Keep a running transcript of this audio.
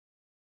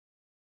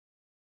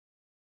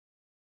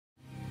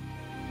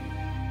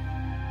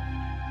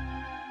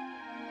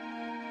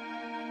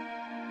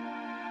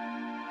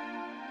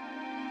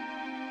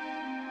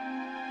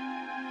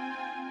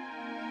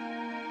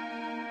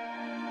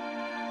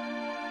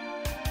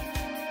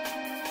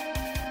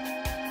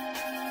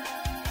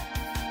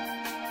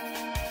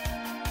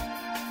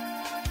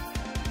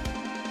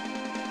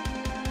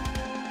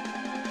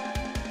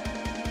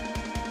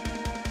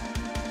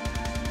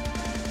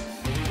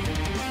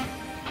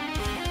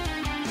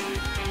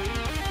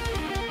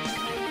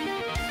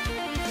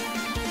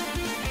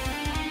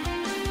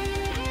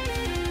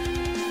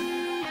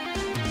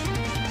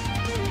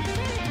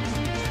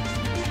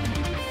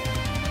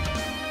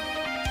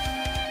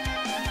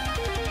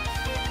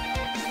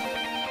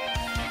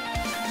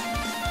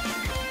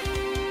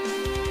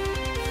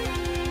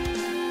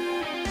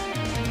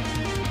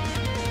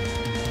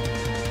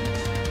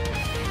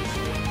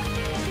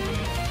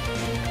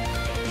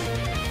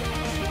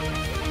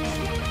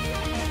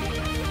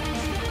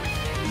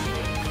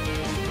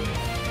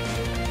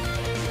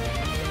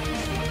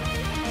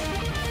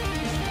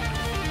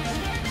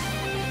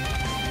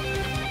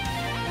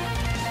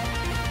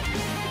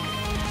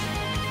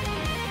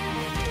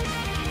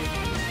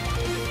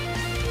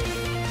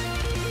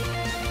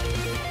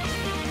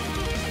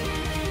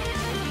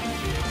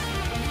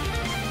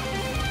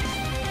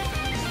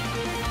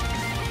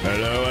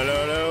Hello,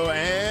 hello, hello,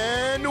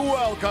 and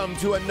welcome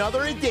to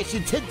another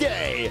edition.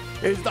 Today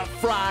is the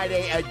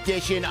Friday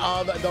edition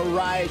of the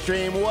Riot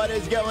Stream. What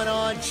is going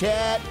on,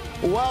 chat?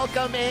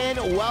 Welcome in,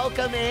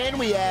 welcome in.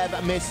 We have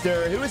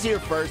Mr. Who was here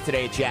first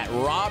today, chat?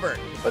 Robert.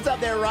 What's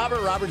up there,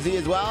 Robert? Robert Z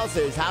as well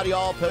says, howdy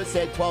all, post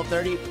said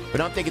 12:30, but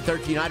I'm thinking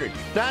 1300.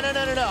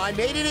 No. I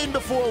made it in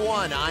before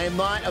 1. I am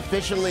not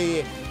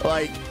officially,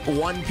 like,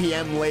 1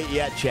 p.m. late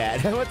yet,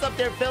 chat. What's up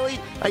there, Philly?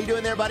 How you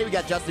doing there, buddy? We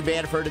got Justin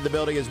Vanderford in the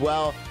building as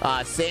well.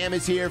 Sam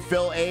is here,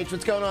 Phil H.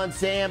 What's going on,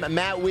 Sam?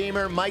 Matt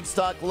Weimer, Mike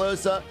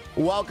Stocklosa.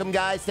 Welcome,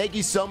 guys. Thank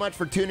you so much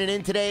for tuning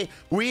in today.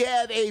 We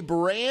have a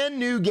brand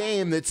new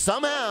game that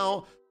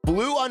somehow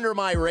flew under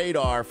my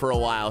radar for a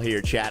while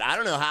here, chat. I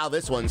don't know how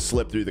this one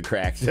slipped through the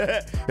cracks.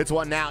 It's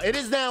 1 now. It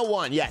is now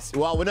 1, yes.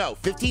 Well, no,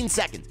 15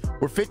 seconds.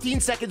 We're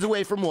 15 seconds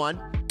away from 1.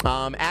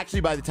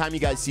 Actually, by the time you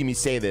guys see me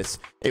say this,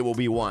 it will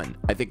be 1.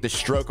 I think the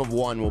stroke of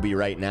 1 will be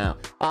right now.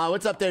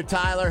 What's up there,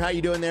 Tyler? How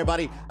you doing there,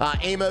 buddy?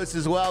 Amos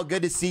as well.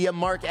 Good to see you.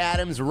 Mark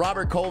Adams.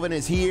 Robert Colvin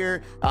is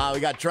here. We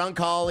got Drunk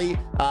Holly.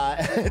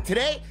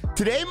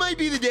 Today might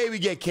be the day we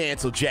get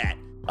canceled, chat.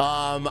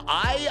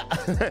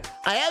 I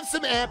have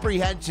some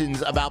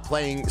apprehensions about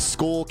playing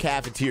School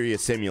Cafeteria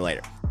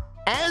Simulator.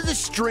 As a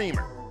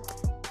streamer,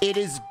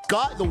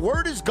 the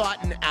word has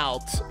gotten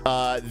out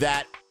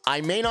that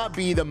I may not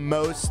be the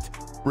most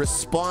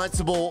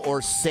responsible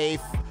or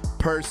safe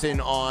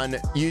person on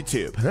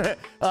YouTube.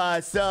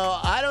 So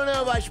I don't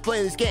know if I should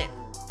play this game.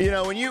 You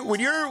know, when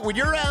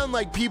you're around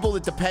like people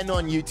that depend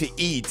on you to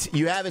eat,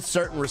 you have a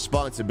certain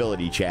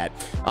responsibility, chat.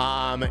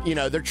 You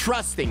know, they're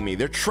trusting me.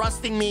 They're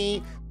trusting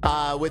me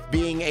with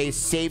being a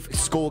safe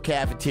school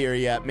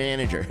cafeteria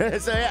manager.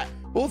 So yeah,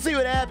 we'll see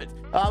what happens.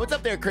 What's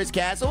up there, Chris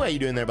Castle? How you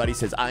doing there, buddy?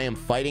 Says, I am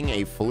fighting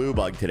a flu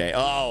bug today.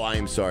 Oh, I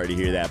am sorry to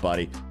hear that,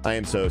 buddy. I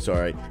am so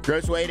sorry.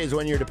 Gross weight is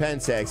when you're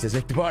depend sex.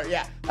 Says,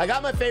 yeah, I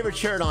got my favorite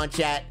shirt on,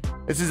 chat.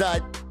 This is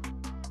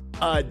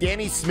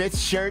Danny Smith's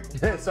shirt.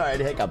 Sorry, I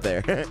had a hiccup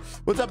there.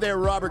 What's up there,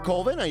 Robert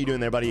Colvin? How you doing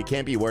there, buddy? It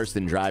can't be worse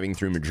than driving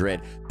through Madrid.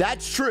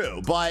 That's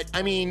true, but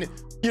I mean,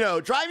 you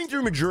know, driving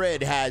through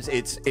Madrid has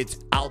its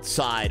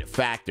outside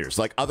factors.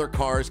 Like, other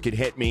cars could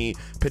hit me,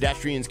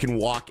 pedestrians can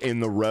walk in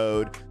the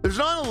road. There's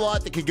not a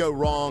lot that could go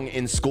wrong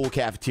in School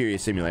Cafeteria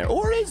Simulator.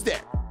 Or is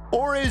there?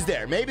 Or is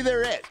there? Maybe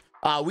there is.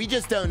 We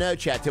just don't know,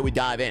 chat, till we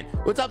dive in.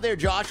 What's up there,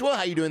 Joshua?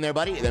 How you doing there,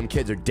 buddy? Them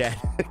kids are dead.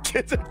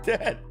 Kids are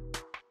dead.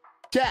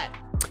 Chat,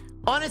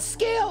 on a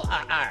scale,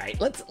 all right,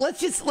 let's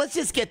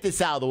just get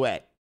this out of the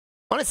way.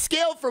 On a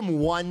scale from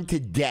 1 to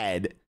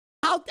dead,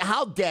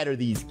 how dead are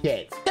these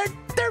kids?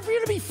 They're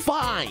going to be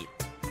fine.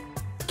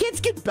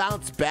 Kids can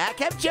bounce back.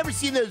 Haven't you ever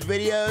seen those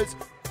videos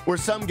where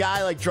some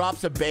guy like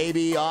drops a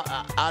baby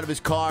out of his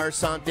car or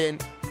something,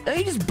 and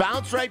they just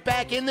bounce right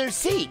back in their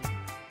seat?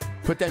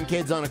 Put them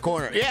kids on a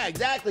corner. Yeah,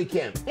 exactly,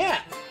 Kim.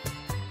 Yeah.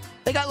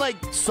 They got like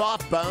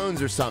soft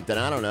bones or something.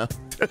 I don't know.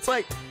 It's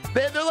like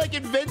they're like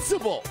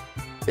invincible.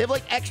 They have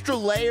like extra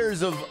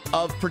layers of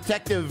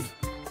protective,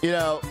 you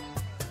know,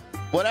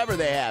 whatever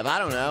they have. I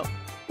don't know.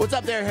 What's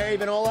up there, Harry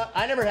Vanola?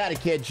 I never had a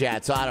kid,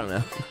 chat, so I don't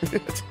know.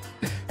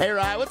 Hey,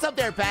 Ryan. What's up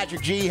there,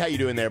 Patrick G? How you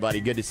doing there, buddy?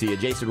 Good to see you.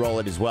 Jason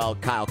Rowland as well.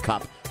 Kyle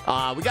Cup.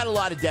 We got a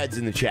lot of deads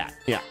in the chat.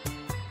 Yeah.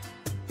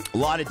 A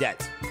lot of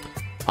deads.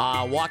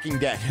 Walking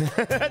Dead.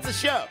 That's a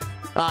show.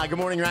 Good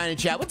morning, Ryan and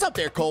chat. What's up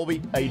there,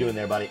 Colby? How you doing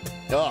there, buddy?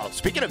 Oh,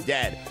 speaking of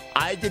dead,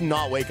 I did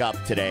not wake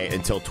up today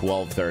until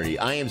 12:30.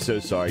 I am so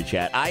sorry,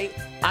 chat.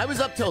 I was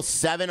up till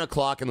 7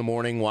 o'clock in the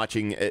morning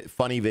watching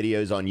funny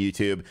videos on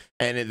YouTube,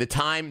 and at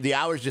the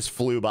hours just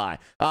flew by.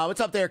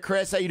 What's up there,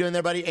 Chris? How you doing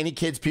there, buddy? Any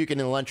kids puking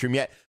in the lunchroom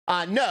yet?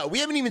 No, we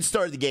haven't even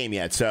started the game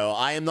yet, so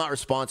I am not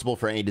responsible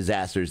for any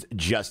disasters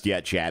just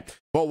yet, chat.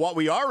 But what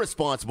we are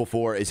responsible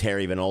for is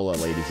Harry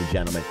Vanola, ladies and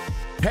gentlemen.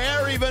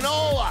 Harry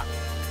Vanola!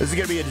 This is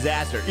going to be a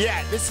disaster.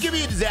 Yeah, this is going to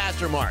be a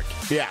disaster, Mark.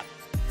 Yeah.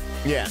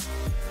 Yeah.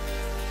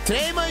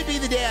 Today might be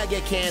the day I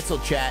get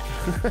canceled, chat.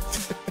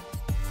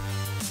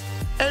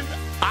 And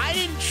I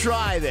didn't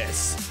try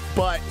this,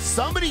 but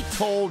somebody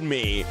told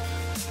me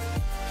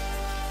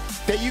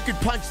that you could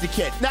punch the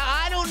kid. Now,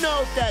 I don't know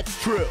if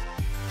that's true,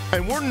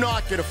 and we're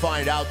not going to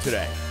find out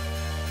today.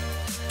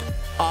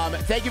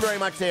 Thank you very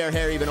much there,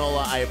 Harry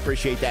Vanola. I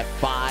appreciate that.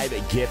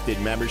 5 gifted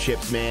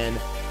memberships, man.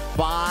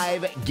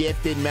 5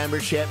 gifted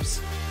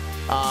memberships.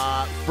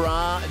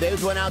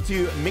 Those went out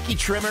to Mickey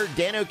Trimmer,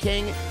 Dano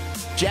King,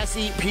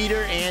 Jesse,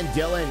 Peter, and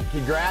Dylan.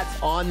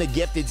 Congrats on the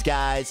gifteds,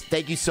 guys.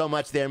 Thank you so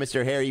much there,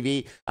 Mr. Harry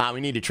V.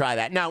 We need to try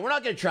that. No, we're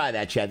not going to try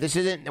that, chat.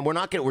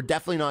 We're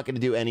definitely not going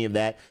to do any of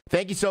that.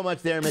 Thank you so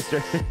much there,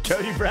 Mr.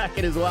 Cody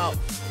Brackett as well.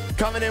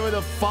 Coming in with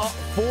a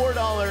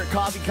 $4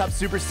 coffee cup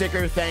super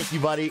sticker. Thank you,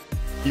 buddy.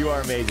 You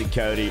are amazing,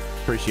 Cody.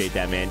 Appreciate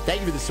that, man.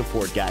 Thank you for the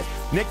support, guys.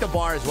 Nick the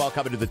Bar as well,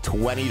 coming to the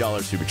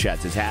 $20 super chat.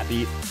 Says,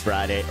 happy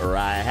Friday,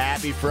 right?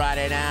 Happy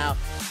Friday now.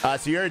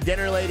 So you're a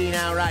dinner lady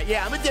now, right?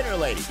 Yeah, I'm a dinner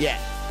lady. Yeah.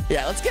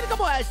 Yeah, let's get a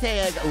couple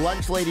hashtag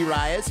lunch lady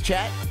Rias,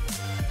 chat.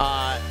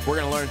 We're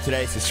going to learn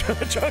today.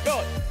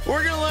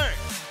 We're going to learn.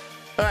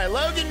 All right,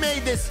 Logan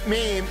made this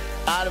meme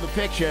out of a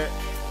picture.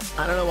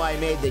 I don't know why he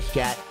made this,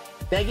 chat.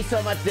 Thank you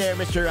so much there,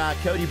 Mr.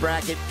 Cody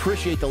Brackett.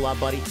 Appreciate the love,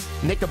 buddy.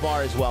 Nick the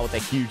Bar as well with a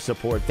huge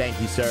support. Thank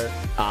you, sir.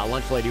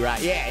 Lunch lady,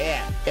 right?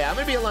 Yeah. I'm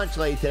going to be a lunch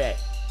lady today.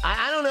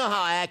 I don't know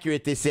how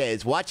accurate this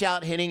is. Watch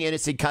out, hitting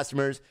innocent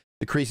customers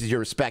decreases your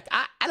respect.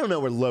 I don't know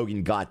where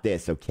Logan got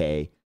this,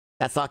 okay?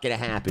 That's not going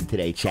to happen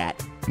today,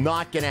 chat.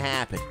 Not going to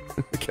happen.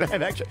 Can I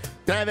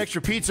have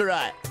extra pizza,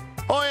 right?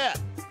 Oh, yeah.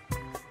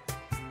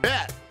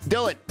 Yeah,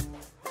 Dylan.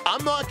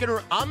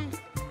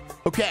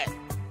 Okay.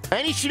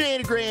 Any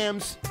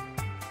shenanigans...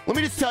 Let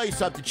me just tell you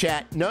something,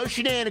 chat. No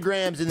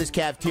shenanigans in this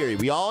cafeteria.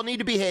 We all need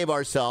to behave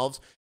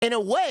ourselves. In a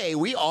way,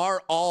 we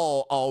are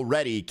all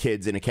already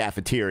kids in a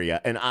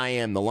cafeteria, and I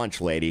am the lunch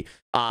lady.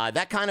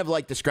 That kind of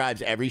like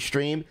describes every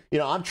stream. You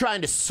know, I'm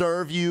trying to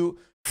serve you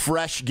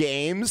fresh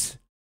games.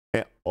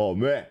 Oh,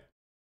 man.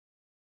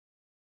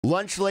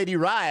 Lunch lady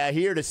Raya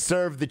here to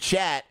serve the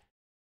chat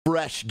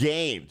fresh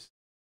games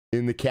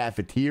in the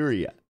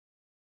cafeteria.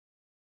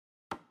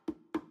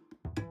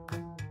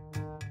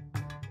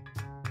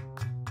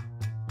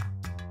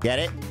 Get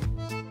it?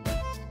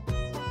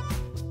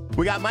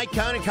 We got Mike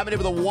Conan coming in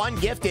with a 1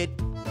 gifted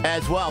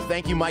as well.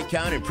 Thank you, Mike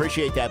Conan.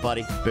 Appreciate that,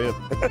 buddy. Boo.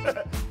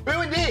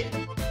 Boo indeed.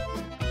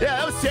 Yeah,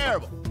 that was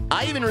terrible.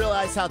 I even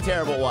realized how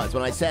terrible it was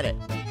when I said it.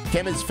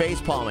 Kim is face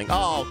palming.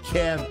 Oh,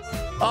 Kim.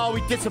 Oh,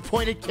 we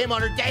disappointed Kim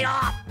on her day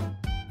off.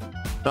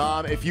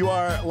 If you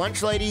are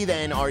lunch lady,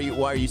 then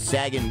why are you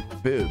sagging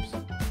boobs?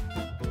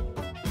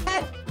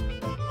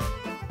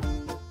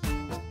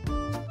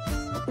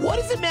 What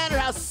does it matter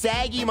how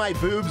saggy my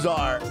boobs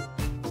are?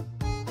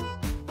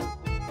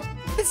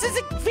 This is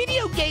a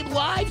video game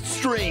live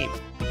stream.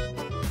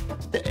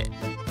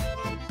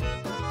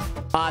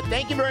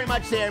 Thank you very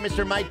much there,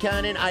 Mr. Mike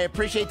Conan. I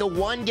appreciate the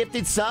 1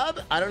 gifted sub.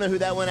 I don't know who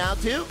that went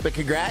out to, but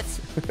congrats.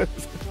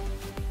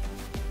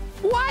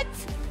 What?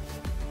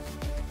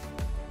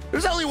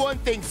 There's only one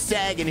thing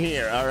sagging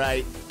here, all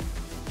right?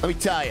 Let me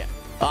tell you.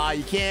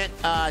 You can't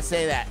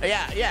say that.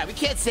 Yeah, we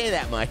can't say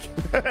that, Mike.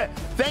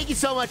 Thank you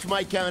so much,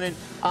 Mike Conan.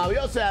 We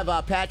also have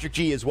Patrick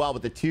G as well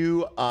with the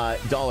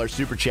 $2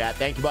 super chat.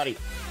 Thank you, buddy.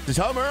 Says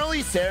home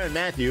early. Sarah and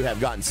Matthew have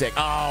gotten sick.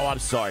 Oh, I'm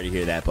sorry to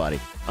hear that, buddy.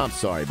 I'm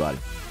sorry, buddy.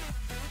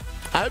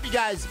 I hope you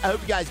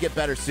guys get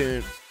better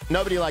soon.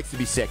 Nobody likes to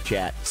be sick,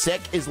 chat.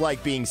 Sick is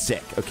like being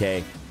sick,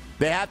 okay?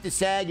 They have to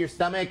sag your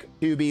stomach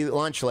to be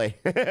lunch late.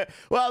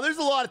 Well, there's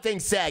a lot of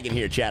things sagging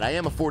here, chat. I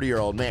am a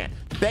 40-year-old man.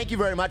 Thank you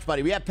very much,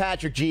 buddy. We have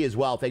Patrick G as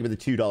well. Thank you for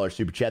the $2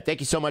 super chat.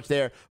 Thank you so much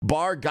there.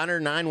 Bar Gunner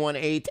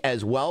 918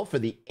 as well for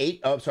the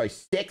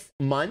 6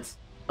 months.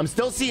 I'm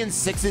still seeing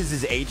 6s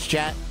as H,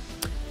 chat.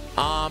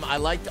 I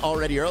liked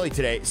already early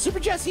today. Super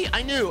Jesse,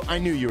 I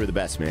knew you were the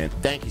best, man.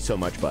 Thank you so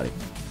much, buddy.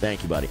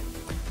 Thank you, buddy.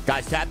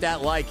 Guys, tap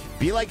that like.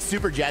 Be like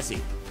Super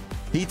Jesse.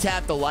 He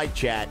tapped the like,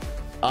 chat.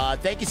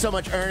 Thank you so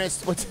much,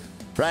 Ernest.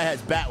 Ryan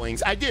has bat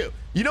wings. I do.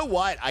 You know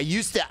what?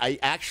 I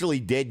actually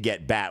did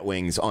get bat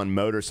wings on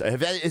motorcycle.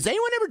 Has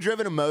anyone ever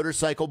driven a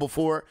motorcycle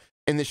before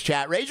in this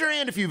chat? Raise your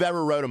hand if you've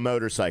ever rode a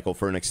motorcycle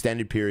for an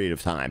extended period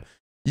of time.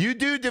 You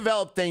do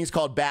develop things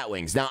called bat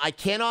wings. Now, I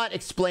cannot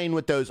explain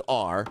what those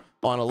are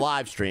on a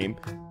live stream,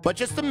 but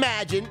just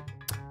imagine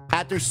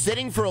after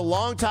sitting for a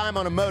long time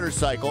on a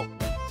motorcycle,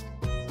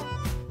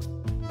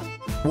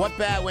 what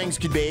bat wings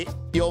could be.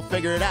 You'll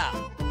figure it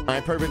out.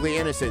 I'm perfectly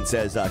innocent,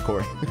 says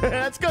Corey.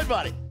 That's good,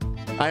 buddy.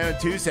 I own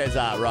 2, says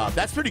Rob.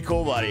 That's pretty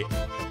cool, buddy.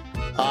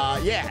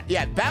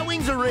 Yeah, bat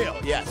wings are real.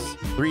 Yes.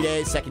 3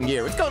 days, second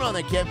gear. What's going on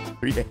there, Kim?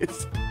 3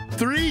 days.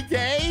 3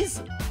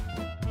 days?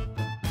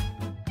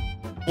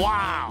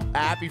 Wow.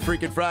 Happy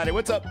freaking Friday.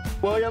 What's up,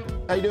 William?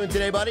 How you doing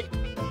today, buddy?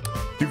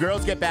 Do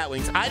girls get bat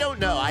wings? I don't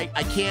know. I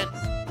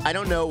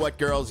don't know what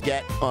girls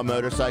get on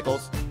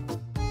motorcycles,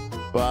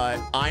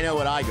 but I know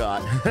what I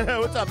got.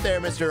 What's up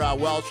there, Mr.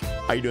 Welsh?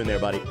 How you doing there,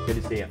 buddy?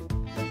 Good to see you.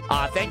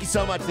 Thank you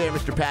so much there,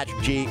 Mr.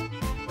 Patrick G.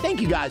 Thank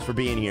you guys for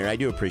being here. I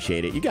do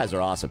appreciate it. You guys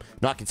are awesome.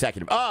 Not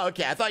consecutive. Oh,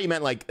 okay. I thought you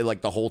meant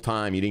like the whole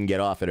time. You didn't get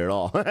off it at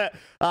all.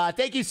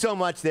 Thank you so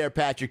much there,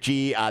 Patrick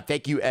G.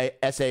 Thank you,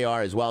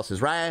 SAR, as well.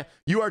 Says, Raya,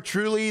 you are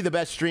truly the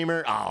best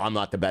streamer. Oh, I'm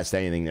not the best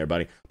anything there,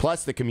 buddy.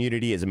 Plus, the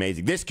community is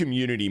amazing. This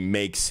community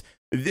makes...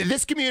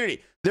 This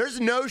community,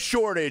 there's no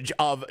shortage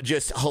of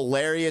just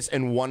hilarious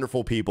and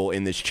wonderful people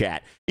in this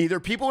chat. Either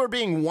people are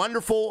being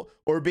wonderful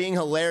or being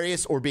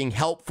hilarious or being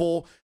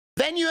helpful.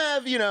 Then you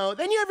have,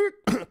 your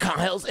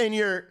Kyles and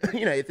your,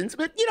 Ethans.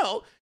 But,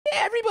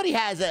 everybody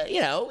has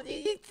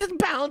it just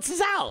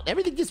balances out.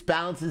 Everything just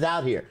balances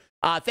out here.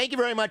 Thank you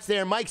very much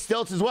there, Mike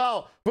Stilts as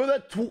well, for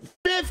the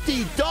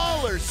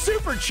 $50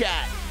 super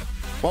chat.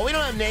 Well, we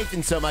don't have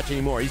Nathan so much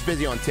anymore. He's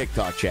busy on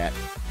TikTok, chat.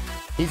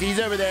 He's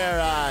over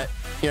there,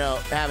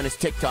 having his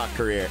TikTok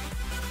career.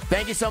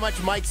 Thank you so much,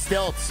 Mike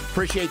Stilts.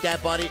 Appreciate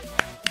that, buddy.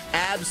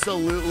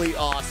 Absolutely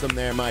awesome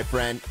there, my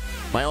friend.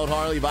 My old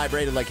Harley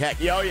vibrated like heck.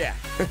 Oh, yeah.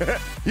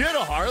 You had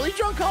a Harley,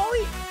 Drunk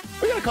Harley?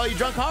 We're going to call you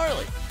Drunk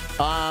Harley.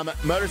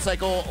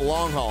 Motorcycle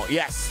long haul.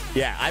 Yes.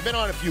 Yeah, I've been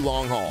on a few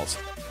long hauls.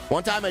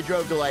 One time I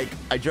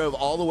drove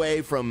all the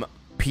way from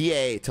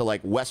PA to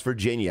West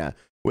Virginia,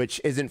 which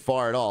isn't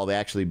far at all. They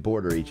actually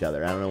border each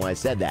other. I don't know why I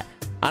said that.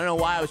 I don't know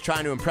why I was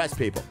trying to impress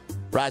people.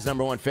 Rise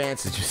 #1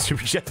 fans is just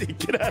super chat.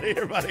 Get out of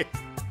here, buddy.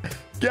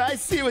 Yeah, I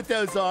see what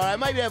those are. I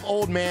might have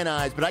old man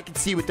eyes, but I can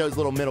see what those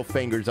little middle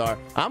fingers are.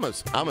 I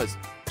almost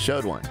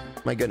showed one.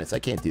 My goodness, I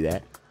can't do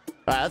that.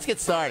 All right, let's get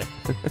started.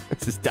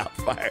 Mrs.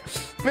 Doubtfire.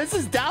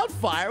 Mrs.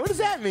 Doubtfire? What does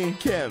that mean,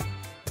 Kim?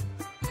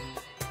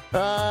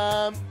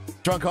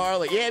 Drunk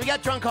Harley. Yeah, we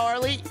got Drunk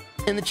Harley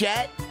in the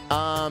chat.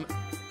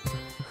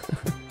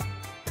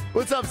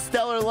 What's up,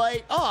 Stellar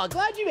Light? Oh,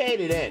 glad you made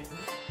it in.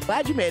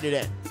 Glad you made it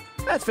in.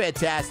 That's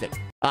fantastic.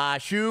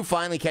 Shu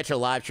finally catch a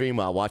live stream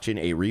while watching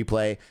a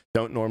replay.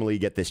 Don't normally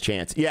get this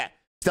chance. Yeah,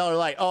 Stellar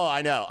Light. Oh,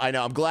 I know.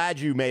 I'm glad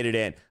you made it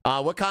in.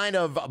 What kind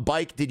of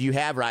bike did you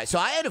have, right? So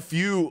I had a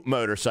few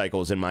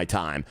motorcycles in my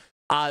time.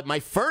 My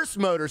first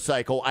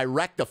motorcycle, I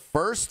wrecked the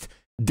first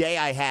day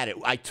I had it.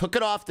 I took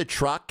it off the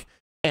truck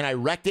and I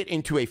wrecked it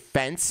into a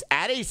fence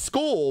at a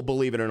school,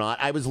 believe it or not.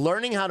 I was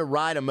learning how to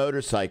ride a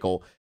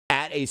motorcycle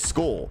at a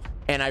school,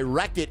 and I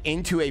wrecked it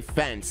into a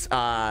fence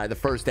the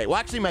first day. Well,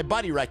 actually, my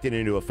buddy wrecked it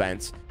into a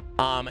fence.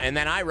 And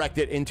then I wrecked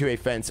it into a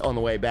fence on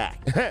the way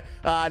back.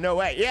 No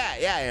way.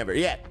 Yeah, Amber.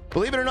 Yeah.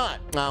 Believe it or not.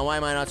 Why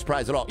am I not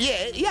surprised at all?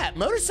 Yeah.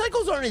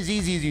 Motorcycles aren't as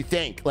easy as you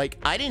think. Like,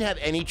 I didn't have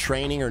any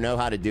training or know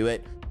how to do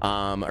it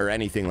or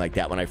anything like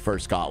that when I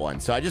first got one.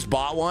 So I just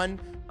bought one.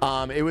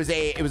 It was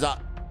a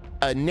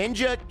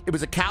Ninja. It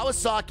was a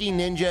Kawasaki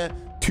Ninja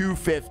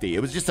 250. It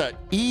was just a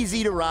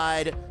easy to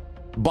ride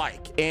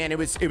bike, and it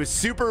was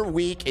super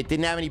weak. It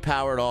didn't have any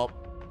power at all.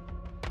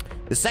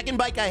 The second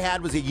bike I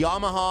had was a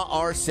Yamaha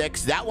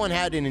R6. That one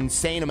had an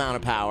insane amount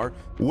of power.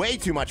 Way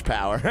too much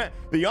power.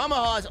 The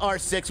Yamaha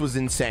R6 was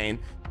insane.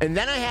 And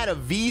then I had a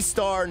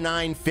V-Star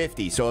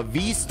 950. So a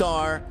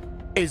V-Star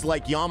is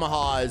like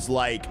Yamaha's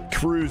like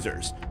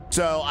cruisers.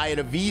 So I had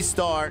a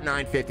V-Star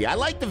 950. I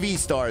like the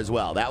V-Star as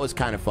well. That was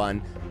kind of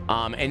fun.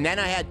 And then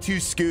I had two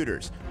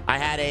scooters. I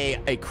had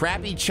a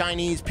crappy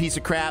Chinese piece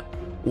of crap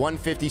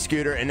 150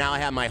 scooter, and now I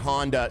have my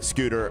Honda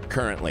scooter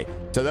currently.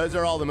 So those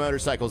are all the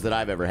motorcycles that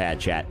I've ever had,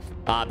 chat.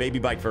 Baby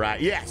bike for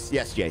ride. Yes,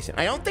 Jason.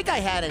 I don't think I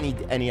had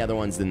any other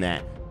ones than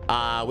that.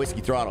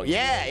 Whiskey Throttle.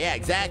 Yeah,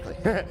 exactly.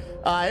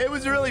 It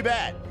was really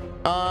bad.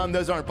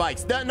 Those aren't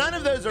bikes. None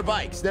of those are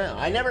bikes. No,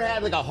 I never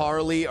had like a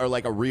Harley or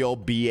like a real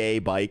BA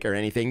bike or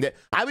anything.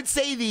 I would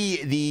say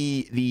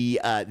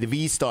the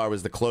V-Star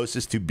was the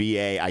closest to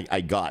BA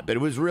I got, but it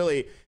was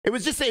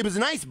a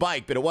nice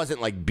bike, but it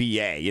wasn't like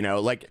BA,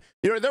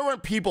 there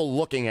weren't people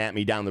looking at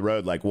me down the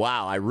road like,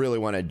 wow, I really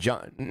want to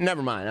jump.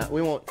 Never mind. We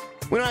don't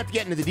have to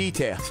get into the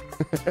details.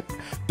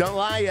 Don't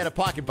lie, you had a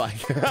pocket bike.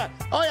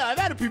 Oh yeah, I've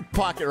had a few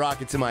pocket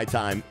rockets in my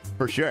time,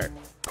 for sure.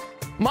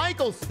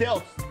 Michael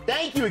Stilts,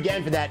 thank you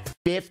again for that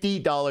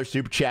 $50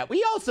 super chat.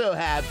 We also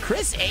have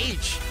Chris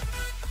H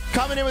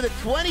coming in with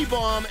a 20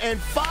 bomb and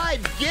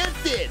 5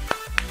 gifted.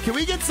 Can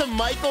we get some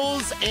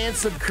Michaels and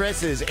some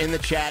Chris's in the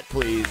chat,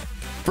 please,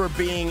 for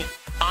being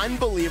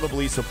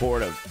unbelievably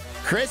supportive?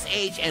 Chris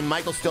H and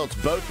Michael Stilts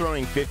both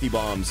throwing 50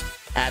 bombs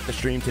at the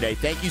stream today.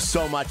 Thank you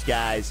so much,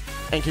 guys.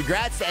 And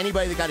congrats to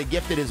anybody that got a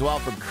gifted as well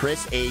from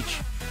Chris H.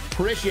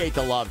 Appreciate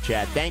the love,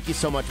 chat. Thank you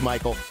so much,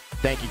 Michael.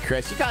 Thank you,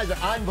 Chris. You guys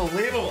are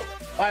unbelievable.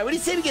 All right, what do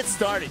you say we get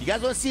started? You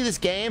guys want to see this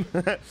game?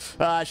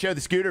 Show the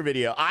scooter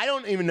video. I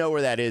don't even know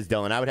where that is,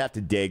 Dylan. I would have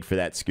to dig for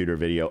that scooter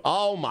video.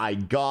 Oh, my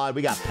God.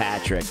 We got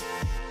Patrick.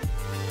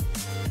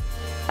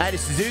 I had a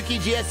Suzuki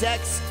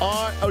GSX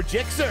R. Oh,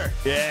 Gixxer.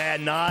 Yeah,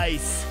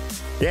 nice.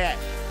 Yeah.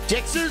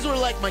 Gixxers were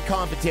like my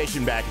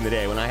competition back in the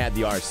day when I had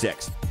the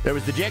R6. There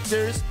was the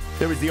Gixxers,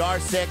 there was the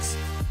R6,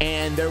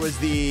 and there was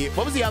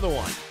what was the other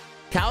one?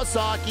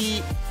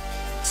 Kawasaki,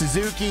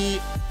 Suzuki,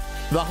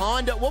 the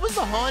Honda. What was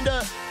the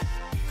Honda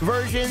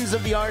versions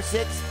of the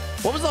R6?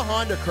 What was the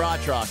Honda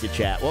crotch rocket,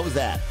 chat? What was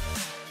that?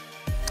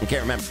 I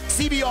can't remember.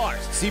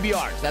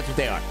 CBRs, that's what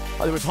they are.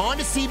 Oh, there was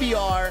Honda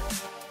CBR.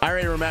 I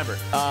already remember.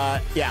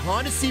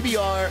 Honda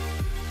CBR,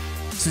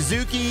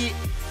 Suzuki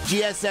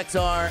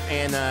GSXR,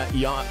 and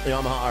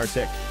Yamaha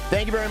R6.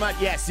 Thank you very much.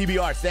 Yeah,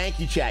 CBRs. Thank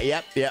you, chat.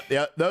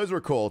 Yep. Those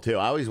were cool, too.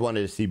 I always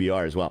wanted a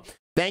CBR as well.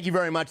 Thank you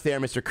very much there,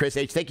 Mr. Chris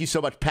H. Thank you so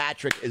much,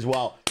 Patrick, as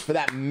well, for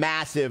that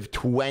massive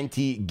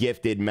 20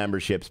 gifted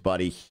memberships,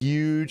 buddy.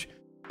 Huge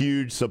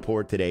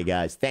support today,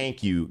 guys.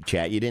 Thank you,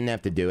 chat. You didn't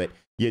have to do it.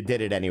 You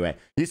did it anyway.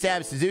 Used to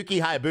have Suzuki,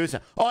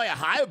 Hayabusa. Oh, yeah,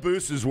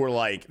 Hayabusas were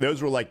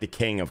like the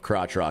king of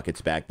crotch rockets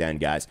back then,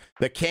 guys.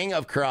 The king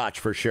of crotch,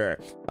 for sure,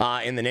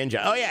 in the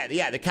Ninja. Oh,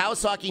 yeah, the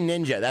Kawasaki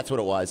Ninja. That's what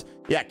it was.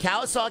 Yeah,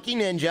 Kawasaki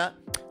Ninja.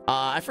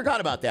 I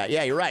forgot about that.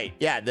 Yeah, you're right.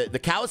 Yeah, the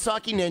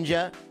Kawasaki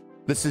Ninja,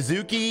 the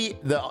Suzuki,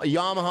 the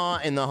Yamaha,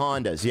 and the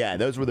Hondas. Yeah,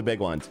 those were the big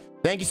ones.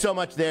 Thank you so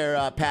much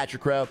there,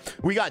 Patrick Rowe.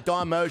 We got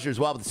Don Mosier as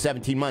well with the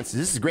 17 months.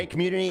 This is a great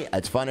community.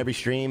 It's fun every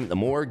stream. The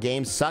more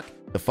games suck,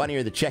 the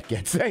funnier the check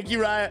gets. Thank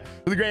you, Riot,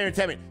 for the great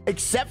entertainment.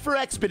 Except for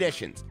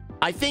Expeditions.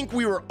 I think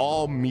we were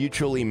all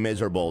mutually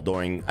miserable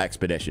during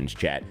Expeditions,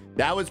 chat.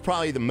 That was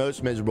probably the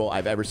most miserable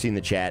I've ever seen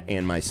the chat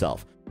and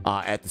myself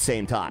at the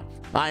same time.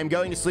 I'm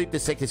going to sleep the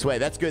sickest way.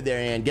 That's good there,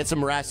 Ann. Get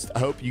some rest. I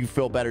hope you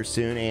feel better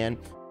soon, Ann.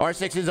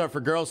 R6s are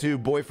for girls who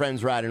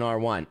boyfriends ride an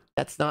R1.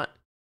 That's not...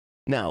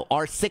 No,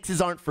 R6s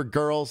aren't for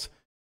girls,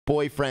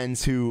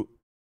 boyfriends who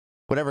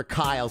whatever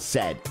Kyle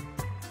said.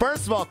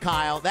 First of all,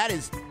 Kyle, that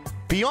is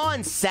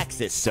beyond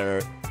sexist,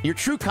 sir. Your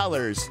true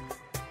colors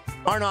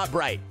are not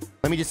bright.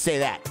 Let me just say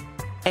that.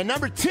 And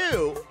number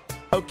two,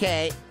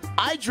 okay,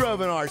 I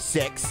drove an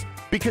R6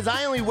 because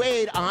I only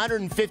weighed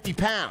 150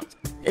 pounds.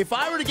 If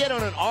I were to get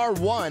on an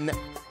R1,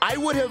 I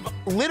would have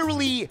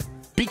literally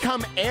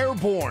become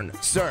airborne,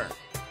 sir.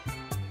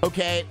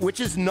 Okay, which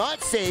is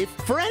not safe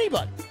for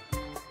anybody.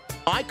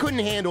 I couldn't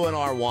handle an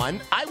R1.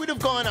 I would have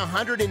gone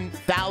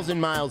 100,000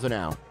 miles an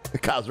hour.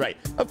 Kyle's right.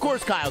 Of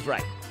course Kyle's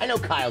right. I know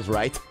Kyle's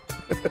right.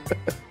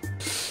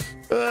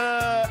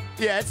 Yeah,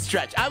 it's a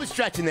stretch. I was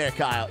stretching there,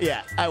 Kyle.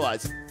 Yeah, I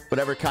was.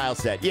 Whatever Kyle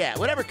said. Yeah,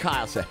 whatever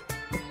Kyle said.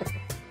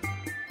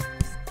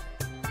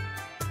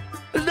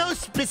 There's no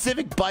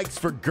specific bikes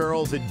for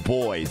girls and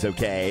boys,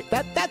 okay?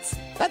 That's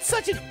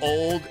such an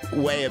old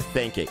way of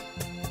thinking.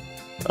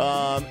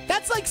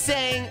 That's like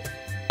saying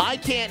I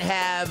can't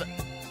have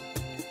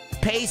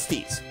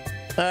pasties,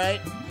 all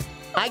right?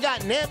 I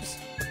got nips.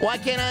 Why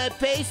can't I have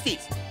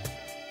pasties?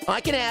 I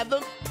can have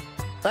them.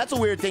 That's a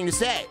weird thing to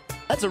say.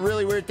 That's a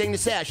really weird thing to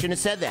say. I shouldn't have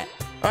said that.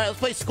 All right, let's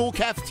play School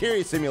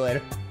Cafeteria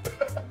Simulator.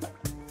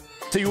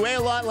 So you weigh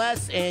a lot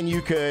less, and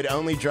you could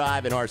only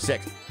drive an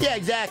R6. Yeah,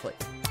 exactly.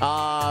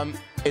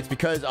 It's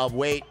because of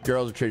weight.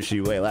 Girls are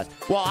traditionally way less.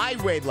 Well, I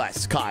weighed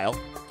less, Kyle.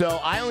 So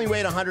I only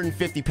weighed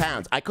 150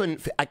 pounds. I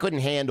couldn't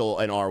handle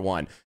an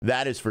R1.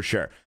 That is for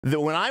sure.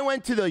 When I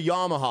went to the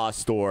Yamaha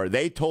store,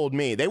 they told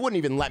me they wouldn't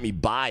even let me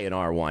buy an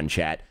R1,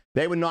 chat.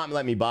 They would not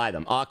let me buy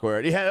them.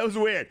 Awkward. Yeah, that was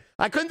weird.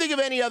 I couldn't think of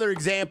any other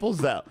examples,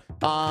 though.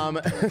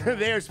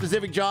 There are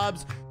specific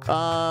jobs.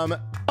 Oh,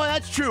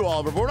 that's true,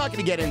 Oliver, but we're not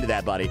going to get into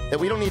that, buddy.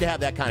 We don't need to have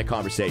that kind of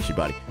conversation,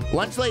 buddy.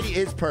 Lunch Lady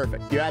is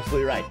perfect. You're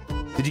absolutely right.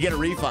 Did you get a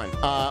refund?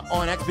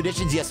 On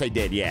Expeditions? Yes, I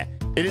did, yeah.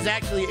 It is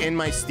actually in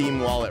my Steam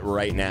wallet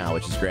right now,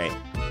 which is great.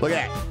 Look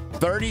at that.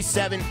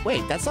 37.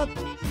 Wait, that's not...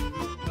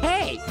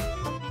 Hey!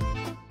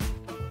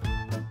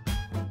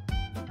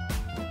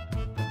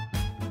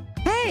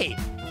 Hey!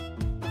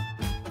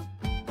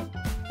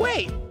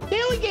 Wait,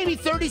 they only gave me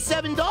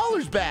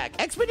 $37 back.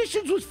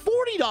 Expeditions was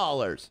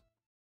 $40.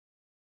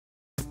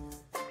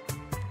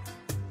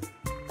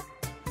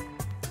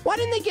 Why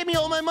didn't they give me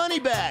all my money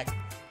back?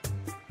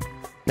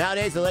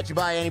 Nowadays, they let you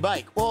buy any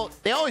bike. Well,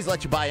 they always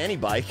let you buy any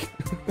bike.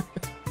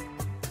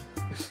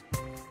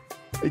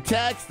 They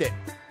taxed it.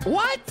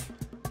 What?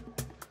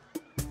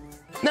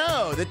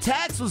 No, the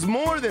tax was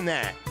more than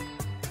that.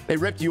 They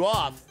ripped you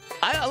off.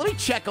 Let me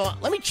check on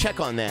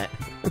that.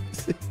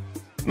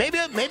 Maybe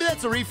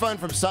that's a refund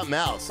from something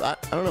else. I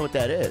don't know what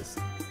that is.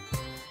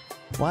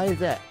 Why is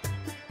that?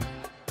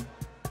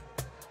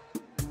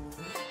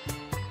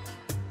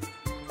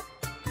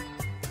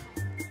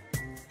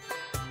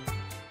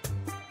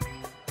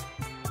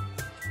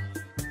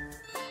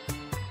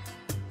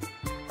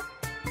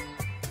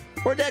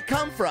 Where'd that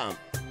come from?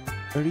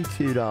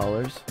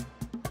 $32.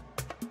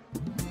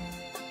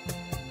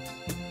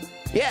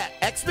 Yeah,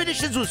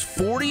 Expeditions was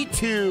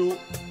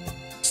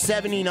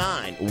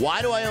 $42.79.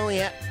 Why do I only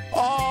have...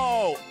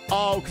 Oh,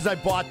 because I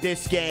bought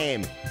this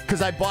game.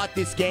 Because I bought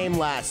this game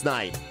last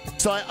night.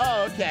 So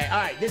okay.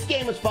 All right, this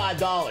game was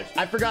 $5.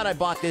 I forgot I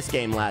bought this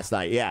game last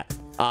night. Yeah.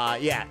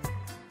 Yeah.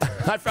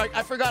 I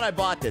forgot I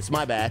bought this.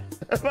 My bad.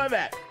 My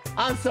bad.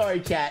 I'm sorry,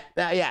 chat.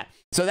 Yeah.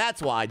 So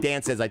that's why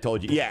Dan says I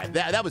told you. Yeah,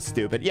 that was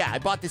stupid. Yeah, I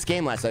bought this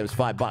game last night. It was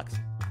 $5.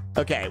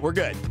 Okay, we're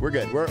good. We're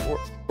good. We're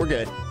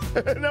good.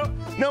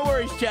 No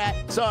worries,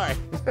 chat. Sorry.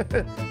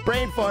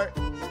 Brain fart.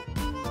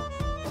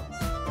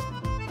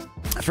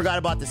 I forgot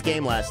about this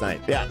game last night.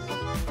 Yeah.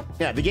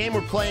 Yeah, the game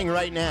we're playing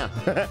right now.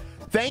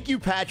 Thank you,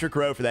 Patrick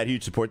Rowe, for that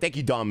huge support. Thank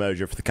you, Don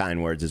Mosier, for the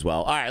kind words as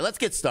well. All right, let's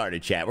get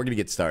started, chat. We're going to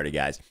get started,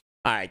 guys.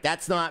 All right,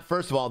 that's not,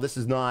 first of all, this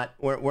is not,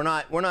 we're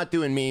not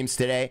doing memes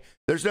today.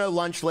 There's no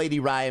Lunch Lady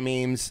Raya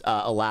memes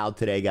allowed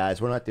today, guys.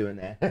 We're not doing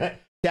that.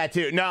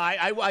 Tattoo. No,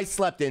 I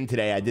slept in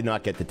today. I did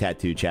not get the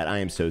tattoo, chat. I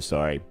am so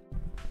sorry.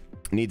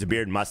 Needs a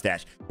beard and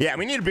mustache. Yeah,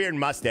 we need a beard and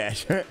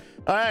mustache.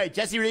 All right,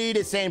 Jesse Reed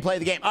is saying play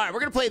the game. All right, we're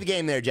going to play the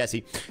game there,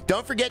 Jesse.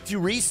 Don't forget to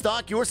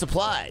restock your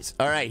supplies.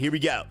 All right, here we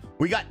go.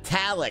 We got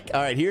Talik.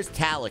 All right, here's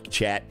Talik,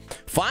 chat.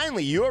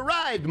 Finally, you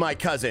arrived, my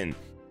cousin.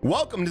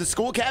 Welcome to the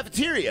school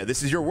cafeteria.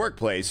 This is your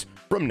workplace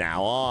from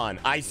now on.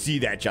 I see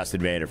that,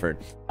 Justin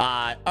Vanderford.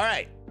 All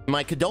right,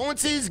 my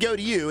condolences go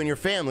to you and your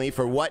family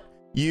for what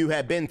you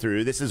have been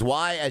through. This is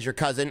why, as your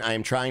cousin, I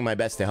am trying my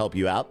best to help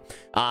you out.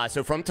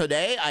 So from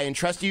today, I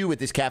entrust you with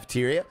this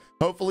cafeteria.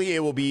 Hopefully, it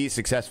will be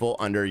successful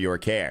under your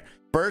care.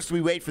 First,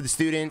 we wait for the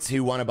students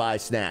who want to buy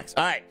snacks.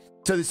 All right,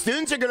 so the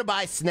students are going to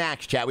buy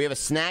snacks, chat. We have a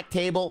snack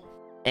table,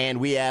 and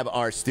we have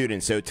our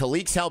students. So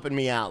Talik's helping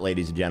me out,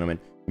 ladies and gentlemen.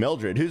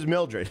 Mildred, who's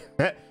Mildred?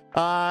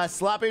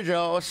 Sloppy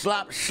Joe,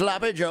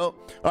 Sloppy Joe.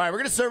 All right, we're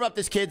going to serve up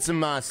this kid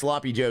some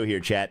Sloppy Joe here,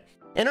 chat.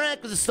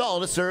 Interact with the stall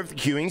to serve the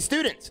queuing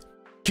students.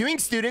 Queuing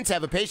students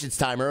have a patience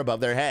timer above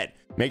their head.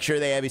 Make sure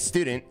they have a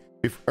student,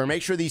 or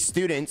make sure these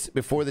students,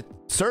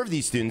 serve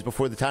these students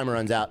before the timer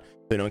runs out,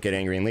 so they don't get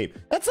angry and leave.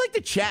 That's like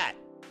the chat.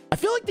 I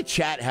feel like the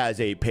chat has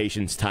a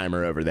patience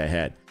timer over their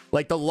head.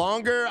 Like, the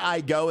longer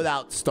I go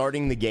without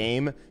starting the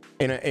game,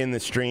 in the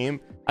stream.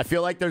 I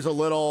feel like there's a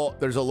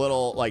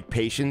little like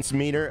patience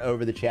meter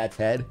over the chat's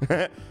head.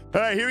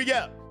 All right, here we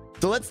go.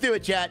 So let's do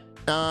it, chat.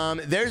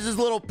 There's this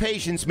little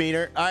patience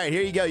meter. All right,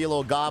 here you go, you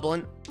little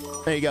goblin.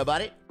 There you go,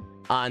 buddy.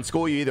 In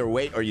school, you either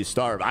wait or you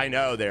starve. I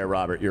know there,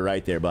 Robert. You're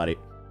right there, buddy.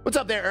 What's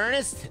up there,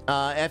 Ernest?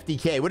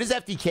 FDK. What does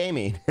FDK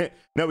mean?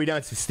 No, we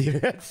don't, Steve.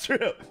 That's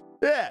true.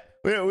 Yeah,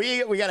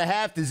 we got a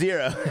half to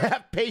zero.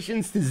 Half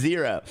patience to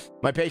zero.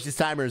 My patience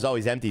timer is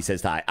always empty,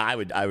 says Ty. I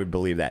would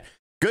believe that.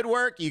 Good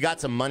work. You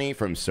got some money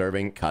from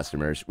serving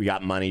customers. We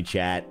got money,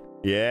 chat.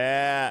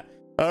 Yeah.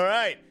 All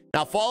right.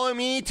 Now follow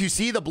me to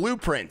see the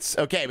blueprints.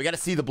 Okay, we got to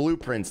see the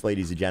blueprints,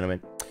 ladies and gentlemen.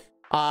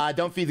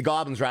 Don't feed the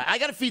goblins, right? I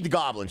got to feed the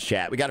goblins,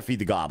 chat. We got to feed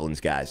the goblins,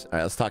 guys. All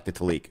right, let's talk to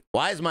Talik.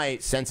 Why is my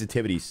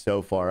sensitivity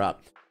so far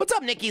up? What's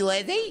up, Nikki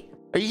Lizzie?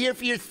 Are you here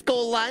for your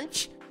school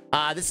lunch?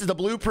 This is the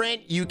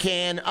blueprint. You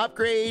can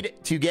upgrade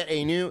to get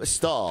a new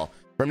stall.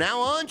 From now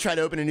on, try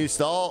to open a new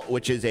stall,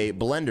 which is a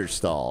blender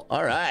stall.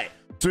 All right.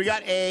 So we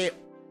got a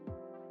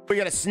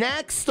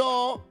snack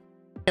stall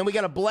and we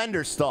got a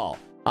blender stall.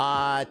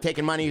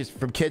 Taking money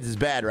from kids is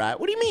bad, right?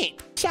 What do you mean?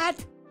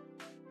 Chat.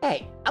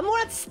 Hey, I'm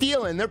not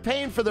stealing. They're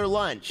paying for their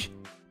lunch.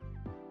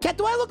 Chat,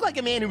 do I look like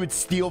a man who would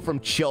steal from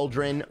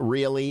children,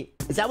 really?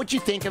 Is that what you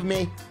think of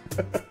me?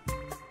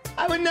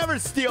 I would never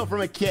steal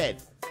from a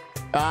kid.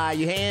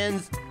 Your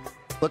hands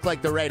look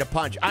like they're ready to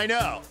punch. I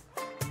know.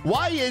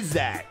 Why is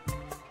that?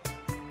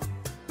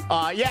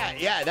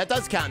 Yeah, that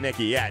does count,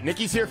 Nikki. Yeah,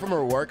 Nikki's here from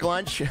her work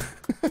lunch.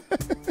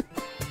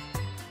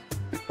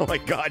 Oh my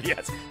God,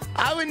 yes.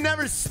 I would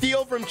never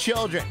steal from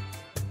children.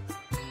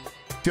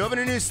 To open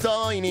a new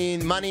stall, you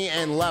need money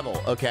and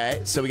level.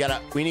 Okay, so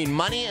we need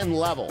money and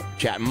level,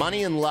 chat.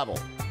 Money and level.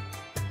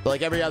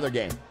 Like every other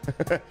game.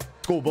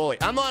 School bully.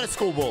 I'm not a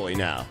school bully,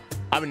 no.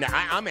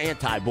 I'm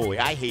anti-bully.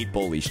 I hate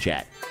bullies,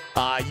 chat.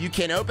 You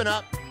can open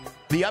up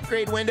the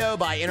upgrade window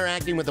by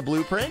interacting with the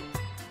blueprint.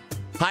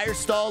 Higher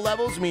stall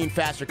levels mean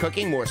faster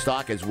cooking, more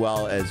stock, as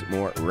well as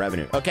more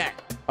revenue. Okay.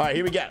 All right,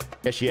 here we go.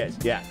 Yes, she is.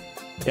 Yeah.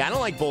 Yeah, I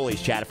don't like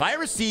bullies, chat. If I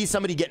ever see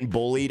somebody getting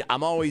bullied,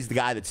 I'm always the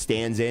guy that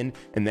stands in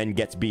and then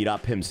gets beat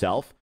up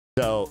himself.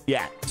 So,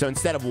 yeah. So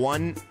instead of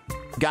one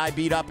guy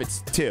beat up,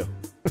 it's two.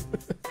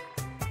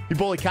 You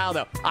bully Kyle,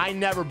 though. I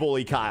never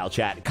bully Kyle,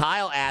 chat.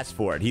 Kyle asked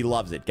for it. He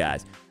loves it,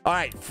 guys. All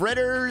right,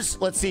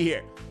 fritters. Let's see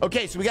here.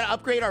 Okay, so we got to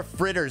upgrade our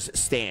fritters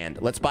stand.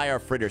 Let's buy our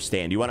fritter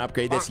stand. You want to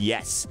upgrade this?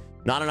 Yes.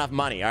 Not enough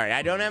money. All right,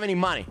 I don't have any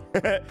money.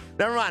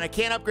 Never mind. I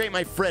can't upgrade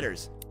my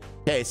fritters.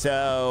 Okay,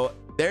 so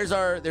there's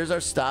our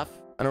stuff.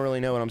 I don't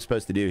really know what I'm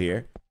supposed to do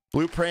here.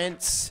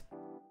 Blueprints,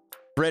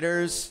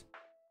 fritters,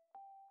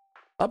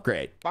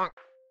 upgrade. Bonk.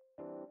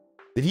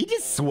 Did he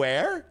just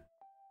swear?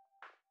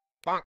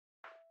 Bonk.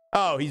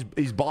 Oh,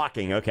 he's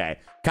balking. Okay.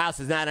 Kyle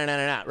says,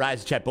 no.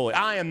 Rise to Chet Bully.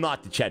 I am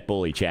not the Chet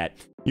Bully, chat.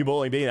 You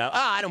bully me, though.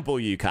 Oh, I don't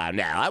bully you, Kyle.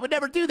 No, I would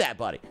never do that,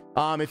 buddy.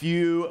 If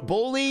you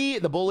bully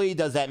the bully,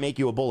 does that make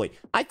you a bully?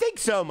 I think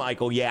so,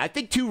 Michael. Yeah, I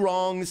think 2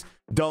 wrongs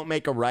don't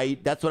make a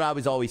right. That's what I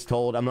was always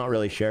told. I'm not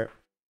really sure.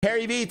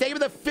 Harry V, thank you for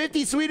the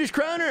 50 Swedish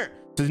kroner.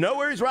 Says, no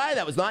worries, Ryan.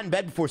 That was not in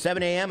bed before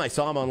 7 a.m. I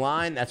saw him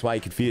online. That's why he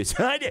confused.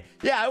 I did.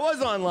 Yeah, I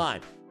was online.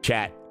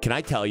 Chat, can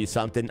I tell you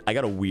something? I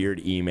got a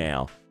weird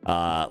email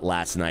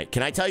last night.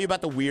 Can I tell you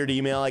about the weird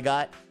email I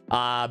got?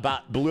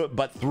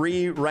 But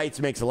 3 rights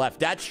makes a left.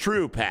 That's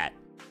true, Pat.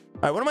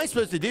 All right, what am I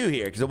supposed to do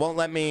here? Because it won't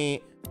let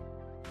me...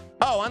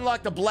 Oh,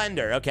 unlock the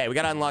blender. Okay, we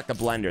got to unlock the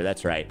blender.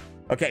 That's right.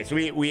 Okay, so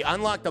we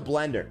unlocked the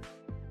blender.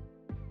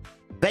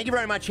 Thank you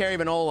very much, Harry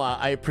Vanola.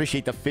 I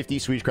appreciate the 50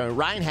 Swedish kroner.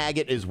 Ryan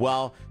Haggett as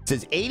well.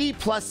 Says 80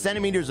 plus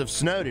centimeters of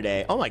snow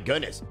today. Oh, my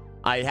goodness.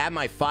 I have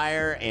my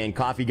fire and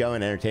coffee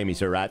going. Entertain me,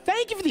 sir. Right.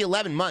 Thank you for the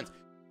 11 months.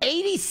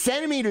 80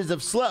 centimeters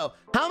of snow.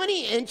 How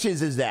many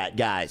inches is that,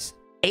 guys?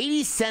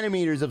 80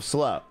 centimeters of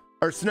snow.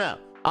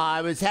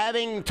 I was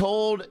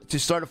told to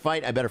start a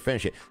fight. I better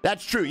finish it.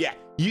 That's true. Yeah.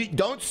 You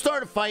don't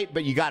start a fight,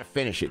 but you got to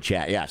finish it,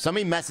 chat. Yeah. If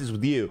somebody messes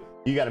with you,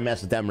 you got to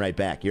mess with them right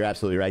back. You're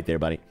absolutely right there,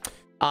 buddy.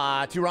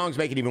 2 wrongs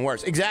make it even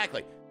worse.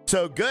 Exactly.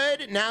 So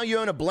good. Now you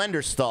own a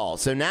blender stall.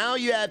 So now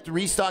you have to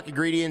restock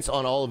ingredients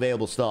on all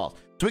available stalls.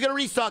 So we got to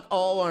restock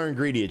all our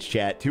ingredients,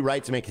 chat. 2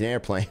 rights make an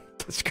airplane.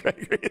 That's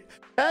Gregory.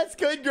 That's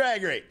good,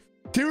 Gregory.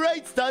 2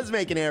 rights does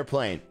make an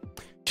airplane.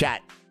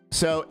 Chat.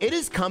 So it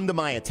has come to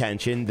my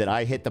attention that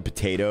I hit the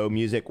potato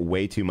music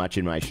way too much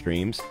in my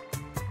streams.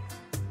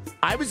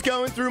 I was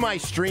going through my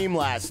stream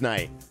last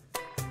night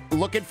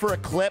looking for a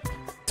clip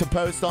to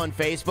post on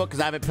Facebook because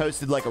I haven't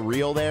posted like a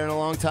reel there in a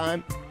long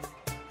time.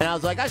 And I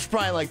was like, I should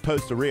probably like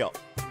post a reel.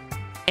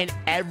 And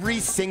every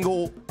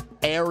single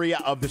area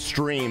of the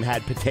stream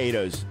had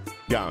potatoes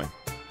going.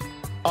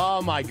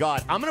 Oh my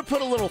God. I'm going to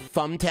put a little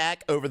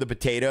thumbtack over the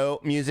potato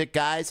music,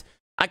 guys.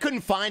 I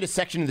couldn't find a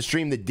section of the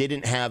stream that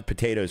didn't have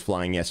potatoes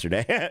flying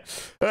yesterday.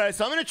 All right,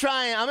 so I'm going to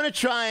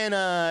try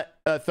and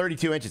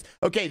 32 inches.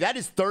 Okay, that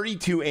is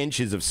 32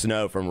 inches of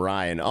snow from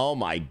Ryan. Oh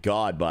my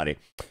God, buddy.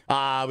 We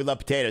love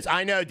potatoes.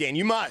 I know, Dan.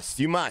 You must.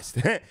 You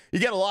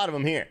get a lot of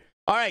them here.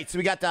 All right, so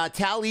we got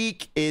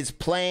Talik is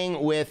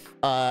playing with,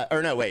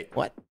 or no, wait,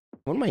 what?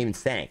 What am I even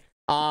saying?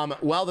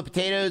 Well, the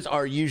potatoes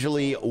are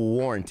usually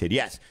warranted.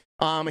 Yes.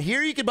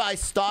 Here you can buy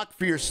stock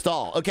for your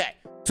stall. Okay.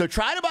 So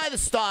try to buy the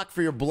stock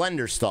for your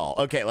blender stall.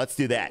 Okay, let's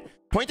do that.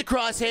 Point the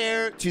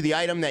crosshair to the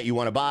item that you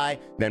want to buy,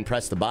 then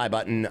press the buy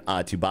button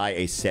to buy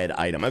a said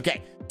item.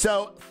 Okay,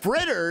 so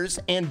fritters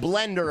and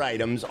blender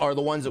items are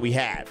the ones that we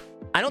have.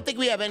 I don't think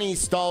we have any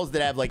stalls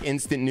that have like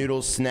instant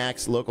noodles,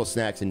 snacks, local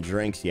snacks, and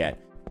drinks yet.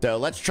 So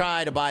let's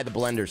try to buy the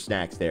blender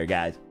snacks there,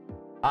 guys.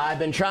 I've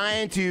been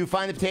trying to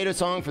find the potato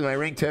song for my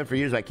ringtone for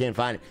years, but I can't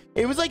find it.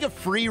 It was like a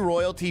free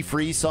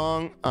royalty-free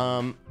song.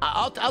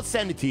 I'll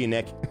send it to you,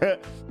 Nick.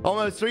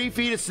 Almost 3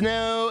 feet of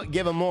snow.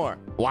 Give them more.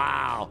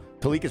 Wow.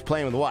 Talika's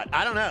playing with what?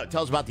 I don't know.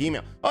 Tell us about the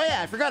email. Oh,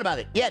 yeah, I forgot about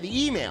it. Yeah,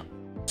 the email.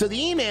 So the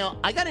email,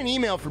 I got an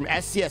email from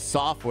SCS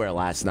Software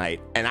last night,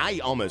 and I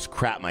almost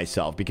crapped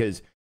myself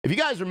because if you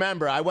guys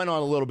remember, I went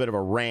on a little bit of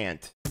a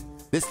rant.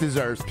 This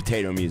deserves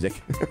potato music.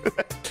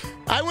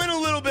 I went a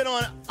little bit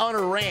on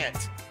a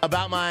rant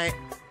about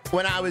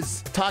when I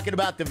was talking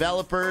about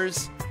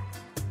developers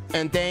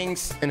and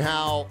things and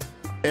how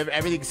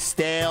everything's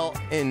stale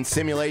in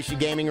simulation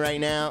gaming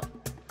right now.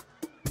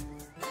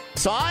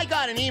 So I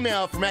got an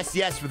email from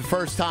SCS for the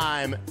first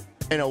time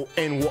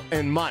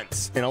in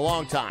months, in a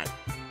long time.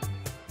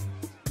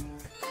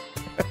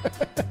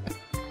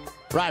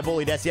 Right,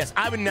 bullied SCS.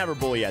 I would never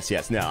bully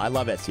SCS. No, I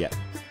love SCS.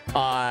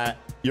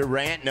 Your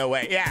rant? No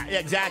way. Yeah,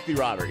 exactly,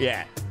 Robert.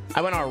 Yeah.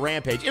 I went on a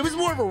rampage. It was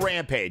more of a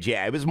rampage.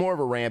 Yeah, it was more of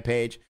a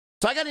rampage.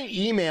 So I got an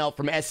email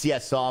from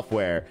SCS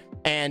Software,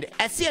 and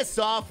SCS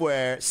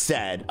Software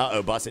said,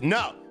 busted.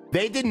 No,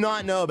 they did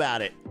not know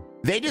about it.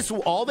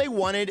 All they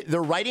wanted,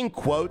 they're writing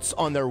quotes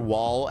on their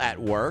wall at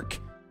work,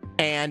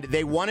 and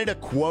they wanted a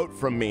quote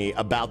from me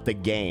about the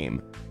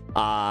game.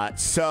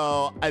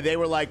 So they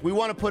were like, we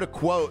want to put a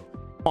quote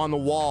on the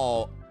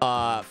wall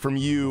from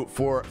you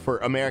for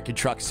American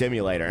Truck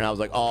Simulator. And I was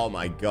like, oh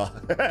my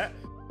God.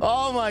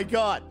 Oh my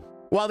God.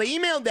 Well, they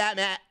emailed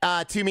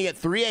that to me at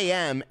 3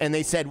 a.m. and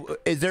they said,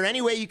 is there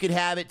any way you could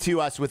have it to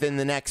us within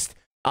the next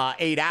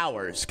 8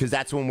 hours? Because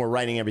that's when we're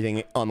writing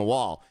everything on the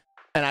wall.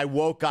 And I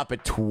woke up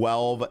at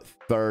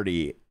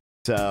 12:30.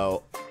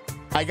 So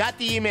I got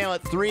the email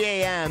at 3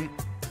 a.m.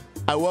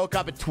 I woke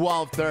up at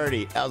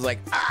 12:30. I was like,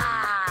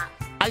 ah!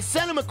 I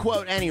sent him a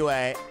quote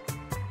anyway,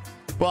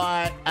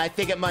 but I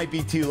think it might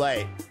be too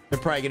late. They're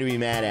probably going to be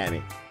mad at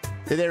me.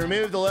 Did they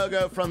remove the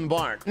logo from the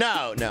barn?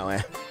 No.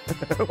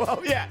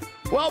 Well, yeah.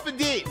 Well,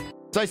 indeed.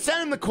 So I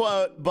sent him the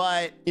quote,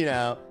 but, you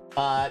know,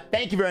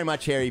 thank you very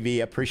much, Harry V.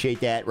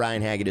 Appreciate that.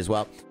 Ryan Haggett as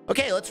well.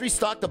 Okay, let's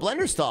restock the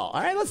blender stall.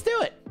 All right, let's do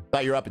it.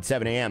 Thought you were up at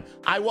 7 a.m.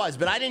 I was,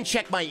 but I didn't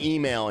check my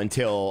email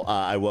until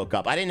I woke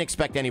up. I didn't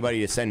expect anybody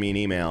to send me an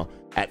email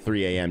at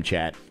 3 a.m.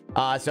 chat.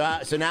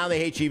 So now they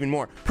hate you even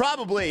more.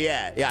 Probably,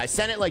 yeah. Yeah, I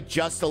sent it like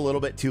just a little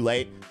bit too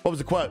late. What was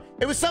the quote?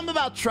 It was something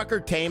about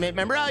truckertainment.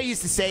 Remember how I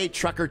used to say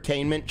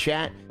truckertainment,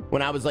 chat,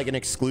 when I was like an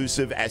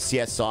exclusive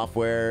SCS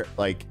Software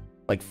like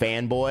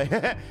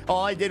fanboy?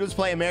 All I did was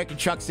play American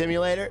Truck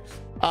Simulator.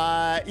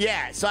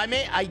 Yeah, so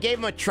I gave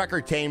him a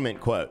truckertainment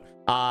quote.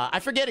 I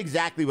forget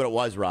exactly what it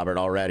was, Robert,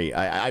 already.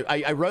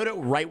 I wrote it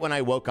right when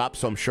I woke up,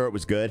 so I'm sure it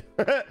was good.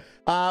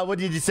 What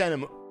did you send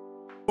him?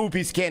 Ooh,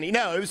 piece of candy.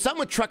 No, it was something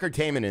with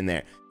truckertainment in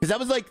there.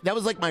 Because that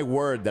was like my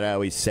word that I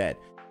always said.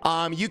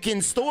 You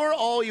can store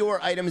all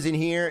your items in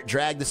here.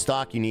 Drag the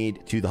stock you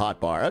need to the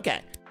hotbar.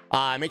 Okay.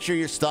 Make sure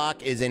your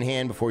stock is in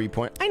hand before you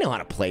point. I know how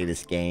to play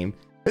this game.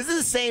 This is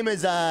the same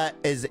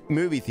as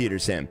movie theater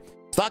sim.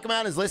 Stock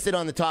amount is listed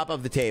on the top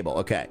of the table.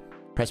 Okay.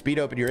 Press B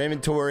to open your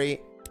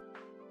inventory.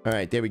 All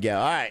right, there we go.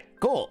 All right,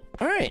 cool.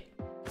 All right.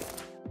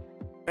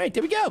 All right,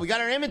 there we go. We got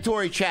our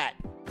inventory, chat.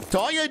 So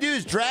all you gotta do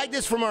is drag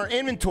this from our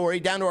inventory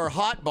down to our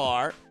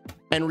hotbar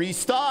and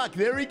restock.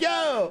 There we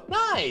go.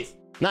 Nice.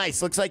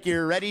 Nice. Looks like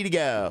you're ready to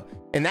go.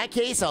 In that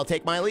case, I'll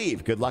take my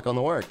leave. Good luck on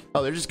the work.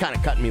 Oh, they're just kind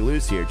of cutting me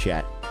loose here,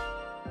 chat.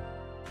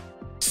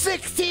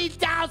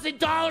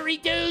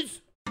 $16,000 dues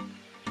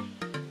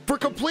for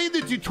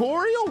completing the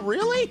tutorial?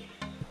 Really?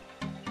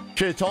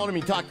 Should have told him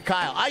he talked to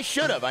Kyle. I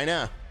should have. I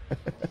know.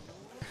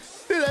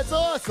 Dude, that's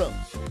awesome.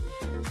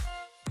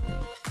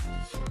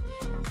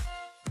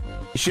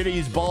 You should have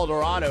used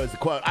Baldorado as the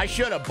quote. I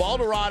should have.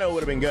 Baldorado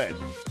would have been good.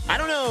 I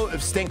don't know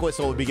if Stink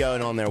Whistle would be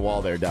going on their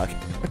wall there, Duck.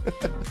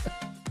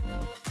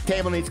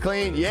 Table needs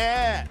clean.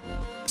 Yeah.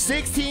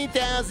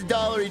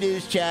 $16,000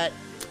 dues, chat.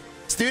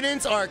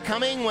 Students are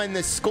coming when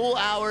the school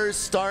hours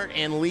start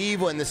and leave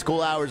when the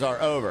school hours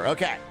are over.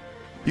 Okay.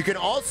 You can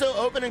also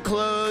open and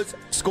close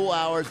school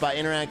hours by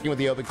interacting with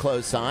the open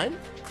close sign.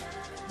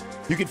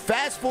 You can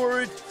fast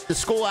forward the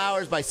school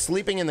hours by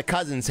sleeping in the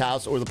cousin's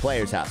house or the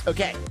player's house.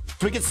 Okay,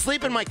 so we can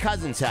sleep in my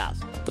cousin's house.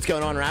 What's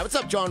going on, Ryan? What's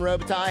up, John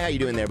Robitaille? How you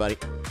doing there, buddy?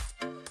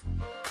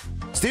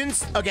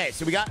 Students, okay,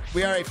 so we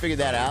already figured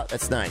that out.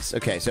 That's nice.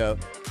 Okay, so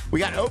we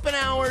got open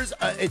hours.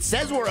 It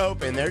says we're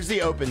open. There's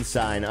the open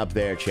sign up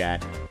there,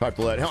 chat. Part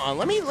below. Hold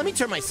on, let me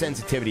turn my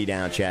sensitivity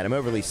down, chat. I'm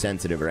overly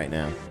sensitive right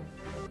now.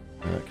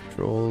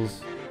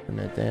 Controls, turn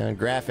that down.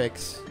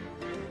 Graphics.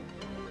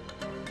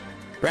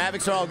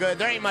 Graphics are all good.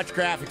 There ain't much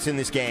graphics in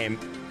this game.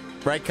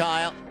 Right,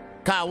 Kyle?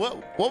 Kyle,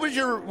 what would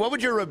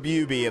your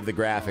review be of the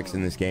graphics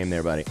in this game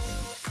there, buddy?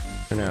 I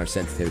don't know our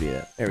sensitivity to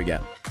that. There we go.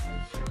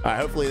 All right,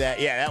 hopefully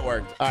that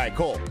worked. All right,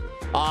 cool.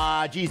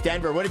 Geez,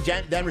 Denver. What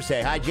did Denver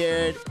say? Hi,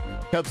 Jared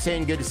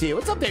Copeson. Good to see you.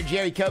 What's up there,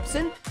 Jerry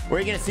Copeson? Where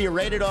are you going to see a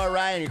rated R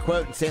ride on your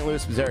quote in St.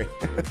 Louis, Missouri?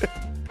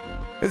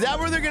 Is that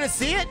where they're going to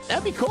see it?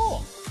 That'd be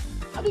cool.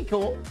 That'd be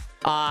cool.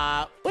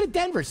 What did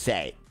Denver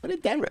say? What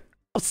did Denver?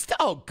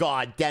 Oh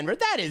God, Denver.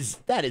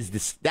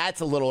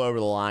 That's a little over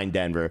the line,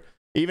 Denver.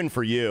 Even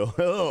for you.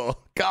 Oh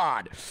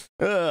God.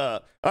 All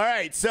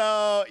right.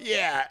 So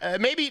yeah,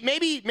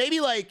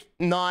 maybe like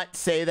not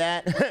say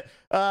that.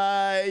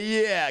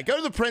 Yeah. Go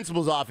to the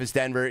principal's office,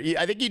 Denver.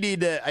 I think you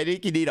need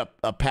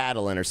a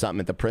paddling or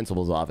something at the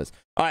principal's office.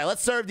 All right.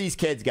 Let's serve these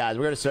kids, guys.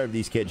 We're gonna serve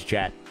these kids,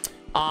 chat.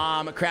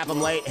 Crap.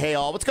 I'm late. Hey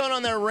all. What's going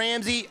on there,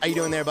 Ramsey? How you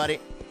doing there, buddy?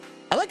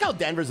 I like how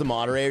Denver's the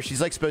moderator. She's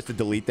like supposed to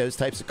delete those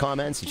types of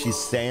comments, and she's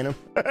saying them.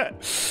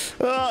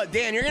 Oh,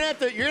 Dan, you're gonna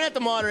have to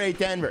moderate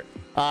Denver.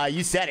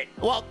 You said it.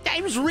 Well, I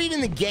was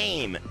reading the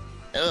game.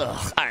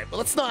 Ugh. All right, but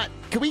let's not.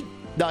 Can we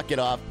knock it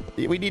off?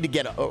 We need to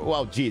get.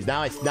 Well, geez, now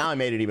I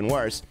made it even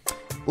worse.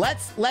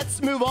 Let's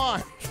move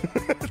on.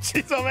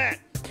 Jeez, oh man.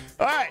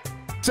 All right,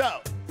 so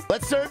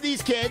let's serve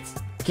these kids.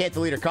 Can't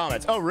delete her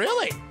comments. Oh,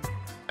 really?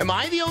 Am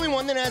I the only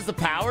one that has the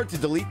power to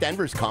delete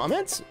Denver's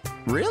comments?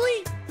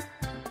 Really?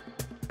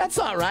 That's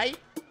not right.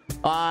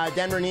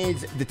 Denver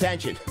needs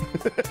detention.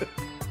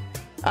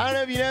 I don't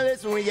know if you know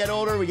this. When we get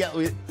older,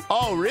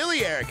 oh,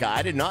 really, Erica?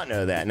 I did not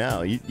know that.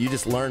 No, you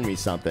just learned me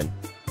something.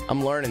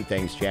 I'm learning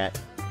things, chat.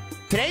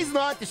 Today's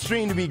not the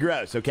stream to be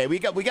gross, okay? We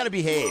got to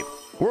behave.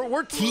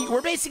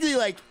 We're basically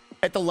like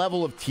at the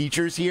level of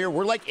teachers here.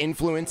 We're like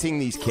influencing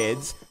these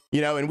kids,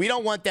 you know, and we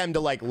don't want them to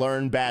like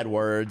learn bad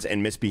words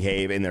and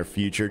misbehave in their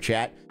future,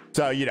 chat.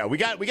 So, you know, we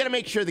got to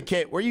make sure the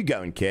kid. Where you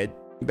going, kid?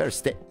 You better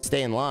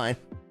stay in line.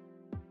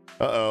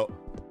 Uh-oh.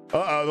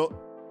 Uh-oh.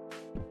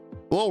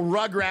 The little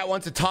rugrat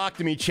wants to talk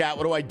to me, chat.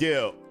 What do I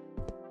do?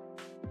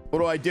 What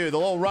do I do? The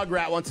little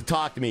rugrat wants to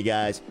talk to me,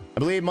 guys. I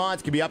believe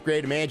mods can be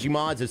upgraded to managing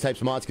mods. Those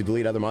types of mods can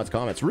delete other mods'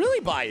 comments. Really,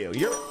 Bayou?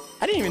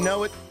 I didn't even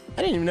know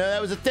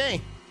that was a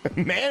thing.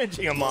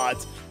 Managing a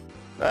mods.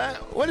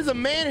 What is a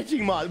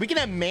managing mod? We can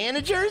have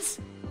managers?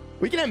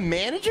 We can have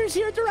managers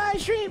here at the Riot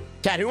Stream?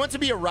 Chat, who wants to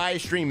be a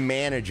Riot Stream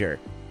manager?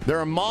 There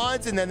are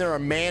mods and then there are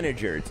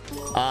managers.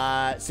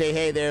 Say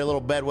hey there,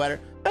 little bedwetter.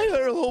 Hey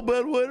there, little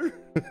bedwetter.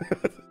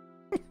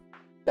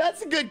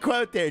 That's a good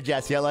quote there,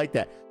 Jesse. I like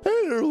that.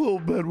 Hey there, little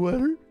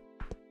bedwetter.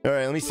 All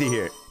right, let me see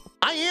here.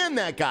 I am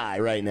that guy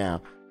right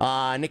now.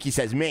 Nikki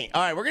says me.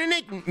 All right, we're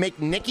going to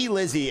make Nikki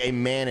Lizzie a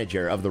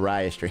manager of the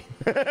Riot Stream.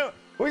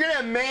 We're going to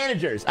have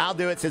managers. I'll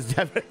do it, says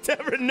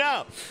Deborah.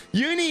 No,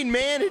 you need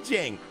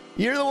managing.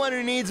 You're the one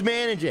who needs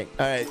managing.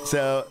 All right,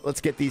 so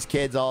let's get these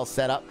kids all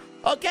set up.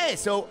 Okay,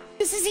 so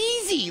this is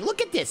easy.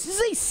 Look at this. This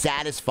is a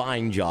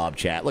satisfying job,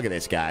 chat. Look at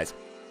this, guys.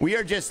 We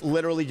are just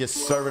literally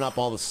just serving up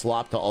all the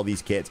slop to all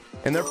these kids.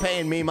 And they're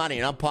paying me money,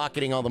 and I'm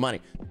pocketing all the money.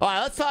 All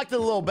right, let's talk to the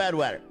little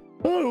bedwetter.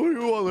 Oh, what do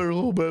you want there,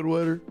 little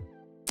bedwetter?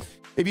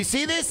 If you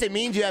see this, it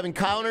means you have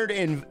encountered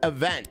an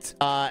event.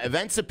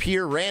 Events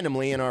appear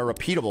randomly and are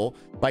repeatable.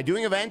 By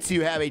doing events,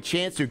 you have a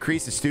chance to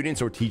increase the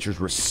students' or teachers'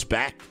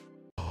 respect.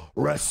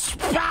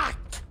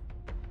 Respect!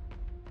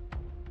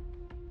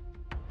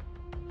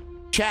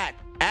 Chat,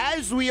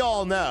 as we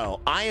all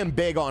know, I am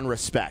big on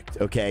respect,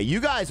 okay? You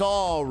guys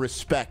all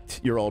respect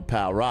your old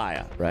pal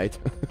Raya, right?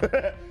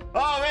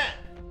 Oh, man.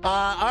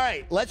 All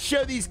right, let's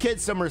show these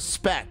kids some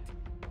respect.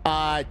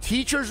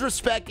 Teachers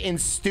respect and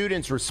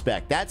students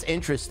respect. That's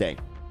interesting.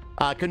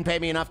 Couldn't pay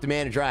me enough to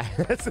manage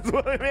Raya. That's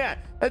what I meant.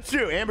 That's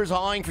true. Amber's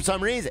hauling for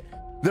some reason.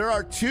 There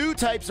are two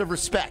types of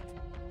respect.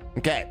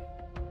 Okay.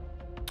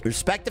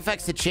 Respect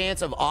affects the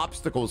chance of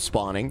obstacles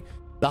spawning.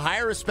 The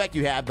higher respect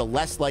you have, the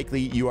less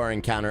likely you are to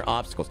encounter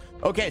obstacles.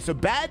 Okay, so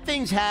bad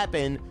things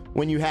happen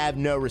when you have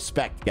no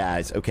respect,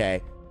 guys,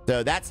 okay?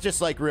 So that's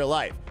just like real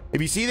life.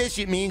 If you see this,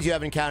 it means you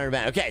have encountered an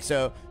event. Okay,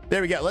 so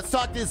there we go. Let's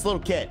talk to this little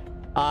kid.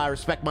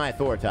 Respect my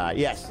authority.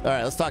 Yes. All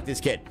right, let's talk to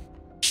this kid.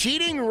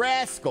 Cheating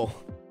rascal.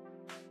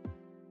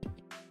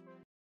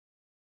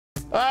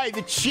 All right,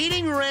 the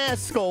cheating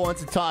rascal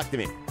wants to talk to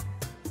me.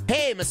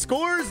 Hey, my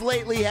scores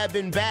lately have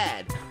been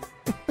bad.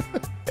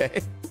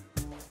 Okay.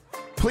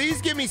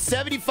 Please give me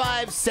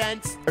 75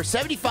 cents or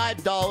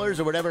 $75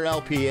 or whatever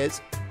LP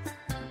is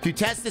to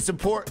test this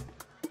important.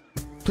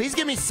 Please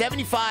give me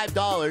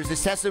 $75.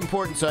 This test is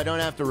important so I don't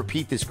have to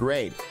repeat this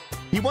grade.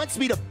 He wants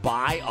me to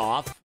buy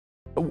off.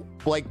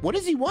 Like, what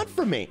does he want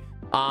from me?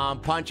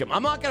 Punch him.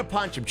 I'm not going to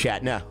punch him,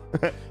 chat. No.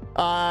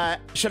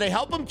 Should I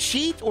help him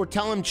cheat or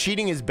tell him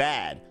cheating is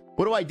bad?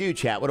 What do I do,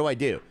 chat? What do I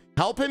do?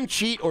 Help him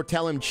cheat or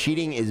tell him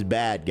cheating is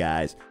bad,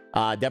 guys.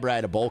 Deborah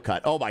had a bowl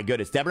cut. Oh, my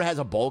goodness. Deborah has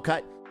a bowl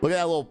cut. Look at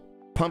that little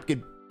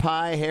pumpkin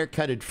pie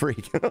haircutted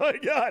freak. Oh, my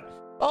God.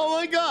 Oh,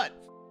 my God.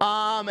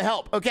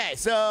 Help. Okay,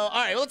 so, all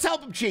right, let's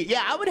help him cheat.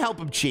 Yeah, I would help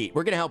him cheat.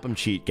 We're going to help him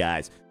cheat,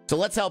 guys. So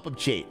let's help him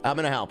cheat. I'm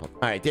going to help him.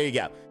 All right, there you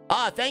go.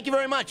 Thank you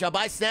very much. I'll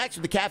buy snacks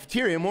from the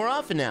cafeteria more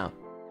often now.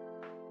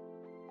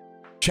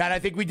 Chat, I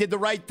think we did the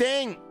right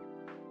thing.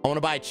 I want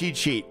to buy a cheat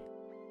sheet.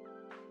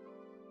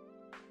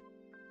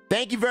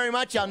 Thank you very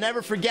much. I'll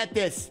never forget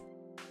this.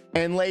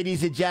 And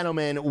ladies and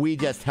gentlemen, we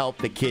just helped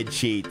the kid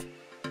cheat.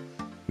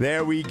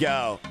 There we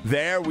go.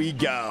 There we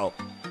go.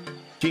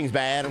 Cheating's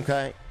bad,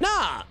 okay?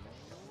 Nah.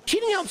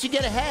 Cheating helps you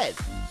get ahead.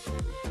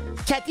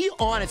 Chat, do you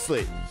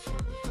honestly,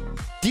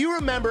 do you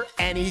remember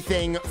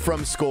anything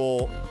from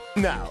school?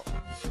 No.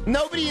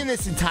 Nobody in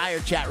this entire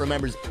chat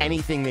remembers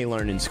anything they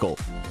learned in school.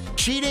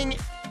 Cheating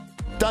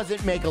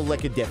doesn't make a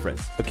lick of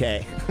difference,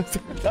 okay?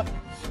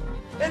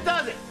 It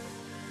doesn't.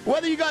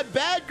 Whether you got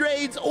bad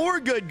grades or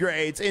good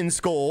grades in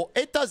school,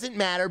 it doesn't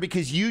matter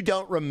because you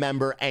don't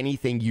remember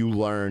anything you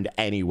learned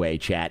anyway,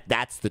 chat.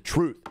 That's the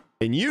truth.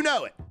 And you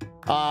know it.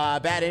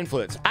 Bad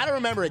influence. I don't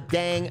remember a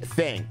dang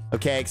thing,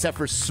 okay, except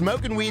for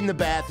smoking weed in the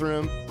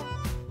bathroom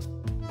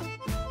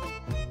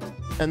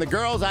and the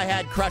girls I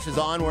had crushes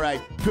on where I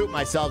pooped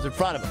myself in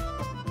front of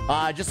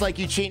them. Just like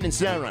you cheating in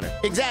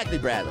SnowRunner. Exactly,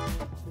 Bradley.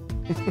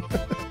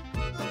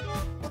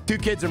 2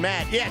 kids are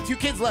mad. Yeah, 2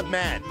 kids left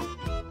mad.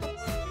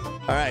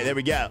 All right, there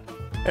we go.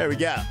 There we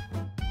go.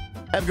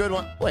 Have a good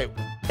one. Wait,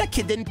 that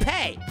kid didn't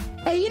pay.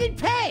 Hey, he didn't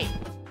pay.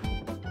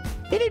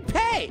 He didn't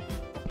pay.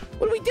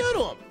 What do we do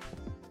to him?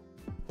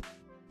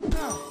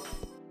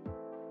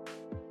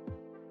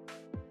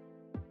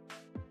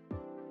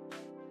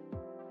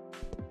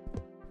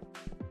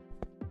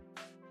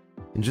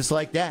 And just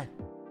like that,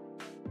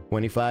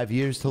 25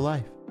 years to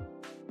life.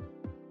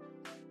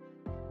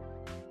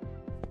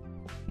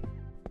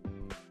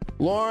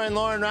 Lauren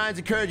Ryan's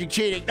encouraging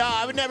cheating. No,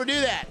 I would never do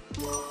that.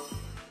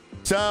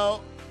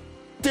 So,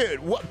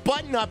 dude,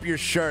 button up your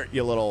shirt,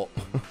 you little,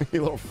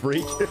 you little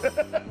freak.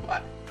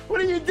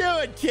 What are you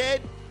doing,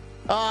 kid?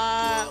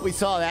 We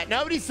saw that.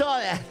 Nobody saw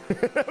that.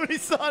 Nobody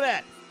saw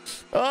that.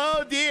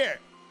 Oh, dear.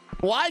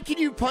 Why can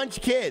you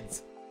punch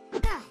kids?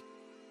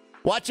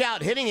 Watch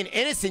out. Hitting an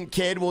innocent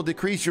kid will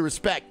decrease your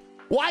respect.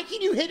 Why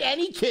can you hit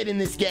any kid in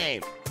this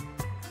game?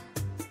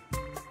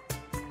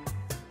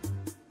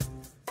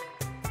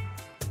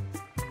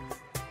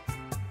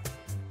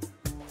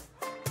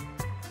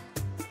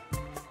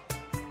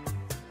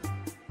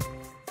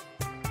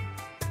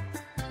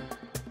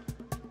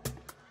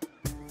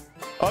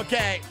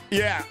 Okay,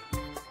 yeah.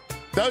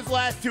 Those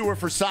last 2 were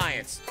for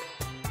science.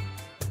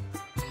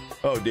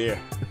 Oh, dear.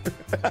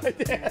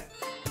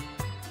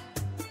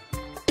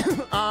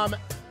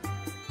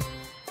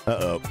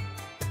 Uh-oh.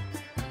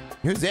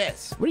 Who's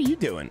this? What are you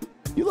doing?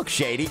 You look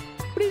shady.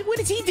 What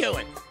is he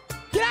doing?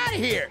 Get out of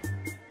here.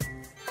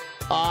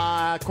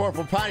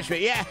 Corporal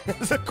punishment. Yeah,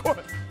 this is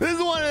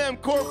one of them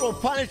corporal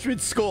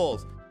punishment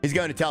schools. He's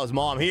going to tell his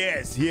mom. He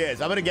is.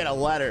 I'm going to get a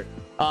letter.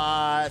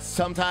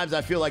 Sometimes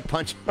I feel like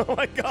punching. Oh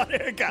my God,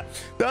 Erica.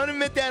 Don't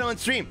admit that on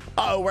stream.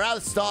 Uh-oh, we're out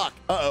of stock.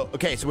 Uh-oh.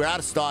 Okay, so we're out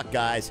of stock,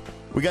 guys.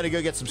 We got to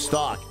go get some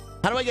stock.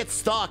 How do I get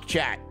stock,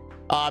 chat?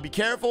 Be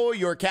careful,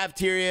 your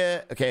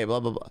cafeteria. Okay, blah,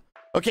 blah, blah.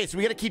 Okay, so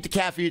we got to keep the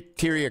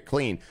cafeteria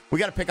clean. We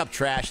got to pick up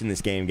trash in this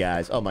game,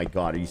 guys. Oh my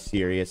God, are you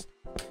serious?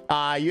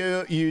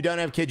 You don't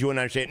have kids, you wouldn't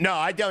understand. No,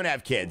 I don't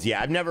have kids.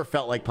 Yeah, I've never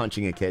felt like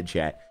punching a kid,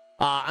 chat.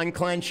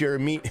 Unclench your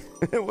meat.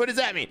 What does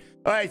that mean?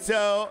 All right,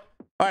 so...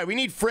 All right, we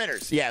need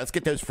fritters. Yeah, let's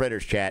get those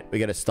fritters, chat. We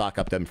got to stock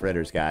up them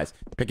fritters, guys.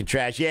 Picking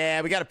trash.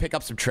 Yeah, we got to pick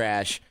up some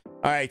trash.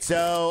 All right,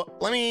 so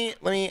let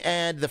me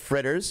add the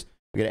fritters.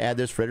 We're going to add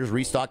those fritters,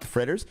 restock the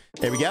fritters.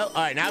 There we go. All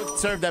right, now we can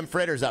serve them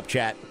fritters up,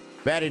 chat.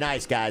 Very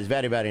nice, guys.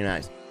 Very, very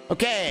nice.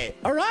 Okay,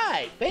 all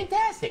right.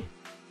 Fantastic.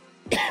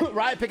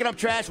 Right, picking up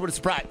trash. What a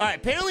surprise. All right,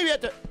 apparently we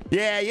have to...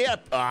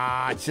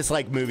 Yeah. It's just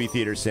like movie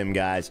theater sim,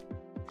 guys.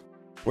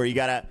 Where you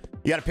got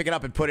to pick it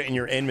up and put it in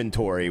your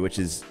inventory, which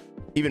is...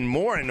 even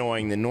more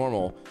annoying than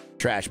normal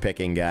trash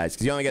picking, guys,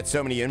 because you only get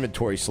so many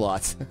inventory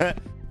slots.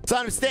 It's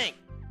not a mistake.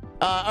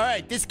 All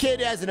right, this kid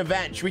has an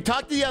event. Should we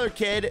talk to the other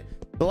kid?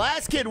 The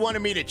last kid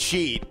wanted me to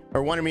cheat,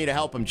 or wanted me to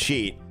help him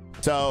cheat.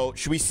 So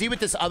should we see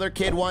what this other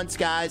kid wants,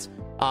 guys?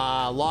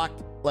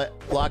 Locked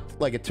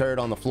like a turd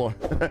on the floor.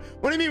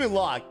 What do you mean with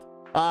locked?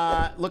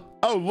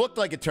 Looked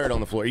like a turd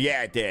on the floor.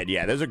 Yeah, it did.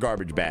 Yeah, those are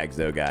garbage bags,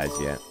 though, guys.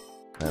 Yeah.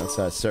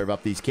 Let's serve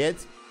up these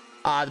kids.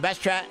 The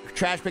best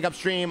trash pickup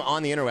stream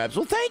on the interwebs.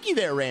 Well, thank you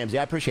there, Ramsey.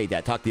 I appreciate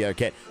that. Talk to the other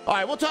kid. All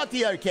right, we'll talk to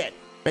the other kid.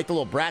 Make the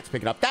little brats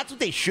pick it up. That's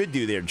what they should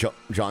do there,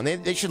 John.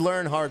 They should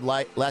learn hard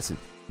lesson.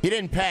 He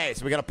didn't pay,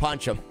 so we got to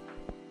punch him.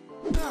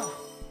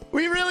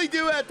 We really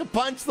do have to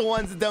punch the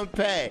ones that don't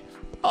pay.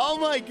 Oh,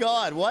 my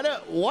God. What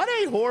a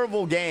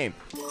horrible game.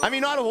 I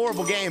mean, not a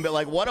horrible game, but,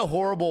 like, what a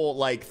horrible,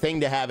 like, thing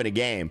to have in a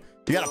game.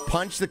 You got to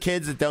punch the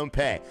kids that don't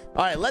pay.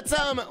 All right,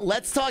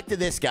 let's talk to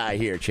this guy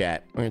here,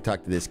 chat. We're going to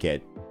talk to this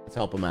kid. Let's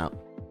help him out.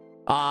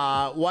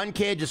 One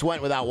kid just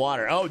went without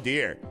water. Oh,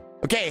 dear.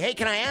 Okay, hey,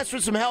 can I ask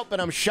for some help?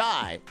 And I'm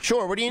shy.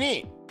 Sure, what do you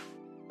need?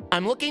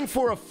 I'm looking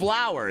for a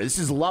flower. This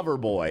is Lover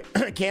Boy.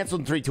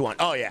 Canceled in 3, 2, 1.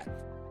 Oh, yeah.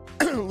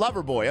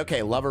 Lover Boy.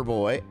 Okay, Lover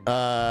Boy.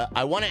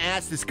 I want to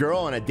ask this girl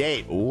on a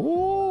date.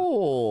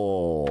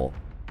 Ooh.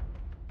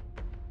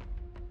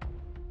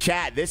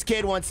 Chat, this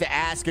kid wants to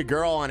ask a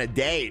girl on a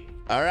date.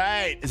 All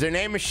right. Is her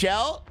name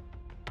Michelle?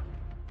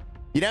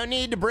 You don't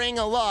need to bring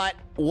a lot.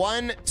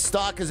 1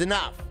 stock is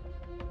enough.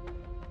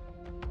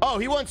 Oh,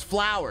 he wants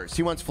flowers.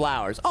 He wants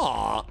flowers.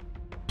 Aw.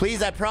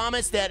 Please, I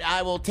promise that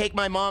I will take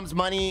my mom's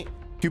money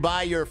to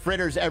buy your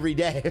fritters every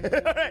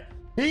day.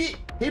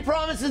 He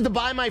promises to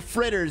buy my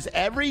fritters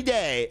every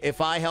day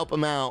if I help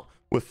him out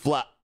with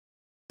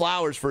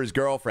flowers for his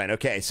girlfriend.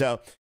 Okay,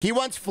 so he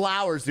wants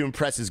flowers to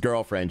impress his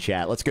girlfriend,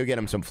 chat. Let's go get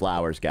him some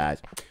flowers,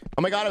 guys.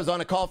 Oh my God, I was on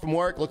a call from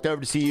work. Looked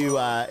over to see you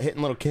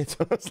hitting little kids.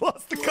 I almost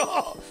lost the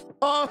call.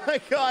 Oh my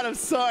God, I'm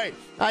sorry.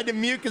 I had to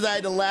mute because I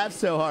had to laugh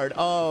so hard.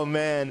 Oh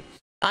man.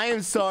 I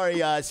am sorry,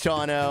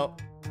 Shawno.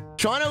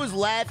 Shawno was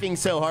laughing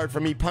so hard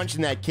for me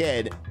punching that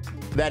kid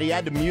that he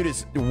had to mute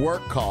his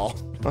work call.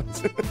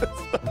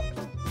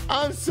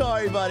 I'm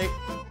sorry, buddy.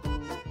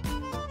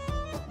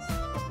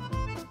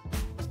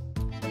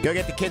 Go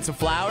get the kid some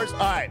flowers? All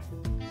right.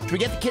 Should we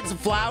get the kid some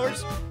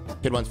flowers?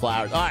 Kid wants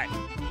flowers. All right.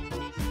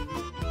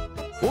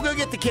 We'll go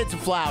get the kid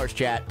some flowers,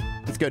 chat.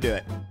 Let's go do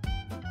it.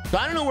 So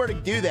I don't know where to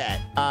do that.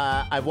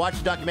 I've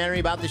watched a documentary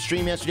about this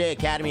stream yesterday,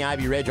 Academy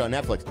Ivy Ridge on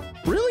Netflix.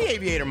 Really,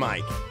 Aviator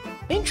Mike?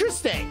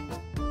 Interesting.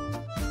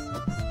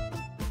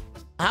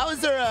 How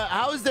is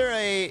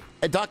there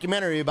a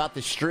documentary about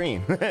the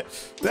stream?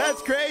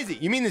 That's crazy.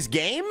 You mean this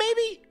game,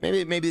 maybe?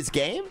 Maybe this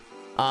game?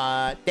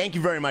 Thank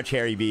you very much,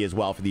 Harry V, as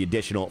well, for the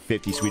additional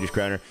 50 Swedish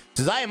kroner.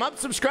 Says, I am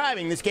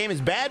unsubscribing. This game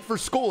is bad for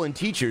school and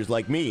teachers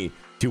like me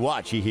to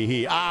watch.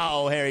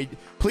 Oh, Harry,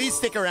 please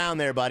stick around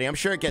there, buddy. I'm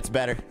sure it gets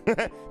better.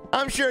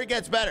 I'm sure it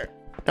gets better.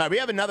 All right, we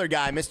have another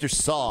guy, Mr.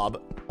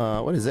 Saab.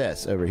 What is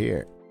this over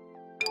here?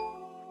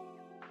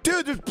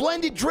 Dude, there's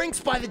blended drinks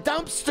by the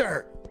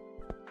dumpster.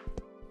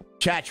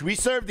 Chat, should we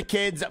serve the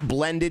kids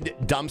blended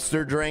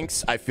dumpster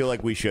drinks? I feel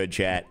like we should,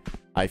 chat.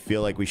 I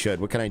feel like we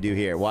should. What can I do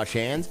here? Wash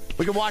hands?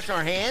 We can wash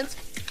our hands.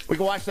 We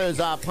can wash those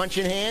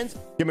punching hands.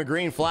 Give him a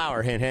green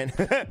flower, hint, hint.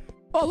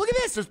 Oh, look at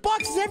this. There's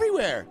boxes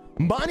everywhere.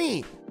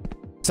 Money.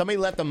 Somebody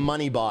left a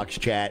money box,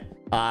 chat.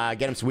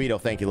 Get him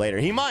Sweeto. Thank you later.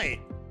 He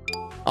might.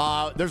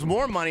 There's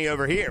more money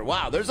over here.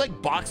 Wow, there's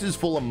like boxes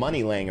full of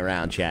money laying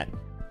around, chat.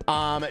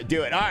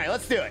 Do it. All right,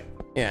 let's do it.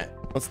 Yeah,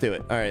 let's do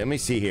it. All right, let me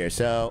see here.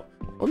 So,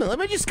 hold on, let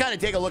me just kind of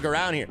take a look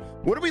around here.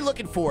 What are we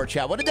looking for,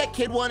 chat? What did that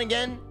kid want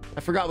again? I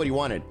forgot what he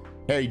wanted.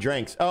 Harry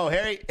drinks. Oh,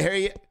 Harry.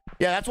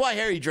 Yeah, that's why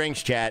Harry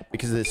drinks, chat,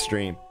 because of this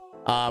stream.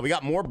 We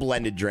got more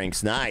blended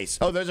drinks. Nice.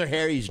 Oh, those are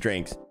Harry's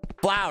drinks.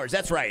 Flowers.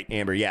 That's right,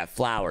 Amber. Yeah,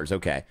 flowers.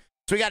 Okay.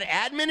 So we got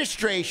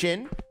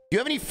administration. Do you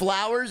have any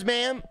flowers,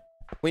 ma'am?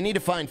 We need to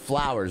find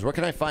flowers. Where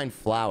can I find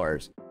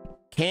flowers?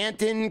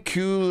 Canton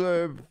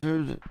Cooler.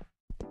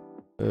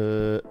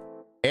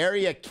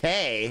 Area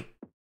K.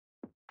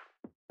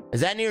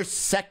 Is that near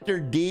Sector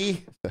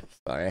D?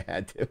 Sorry, I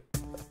had to.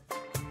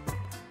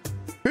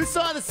 Who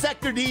saw the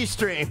Sector D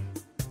stream?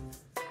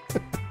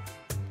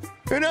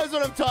 Who knows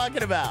what I'm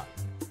talking about?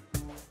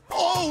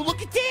 Oh,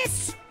 look at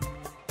this!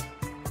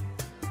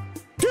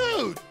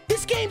 Dude,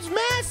 this game's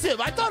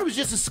massive! I thought it was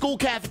just a school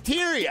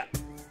cafeteria.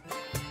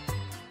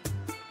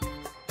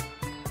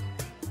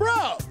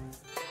 Bro!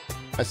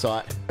 I saw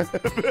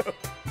it.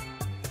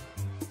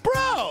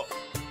 Bro!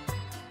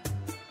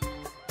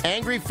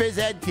 Angry phys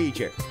ed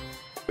teacher.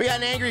 We got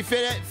an angry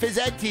phys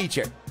ed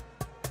teacher.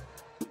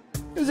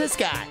 Who's this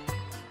guy?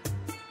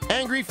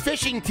 Angry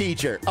fishing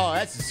teacher. Oh,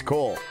 this is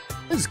cool.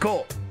 This is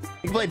cool.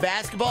 You can play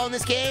basketball in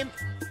this game.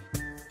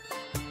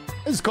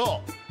 This is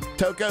cool.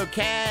 Toko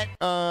Cat,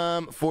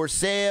 for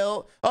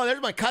sale. Oh,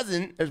 there's my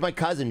cousin. There's my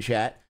cousin,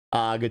 chat.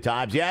 Good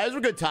times. Yeah, those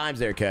were good times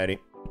there, Cody.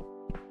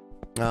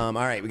 All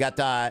right, we got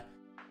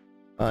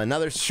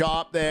another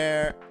shop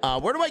there.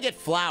 Where do I get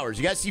flowers?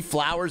 You guys see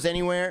flowers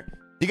anywhere?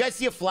 Do you guys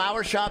see a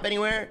flower shop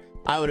anywhere?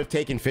 I would have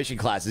taken fishing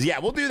classes. Yeah,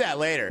 we'll do that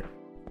later.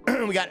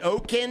 We got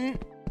Oaken.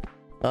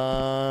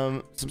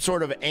 Some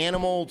sort of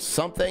animal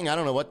something. I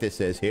don't know what this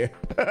is here.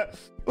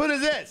 What is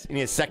this? You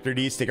need a Sector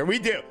D sticker. We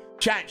do.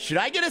 Chat, should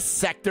I get a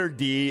Sector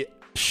D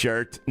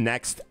shirt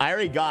next? I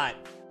already got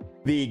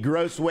the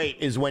gross weight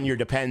is when your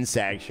depends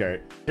sag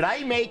shirt. Should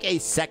I make a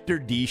Sector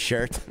D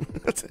shirt?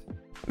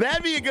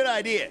 That'd be a good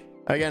idea.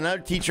 I got another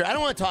teacher. I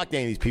don't want to talk to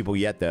any of these people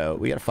yet, though.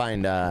 We gotta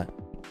find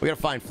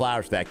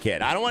flowers for that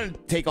kid. I don't want to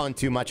take on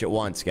too much at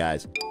once,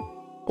 guys.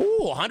 Ooh,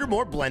 100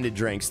 more blended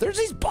drinks. There's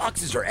these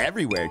boxes are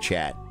everywhere,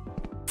 chat.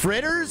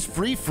 Fritters?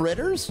 Free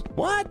fritters?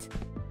 What?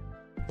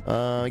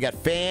 We got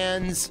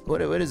fans.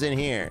 What is in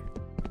here?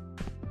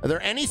 Are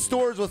there any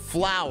stores with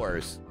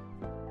flowers?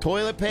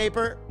 Toilet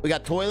paper? We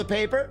got toilet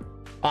paper.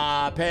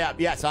 Pay up.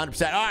 Yes,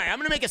 100%. All right, I'm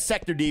going to make a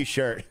Sector D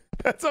shirt.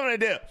 That's what I'm going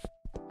to do.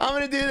 I'm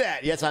going to do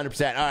that. Yes,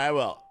 100%. All right, I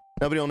will.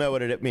 Nobody will know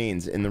what it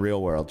means in the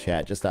real world,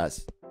 chat. Just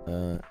us.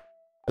 Are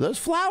those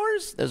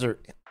flowers? Those are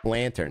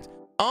lanterns.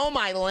 Oh,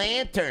 my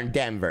lantern,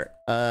 Denver.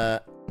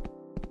 Where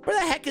the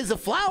heck is the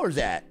flowers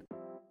at?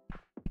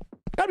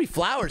 Gotta be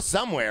flowers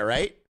somewhere,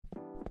 right?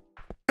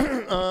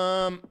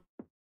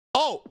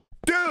 Oh,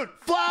 dude,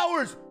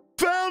 flowers!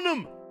 Found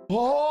them!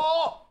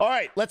 Oh! All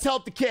right, let's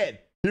help the kid.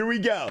 Here we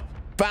go.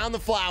 Found the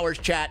flowers,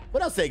 chat.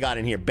 What else they got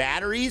in here?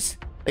 Batteries.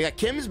 They got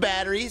Kim's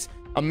batteries,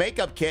 a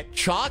makeup kit,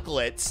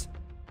 chocolates,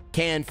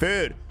 canned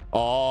food.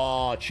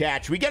 Oh,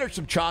 chat. Should we get her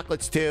some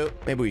chocolates, too?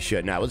 Maybe we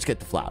should. No, let's get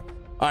the flower.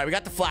 All right, we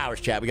got the flowers,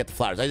 chat. We got the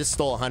flowers. I just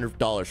stole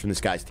 $100 from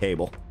this guy's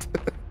table.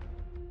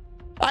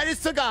 I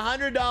just took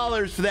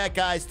 $100 for that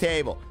guy's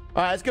table.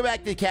 All right, let's go back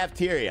to the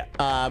cafeteria.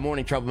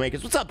 Morning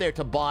troublemakers. What's up there,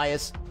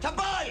 Tobias?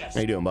 Tobias!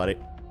 How you doing, buddy?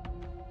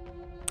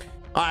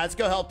 All right, let's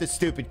go help this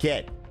stupid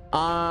kid.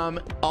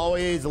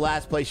 Always the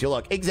last place you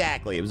look.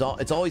 Exactly.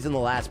 It's always in the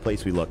last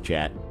place we look,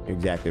 chat. You're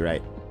exactly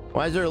right.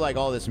 Why is there like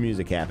all this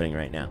music happening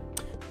right now?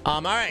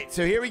 All right,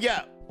 so here we go.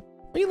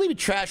 Why are you leaving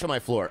trash on my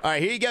floor? All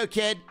right, here you go,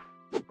 kid.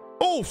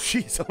 Oh,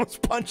 jeez, I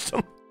almost punched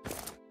him.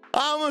 I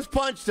almost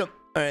punched him.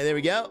 All right, there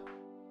we go.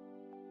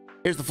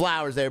 Here's the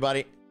flowers there,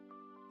 buddy.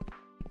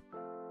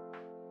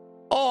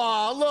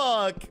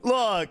 Oh,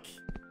 look.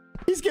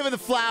 He's giving the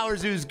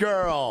flowers to his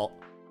girl.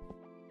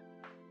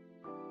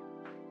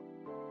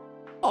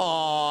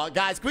 Oh,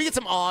 guys, can we get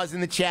some awes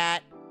in the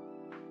chat?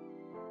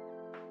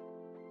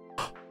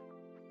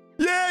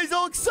 Yeah, he's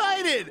all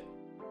excited.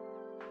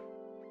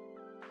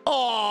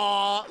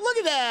 Oh, look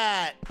at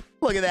that.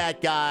 Look at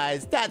that,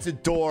 guys. That's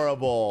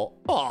adorable.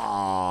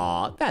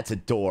 Aw, that's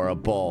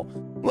adorable.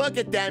 Look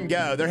at them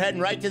go. They're heading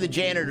right to the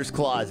janitor's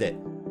closet.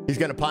 He's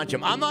going to punch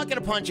him. I'm not going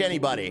to punch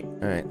anybody.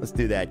 All right, let's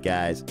do that,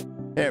 guys.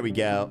 There we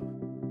go.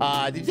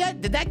 Did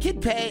that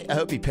kid pay? I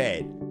hope he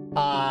paid.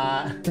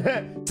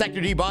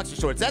 Sector D boxer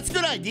shorts. That's a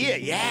good idea.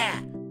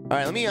 Yeah. All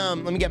right, let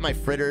me get my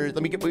fritters.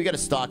 We got to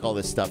stock all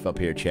this stuff up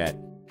here, chat.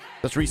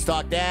 Let's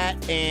restock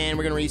that, and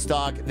we're going to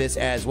restock this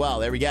as well.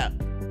 There we go.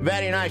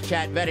 Very nice,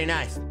 chat. Very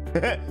nice.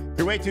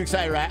 You're way too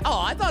excited, right? Oh,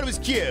 I thought it was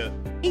cute.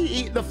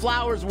 The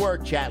flowers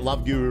work, chat.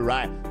 Love guru,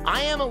 right?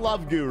 I am a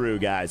love guru,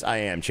 guys. I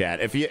am, chat.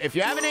 If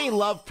you're having any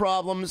love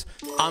problems,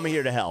 I'm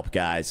here to help,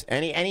 guys.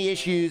 Any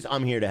issues,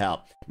 I'm here to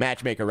help.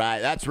 Matchmaker,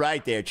 right? That's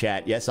right there,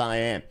 chat. Yes, I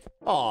am.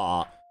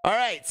 Aw. All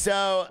right,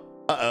 so...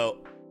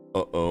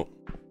 Uh-oh.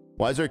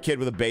 Why is there a kid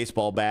with a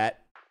baseball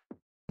bat?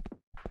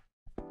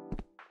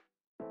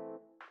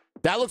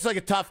 That looks like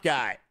a tough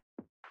guy.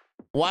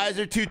 Why is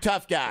there two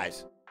tough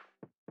guys?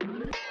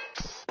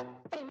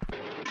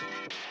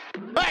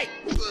 Hey!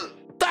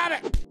 Stop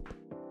it!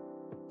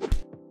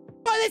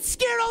 Oh, that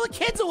scared all the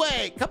kids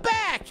away! Come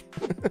back!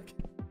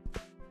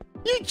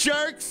 You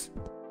jerks!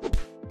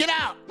 Get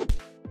out!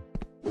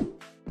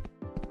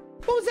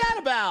 What was that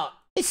about?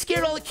 They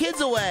scared all the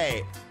kids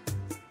away.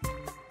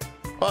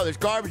 Oh, there's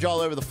garbage all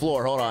over the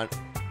floor. Hold on.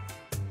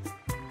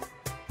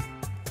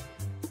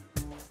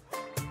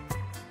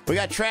 We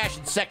got trash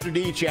in Sector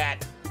D,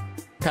 chat.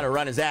 What kind of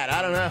run is that?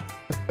 I don't know.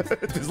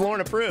 Does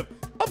Lauren approve?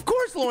 Of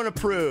course Lauren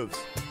approves.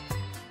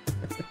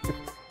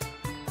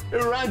 It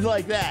runs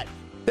like that.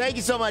 Thank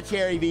you so much,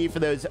 Harry V, for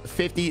those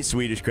 50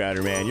 Swedish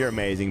Crowder, man. You're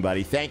amazing,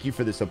 buddy. Thank you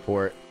for the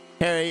support.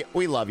 Harry,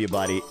 we love you,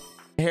 buddy.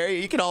 Harry,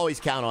 you can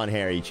always count on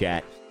Harry,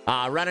 chat.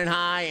 Running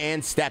high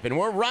and stepping.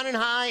 We're running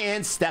high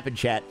and stepping,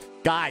 chat.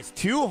 Guys,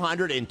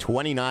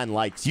 229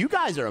 likes. You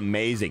guys are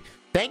amazing.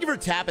 Thank you for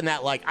tapping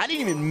that like. I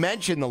didn't even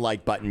mention the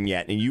like button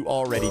yet, and you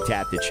already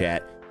tapped it,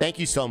 chat. Thank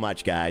you so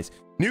much, guys.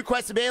 New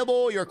quests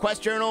available. Your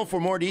quest journal for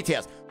more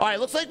details. All right,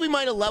 looks like we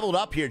might have leveled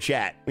up here,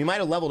 chat. We might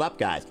have leveled up,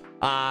 guys.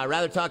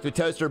 Rather talk to a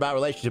toaster about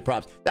relationship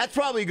problems. That's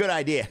probably a good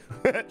idea.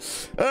 All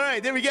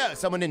right, there we go.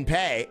 Someone didn't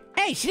pay.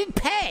 Hey, she didn't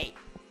pay.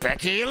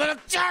 Becky, you little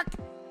jerk.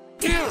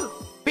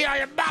 Be on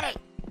your money.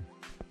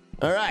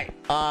 All right.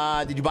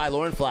 Did you buy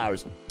Lauren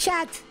flowers?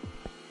 Chat.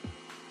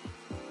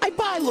 I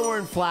buy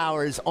Lauren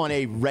flowers on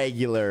a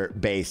regular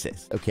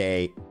basis,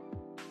 okay?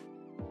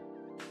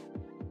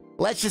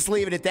 Let's just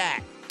leave it at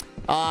that.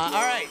 All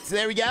right, so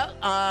there we go.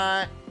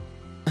 Oh,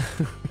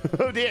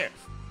 dear.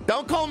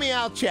 Don't call me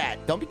out,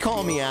 chat. Don't be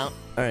calling me out.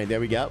 All right,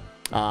 there we go.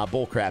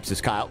 Bullcrap, says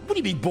Kyle. What do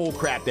you mean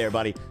bullcrap there,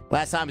 buddy?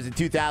 Last time was in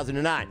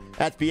 2009.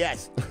 That's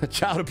BS.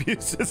 Child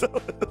abuse.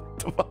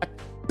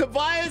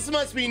 Tobias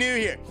must be new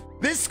here.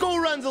 This school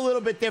runs a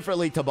little bit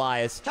differently,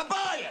 Tobias.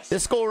 Tobias!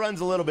 This school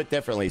runs a little bit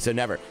differently, so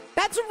never.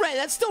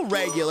 That's still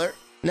regular.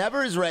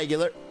 Never is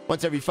regular.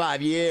 Once every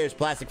 5 years.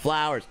 Plastic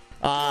flowers.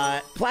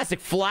 Plastic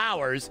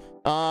flowers.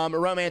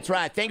 Romance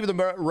Rise. Thank you for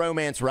the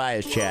Romance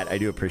Rise, chat. I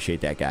do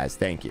appreciate that, guys.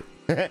 Thank you.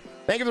 Thank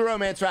you for the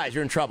Romance Rise.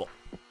 You're in trouble.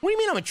 What do you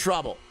mean I'm in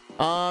trouble?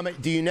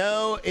 Do you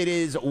know it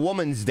is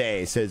Woman's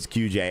Day, says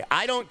QJ.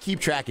 I don't keep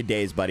track of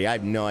days, buddy. I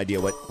have no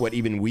idea what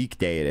even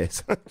weekday it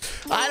is.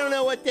 I don't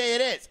know what day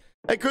it is.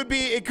 It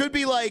could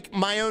be like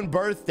my own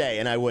birthday,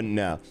 and I wouldn't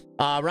know.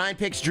 Ryan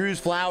picks Drew's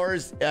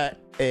flowers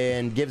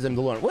and gives them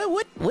to Lauren.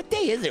 What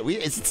day is it?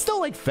 Is it still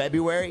like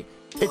February?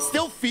 It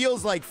still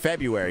feels like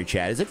February,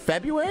 chat. Is it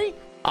February?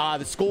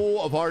 The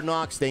School of Hard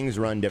Knocks, things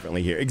run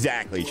differently here.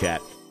 Exactly,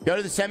 chat. Go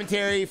to the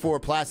cemetery for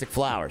plastic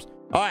flowers.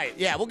 All right,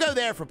 yeah, we'll go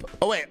there for...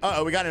 Oh, wait.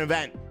 Uh-oh, we got an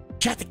event.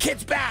 Chat, the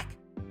kid's back.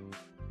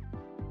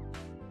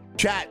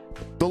 Chat,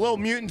 the little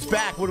mutant's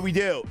back. What do we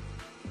do?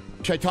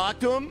 Should I talk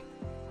to him?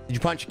 Did you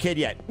punch a kid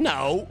yet?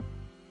 No.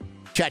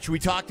 Chat, should we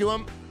talk to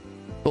him?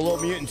 The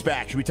little mutant's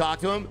back. Should we talk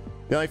to him?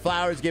 The only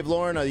flowers give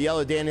Lauren are the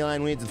yellow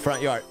dandelion weeds in the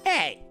front yard.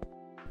 Hey!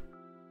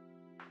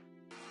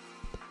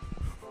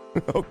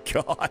 Oh,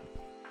 God.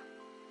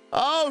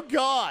 Oh,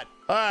 God.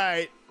 All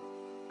right.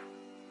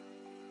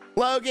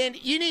 Logan,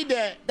 you need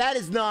to... That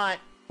is not...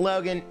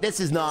 Logan,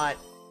 this is not...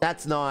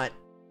 That's not...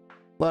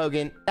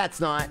 Logan, that's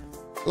not...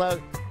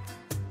 Logan...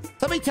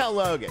 Somebody tell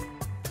Logan.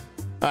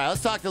 All right,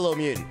 let's talk to Little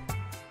Mutant.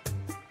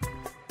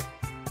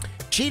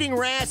 Cheating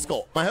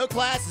rascal. My whole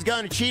class is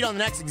going to cheat on the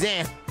next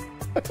exam.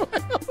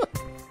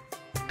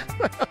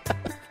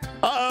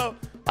 Uh-oh.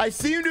 I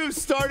seem to have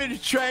started a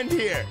trend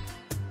here.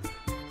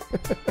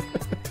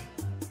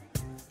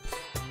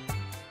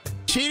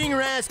 Cheating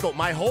rascal.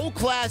 My whole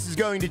class is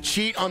going to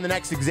cheat on the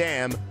next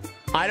exam.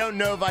 I don't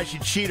know if I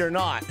should cheat or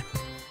not.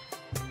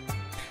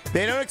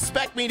 They don't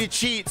expect me to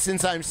cheat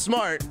since I'm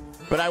smart,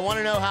 but I want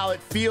to know how it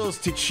feels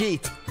to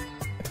cheat.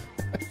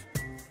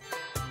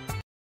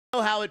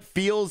 Know how it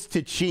feels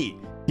to cheat.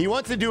 He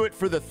wants to do it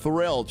for the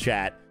thrill,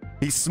 chat.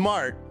 He's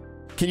smart.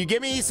 Can you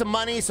give me some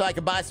money so I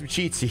can buy some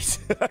cheatsies?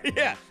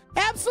 Yeah,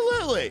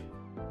 absolutely.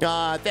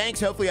 Thanks.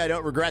 Hopefully I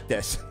don't regret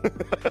this.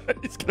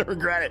 He's going to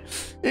regret it.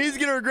 He's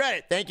going to regret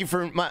it. Thank you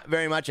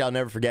very much. I'll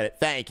never forget it.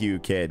 Thank you,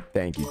 kid.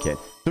 Thank you, kid.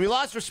 So we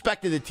lost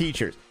respect to the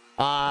teachers.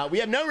 We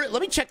have no...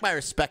 Let me check my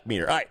respect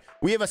meter. All right.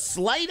 We have a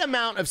slight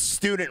amount of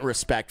student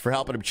respect for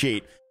helping him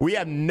cheat. We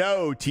have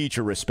no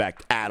teacher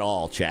respect at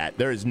all, chat.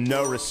 There is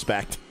no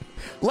respect.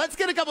 Let's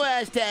get a couple of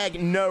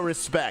hashtag no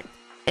respect.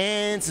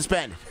 And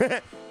suspended.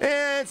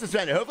 And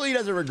suspended. Hopefully he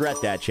doesn't regret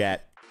that,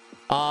 chat.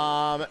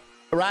 Raya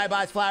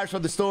buys flowers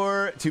from the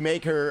store to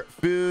make her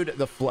food.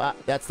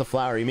 That's the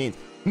flower he means.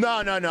 No.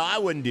 I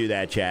wouldn't do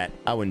that, chat.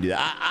 I wouldn't do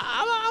that.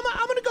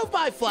 I'm going to go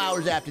buy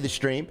flowers after the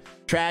stream.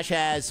 Trash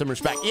has some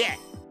respect. Yeah,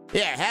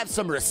 have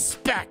some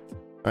respect.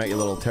 All right, you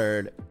little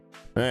turd.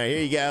 All right,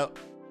 here you go.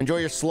 Enjoy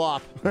your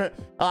slop.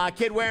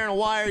 Kid wearing a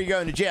wire, you're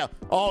going to jail.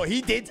 Oh,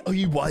 he did. Oh,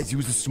 he was. He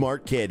was a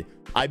smart kid.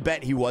 I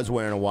bet he was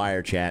wearing a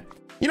wire, chat.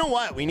 You know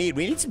what we need?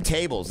 We need some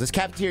tables. This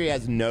cafeteria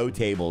has no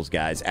tables,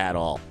 guys, at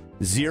all.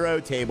 0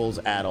 tables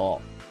at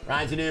all.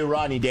 Ryan's a new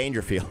Rodney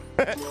Dangerfield.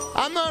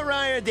 I'm not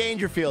Ryan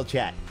Dangerfield,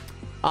 chat.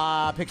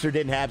 Pixar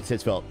didn't happen,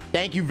 says Phil.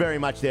 Thank you very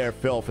much there,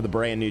 Phil, for the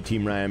brand new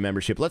Team Ryan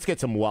membership. Let's get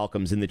some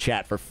welcomes in the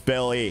chat for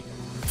Philly.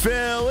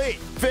 Philly.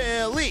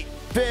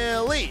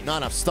 Not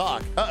enough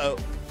stock. Uh-oh.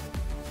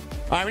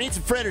 All right, we need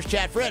some fritters,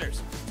 chat.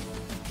 Fritters.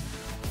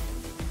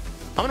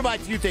 I'm going to buy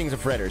 2 things of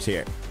fritters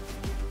here.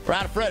 We're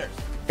out of fritters.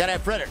 Gotta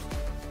have fritters.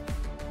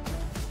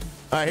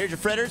 All right, here's your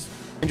fritters.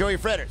 Enjoy your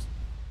fritters.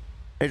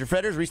 Here's your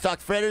fritters. Restock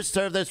the fritters.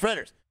 Serve those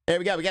fritters. There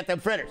we go. We got them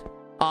fritters.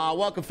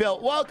 Welcome, Phil.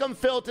 Welcome,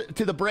 Phil,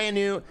 to the brand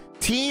new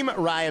Team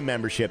Raya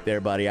membership there,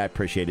 buddy. I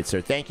appreciate it,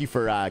 sir. Thank you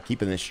for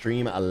keeping the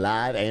stream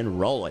alive and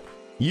rolling.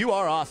 You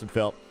are awesome,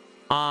 Phil.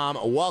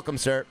 Welcome,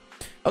 sir.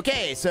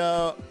 Okay,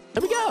 so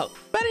there we go.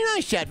 Very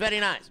nice, chat. Very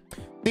nice.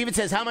 Steven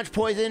says, how much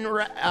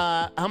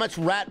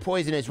rat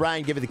poison is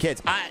Ryan giving the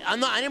kids? I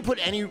didn't put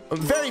any,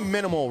 very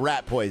minimal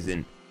rat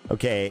poison.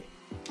 Okay.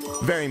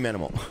 Very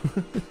minimal.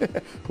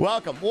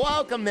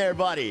 Welcome there,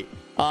 buddy.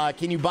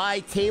 Can you buy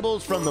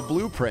tables from the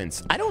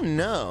blueprints? I don't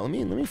know.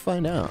 Let me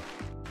find out.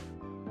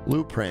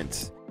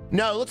 Blueprints.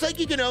 No, it looks like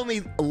you can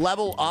only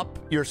level up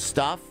your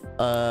stuff.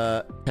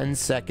 10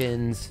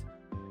 seconds.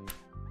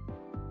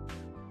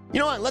 You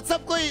know what? Let's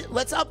upgrade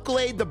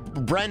the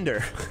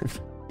Brender.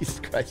 Jesus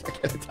Christ, I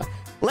can't talk.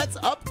 Let's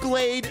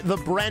upgrade the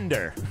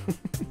Brender.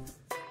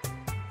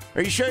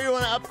 Are you sure you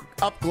want to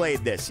upgrade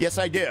this? Yes,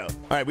 I do.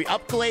 All right, we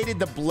upgraded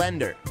the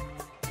blender.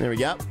 There we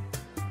go.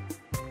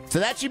 So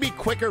that should be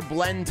quicker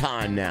blend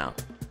time now.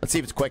 Let's see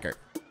if it's quicker.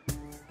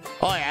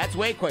 Oh, yeah, that's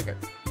way quicker.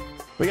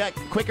 We got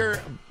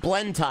quicker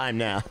blend time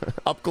now.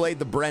 Upgrade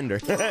the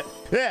blender.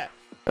 Yeah.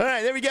 All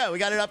right, there we go. We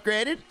got it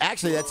upgraded.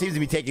 Actually, that seems to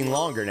be taking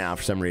longer now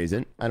for some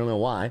reason. I don't know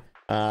why.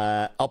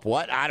 Up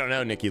what? I don't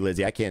know, Nikki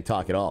Lizzie. I can't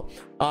talk at all.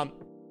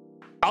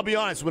 I'll be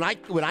honest, when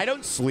I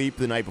don't sleep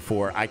the night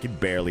before, I can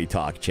barely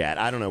talk, chat.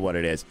 I don't know what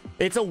it is.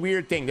 It's a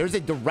weird thing. There's a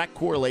direct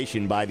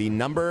correlation by the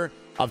number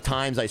of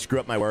times I screw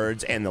up my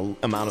words and the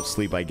amount of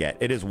sleep I get.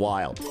 It is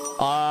wild.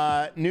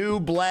 New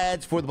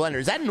bleds for the blender.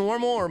 Is that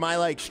normal or am I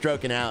like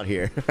stroking out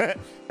here?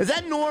 Is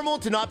that normal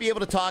to not be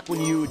able to talk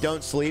when you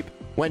don't sleep?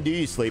 When do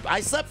you sleep?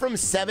 I slept from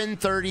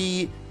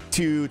 7:30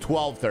 to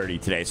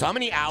 12:30 today. So how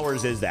many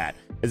hours is that?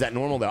 Is that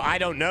normal, though? I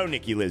don't know,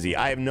 Nikki Lizzie.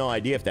 I have no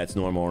idea if that's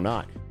normal or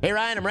not. Hey,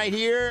 Ryan, I'm right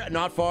here.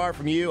 Not far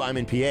from you. I'm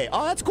in PA.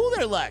 Oh, that's cool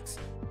there, Lex.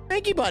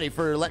 Thank you, buddy,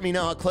 for letting me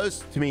know how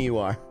close to me you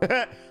are.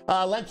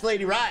 Lunch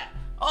Lady Ryan.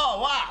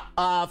 Oh,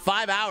 wow.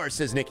 5 hours,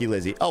 says Nikki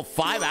Lizzie. Oh,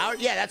 5 hours?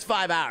 Yeah, that's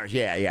 5 hours.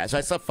 Yeah. So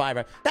I slept 5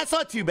 hours. That's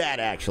not too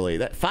bad, actually.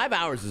 5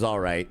 hours is all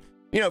right.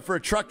 You know, for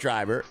a truck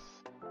driver.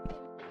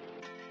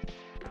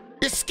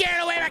 You're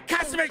scaring away my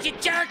customers, you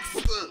jerks!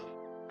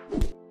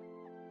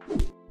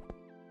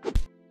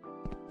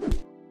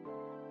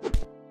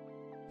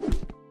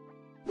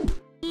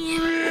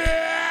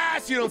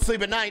 Yes, you don't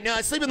sleep at night. No,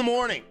 I sleep in the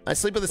morning. I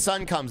sleep when the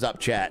sun comes up,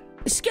 chat.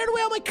 I scared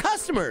away all my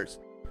customers.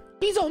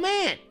 He's old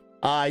man.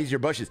 He's your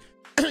bushes.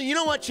 You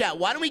know what, chat?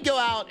 Why don't we go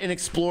out and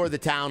explore the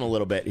town a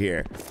little bit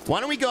here? Why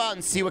don't we go out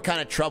and see what kind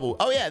of trouble...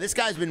 Oh, yeah, this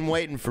guy's been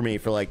waiting for me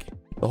for, like,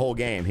 the whole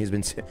game. He's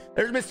been...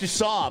 There's Mr.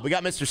 Saab. We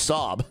got Mr.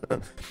 Saab.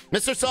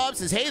 Mr. Saab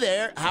says, hey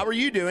there, how are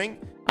you doing?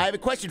 I have a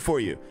question for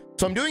you.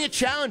 So I'm doing a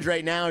challenge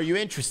right now. Are you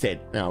interested?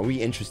 Now, are we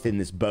interested in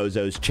this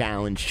Bozo's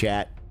challenge,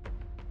 chat?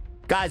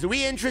 Guys, are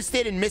we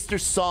interested in Mr.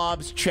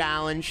 Saab's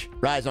challenge?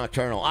 Rise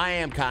Nocturnal. I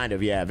am kind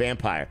of, yeah.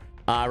 Vampire.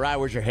 Ryan,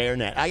 where's your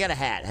hairnet? I got a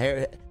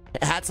hat.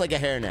 Hat's like a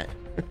hairnet.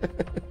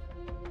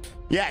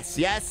 Yes,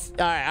 yes.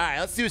 All right.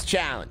 Let's do this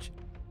challenge.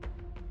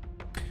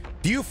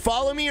 Do you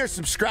follow me or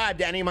subscribe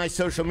to any of my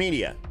social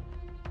media?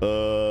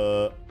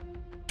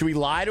 Should we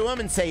lie to him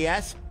and say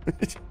yes?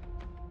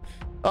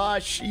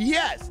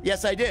 Yes.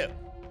 Yes, I do.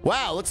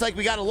 Wow, looks like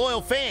we got a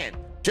loyal fan.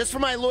 Just for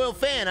my loyal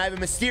fan, I have a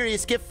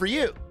mysterious gift for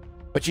you.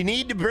 But you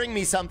need to bring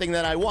me something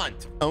that I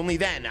want. Only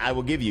then I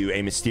will give you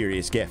a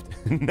mysterious gift.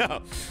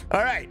 No.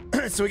 All right.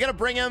 So we got to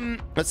bring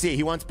him. Let's see.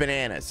 He wants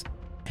bananas.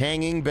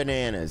 Hanging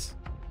bananas.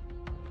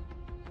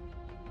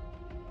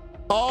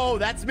 Oh,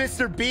 that's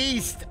Mr.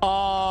 Beast.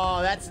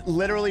 Oh, that's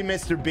literally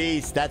Mr.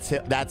 Beast.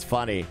 That's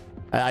funny.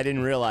 I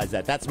didn't realize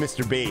that. That's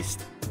Mr.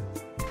 Beast.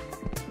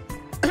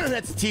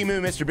 That's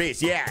Temu Mr.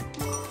 Beast. Yeah.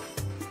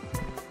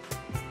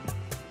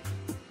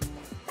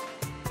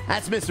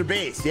 That's Mr.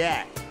 Beast.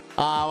 Yeah.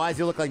 Why does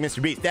he look like Mr.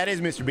 Beast? That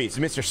is Mr. Beast.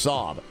 Mr.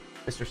 Sob.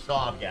 Mr.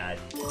 Sob, guys.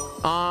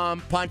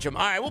 Punch him.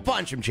 All right, we'll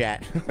punch him,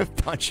 chat.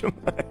 Punch him.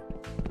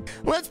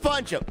 Let's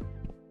punch him.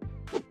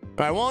 All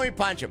right, why don't we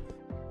punch him?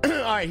 All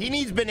right, he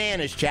needs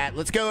bananas, chat.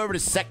 Let's go over to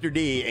Sector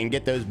D and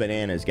get those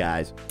bananas,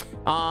 guys.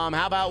 How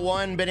about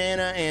 1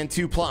 banana and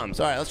 2 plums?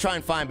 All right, let's try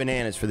and find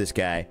bananas for this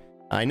guy.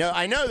 I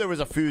know there was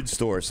a food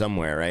store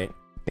somewhere, right?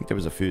 I think there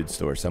was a food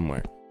store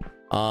somewhere.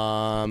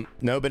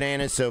 No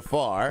bananas so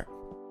far.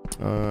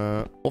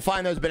 We'll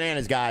find those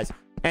bananas, guys.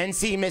 And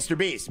see Mr.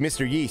 Beast,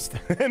 Mr. Yeast.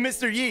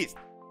 Mr. Yeast.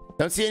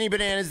 Don't see any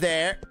bananas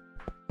there.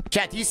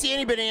 Chat, do you see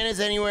any bananas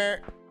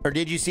anywhere? Or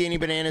did you see any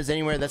bananas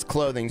anywhere? That's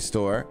clothing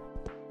store.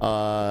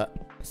 Let's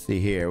see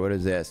here. What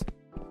is this?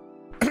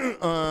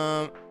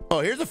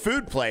 Oh, here's a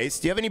food place.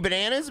 Do you have any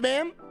bananas,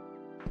 ma'am?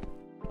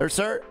 Or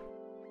sir?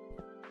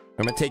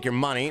 I'm gonna take your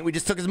money. We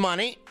just took his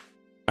money.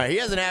 All right, he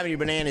doesn't have any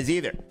bananas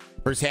either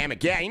for his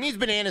hammock. Yeah, he needs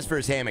bananas for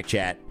his hammock,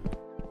 chat.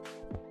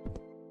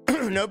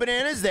 No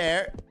bananas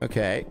there.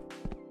 Okay.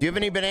 Do you have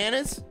any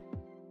bananas?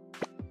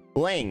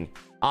 Ling.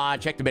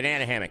 Check the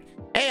banana hammock.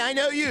 Hey, I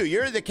know you.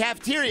 You're the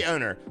cafeteria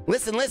owner.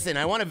 Listen.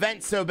 I want to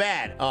vent so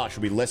bad. Oh,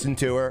 should we listen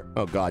to her?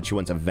 Oh, God, she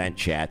wants a vent,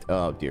 chat.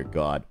 Oh, dear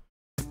God.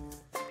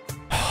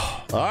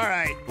 All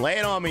right. Lay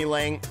it on me,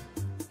 Ling.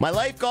 My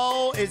life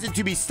goal isn't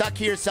to be stuck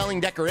here selling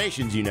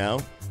decorations, you know.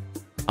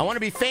 I want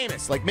to be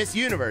famous, like Miss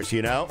Universe,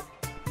 you know. ...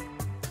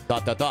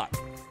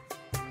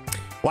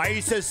 Why are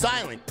you so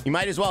silent? You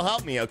might as well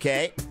help me,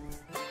 okay?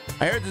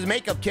 I heard there's a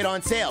makeup kit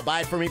on sale.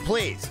 Buy it for me,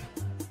 please.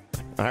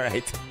 All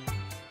right.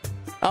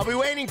 I'll be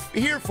waiting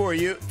here for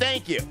you.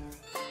 Thank you.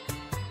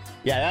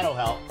 Yeah, that'll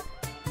help.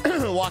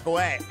 Walk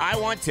away. I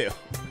want to.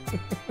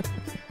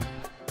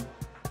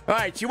 All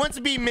right, she wants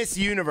to be Miss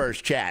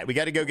Universe, chat. We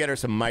got to go get her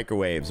some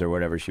microwaves or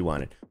whatever she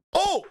wanted.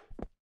 Oh!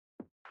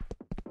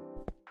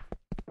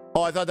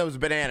 Oh, I thought that was a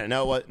banana.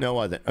 No, it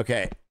wasn't.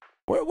 Okay.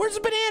 Where's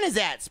the bananas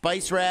at?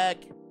 Spice rack,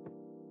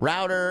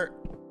 router,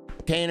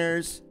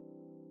 containers,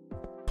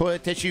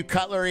 toilet tissue,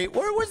 cutlery.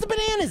 Where's the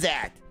bananas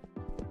at?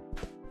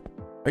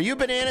 Are you a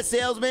banana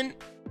salesman?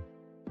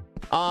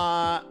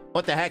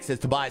 What the heck says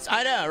Tobias?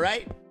 I know,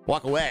 right?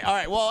 Walk away. All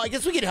right, well, I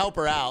guess we could help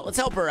her out. Let's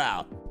help her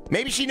out.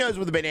 Maybe she knows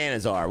where the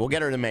bananas are. We'll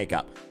get her the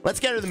makeup. Let's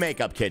get her the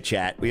makeup kit,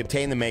 chat. We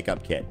obtained the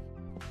makeup kit.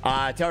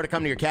 Tell her to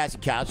come to your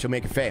casting couch. She'll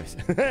make her famous.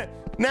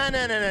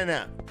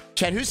 No.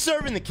 Chat, who's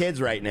serving the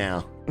kids right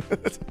now?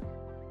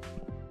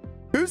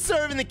 Who's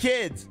serving the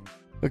kids?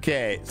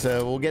 Okay,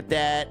 so we'll get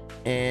that,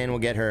 and we'll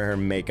get her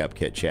makeup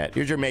kit, chat.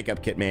 Here's your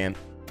makeup kit, man.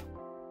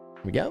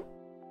 Here we go.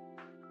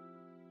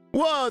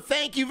 Whoa,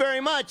 thank you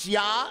very much,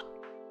 ya.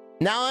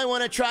 Now I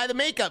want to try the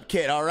makeup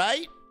kit, all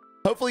right?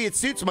 Hopefully it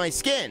suits my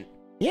skin.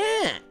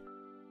 Yeah.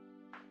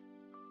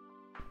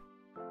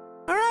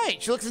 All right,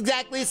 she looks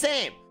exactly the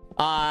same.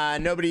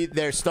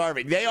 They're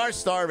starving. They are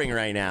starving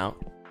right now.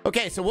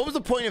 Okay, so what was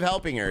the point of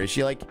helping her? Is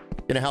she, like,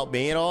 gonna help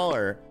me at all,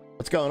 or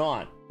what's going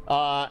on?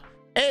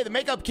 Hey, the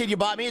makeup kit you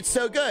bought me, it's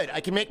so good.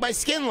 I can make my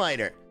skin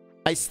lighter.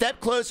 I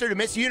step closer to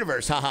Miss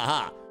Universe, ha ha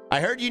ha.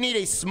 I heard you need to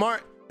be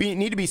smart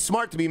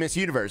to be Miss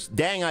Universe.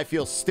 Dang, I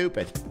feel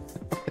stupid.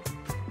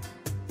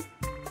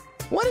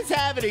 What is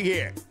happening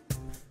here?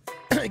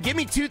 Give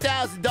me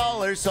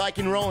 $2,000 so I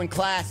can enroll in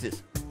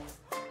classes.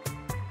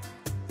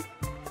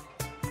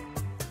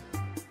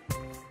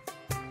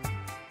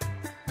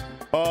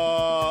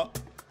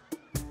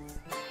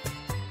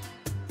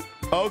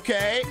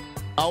 Okay.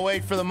 I'll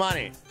wait for the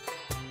money.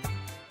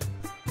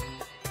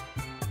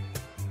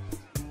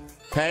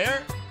 Pay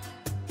her?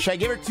 Should I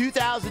give her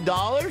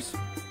 $2,000?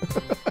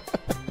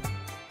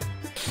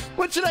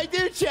 What should I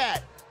do,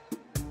 chat?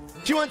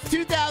 She wants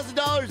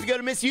 $2,000 to go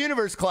to Miss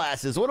Universe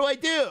classes. What do I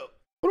do?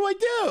 What do I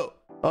do?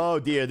 Oh,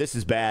 dear. This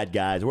is bad,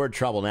 guys. We're in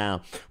trouble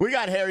now. We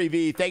got Harry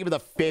V. Thank you for the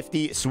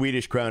 50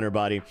 Swedish kroner,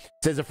 buddy.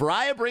 Says, if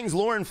Raya brings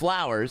Lauren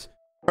flowers,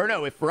 or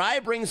no, if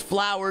Raya brings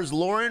flowers,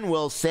 Lauren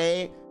will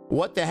say,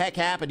 what the heck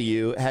happened to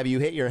you? Have you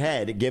hit your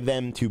head? Give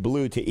them to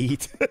Blue to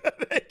eat.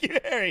 Thank you,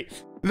 Harry.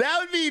 That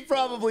would be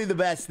probably the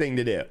best thing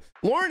to do.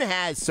 Lauren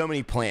has so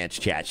many plants,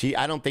 chat.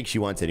 I don't think she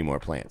wants any more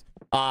plants.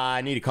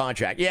 I need a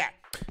contract. Yeah.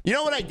 You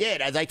know what I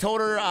did? As I told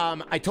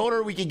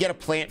her we could get a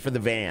plant for the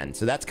van.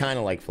 So that's kind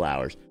of like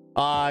flowers.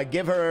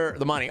 Give her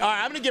the money. All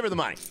right, I'm going to give her the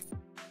money.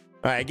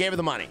 All right, I gave her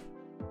the money.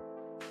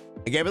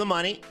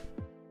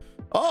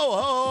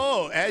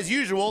 Oh, as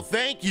usual,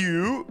 thank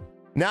you.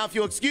 Now, if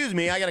you'll excuse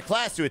me, I got a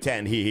class to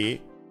attend. Hee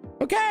hee.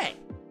 Okay.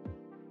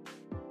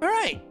 All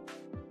right.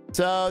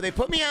 So they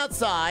put me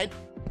outside.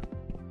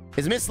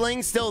 Is Miss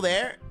Ling still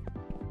there?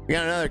 We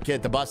got another kid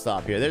at the bus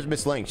stop here. There's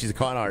Miss Ling. She's a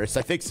con artist.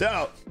 I think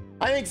so.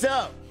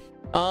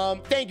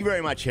 Thank you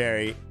very much,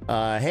 Harry.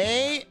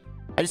 Hey,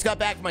 I just got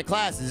back from my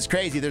class. This is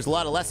crazy. There's a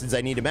lot of lessons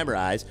I need to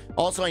memorize.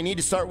 Also, I need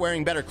to start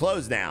wearing better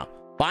clothes now.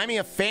 Buy me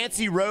a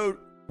fancy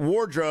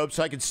wardrobe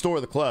so I can store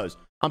the clothes.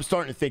 I'm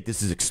starting to think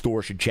this is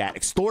extortion, chat.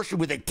 Extortion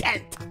with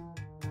intent.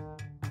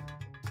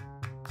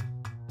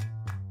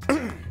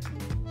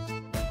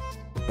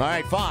 All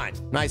right, fine.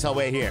 Nice, I'll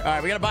wait here. All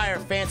right, we got to buy her a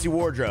fancy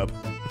wardrobe.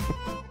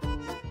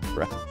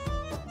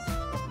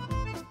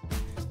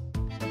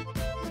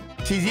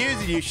 She's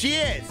using you. She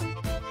is. All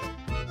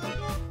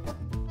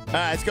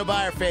right, let's go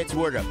buy her fancy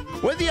wardrobe.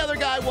 What did the other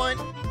guy want?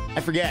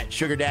 I forget.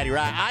 Sugar daddy,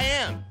 right?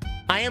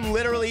 I am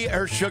literally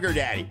her sugar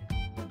daddy.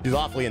 She's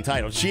awfully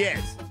entitled. She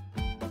is.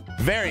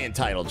 Very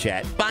entitled,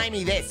 chat. Buy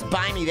me this.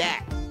 Buy me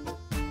that.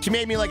 She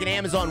made me like an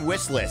Amazon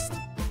wish list.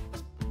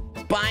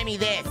 Buy me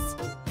this.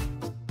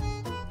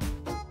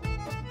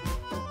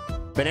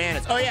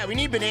 Bananas. Oh, yeah, we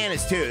need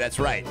bananas, too. That's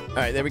right. All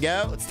right, there we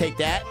go. Let's take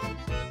that.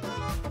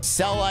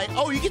 Sell items.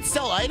 Oh, you can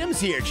sell items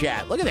here,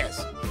 chat. Look at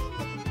this.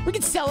 We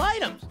can sell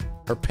items.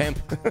 Or pimp.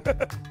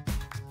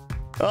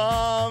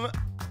 I'm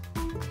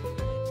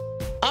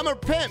her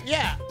pimp.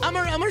 Yeah, I'm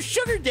her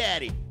sugar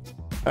daddy.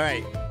 All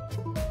right.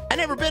 I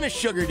never been a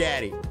sugar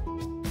daddy.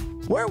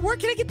 Where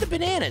can I get the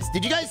bananas?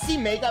 Did you guys see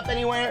makeup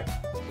anywhere?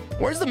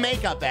 Where's the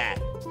makeup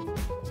at?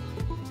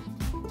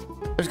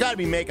 There's got to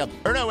be makeup.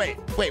 Or no, wait.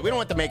 We don't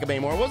want the makeup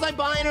anymore. What was I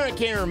buying her? I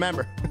can't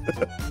remember.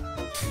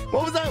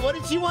 What was that? What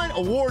did she want?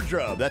 A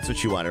wardrobe. That's what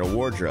she wanted. A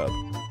wardrobe.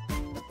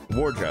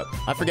 Wardrobe.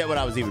 I forget what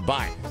I was even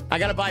buying. I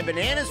got to buy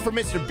bananas for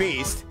Mr.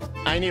 Beast.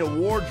 I need a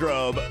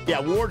wardrobe.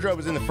 Yeah, wardrobe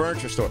is in the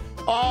furniture store.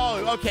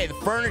 Oh, okay, the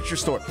furniture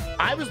store.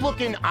 I was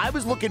looking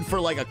for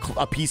like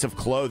a piece of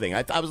clothing.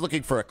 I was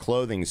looking for a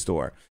clothing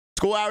store.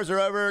 School hours are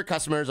over.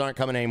 Customers aren't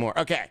coming anymore.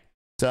 Okay,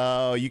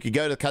 so you could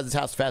go to the cousin's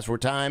house fast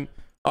forward time.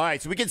 All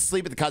right, so we can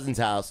sleep at the cousin's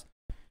house.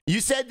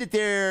 You said that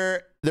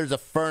there's a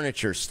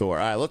furniture store.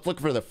 All right, let's look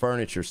for the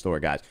furniture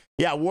store, guys.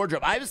 Yeah,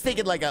 wardrobe. I was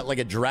thinking like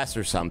a dress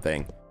or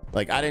something.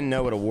 Like, I didn't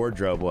know what a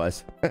wardrobe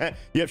was.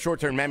 You have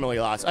short-term memory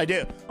loss. I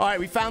do. All right,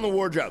 we found the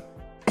wardrobe.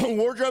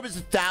 Wardrobe is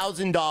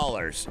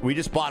 $1,000. We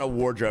just bought a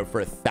wardrobe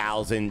for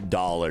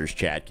 $1,000,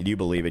 chat. Can you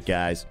believe it,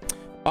 guys?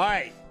 All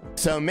right,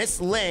 so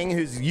Miss Ling,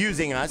 who's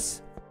using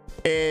us,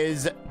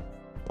 is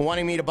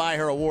wanting me to buy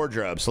her a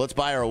wardrobe. So let's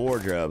buy her a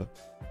wardrobe.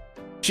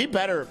 She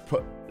better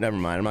put... Never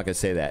mind, I'm not going to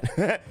say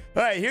that.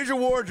 All right, here's your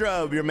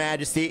wardrobe, Your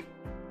Majesty.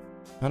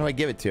 How do I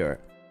give it to her?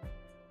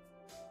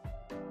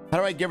 How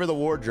do I give her the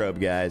wardrobe,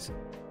 guys?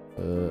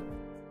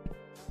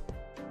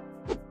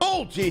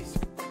 Oh,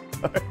 jeez.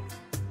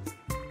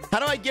 How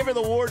do I give her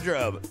the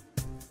wardrobe?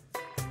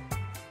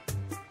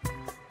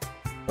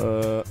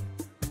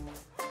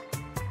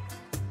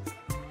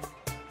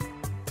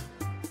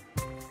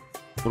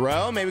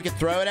 Throw? Maybe we could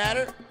throw it at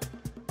her?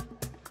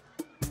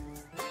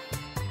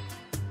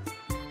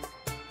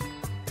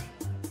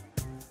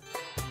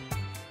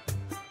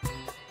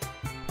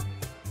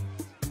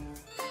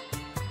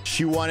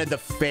 She wanted the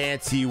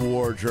fancy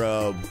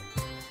wardrobe.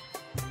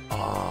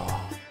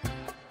 Oh.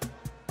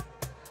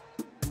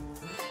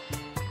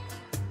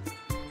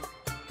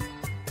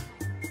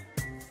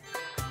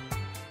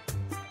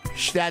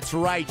 That's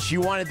right. She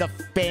wanted the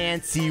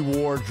fancy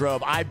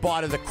wardrobe. I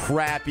bought her the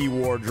crappy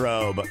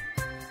wardrobe.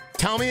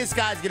 Tell me this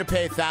guy's going to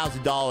pay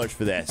 $1,000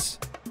 for this.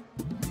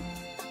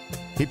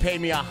 He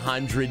paid me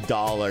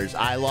 $100.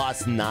 I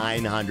lost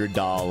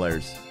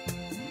 $900.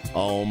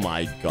 Oh,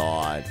 my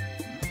God.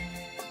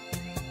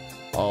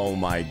 Oh,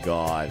 my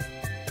God.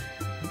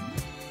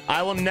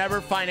 I will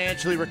never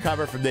financially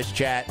recover from this,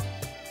 chat.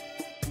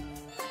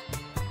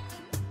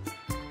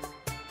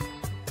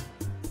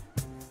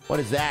 What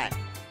is that?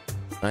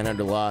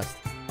 900 lost.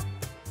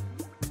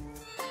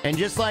 And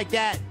just like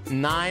that,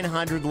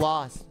 900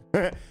 lost.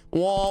 Womp,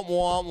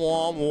 womp,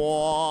 womp,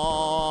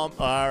 womp.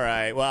 All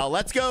right, well,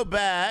 let's go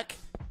back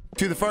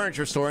to the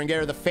furniture store and get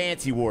her the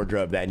fancy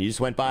wardrobe then. You just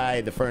went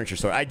by the furniture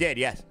store. I did,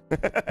 yes. All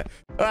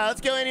right,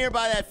 let's go in here and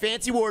buy that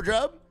fancy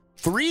wardrobe.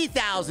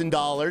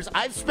 $3,000.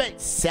 I've spent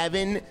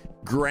 $7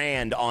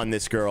 grand on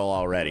this girl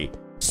already.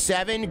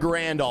 $7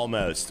 grand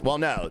almost. Well,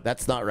 no,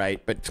 that's not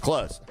right, but it's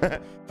close. All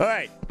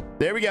right,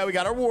 there we go. We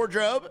got our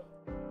wardrobe.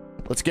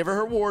 Let's give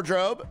her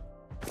wardrobe.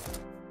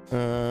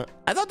 I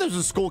thought this was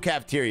a school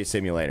cafeteria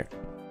simulator.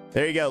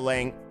 There you go,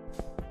 Ling.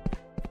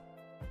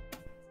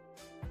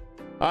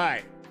 All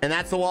right, and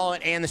that's the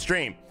wallet and the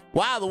stream.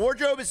 Wow, the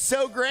wardrobe is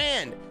so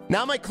grand.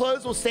 Now my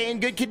clothes will stay in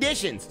good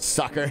conditions.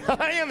 Sucker.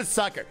 I am a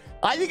sucker.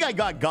 I think I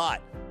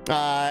got.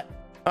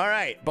 All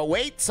right, but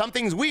wait,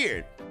 something's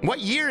weird. What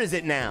year is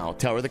it now?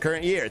 Tell her the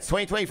current year. It's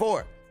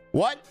 2024.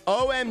 What?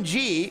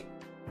 OMG.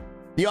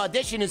 The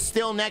audition is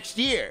still next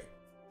year.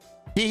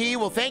 Hee hee.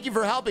 Well, thank you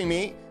for helping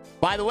me.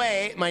 By the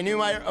way, my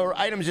new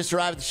items just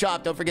arrived at the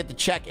shop. Don't forget to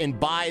check and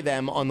buy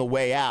them on the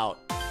way out.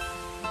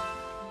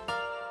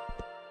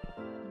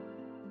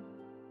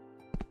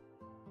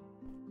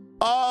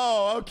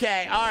 Oh,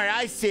 okay. All right,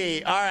 I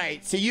see. All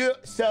right.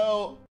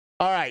 All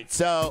right.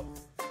 So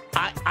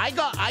I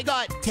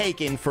got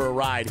taken for a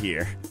ride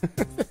here.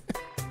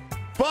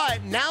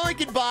 But now I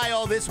can buy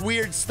all this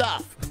weird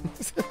stuff.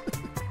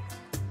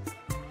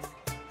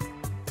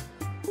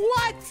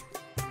 What?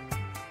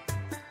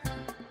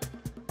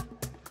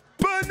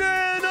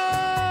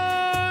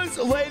 Bananas!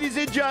 Ladies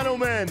and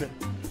gentlemen.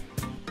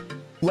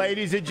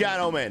 Ladies and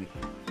gentlemen.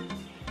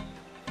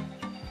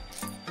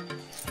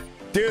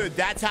 Dude,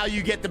 that's how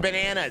you get the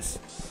bananas.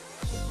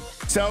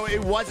 So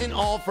it wasn't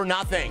all for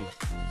nothing.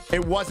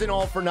 It wasn't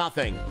all for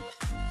nothing.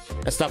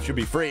 That stuff should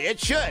be free. It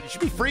should. It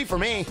should be free for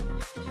me.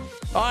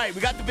 All right,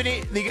 we got the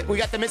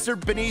Mr.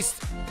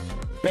 Beneast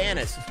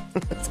bananas.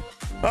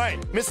 All right,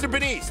 Mr.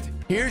 Beneast,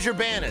 here's your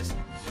bananas.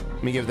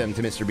 Let me give them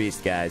to Mr.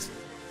 Beast, guys.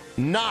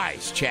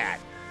 Nice, chat.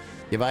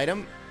 Give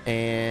item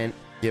and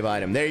give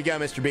item. There you go,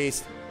 Mr.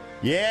 Beast.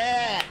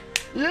 Yeah.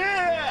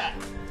 Yeah.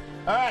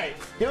 All right,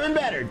 doing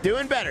better,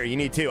 doing better. You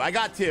need two. I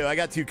got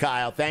two,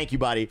 Kyle. Thank you,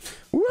 buddy.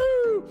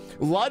 Woo!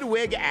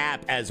 Ludwig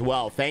app as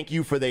well. Thank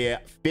you for the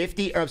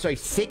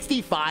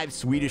 65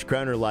 Swedish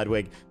kroner,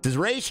 Ludwig. Does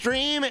Ray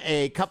stream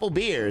a couple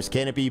beers?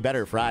 Can it be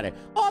better Friday?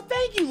 Oh,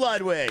 thank you,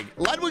 Ludwig.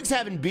 Ludwig's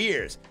having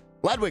beers.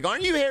 Ludwig,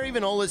 aren't you Harry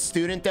Vanola's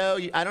student, though?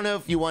 I don't know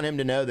if you want him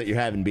to know that you're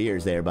having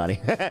beers there, buddy.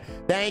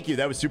 Thank you.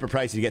 That was super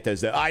pricey to get those,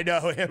 though. I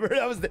know, Amber.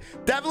 That was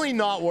definitely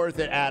not worth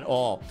it at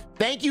all.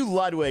 Thank you,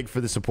 Ludwig,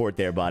 for the support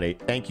there, buddy.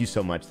 Thank you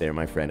so much there,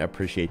 my friend. I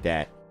appreciate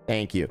that.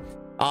 Thank you.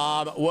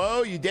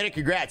 Whoa, you did it.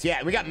 Congrats.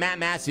 Yeah, we got Matt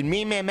Masson.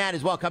 Me, man, Matt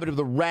as well, coming to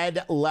the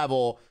red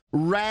level.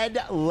 Red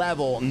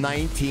level,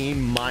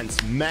 19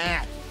 months.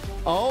 Matt.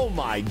 Oh,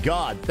 my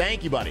God.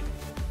 Thank you, buddy.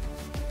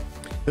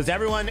 Does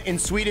everyone in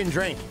Sweden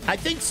drink? I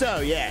think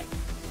so, yeah.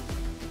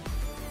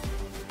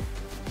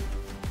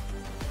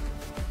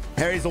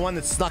 Harry's the one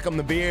that snuck him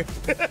the beer.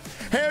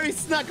 Harry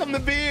snuck him the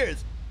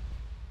beers.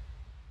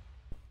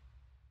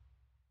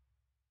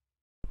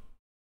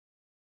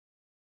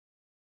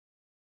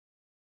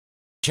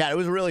 Chat, it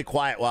was really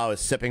quiet while I was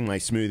sipping my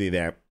smoothie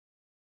there.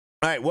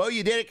 All right, well,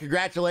 you did it.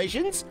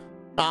 Congratulations.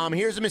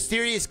 Here's a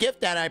mysterious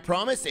gift that I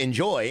promised.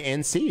 Enjoy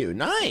and see you.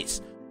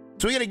 Nice.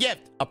 So we got a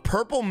gift. A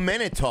purple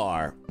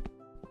Minotaur.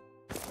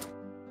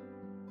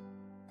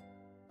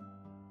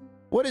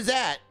 What does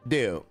that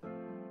do?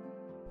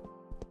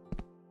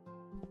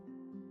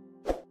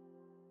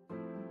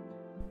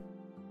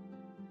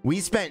 We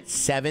spent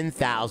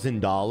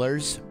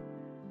 $7,000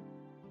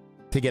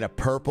 to get a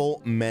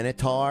purple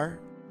Minotaur.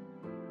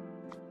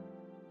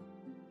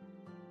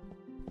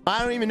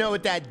 I don't even know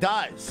what that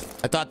does.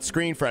 I thought the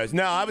screen froze.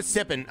 No, I was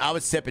sipping,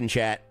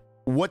 chat.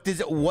 What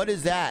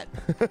is that?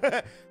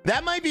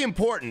 That might be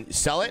important.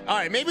 Sell it? All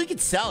right, maybe we could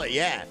sell it,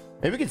 yeah.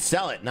 Maybe we could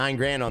sell it. 9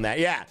 grand on that,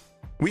 yeah.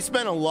 We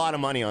spent a lot of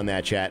money on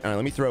that, chat. All right,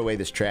 let me throw away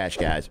this trash,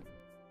 guys.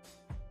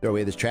 Throw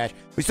away this trash.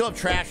 We still have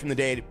trash from the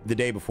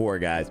day before,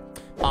 guys.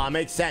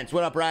 Makes sense.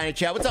 What up, Ryan in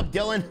chat? What's up,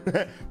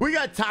 Dylan? We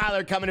got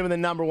Tyler coming in with the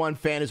 #1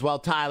 fan as well.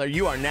 Tyler,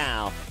 you are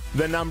now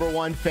the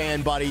 #1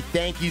 fan, buddy.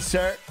 Thank you,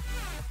 sir.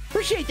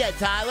 Appreciate that,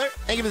 Tyler.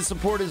 Thank you for the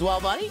support as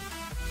well, buddy.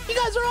 You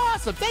guys are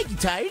awesome. Thank you,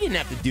 Tyler. You didn't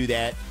have to do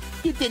that.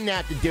 You didn't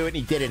have to do it, and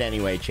you did it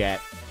anyway,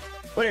 chat.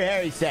 What did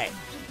Harry say?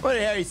 What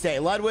did Harry say?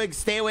 Ludwig,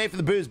 stay away from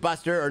the booze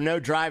buster or no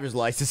driver's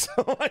license.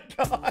 Oh, my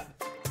God.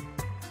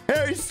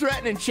 Harry's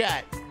threatening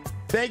chat.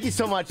 Thank you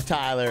so much,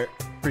 Tyler.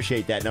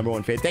 Appreciate that,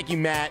 #1 fan. Thank you,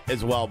 Matt,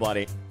 as well,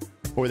 buddy,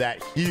 for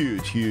that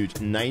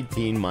huge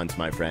 19 months,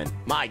 my friend.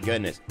 My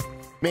goodness.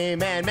 Man,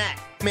 Matt.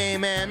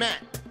 Man, Matt.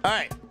 All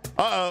right.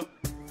 Uh-oh.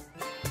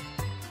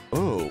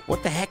 Oh,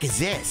 what the heck is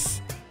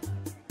this?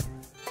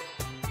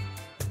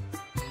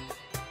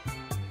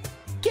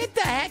 Get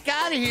the heck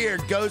out of here,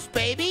 ghost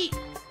baby.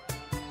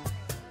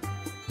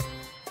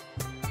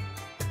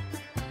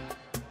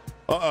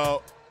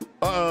 Uh-oh.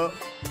 Uh-oh.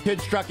 Kid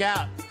struck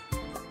out.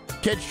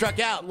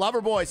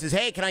 Loverboy says,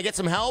 hey, can I get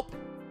some help?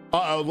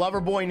 Uh-oh.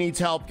 Loverboy needs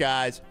help,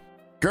 guys.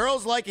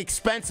 Girls like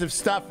expensive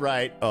stuff,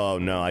 right? Oh,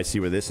 no. I see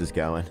where this is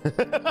going.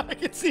 I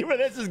can see where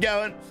this is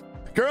going.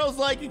 Girls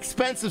like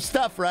expensive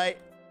stuff, right?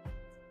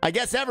 I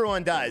guess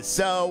everyone does.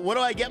 So what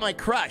do I get my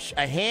crush?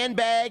 A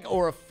handbag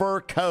or a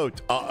fur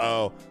coat?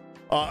 Uh-oh.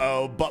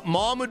 But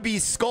Mom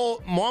would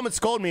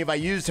scold me if I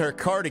used her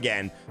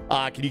cardigan.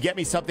 Can you get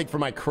me something for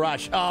my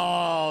crush?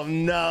 Oh,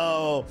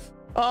 no.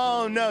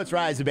 Oh, no, it's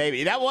Rise a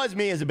baby. That was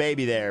me as a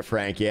baby there,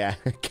 Frank, yeah.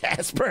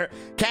 Casper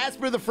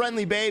the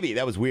friendly baby.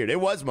 That was weird. It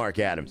was Mark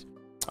Adams.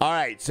 All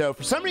right, so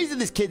for some reason,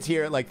 this kid's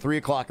here at like 3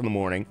 o'clock in the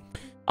morning,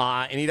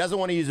 and he doesn't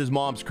want to use his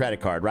mom's credit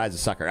card. Rise a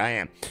sucker. I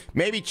am.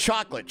 Maybe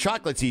chocolate.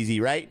 Chocolate's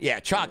easy, right? Yeah,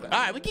 chocolate. All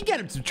right, we can get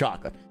him some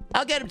chocolate.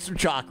 I'll get him some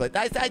chocolate.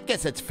 I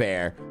guess that's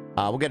fair.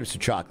 We'll get him some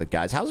chocolate,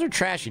 guys. How's there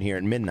trash in here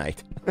at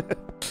midnight? All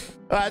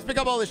right, let's pick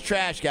up all this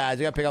trash, guys.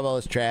 We got to pick up all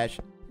this trash.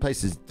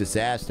 Place is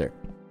disaster.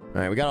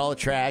 All right, we got all the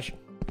trash.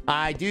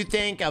 I do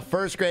think a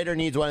first grader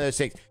needs one of those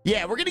things.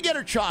 Yeah, we're going to get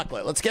her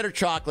chocolate. Let's get her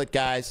chocolate,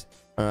 guys.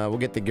 We'll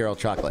get the girl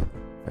chocolate.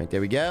 All right,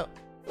 there we go.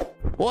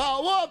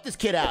 Well, we'll help this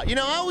kid out. You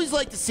know, I always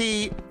like to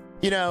see,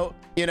 you know,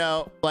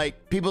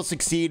 like people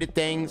succeed at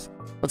things.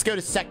 Let's go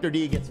to Sector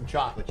D and get some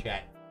chocolate,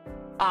 chat.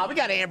 We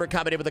got Amber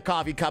coming in with a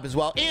coffee cup as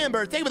well.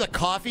 Amber, thank you for the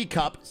coffee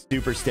cup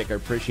super sticker.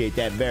 Appreciate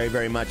that very,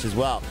 very much as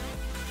well.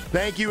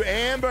 Thank you,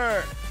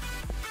 Amber.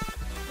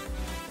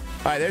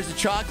 All right, there's the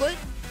chocolate.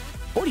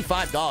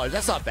 $45.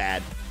 That's not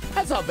bad.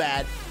 That's not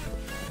bad.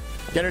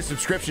 Get her a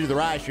subscription to the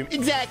Riot Stream.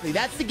 Exactly.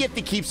 That's the gift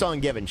that keeps on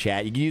giving,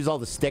 chat. You can use all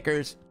the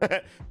stickers.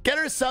 Get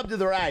her a sub to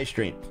the Riot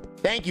Stream.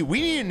 Thank you.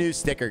 We need a new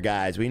sticker,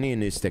 guys. We need a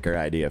new sticker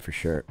idea for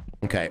sure.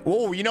 Okay.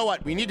 Oh, you know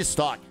what? We need to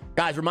stock.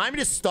 Guys, remind me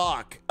to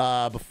stock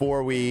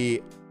before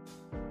we...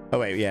 Oh,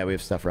 wait. Yeah, we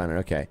have stuff running.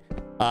 Okay.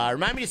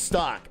 Remind me to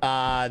stock.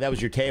 That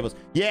was your tables.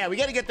 Yeah, we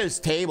got to get those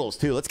tables,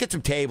 too. Let's get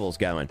some tables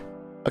going.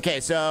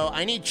 Okay, so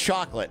I need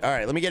chocolate. All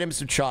right, let me get him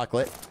some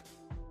chocolate.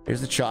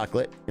 Here's the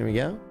chocolate. Here we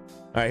go.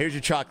 All right, here's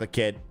your chocolate,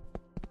 kid.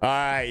 All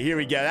right, here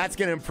we go. That's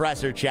going to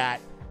impress her, chat.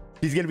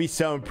 She's going to be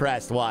so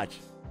impressed. Watch.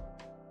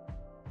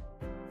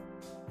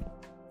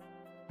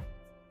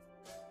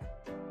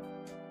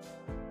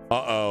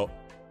 Uh-oh.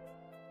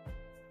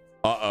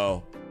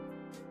 Uh-oh.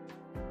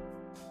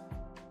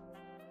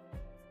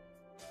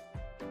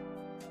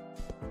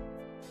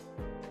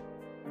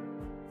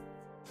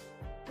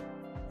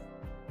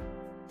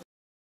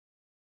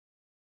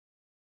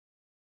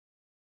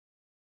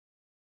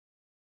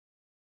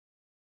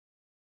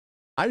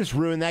 I just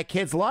ruined that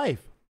kid's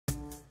life.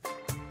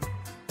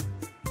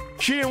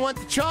 She didn't want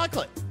the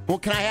chocolate. Well,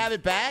 can I have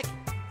it back?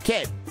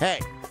 Kid, hey.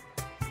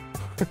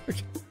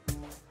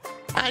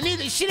 I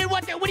need it. She didn't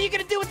want it. What are you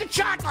going to do with the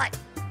chocolate?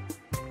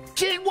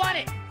 She didn't want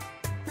it.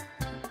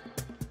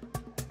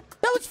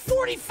 That was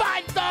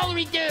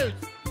 $45, dude.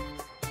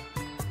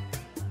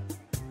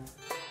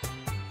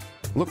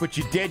 Look what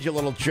you did, you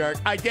little jerk.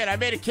 I did. I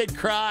made a kid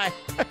cry.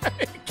 I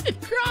made a kid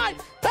cry.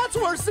 That's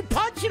worse than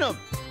punching him.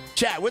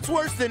 Chat, what's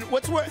worse?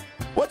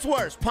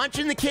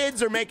 Punching the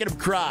kids or making them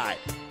cry?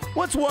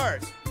 What's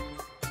worse?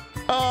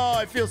 Oh,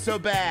 I feel so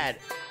bad.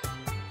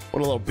 What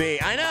a little bee.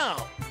 I know.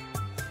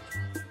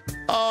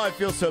 Oh, I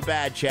feel so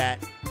bad, chat.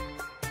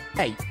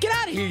 Hey, get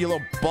out of here, you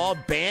little bald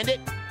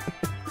bandit.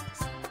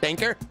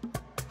 Stinker.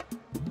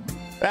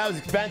 That was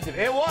expensive.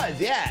 It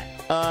was,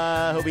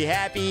 yeah. He'll be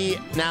happy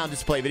now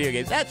just play video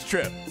games. That's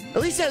true.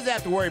 At least he doesn't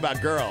have to worry about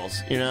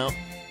girls, you know?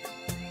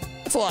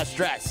 That's a lot of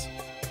stress.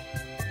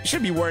 You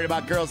shouldn't be worried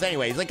about girls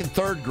anyway. He's like in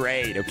 3rd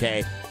grade,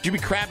 okay? Should be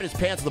crapping his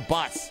pants on the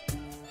bus.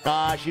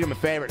 She did him a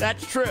favor.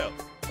 That's true.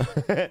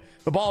 The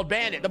bald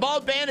bandit. The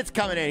bald bandit's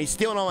coming in. He's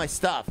stealing all my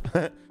stuff.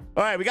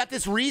 All right, we got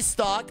this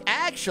restock.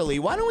 Actually,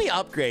 why don't we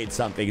upgrade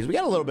something? Because we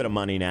got a little bit of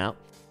money now.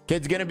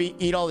 Kid's going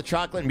to eat all the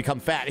chocolate and become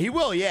fat. He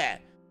will, yeah.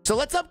 So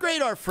let's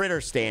upgrade our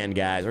fritter stand,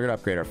 guys. We're going to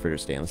upgrade our fritter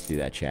stand. Let's do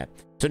that, chat.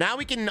 So now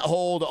we can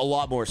hold a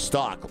lot more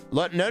stock.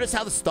 Notice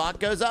how the stock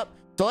goes up?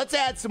 So let's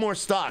add some more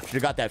stock. Should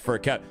have got that fur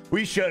coat.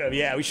 We should have.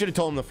 Yeah, we should have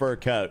told him the fur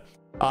coat.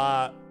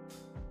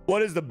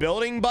 What is the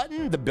building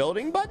button? The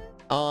building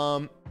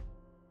button?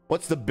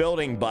 What's the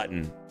building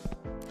button?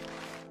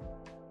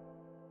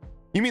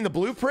 You mean the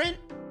blueprint?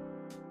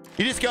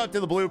 You just go up to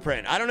the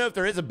blueprint. I don't know if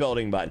there is a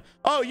building button.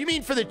 Oh, you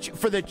mean for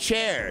the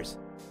chairs?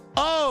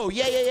 Oh,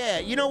 yeah.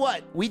 You know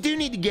what? We do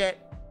need to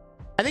get...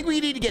 I think we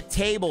need to get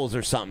tables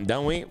or something,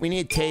 don't we? We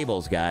need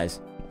tables,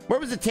 guys. Where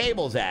was the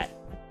tables at?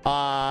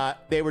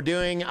 They were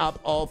doing up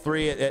all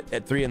three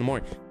at 3 in the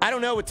morning. I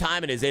don't know what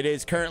time it is. It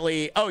is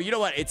currently... Oh, you know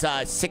what? It's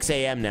 6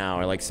 a.m. now,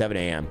 or like 7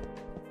 a.m.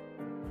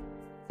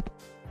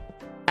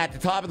 At the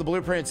top of the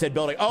blueprint, it said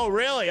building. Oh,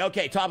 really?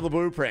 Okay, top of the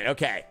blueprint.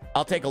 Okay,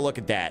 I'll take a look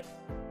at that.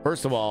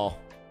 First of all,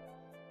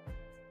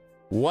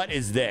 what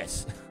is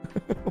this?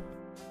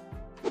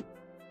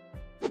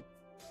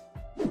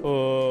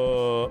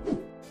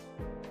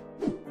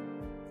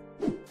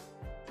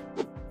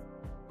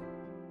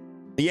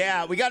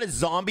 Yeah, we got a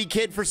zombie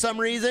kid for some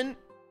reason.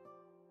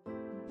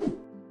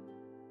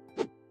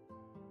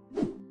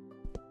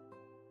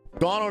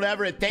 Donald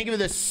Everett, thank you for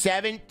the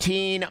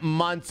 17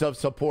 months of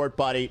support,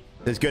 buddy.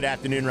 This good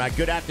afternoon, right?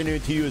 Good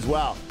afternoon to you as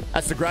well.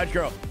 That's the Grudge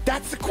Girl.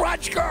 That's the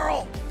Grudge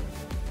Girl.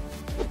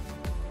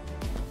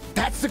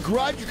 That's the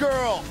Grudge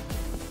Girl.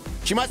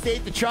 She must have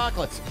ate the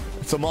chocolates.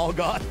 That's the mall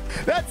god.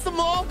 That's the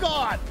mall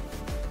god.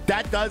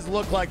 That does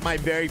look like my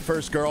very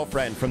first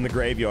girlfriend from the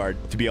graveyard,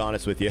 to be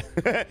honest with you.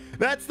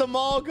 That's the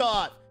mall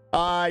god.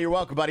 You're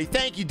welcome, buddy.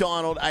 Thank you,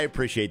 Donald. I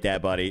appreciate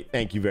that, buddy.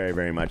 Thank you very,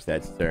 very much,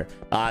 that sir.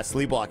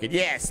 Sleepwalking.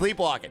 Yeah,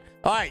 sleepwalking.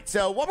 All right,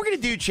 so what we're going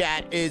to do,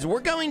 chat, is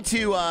we're going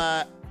to...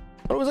 what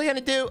was I going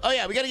to do? Oh,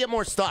 yeah, we got to get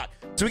more stock.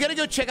 So we got to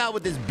go check out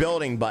what this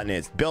building button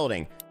is.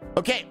 Building.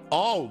 Okay.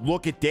 Oh,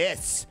 look at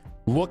this.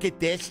 Look at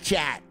this,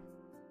 chat.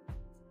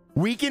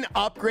 We can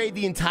upgrade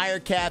the entire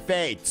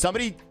cafe.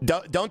 Somebody,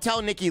 don't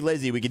tell Nikki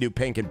Lizzie we can do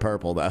pink and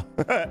purple, though.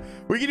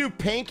 We can do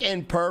pink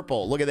and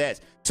purple. Look at this.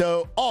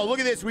 So, oh, look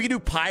at this. We can do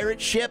pirate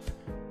ship.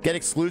 Get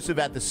exclusive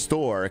at the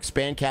store.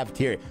 Expand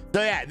cafeteria.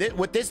 So, yeah,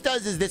 what this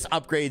does is this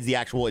upgrades the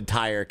actual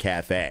entire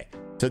cafe.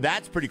 So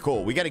that's pretty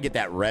cool. We got to get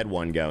that red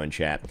one going,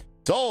 chat.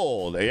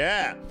 Sold.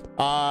 Yeah.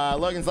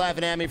 Logan's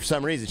laughing at me for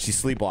some reason. She's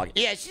sleepwalking.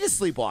 Yeah, she's just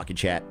sleepwalking,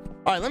 chat.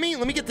 All right, let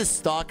me get this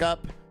stock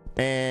up.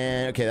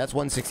 And okay, that's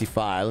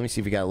 165. Let me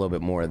see if we got a little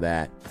bit more of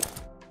that.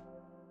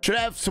 Should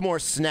have some more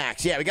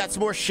snacks. Yeah, we got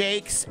some more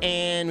shakes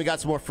and we got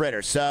some more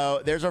fritters.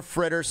 So there's our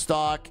fritter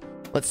stock.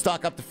 Let's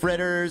stock up the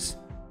fritters.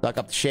 Stock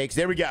up the shakes.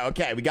 There we go.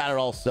 Okay, we got it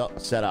all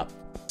set up.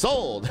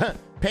 Sold.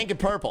 Pink and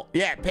purple.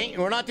 Yeah, pink.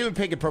 We're not doing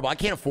pink and purple. I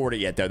can't afford it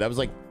yet, though. That was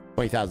like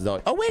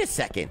 $20,000. Oh, wait a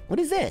second. What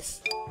is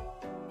this?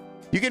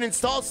 You can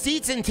install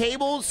seats and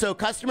tables so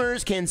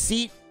customers can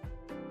seat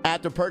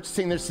after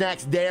purchasing their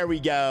snacks. There we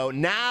go.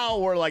 Now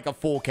we're like a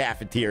full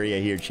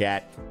cafeteria here,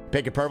 chat.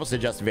 Pink and purple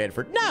said Justin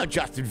Vanderford. No,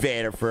 Justin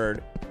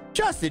Vanderford.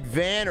 Justin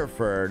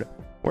Vanderford.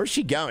 Where's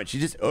she going? She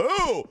just...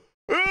 Oh!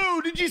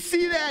 Ooh! Did you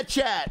see that,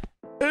 chat?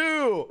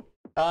 Ooh!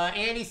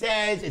 Andy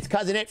says it's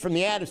Cousin It from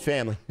the Addams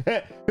Family.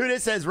 Who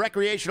this says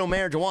recreational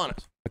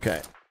marijuanas.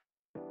 Okay.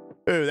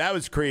 Ooh, that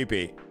was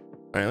creepy.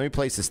 All right, let me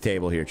place this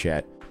table here,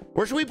 chat.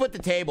 Where should we put the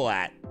table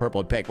at?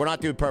 Purple and pink. We're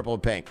not doing purple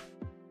and pink.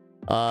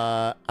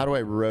 How do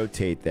I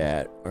rotate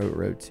that? Oh,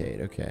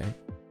 rotate. Okay.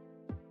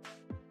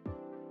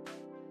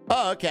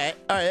 Oh, okay.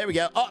 All right, there we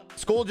go. Oh,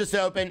 school just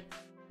opened.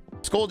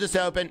 School just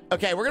opened.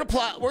 Okay, we're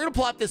gonna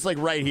plop this like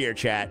right here,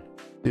 chat.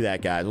 Do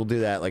that, guys. We'll do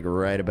that like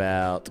right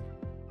about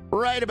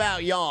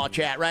y'all,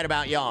 chat. Right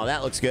about y'all.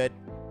 That looks good.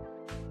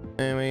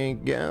 There we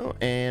go.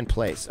 And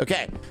place.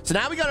 Okay, so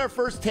now we got our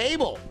first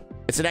table.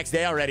 It's the next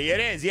day already. It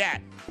is, yeah.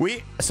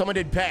 Someone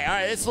didn't pay. All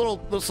right, this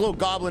little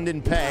goblin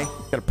didn't pay.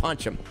 Gotta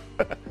punch him.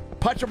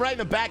 Punch him right in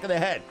the back of the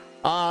head.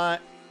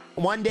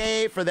 One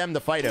day for them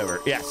to fight over.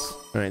 Yes.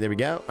 All right, there we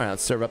go. All right,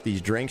 let's serve up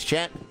these drinks,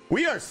 chat.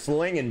 We are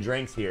slinging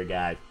drinks here,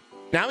 guys.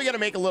 Now we got to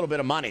make a little bit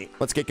of money.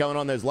 Let's get going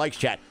on those likes,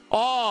 chat.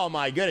 Oh,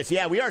 my goodness.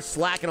 Yeah, we are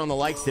slacking on the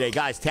likes today.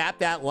 Guys, tap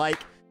that like.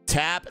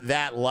 Tap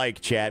that like,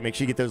 chat. Make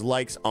sure you get those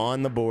likes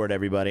on the board,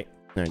 everybody.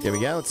 All right, there we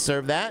go. Let's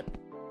serve that.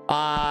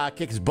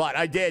 Kick his butt.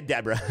 I did,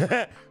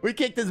 Deborah. We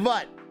kicked his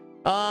butt.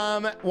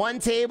 One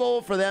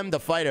table for them to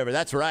fight over.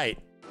 That's right.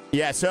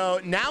 Yeah,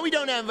 so now we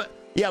don't have...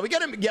 Yeah, we got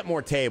to get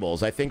more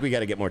tables. I think we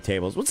got to get more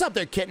tables. What's up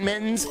there, Kitten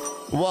Mittens?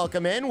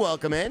 Welcome in.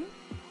 Welcome in.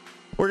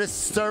 We're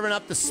just serving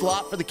up the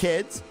slop for the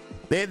kids.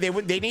 They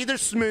need their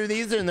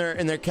smoothies and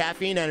their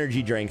caffeine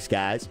energy drinks,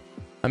 guys.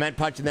 I meant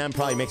punching them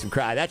probably makes them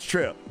cry. That's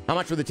true. How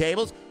much were the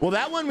tables? Well,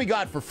 that one we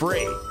got for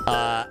free.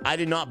 I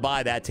did not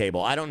buy that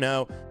table. I don't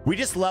know. We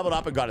just leveled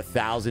up and got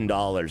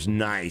 $1,000.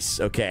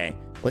 Nice. Okay.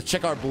 Let's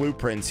check our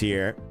blueprints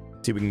here.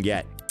 See what we can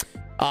get.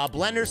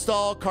 Blender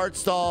stall, cart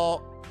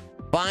stall.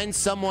 Find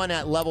someone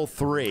at level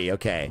 3.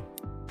 Okay.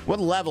 What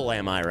level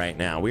am I right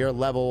now? We are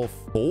level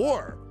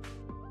 4.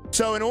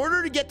 So in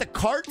order to get the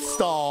cart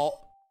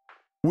stall,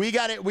 we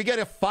got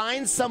to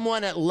find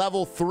someone at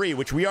level 3,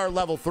 which we are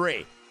level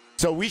 3.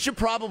 So we should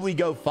probably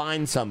go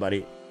find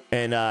somebody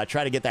and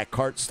try to get that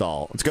cart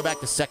stall. Let's go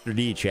back to Sector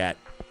D, chat.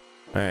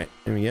 All right,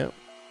 here we go.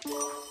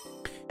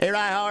 Hey,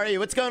 Ryan, how are you?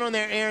 What's going on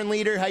there, Aaron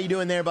Leader? How you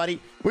doing there,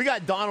 buddy? We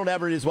got Donald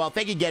Everett as well.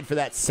 Thank you again for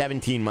that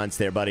 17 months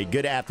there, buddy.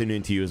 Good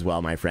afternoon to you as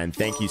well, my friend.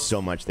 Thank you so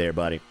much there,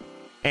 buddy.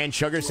 And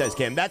sugar, says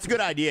Kim. That's a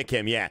good idea,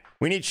 Kim. Yeah,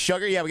 we need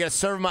sugar. Yeah, we got to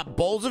serve them up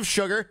bowls of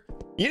sugar.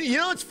 You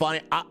know what's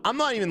funny? I'm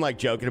not even like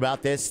joking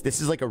about this.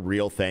 This is like a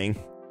real thing.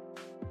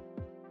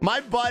 My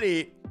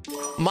buddy,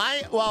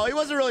 well, he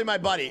wasn't really my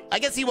buddy. I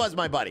guess he was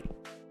my buddy.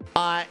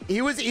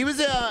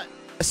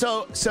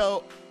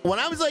 So when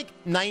I was like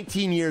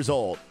 19 years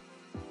old,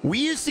 we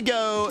used to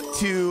go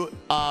to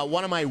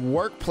one of my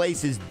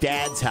workplace's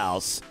dad's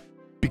house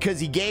because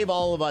he gave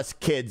all of us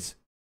kids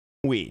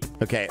weed.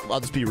 Okay, I'll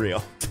just be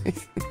real.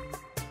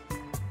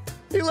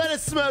 He let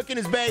us smoke in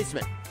his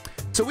basement.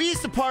 So we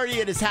used to party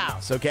at his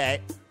house,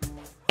 okay?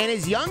 And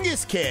his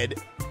youngest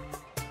kid,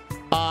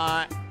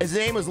 his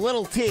name was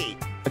Little T,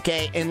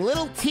 okay? And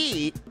Little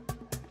T,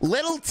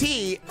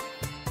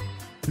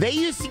 they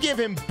used to give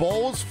him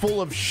bowls full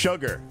of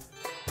sugar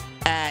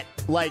at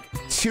like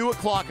 2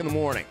 o'clock in the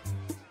morning.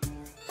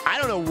 I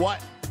don't know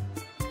what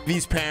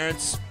these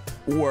parents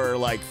were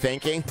like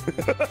thinking.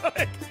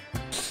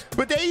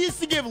 But they used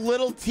to give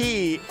Little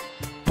T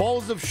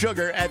bowls of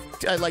sugar at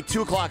like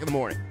 2 o'clock in the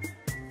morning.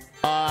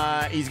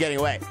 He's getting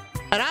away.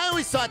 And I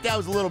always thought that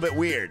was a little bit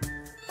weird.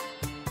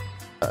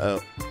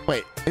 Uh-oh.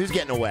 Wait, who's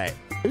getting away?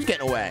 Who's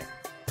getting away?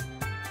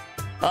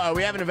 Uh-oh,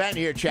 we have an event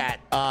here, chat.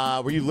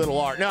 Were you Little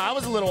R? No, I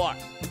was a Little R.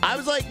 I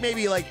was like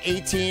maybe like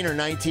 18 or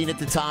 19 at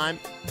the time.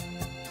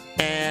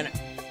 And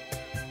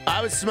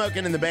I was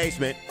smoking in the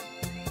basement.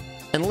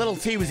 And Little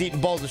T was eating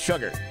bowls of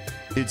sugar.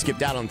 Dude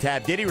skipped out on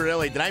tab. Did he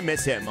really? Did I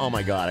miss him? Oh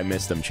my God, I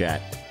missed him,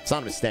 chat. It's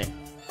not a mistake.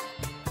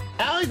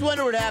 I always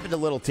wonder what happened to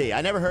Little T. I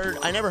never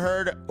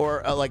heard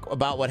or like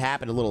about what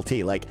happened to Little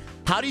T. Like,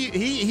 how do you?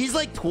 He's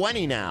like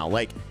 20 now.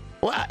 Like,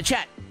 well,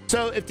 chat.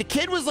 So if the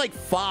kid was like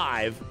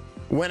 5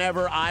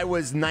 whenever I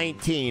was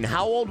 19,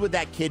 how old would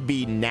that kid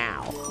be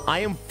now? I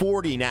am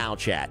 40 now,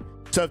 chat.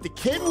 So if the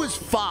kid was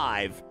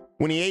 5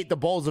 when he ate the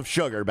bowls of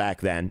sugar back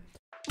then,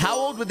 how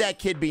old would that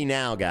kid be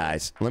now,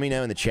 guys? Let me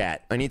know in the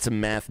chat. I need some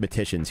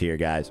mathematicians here,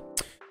 guys.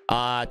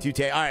 All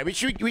right, we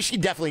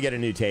should definitely get a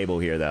new table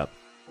here, though.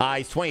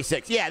 He's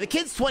 26. Yeah, the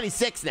kid's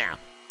 26 now.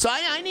 So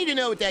I need to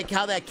know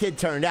how that kid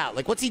turned out.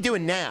 Like, what's he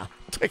doing now?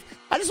 Like,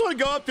 I just want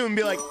to go up to him and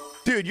be like,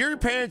 dude, your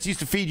parents used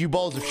to feed you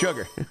bowls of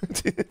sugar.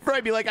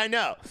 Probably be like, I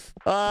know.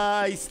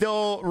 He's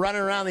still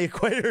running around the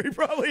equator. He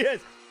probably is.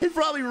 He's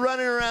probably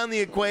running around the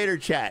equator,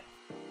 chat.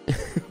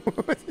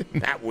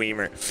 Matt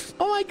Weimer.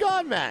 Oh my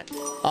God, Matt.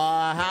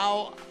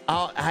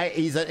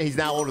 He's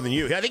now older than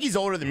you. I think he's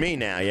older than me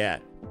now. Yeah.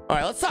 All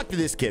right, let's talk to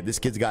this kid. This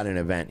kid's got an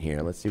event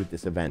here. Let's see what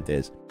this event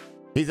is.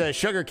 He's a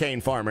sugarcane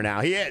farmer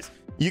now. He is.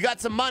 You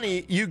got some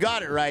money. You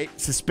got it right.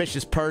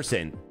 Suspicious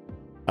person.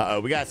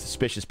 Uh-oh, we got a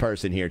suspicious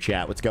person here,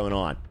 chat. What's going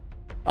on?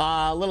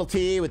 Little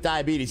T with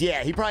diabetes.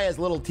 Yeah, he probably has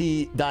little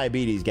T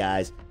diabetes,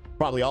 guys.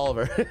 Probably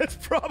Oliver. It's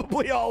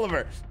probably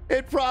Oliver.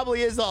 It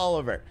probably is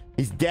Oliver.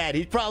 He's dead.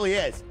 He probably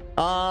is.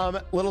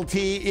 Little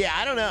T. Yeah,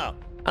 I don't know.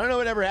 I don't know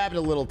whatever happened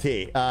to Little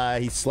T.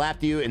 He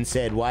slapped you and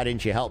said, why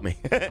didn't you help me?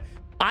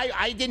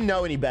 I didn't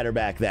know any better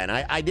back then.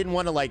 I didn't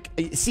want to, like...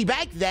 See,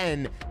 back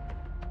then...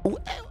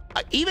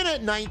 Even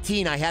at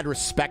 19, I had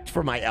respect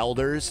for my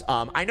elders.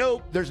 I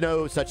know there's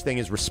no such thing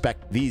as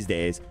respect these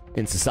days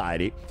in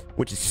society,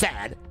 which is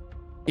sad.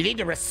 You need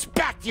to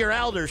respect your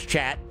elders,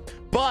 chat.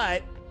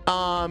 But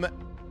I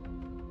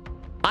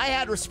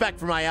had respect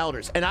for my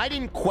elders, and I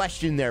didn't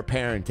question their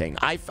parenting.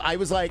 I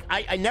was like,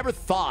 I never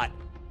thought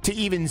to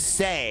even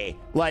say,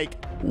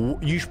 like,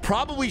 you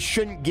probably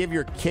shouldn't give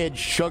your kid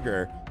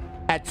sugar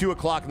at 2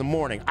 o'clock in the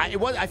morning.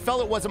 I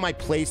felt it wasn't my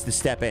place to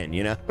step in,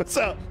 you know?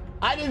 So...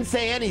 I didn't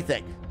say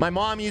anything. My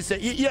mom used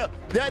to, you know,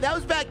 that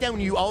was back then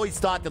when you always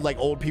thought that, like,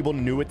 old people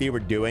knew what they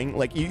were doing.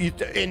 Like,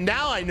 and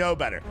now I know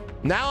better.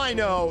 Now I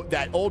know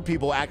that old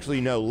people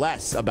actually know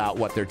less about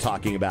what they're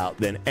talking about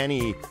than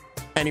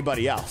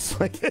anybody else.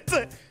 Like,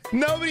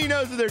 nobody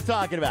knows what they're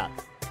talking about.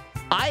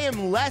 I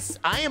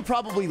am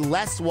probably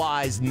less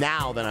wise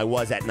now than I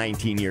was at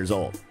 19 years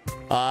old.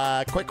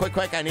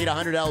 Quick. I need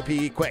 100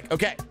 LP, quick.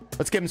 Okay,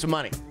 let's give him some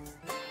money.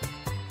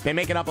 They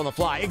make it up on the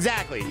fly.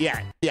 Exactly.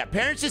 Yeah.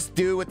 Parents just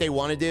do what they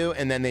want to do,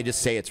 and then they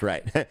just say it's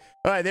right. All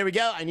right, there we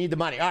go. I need the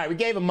money. All right, we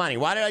gave him money.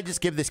 Why did I just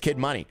give this kid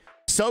money?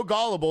 So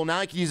gullible. Now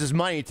I can use his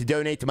money to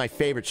donate to my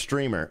favorite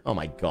streamer. Oh,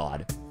 my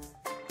God.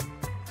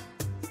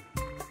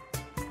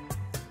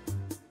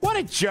 What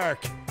a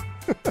jerk.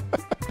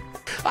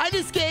 I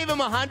just gave him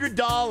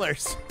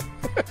 $100.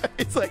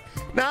 It's like,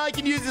 now I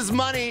can use his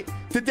money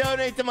to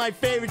donate to my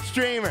favorite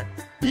streamer.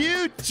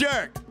 You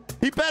jerk.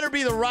 He better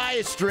be the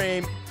Riot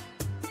stream.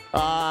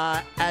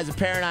 As a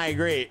parent, I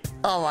agree.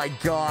 Oh, my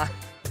God.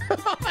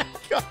 Oh, my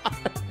God.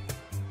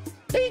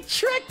 He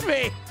tricked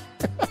me.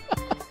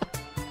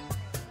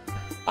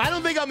 I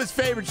don't think I'm his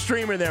favorite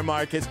streamer there,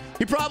 Marcus.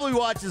 He probably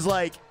watches,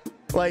 like,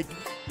 I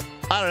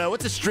don't know.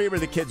 What's a streamer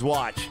the kids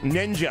watch?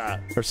 Ninja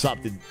or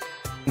something.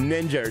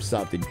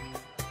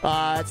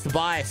 It's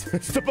Tobias.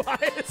 It's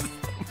Tobias.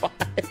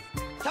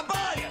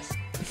 Tobias.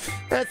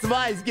 That's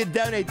Tobias. He can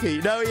donate to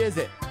you. No, he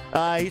isn't.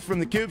 He's from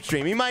the Coop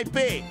stream. He might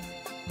be.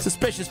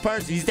 Suspicious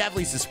person. He's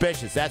definitely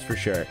suspicious, that's for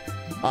sure.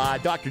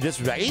 Dr.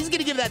 Disrespect. He's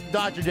gonna give that to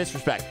Dr.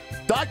 Disrespect.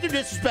 Dr.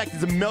 Disrespect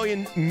is a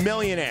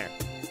millionaire,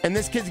 and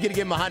this kid's gonna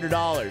give him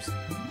 $100.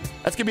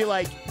 That's gonna be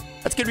like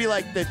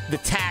the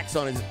tax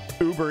on his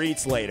Uber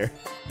Eats later.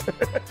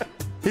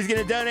 He's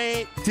gonna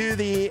donate to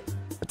the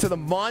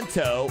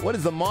Monto. What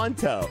is the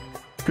Monto?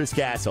 Chris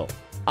Castle.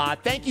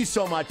 Thank you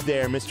so much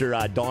there,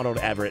 Mr. Donald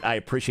Everett. I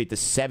appreciate the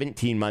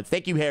 17 months.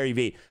 Thank you, Harry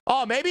V.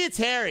 Oh, maybe it's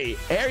Harry.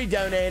 Harry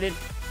donated.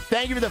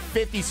 Thank you for the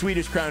 50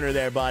 Swedish kroner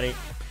there, buddy.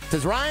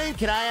 Says, Ryan,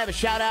 can I have a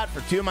shout out for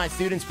 2 of my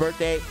students'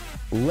 birthday?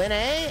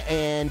 Linnea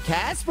and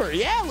Casper.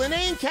 Yeah,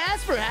 Linnea and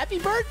Casper. Happy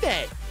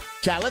birthday.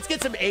 Chat, let's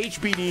get some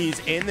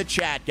HBDs in the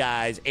chat,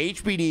 guys.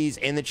 HBDs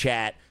in the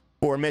chat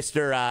for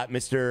Mr.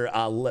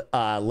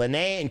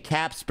 Linnea and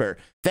Casper.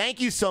 Thank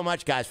you so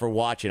much, guys, for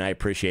watching. I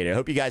appreciate it. I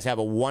hope you guys have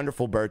a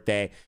wonderful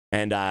birthday,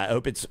 and I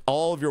hope it's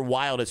all of your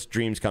wildest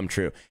dreams come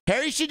true.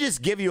 Harry should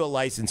just give you a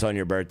license on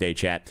your birthday,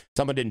 chat.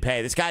 Someone didn't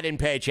pay. This guy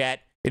didn't pay, chat.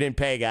 He didn't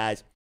pay,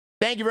 guys.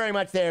 Thank you very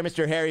much there,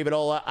 Mr. Harry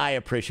Vidola. I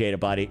appreciate it,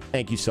 buddy.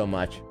 Thank you so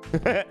much.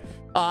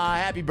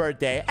 Happy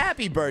birthday.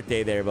 Happy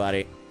birthday there,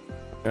 buddy.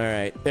 All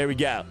right, there we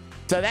go.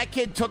 So that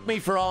kid took me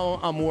for all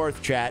I'm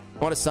worth, chat.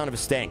 What a son of a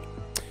stink.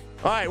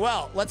 All right,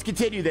 well, let's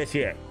continue this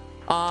here.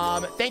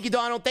 Thank you,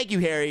 Donald. Thank you,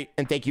 Harry.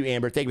 And thank you,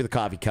 Amber. Thank you for the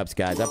coffee cups,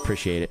 guys. I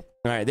appreciate it.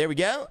 All right, there we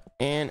go.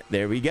 And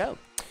there we go.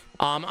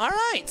 All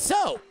right,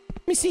 so...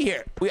 Let me see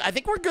here. I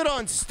think we're good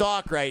on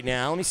stock right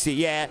now. Let me see.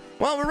 Yeah.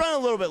 Well, we're running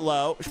a little bit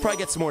low. We should probably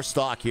get some more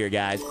stock here,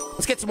 guys.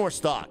 Let's get some more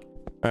stock.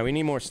 All right, we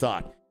need more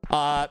stock.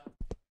 All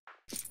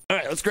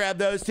right, let's grab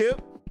those two.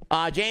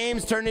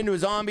 James turned into a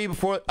zombie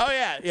before. Oh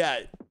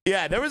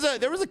yeah. There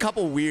was a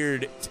couple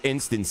weird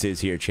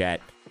instances here,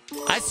 chat.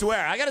 I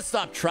swear, I gotta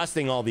stop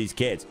trusting all these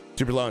kids.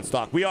 Super low on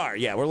stock. We are.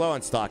 Yeah, we're low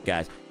on stock,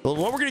 guys. Well,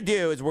 what we're gonna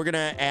do is we're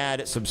gonna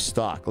add some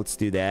stock. Let's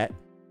do that,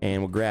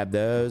 and we'll grab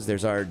those.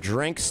 There's our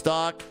drink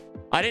stock.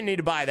 I didn't need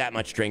to buy that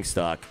much drink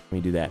stock. Let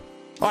me do that.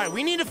 All right,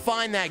 we need to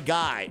find that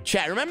guy.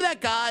 Chat, remember that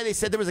guy? They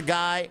said there was a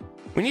guy.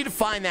 We need to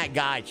find that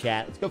guy,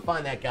 chat. Let's go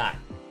find that guy.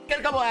 get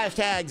a couple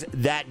hashtags.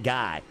 That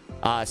guy.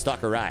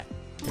 Stalker Riot.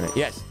 All right,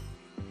 yes.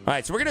 All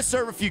right, so we're going to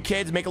serve a few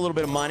kids, make a little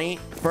bit of money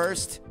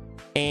first.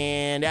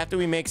 And after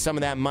we make some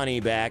of that money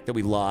back that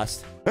we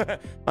lost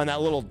on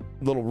that little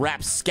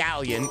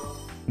rapscallion,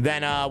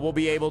 then we'll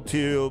be able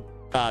to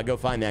go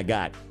find that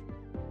guy.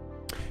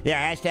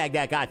 Yeah, hashtag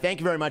that guy. Thank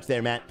you very much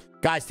there, Matt.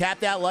 Guys, tap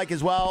that like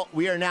as well.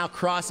 We are now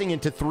crossing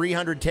into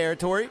 300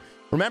 territory.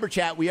 Remember,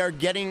 chat, we are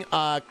getting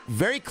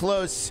very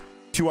close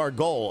to our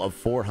goal of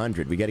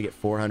 400. We got to get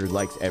 400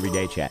 likes every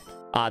day, chat.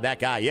 That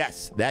guy.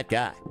 Yes, that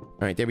guy. All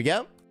right, there we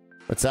go.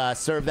 Let's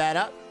serve that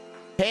up.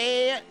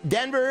 Hey,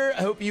 Denver.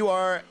 I hope you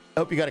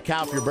got a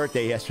cow for your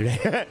birthday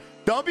yesterday.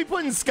 Don't be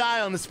putting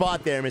Sky on the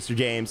spot there, Mr.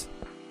 James.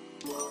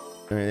 All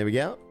right, there we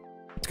go.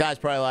 Sky's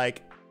probably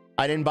like,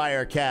 I didn't buy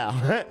her a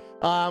cow.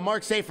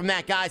 Mark, safe from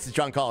that guy, says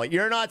John Colley.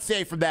 You're not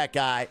safe from that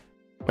guy.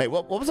 Wait,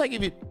 what was I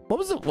giving you? What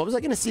was I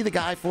going to see the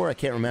guy for? I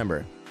can't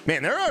remember.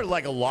 Man, there are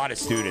like a lot of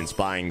students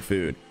buying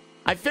food.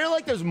 I feel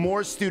like there's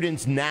more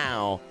students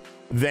now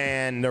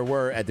than there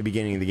were at the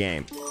beginning of the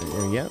game.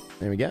 There we go.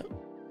 There we go.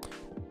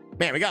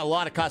 Man, we got a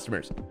lot of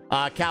customers.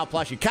 Cow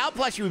plushie. Cow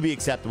plushie would be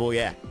acceptable,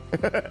 yeah.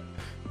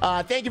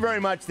 Thank you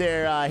very much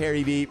there,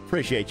 Harry V.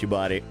 Appreciate you,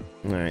 buddy.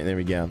 All right, there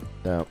we go.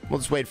 So we'll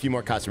just wait a few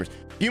more customers.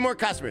 A few more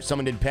customers.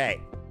 Someone didn't pay.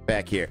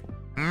 Back here.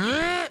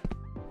 I'm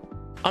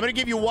going to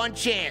give you one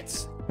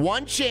chance.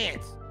 One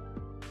chance.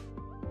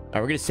 All right,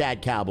 we're going to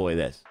sad cowboy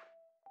this.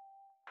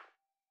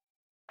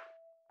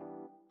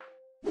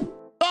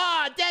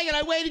 Oh, dang it.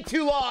 I waited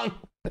too long.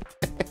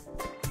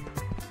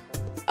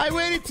 I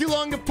waited too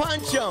long to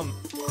punch him.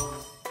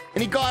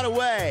 And he got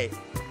away.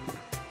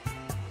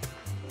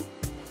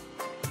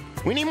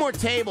 We need more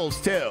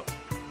tables, too.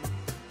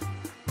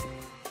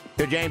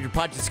 Yo, James, your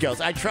punching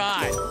skills. I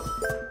tried.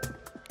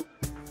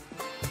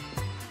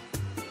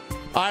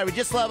 All right, we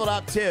just leveled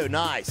up, too.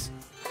 Nice.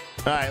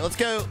 All right, let's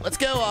go. Let's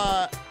go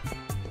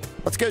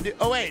do...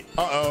 Oh, wait.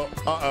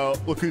 Uh-oh.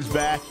 Look who's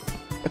back.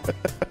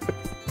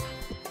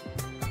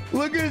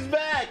 Look who's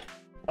back.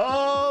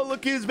 Oh,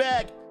 look who's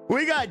back.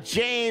 We got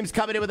James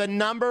coming in with a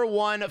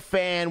 #1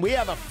 fan. We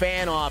have a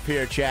fan off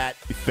here, chat.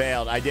 You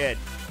failed. I did.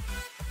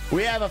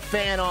 We have a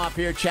fan off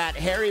here, chat.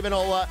 Harry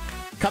Vanola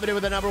coming in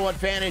with a #1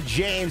 fan, and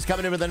James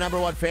coming in with a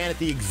 #1 fan at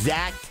the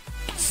exact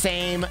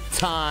same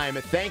time.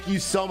 Thank you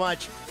so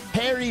much,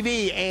 Harry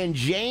V and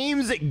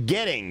James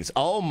Giddings.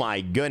 Oh,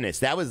 my goodness.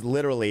 That was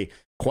literally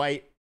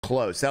quite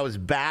close. That was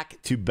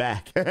back to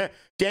back.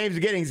 James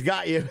Giddings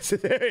got you.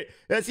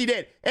 Yes, he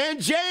did.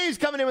 And James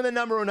coming in with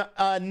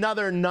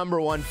another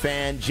 #1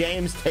 fan.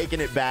 James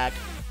taking it back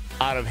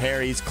out of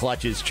Harry's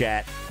clutches,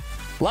 chat.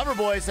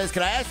 Loverboy says,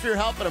 "Can I ask for your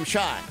help?" But I'm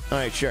shy. All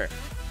right, sure.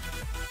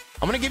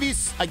 I'm gonna give you.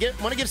 I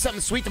want to give something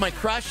sweet to my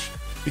crush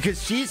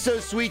because she's so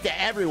sweet to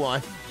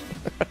everyone.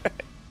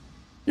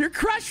 Your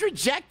crush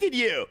rejected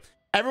you.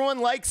 Everyone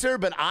likes her,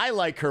 but I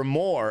like her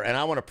more, and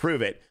I want to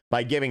prove it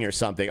by giving her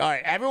something. All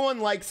right, everyone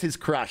likes his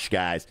crush,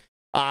 guys.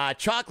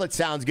 Chocolate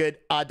sounds good.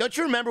 Don't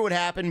you remember what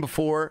happened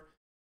before,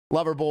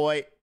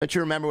 Loverboy? Don't you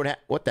remember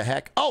what the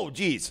heck? Oh,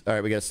 geez. All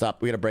right, we got to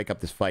stop. We got to break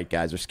up this fight,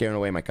 guys. They're scaring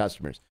away my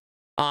customers.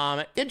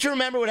 Didn't you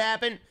remember what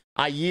happened?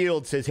 I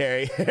yield, says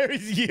Harry.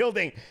 Harry's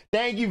yielding.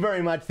 Thank you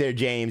very much there,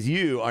 James.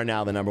 You are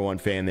now the #1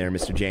 fan there,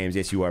 Mr. James.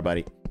 Yes, you are,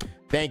 buddy.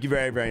 Thank you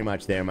very, very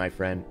much there, my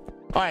friend.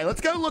 All right,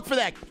 let's go look for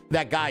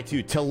that guy,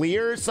 too.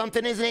 Talir or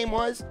something his name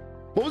was?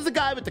 What was the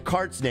guy with the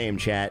cart's name,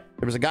 chat?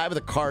 There was a guy with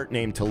a cart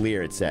named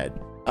Talir, it said.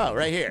 Oh,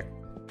 right here.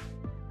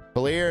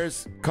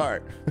 Talir's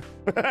cart.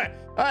 All right,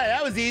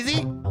 that was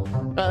easy.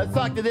 Let's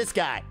talk to this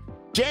guy.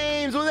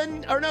 James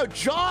with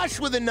Josh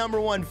with a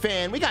 #1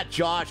 fan. We got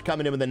Josh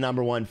coming in with a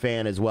 #1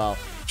 fan as well.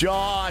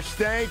 Josh,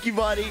 thank you,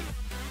 buddy.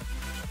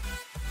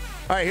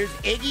 All right, here's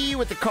Iggy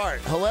with the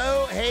cart.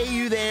 Hello, hey,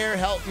 you there,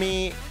 help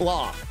me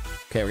along.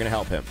 Okay, we're going to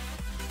help him.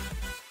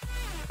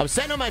 I'm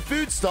sitting on my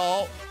food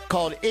stall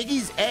called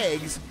Iggy's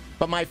Eggs,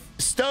 but my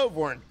stove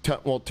won't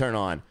turn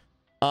on.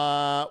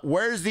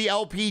 Where's the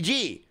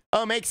LPG?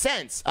 Oh, makes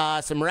sense.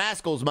 Some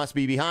rascals must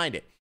be behind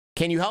it.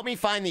 Can you help me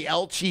find the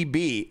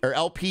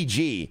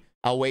LPG?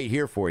 I'll wait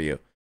here for you.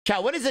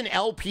 Chat, what is an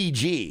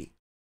LPG?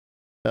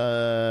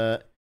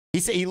 He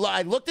said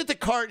I looked at the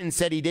cart and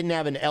said he didn't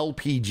have an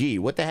LPG.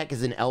 What the heck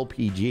is an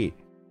LPG?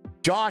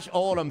 Josh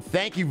Oldham,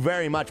 thank you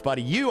very much,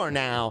 buddy. You are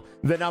now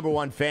the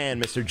 #1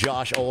 fan, Mr.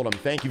 Josh Oldham.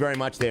 Thank you very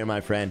much there,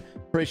 my friend.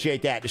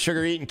 Appreciate that. The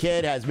sugar-eating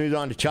kid has moved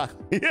on to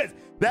chocolate. Yes,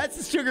 that's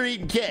the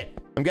sugar-eating kid.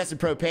 I'm guessing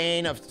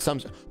propane of some...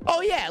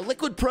 Oh, yeah,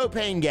 liquid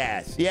propane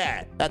gas.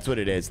 Yeah, that's what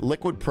it is.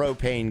 Liquid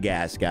propane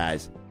gas,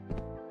 guys.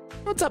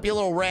 What's up, you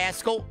little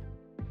rascal?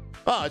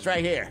 Oh, it's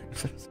right here.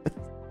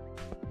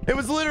 It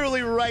was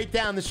literally right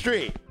down the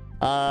street.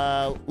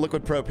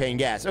 Liquid propane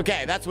gas.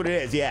 Okay, that's what it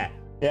is. Yeah.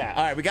 Yeah.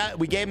 All right,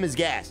 we gave him his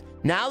gas.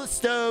 Now the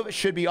stove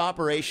should be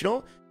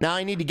operational. Now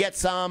I need to get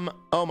some.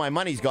 Oh, my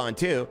money's gone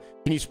too.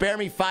 Can you spare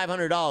me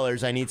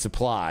 $500? I need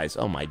supplies.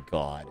 Oh my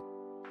God.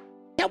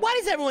 Yeah, why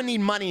does everyone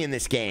need money in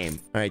this game?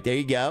 All right, there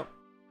you go.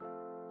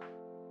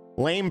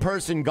 Lame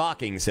person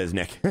gawking, says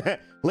Nick.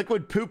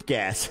 Liquid poop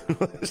gas.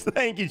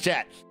 Thank you,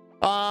 chat.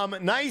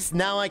 Nice.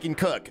 Now I can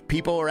cook.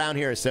 People around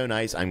here are so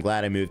nice. I'm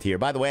glad I moved here.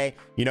 By the way,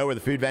 you know where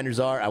the food vendors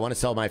are? I want to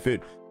sell my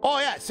food. Oh,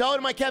 yeah. Sell it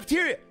in my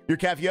cafeteria. Your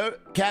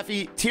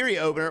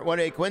cafeteria opener. What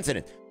a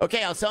coincidence.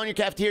 Okay, I'll sell in your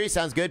cafeteria.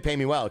 Sounds good. Pay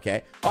me well,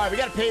 okay? All right, we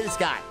got to pay this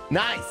guy.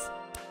 Nice.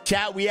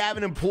 Chat, we have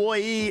an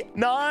employee.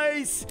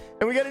 Nice.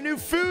 And we got a new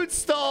food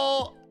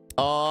stall.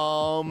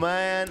 Oh,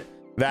 man.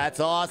 That's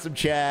awesome,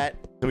 chat.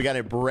 So we got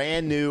a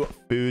brand new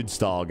food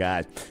stall,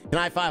 guys. Can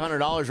I have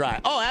 $500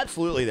 right? Oh,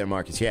 absolutely there,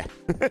 Marcus. Yeah.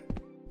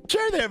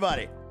 Sure there,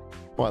 buddy.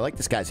 Oh, I like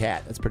this guy's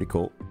hat. That's pretty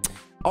cool.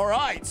 All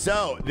right,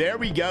 so there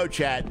we go,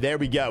 chat. There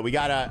we go. We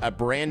got a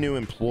brand new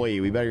employee.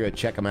 We better go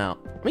check him out.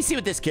 Let me see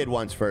what this kid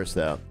wants first,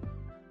 though.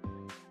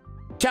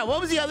 Chat,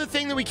 what was the other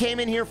thing that we came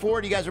in here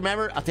for? Do you guys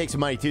remember? I'll take some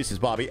money, too, says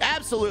Bobby.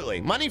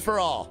 Absolutely. Money for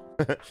all.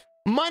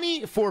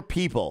 Money for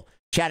people.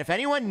 Chat, if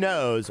anyone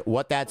knows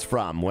what that's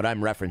from, what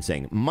I'm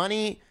referencing.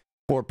 Money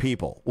for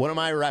people. What am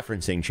I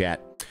referencing,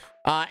 chat?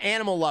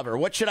 Animal lover.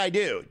 What should I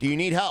do? Do you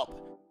need help?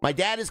 My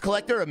dad is a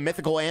collector of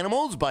mythical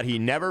animals, but he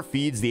never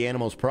feeds the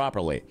animals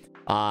properly.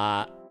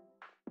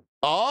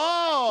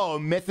 Oh,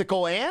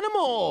 mythical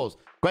animals.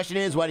 Question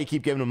is, why do you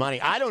keep giving him money?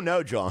 I don't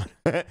know, John.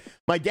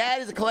 My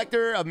dad is a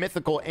collector of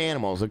mythical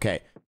animals. Okay.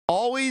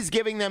 Always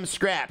giving them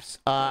scraps.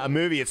 A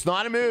movie. It's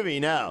not a movie,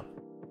 no.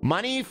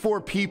 Money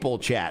for people,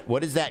 chat.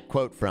 What is that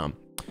quote from?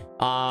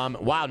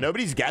 Wow,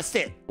 nobody's guessed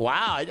it.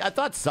 Wow, I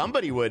thought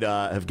somebody would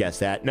have guessed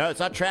that. No, it's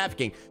not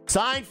trafficking.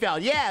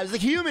 Seinfeld. Yeah, it was the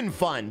Human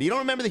Fund. You don't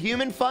remember the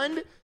Human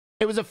Fund?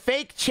 It was a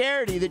fake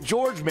charity that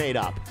George made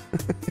up.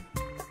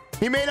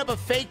 He made up a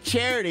fake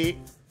charity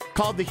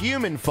called the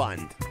Human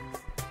Fund.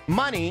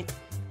 Money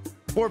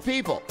for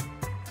people.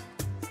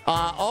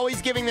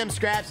 Always giving them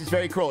scraps is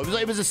very cruel.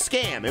 It was a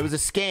scam. It was a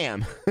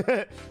scam.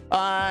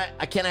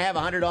 Can I have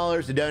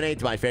 $100 to donate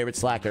to my favorite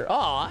slacker?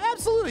 Oh,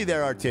 absolutely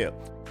there are too.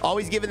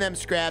 Always giving them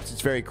scraps.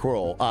 It's very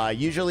cruel.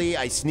 Usually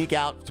I sneak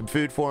out some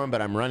food for them,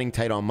 but I'm running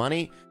tight on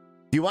money.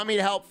 Do you want me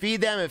to help feed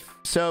them? If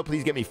so,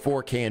 please get me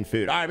 4 canned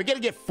food. All right, we're going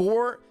to get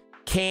 4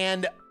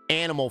 canned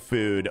animal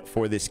food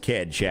for this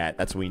kid, chat.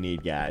 That's what we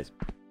need, guys.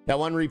 That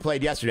one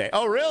replayed yesterday.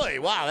 Oh, really?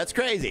 Wow, that's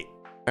crazy.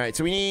 All right,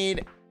 so we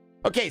need...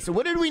 Okay, so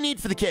what did we need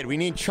for the kid? We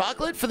need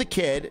chocolate for the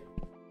kid.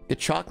 Get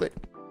chocolate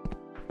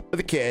for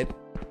the kid.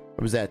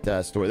 What was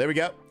that store? There we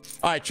go.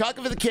 All right,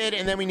 chocolate for the kid,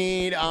 and then we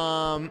need...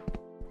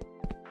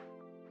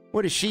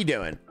 What is she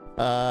doing?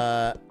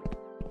 Let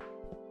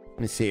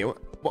me see.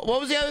 What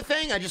was the other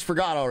thing? I just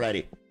forgot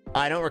already.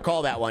 I don't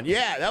recall that one.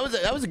 Yeah, that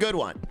was a good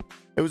one.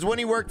 It was when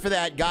he worked for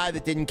that guy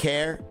that didn't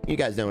care. You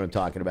guys know what I'm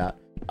talking about.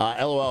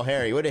 LOL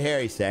Harry. What did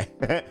Harry say?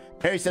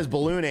 Harry says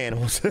balloon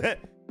animals.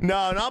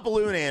 No, not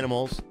balloon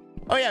animals.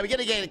 Oh yeah, we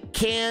gotta get a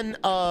can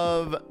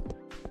of...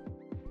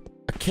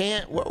 A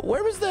can...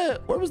 Where was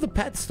the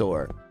pet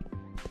store?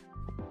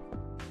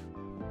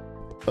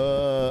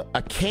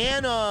 A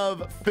can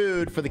of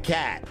food for the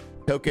cat.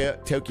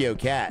 Tokyo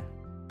cat.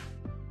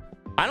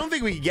 I don't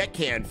think we can get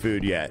canned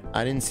food yet.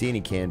 I didn't see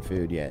any canned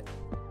food yet.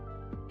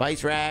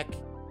 Spice rack.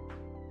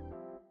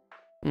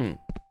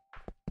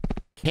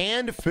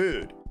 Canned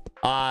food.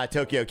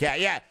 Tokyo cat.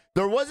 Yeah,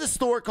 there was a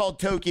store called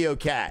Tokyo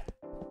Cat.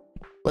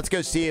 Let's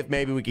go see if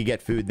maybe we could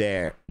get food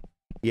there.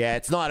 Yeah,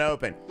 it's not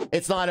open.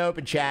 It's not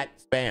open, chat.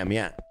 Spam,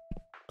 yeah.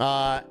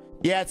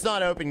 Yeah, it's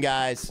not open,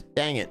 guys.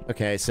 Dang it.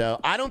 Okay, so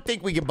I don't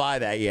think we can buy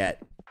that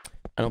yet.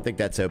 I don't think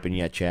that's open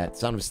yet, chat.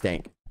 Son of a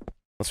stink.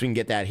 Unless we can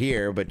get that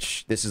here, but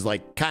this is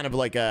like kind of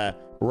like a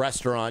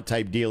restaurant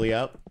type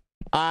dealio.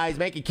 He's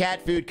making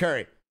cat food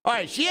curry. All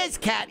right, she has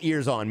cat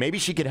ears on. Maybe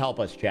she could help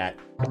us, chat.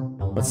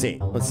 Let's see.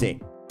 Let's see.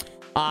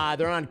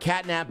 They're on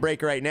catnap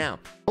break right now.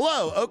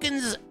 Hello,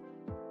 Oaken's...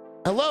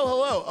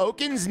 Hello.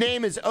 Oaken's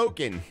name is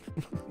Oaken.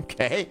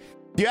 Okay.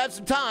 Do you have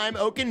some time?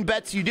 Oaken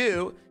bets you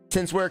do,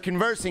 since we're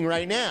conversing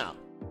right now.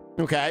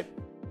 Okay.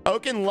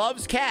 Oaken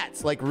loves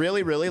cats. Like,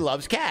 really, really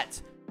loves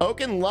cats.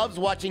 Oaken loves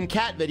watching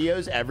cat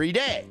videos every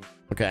day.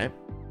 Okay.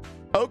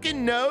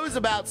 Oaken knows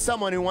about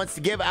someone who wants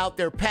to give out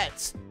their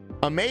pets.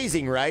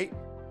 Amazing, right?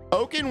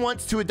 Oaken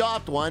wants to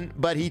adopt one,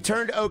 but he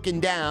turned Oaken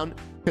down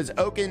because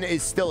Oaken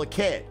is still a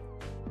kid.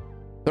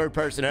 Third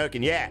person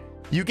Oaken, yeah.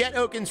 You get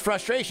Oaken's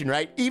frustration,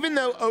 right? Even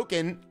though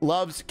Oaken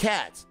loves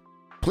cats.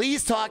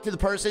 Please talk to the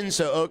person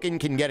so Oaken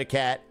can get a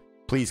cat.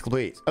 Please,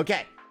 please.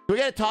 Okay, we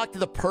got to talk to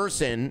the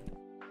person.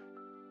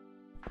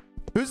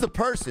 Who's the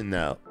person,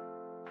 though?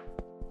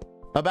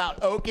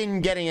 About Oaken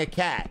getting a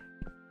cat.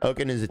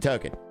 Oaken is a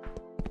token.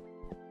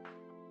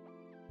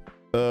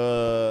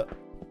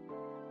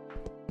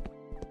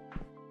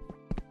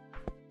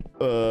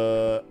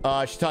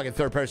 She's talking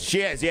third person.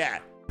 She is, yeah.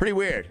 Pretty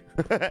weird.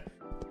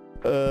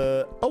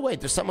 Oh, wait,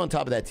 there's something on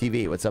top of that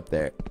TV. What's up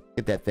there?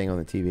 Get that thing on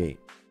the TV.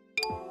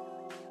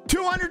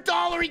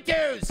 $200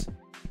 dues!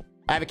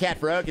 I have a cat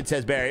for Oaken,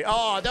 says Barry.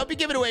 Oh, don't be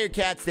giving away your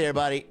cats there,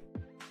 buddy.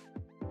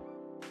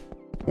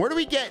 Where do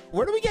we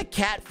get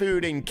cat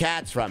food and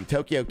cats from?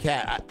 Tokyo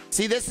Cat.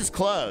 See, this is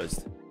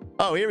closed.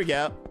 Oh, here we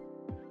go.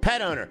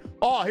 Pet owner.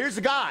 Oh, here's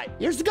the guy.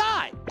 Here's the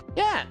guy.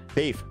 Yeah,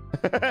 thief.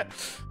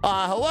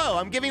 Hello,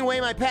 I'm giving away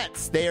my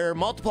pets. They are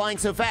multiplying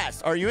so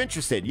fast. Are you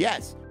interested?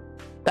 Yes.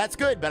 That's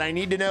good, but I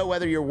need to know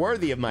whether you're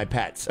worthy of my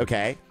pets,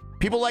 okay?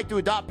 People like to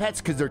adopt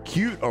pets because they're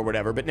cute or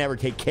whatever, but never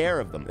take care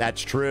of them.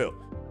 That's true.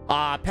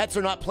 Pets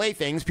are not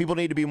playthings. People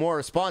need to be more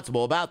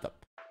responsible about them.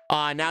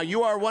 Now,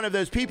 you are one of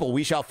those people.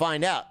 We shall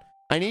find out.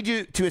 I need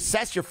you to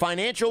assess your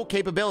financial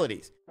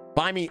capabilities.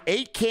 Buy me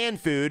 8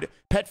 canned food.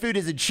 Pet food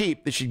isn't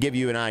cheap. This should give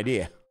you an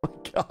idea. Oh,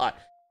 my God.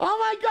 Oh,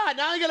 my God.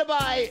 Now I got to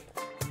buy...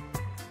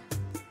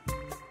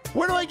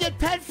 Where do I get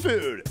pet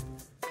food?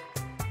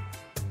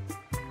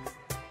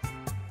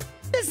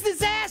 This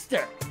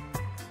disaster.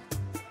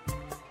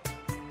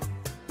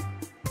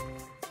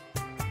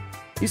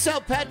 You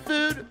sell pet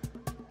food?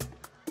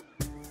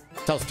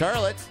 Sells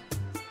turlets.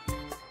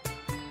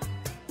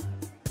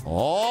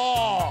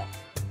 Oh.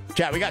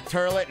 Chat, we got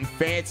turlet and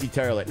fancy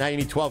turlet. Now you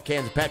need 12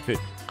 cans of pet food.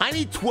 I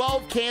need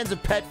 12 cans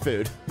of pet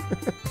food.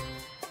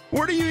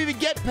 Where do you even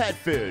get pet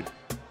food?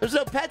 There's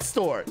no pet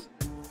stores.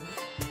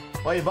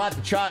 Well, you bought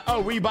the chocolate. Oh,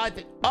 we bought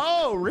the...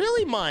 Oh,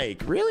 really,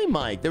 Mike? Really,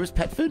 Mike? There was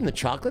pet food in the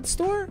chocolate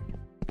store?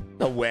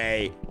 No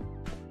way.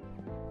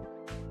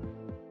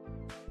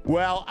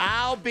 Well,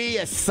 I'll be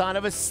a son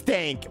of a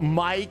stink.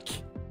 Mike,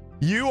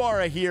 you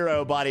are a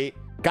hero, buddy.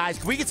 Guys,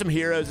 can we get some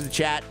heroes in the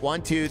chat?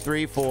 1, 2,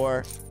 3,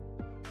 4,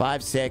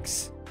 5,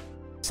 6,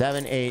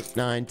 7, 8,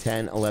 9,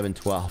 10, 11,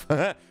 12. All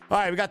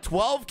right, we got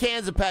 12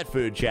 cans of pet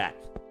food, chat.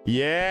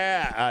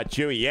 Yeah,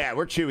 Chewy. Yeah,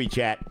 we're Chewy,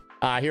 chat.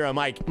 Hero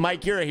Mike.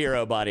 Mike, you're a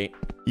hero, buddy.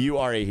 You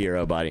are a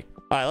hero, buddy.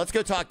 All right, let's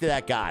go talk to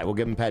that guy. We'll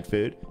give him pet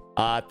food.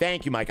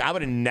 Thank you, Mike. I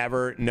would have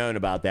never known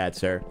about that,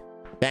 sir.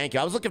 Thank you.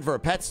 I was looking for a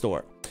pet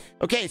store.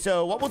 Okay,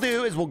 so what we'll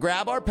do is we'll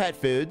grab our pet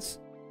foods.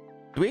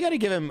 Do we got to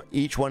give him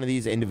each one of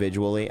these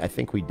individually? I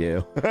think we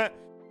do.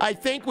 I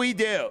think we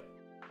do.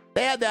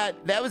 They had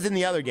that. That was in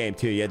the other game,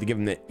 too. You had to give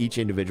them each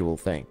individual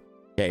thing.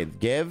 Okay,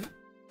 give.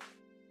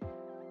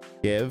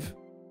 Give.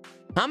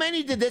 How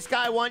many did this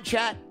guy want,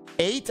 chat?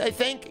 8, I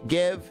think.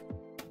 Give.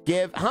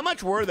 Give. How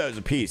much were those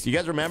a piece? You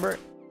guys remember?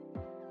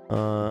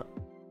 Yeah.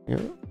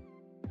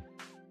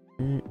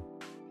 I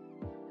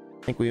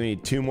think we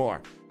need 2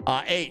 more.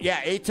 8.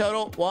 Yeah, 8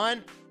 total.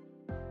 1,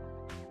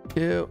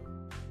 2,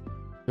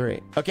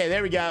 3. Okay,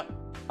 there we go.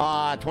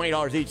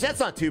 $20 each. That's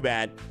not too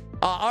bad.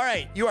 All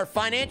right, you are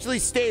financially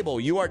stable.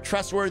 You are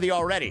trustworthy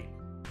already.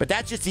 But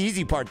that's just the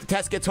easy part. The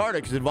test gets harder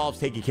because it involves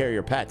taking care of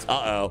your pets.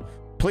 Uh-oh.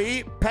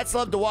 Please, pets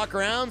love to walk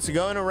around, so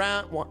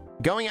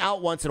going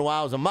out once in a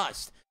while is a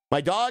must.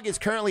 My dog is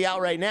currently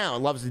out right now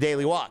and loves the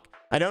daily walk.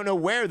 I don't know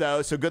where,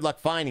 though, so good luck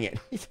finding it.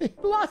 He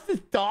lost his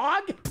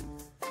dog?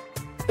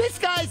 This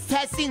guy's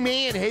testing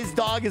me and his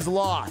dog is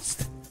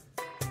lost.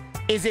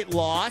 Is it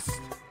lost?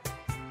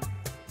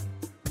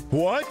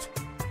 What?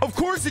 Of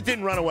course it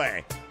didn't run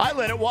away. I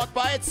let it walk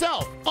by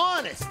itself.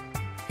 Honest.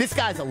 This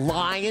guy's a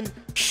lying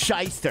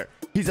shyster.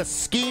 He's a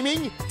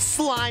scheming,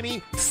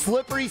 slimy,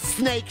 slippery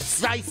snake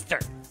shyster.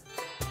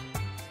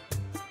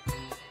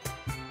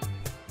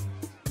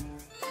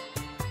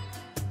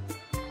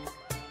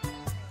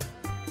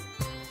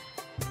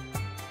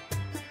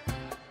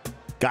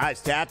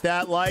 Guys, tap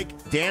that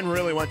like. Dan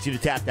really wants you to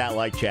tap that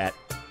like, chat.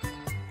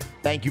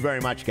 Thank you very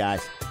much,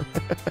 guys.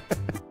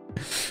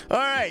 All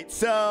right,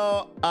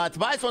 so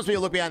Tobias wants me to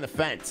look behind the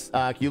fence.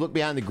 Can you look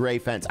behind the gray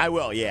fence? I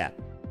will, yeah.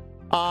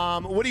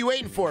 What are you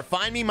waiting for?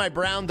 Find me my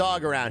brown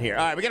dog around here.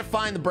 All right, we got to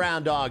find the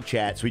brown dog,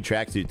 chat. Sweet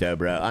tracksuit, though,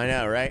 bro. I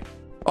know, right?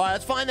 All right,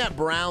 let's find that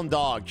brown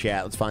dog,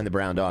 chat. Let's find the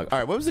brown dog. All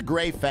right, what was the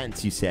gray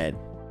fence you said?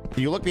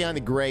 Can you look behind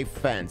the gray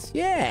fence?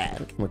 Yeah,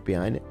 we can look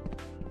behind it.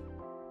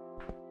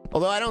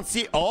 Although I don't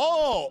see...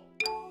 Oh!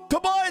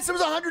 Tobias, there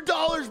was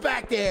 $100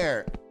 back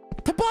there!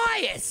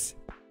 Tobias!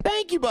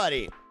 Thank you,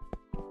 buddy.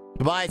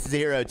 Tobias is a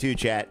hero, too,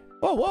 chat.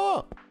 Whoa,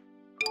 whoa.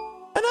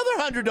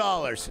 Another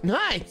 $100.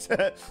 Nice.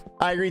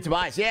 I agree,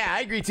 Tobias. Yeah, I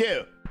agree,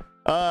 too.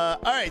 All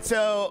right,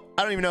 so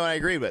I don't even know what I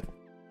agree with. All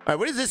right,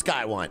 what does this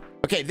guy want?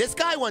 Okay, this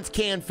guy wants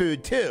canned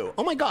food, too.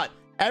 Oh, my God.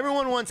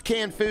 Everyone wants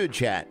canned food,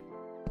 chat.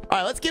 All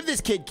right, let's give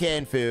this kid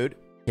canned food.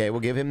 Okay, we'll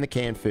give him the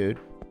canned food.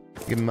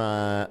 Give him,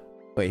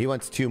 wait, he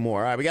wants 2 more.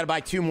 All right, we got to buy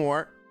 2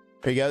 more.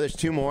 There you go. There's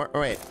 2 more. All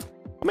right.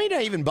 How many did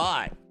I even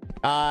buy?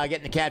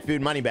 Getting the cat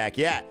food money back.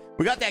 Yeah,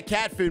 we got that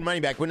cat food money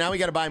back, but now we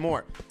got to buy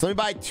more. So let me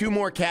buy 2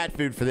 more cat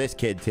food for this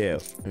kid, too.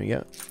 There we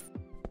go.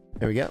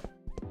 There we go.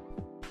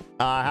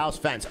 House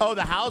fence. Oh,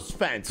 the house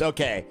fence.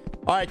 Okay.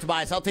 All right,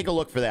 Tobias, I'll take a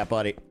look for that,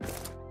 buddy.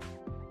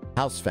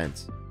 House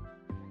fence.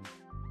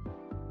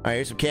 All right,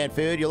 here's some canned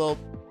food, you little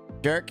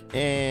jerk.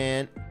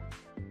 And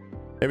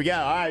there we go.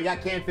 All right, we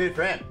got canned food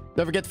for him.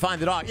 Don't forget to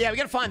find the dog. Yeah, we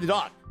got to find the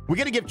dog. We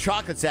got to give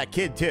chocolates to that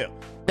kid, too.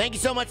 Thank you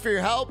so much for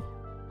your help.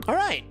 All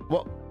right.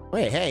 Well,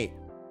 wait, hey.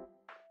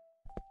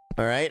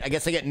 All right, I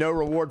guess I get no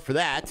reward for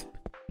that.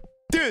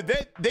 Dude,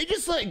 they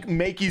just, like,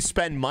 make you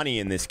spend money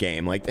in this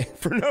game, like,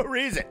 for no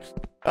reason.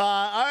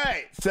 All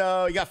right,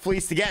 so you got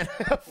fleeced again.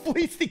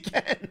 Fleeced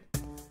again.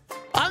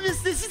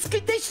 This is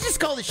good. They should just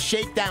call this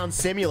Shakedown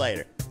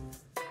Simulator.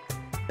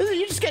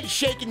 You're just getting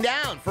shaken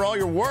down for all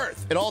you're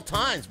worth at all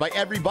times by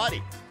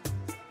everybody.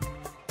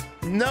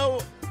 No.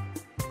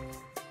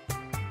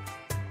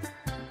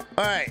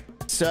 All right,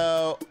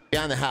 so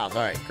beyond the house.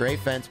 All right, gray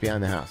fence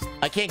beyond the house.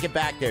 I can't get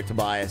back there,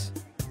 Tobias.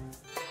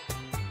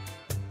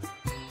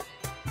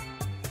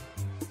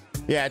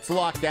 Yeah, it's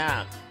locked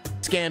down.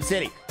 Scam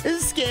City.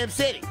 This is Scam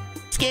City.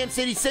 Scam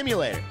City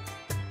Simulator.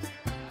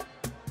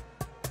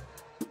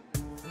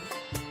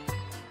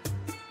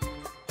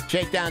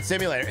 Shakedown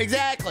Simulator.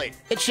 Exactly.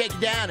 It's shaking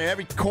down in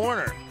every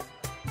corner.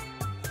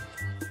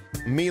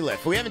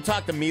 Meelif. We haven't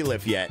talked to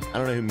Meelif yet. I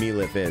don't know who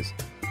Meelif is.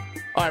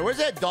 All right, where's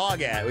that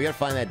dog at? We got to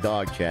find that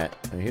dog, chat.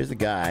 Right, here's the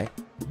guy.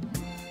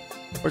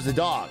 Where's the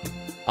dog?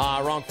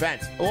 Wrong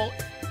fence. Well,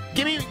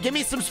 give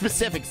me some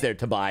specifics there,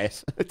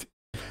 Tobias.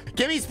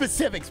 Give me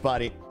specifics,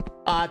 buddy.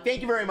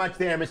 Thank you very much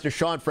there, Mr.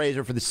 Sean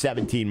Fraser, for the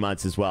 17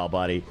 months as well,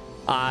 buddy.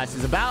 This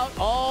is about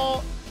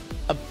all...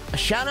 A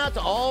shout out to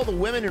all the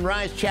women in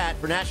Rise chat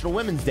for National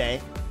Women's Day.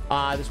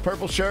 This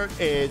purple shirt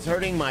is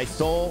hurting my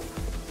soul,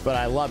 but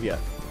I love you.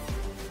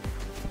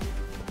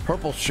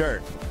 Purple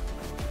shirt.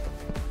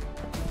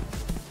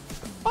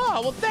 Oh,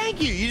 well,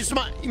 thank you.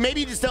 Maybe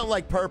you just don't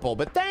like purple,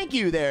 but thank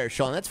you there,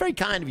 Sean. That's very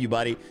kind of you,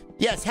 buddy.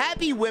 Yes,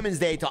 happy Women's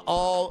Day to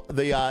all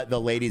the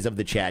ladies of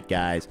the chat,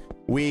 guys.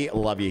 We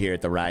love you here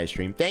at the Rise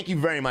stream. Thank you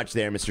very much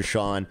there, Mr.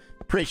 Sean.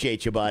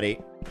 Appreciate you, buddy.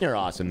 You're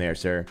awesome there,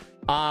 sir.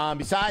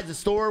 Besides the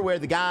store where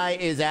the guy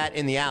is at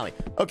in the alley.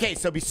 Okay,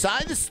 so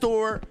beside the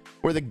store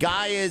where the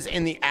guy is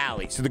in the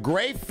alley. So the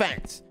gray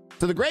fence.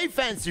 So the gray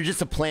fence, there's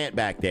just a plant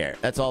back there.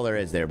 That's all there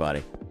is there,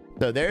 buddy.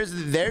 So there's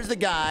the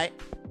guy.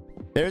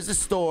 There's the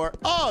store.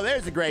 Oh,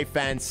 there's the gray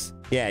fence.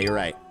 Yeah, you're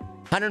right.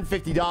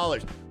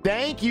 $150.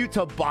 Thank you,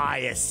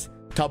 Tobias.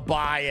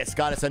 Tobias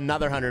got us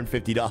another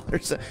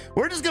 $150.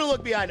 We're just going to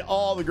look behind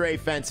all the gray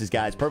fences,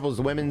 guys. Purple's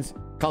the women's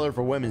color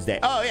for Women's Day.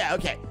 Oh, yeah,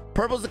 okay.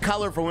 Purple's the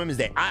color for Women's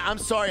Day. I'm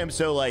sorry I'm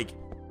so, like,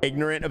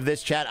 ignorant of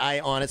this, chat. I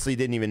honestly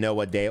didn't even know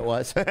what day it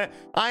was.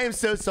 I am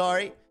so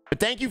sorry. But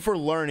thank you for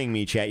learning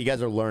me, chat. You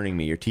guys are learning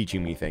me. You're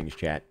teaching me things,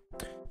 chat.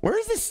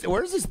 Where's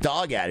this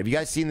dog at? Have you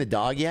guys seen the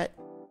dog yet?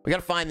 We got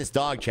to find this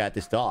dog, chat,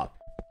 this dog.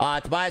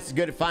 Tobias is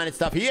good at finding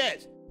stuff. He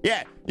is.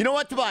 Yeah. You know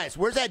what, Tobias?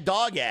 Where's that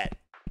dog at?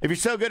 If you're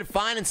so good at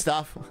finding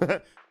stuff,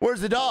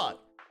 where's the dog?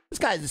 This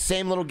guy's the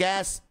same little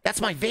gas.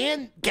 That's my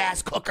van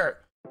gas cooker.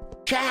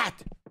 Chat.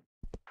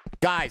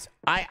 Guys,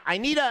 I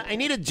need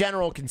a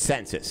general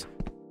consensus.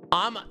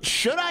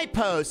 Should I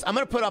post? I'm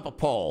going to put up a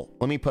poll.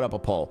 Let me put up a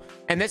poll.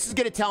 And this is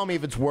going to tell me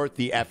if it's worth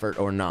the effort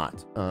or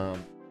not.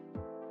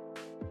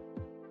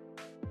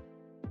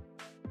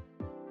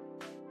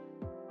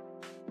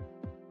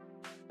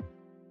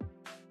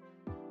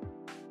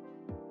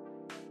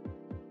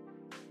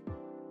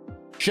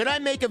 Should I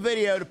make a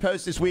video to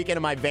post this weekend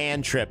of my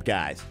van trip,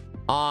 guys?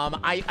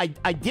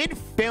 I did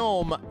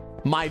film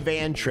my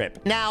van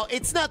trip. Now,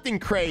 it's nothing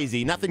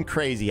crazy. Nothing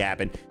crazy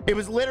happened. It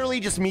was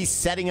literally just me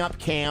setting up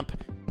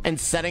camp and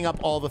setting up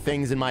all the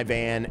things in my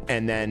van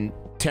and then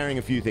tearing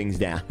a few things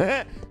down.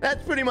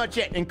 That's pretty much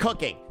it. And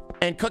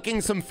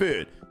cooking some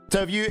food.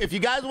 So if you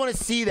guys want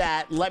to see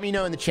that, let me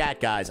know in the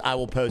chat, guys. I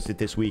will post it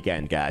this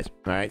weekend, guys.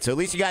 All right. So at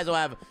least you guys will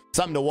have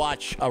something to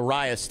watch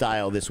Araya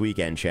style this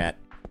weekend, chat.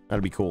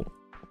 That'll be cool.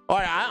 All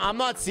right, I'm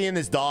not seeing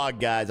this dog,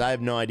 guys. I have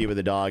no idea where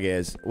the dog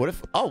is. What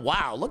if... Oh,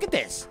 wow. Look at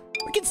this.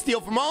 We can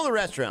steal from all the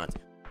restaurants.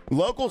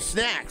 Local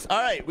snacks.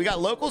 All right, we got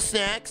local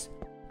snacks.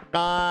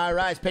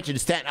 Rise pitching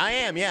his tent. I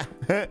am, yeah.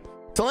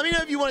 So let me know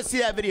if you want to see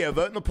that video.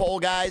 Vote in the poll,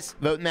 guys.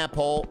 Vote in that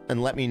poll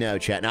and let me know,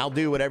 chat. And I'll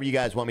do whatever you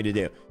guys want me to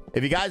do.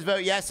 If you guys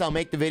vote yes, I'll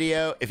make the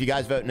video. If you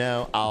guys vote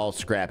no, I'll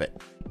scrap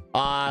it.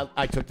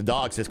 I took the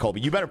dog, says Colby.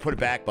 You better put it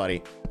back,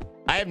 buddy.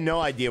 I have no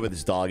idea where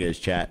this dog is,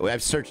 chat.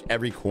 I've searched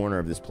every corner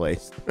of this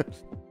place.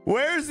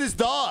 Where's this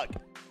dog?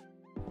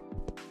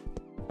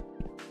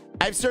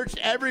 I've searched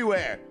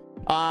everywhere.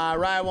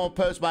 Ryan won't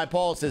post my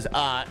poll, says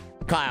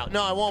Kyle.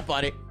 No, I won't,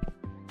 buddy.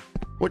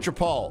 What's your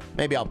poll?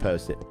 Maybe I'll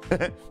post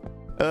it.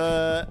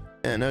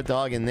 No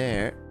dog in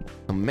there.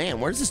 Oh, man,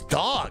 where's this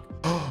dog?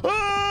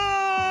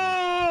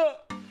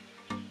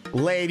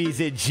 Ladies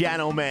and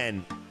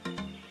gentlemen,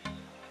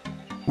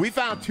 we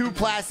found 2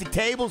 plastic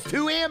tables,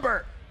 2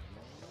 amber.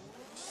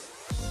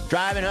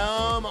 Driving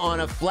home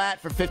on a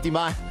flat for 50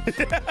 miles.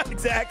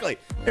 Exactly.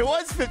 It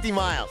was 50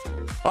 miles.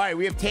 All right,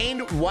 we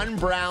obtained 1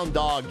 brown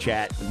dog,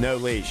 chat, with no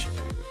leash.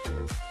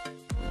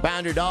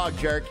 Found your dog,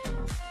 jerk.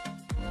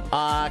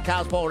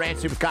 Kyle's poll ran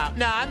super Kyle.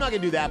 No, I'm not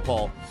going to do that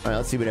poll. All right,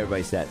 let's see what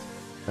everybody says.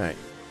 All right.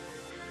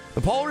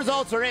 The poll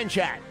results are in,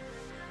 chat.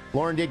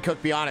 Lauren did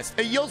cook, be honest.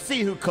 You'll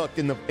see who cooked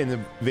in the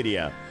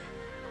video.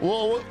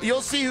 Well, you'll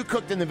see who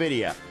cooked in the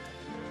video.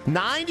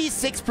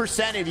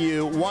 96% of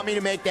you want me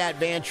to make that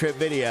van trip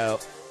video.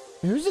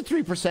 Who's the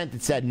 3%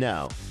 that said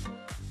no?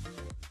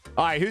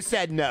 All right, who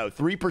said no?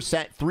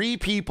 3%. 3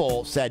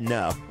 people said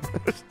no.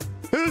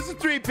 Who's the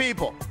 3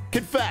 people?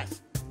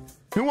 Confess.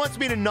 Who wants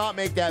me to not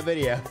make that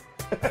video?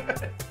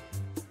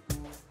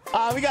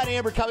 We got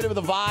Amber coming in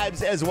with the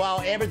vibes as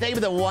well. Amber, thank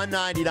you for the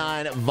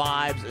 $1.99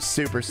 vibes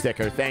super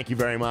sticker. Thank you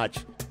very much.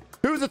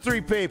 Who's the 3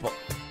 people?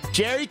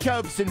 Jerry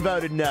Copeson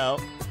voted no.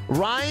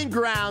 Ryan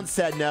Ground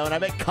said no, and I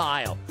bet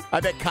Kyle. I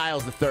bet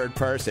Kyle's the 3rd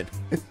person.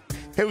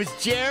 It was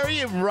Jerry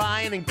and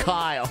Ryan and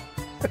Kyle.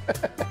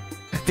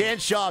 Dan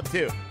Schaub,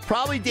 too.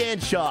 Probably Dan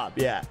Schaub,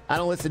 yeah. I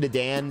don't listen to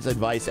Dan's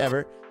advice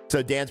ever,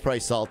 so Dan's probably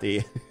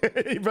salty.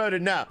 He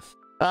voted no.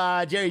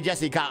 Jerry,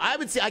 Jesse, Kyle.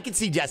 I could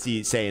see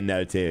Jesse saying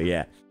no too.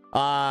 Yeah.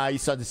 You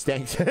saw the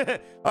stinks. All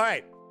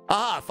right.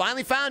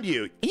 Finally found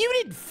you. You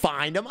didn't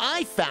find him.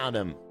 I found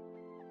him.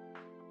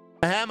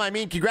 I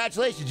mean,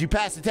 congratulations. You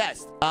passed the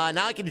test.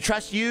 Now I can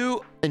trust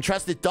you and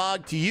trust the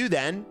dog to you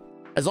then.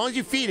 As long as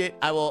you feed it,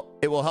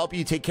 it will help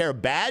you take care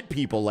of bad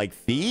people like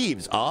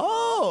thieves.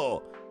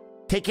 Oh.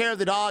 Take care of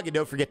the dog and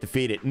don't forget to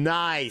feed it.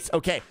 Nice.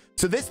 Okay.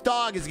 So this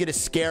dog is going to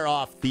scare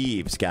off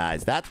thieves,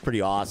 guys. That's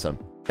pretty awesome.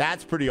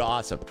 That's pretty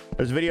awesome.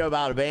 There's a video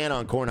about a ban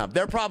on Cornhub.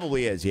 There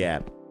probably is. Yeah.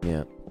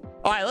 Yeah.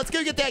 All right. Let's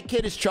go get that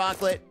kid his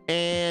chocolate.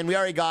 And we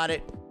already got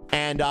it.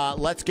 And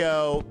let's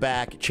go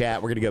back,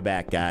 chat. We're going to go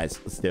back, guys.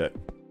 Let's do it.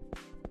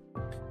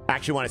 I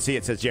actually want to see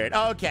it, says Jared.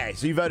 Okay.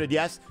 So you voted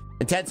yes.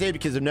 Intensity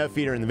because of no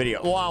feeder in the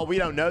video. Well, we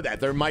don't know that.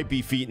 There might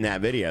be feet in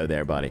that video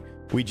there, buddy.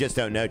 We just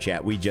don't know,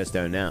 chat. We just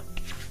don't know.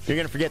 You're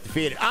going to forget to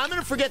feed it. I'm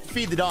going to forget to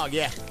feed the dog,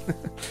 yeah.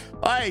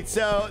 All right,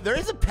 so there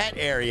is a pet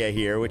area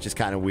here, which is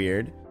kind of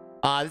weird.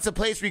 It's a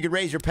place where you could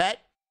raise your pet.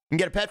 You can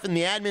get a pet from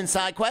the admin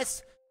side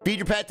quests. Feed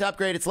your pet to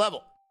upgrade its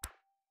level.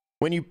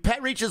 When your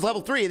pet reaches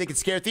level 3, they can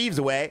scare thieves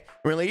away.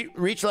 When they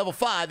reach level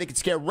 5, they can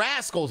scare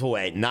rascals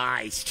away.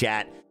 Nice,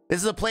 chat.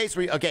 This is a place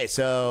where okay,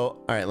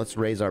 so, all right, let's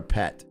raise our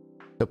pet.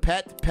 So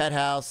pet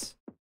house.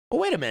 Oh,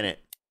 wait a minute.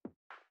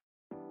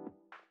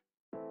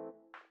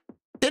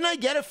 Didn't I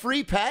get a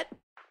free pet?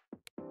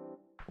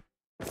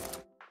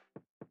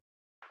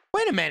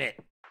 Wait a minute.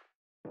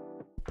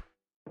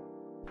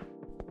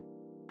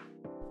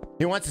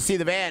 He wants to see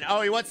the van.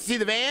 Oh, he wants to see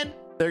the van?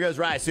 There goes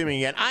Rye assuming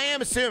again. I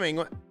am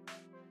assuming.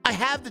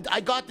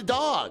 I got the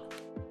dog.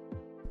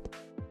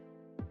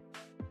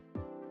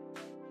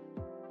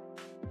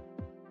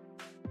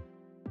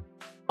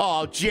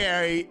 Oh,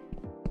 Jerry.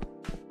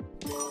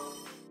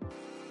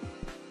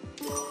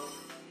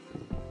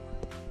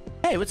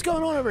 Hey, what's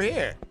going on over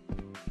here?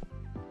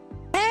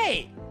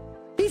 Hey,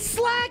 he's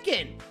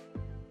slacking.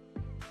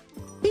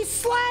 He's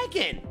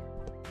slacking.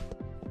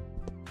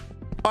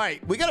 All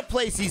right, we got to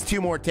place these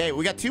 2 more tables.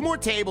 We got 2 more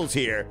tables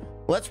here.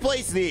 Let's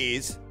place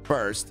these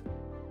first.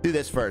 Do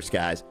this first,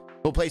 guys.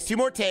 We'll place 2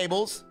 more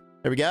tables.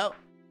 There we go.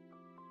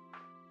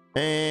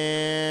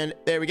 And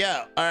there we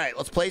go. All right,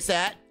 let's place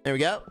that. There we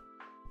go.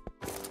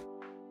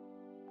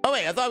 Oh,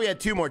 wait, I thought we had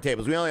 2 more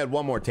tables. We only had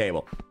 1 more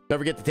table. Don't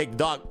forget to take the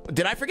dog.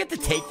 Did I forget to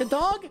take the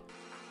dog?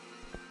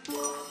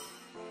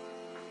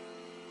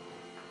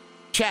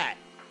 Chat.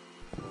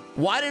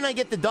 Why didn't I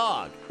get the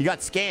dog? You got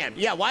scammed.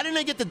 Yeah, why didn't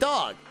I get the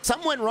dog?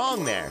 Something went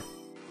wrong there.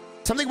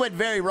 Something went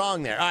very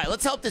wrong there. All right,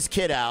 let's help this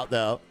kid out,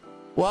 though.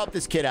 We'll help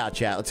this kid out,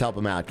 chat. Let's help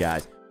him out,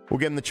 guys. We'll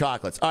give him the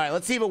chocolates. All right,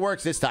 let's see if it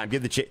works this time.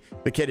 Give the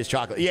kid his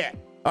chocolate. Yeah.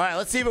 All right,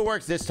 let's see if it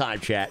works this time,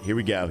 chat. Here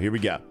we go. Here we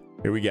go.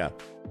 Here we go.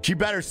 She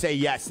better say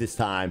yes this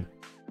time.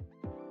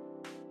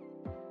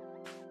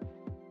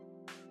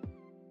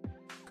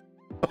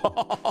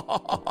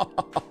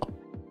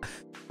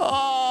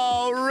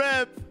 Oh,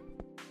 rip.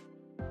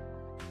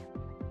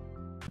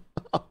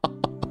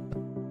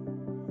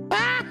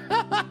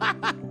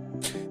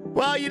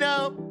 Well, you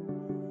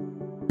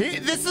know,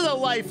 this is a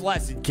life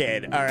lesson,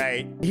 kid, all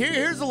right?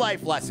 Here's a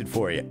life lesson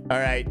for you, all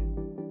right?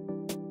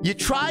 You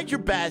tried your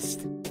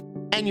best,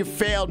 and you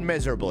failed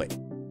miserably.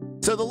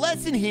 So the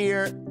lesson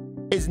here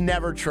is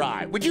never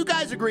try. Would you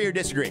guys agree or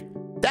disagree?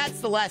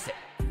 That's the lesson.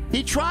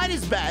 He tried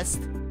his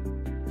best.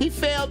 He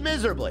failed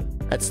miserably.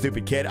 That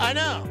stupid kid. I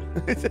know.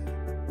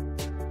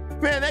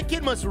 Man, that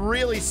kid must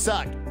really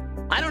suck.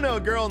 I don't know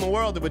a girl in the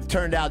world that would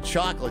turn down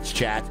chocolates,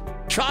 chat.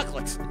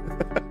 Chocolates.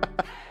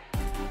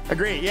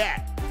 Agree,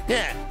 yeah.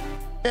 Yeah.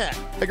 Yeah.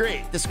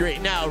 Agree. Disagree.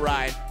 No,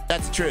 Ryan.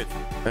 That's the truth. All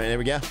right, there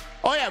we go.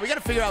 Oh, yeah, we got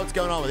to figure out what's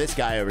going on with this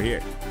guy over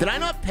here. Did I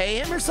not pay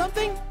him or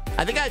something?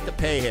 I think I have to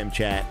pay him,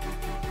 chat.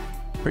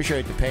 Pretty sure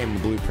I have to pay him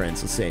the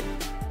blueprints. Let's see.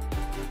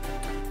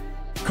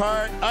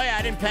 Card. Oh, yeah,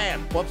 I didn't pay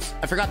him. Whoops.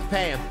 I forgot to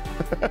pay him.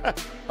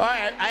 All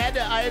right, I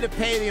had to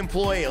pay the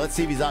employee. Let's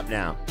see if he's up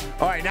now.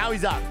 All right, now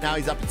he's up. Now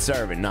he's up and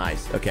serving.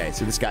 Nice. Okay,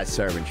 so this guy's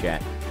serving,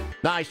 chat.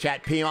 Nice,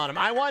 chat. Pee on him.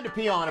 I wanted to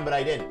pee on him, but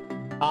I didn't.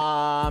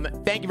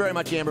 Thank you very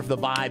much, Amber, for the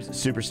vibes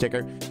super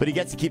sticker. But he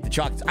gets to keep the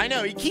chocolates. I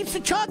know, he keeps the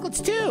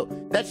chocolates,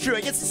 too. That's true.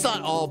 I guess it's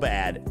not all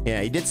bad.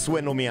 Yeah, he did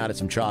swindle me out of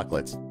some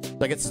chocolates. So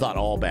I guess it's not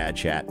all bad,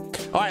 chat.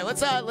 All right,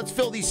 let's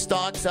fill these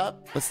stocks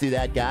up. Let's do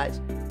that, guys.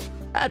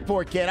 That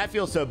poor kid. I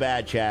feel so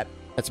bad, chat.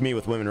 That's me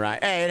with women,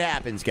 right? Hey, it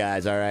happens,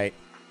 guys. All right.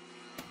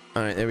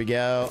 All right, there we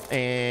go.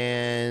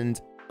 And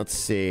let's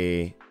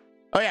see.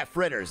 Oh, yeah,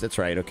 fritters. That's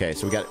right. Okay,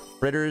 so we got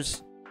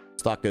fritters.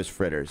 Stock those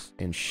fritters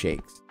and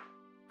shakes.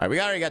 All right, we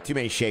already got too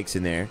many shakes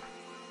in there.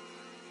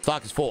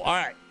 Stock is full. All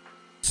right.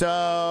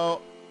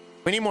 So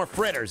we need more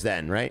fritters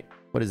then, right?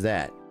 What is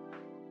that?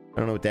 I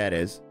don't know what that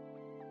is.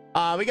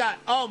 We got,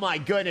 oh my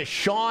goodness,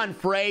 Sean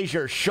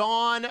Fraser.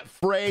 Sean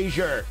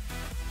Fraser.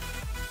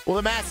 Well,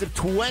 the massive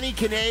 20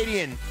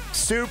 Canadian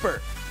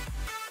super.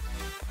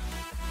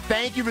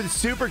 Thank you for the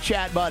super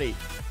chat, buddy.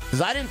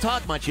 Because I didn't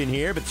talk much in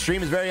here, but the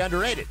stream is very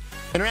underrated.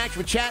 Interact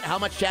with chat. How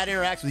much chat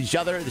interacts with each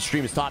other. The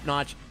stream is top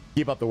notch.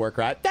 Keep up the work,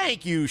 right?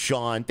 Thank you,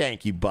 Sean.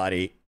 Thank you,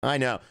 buddy. I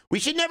know. We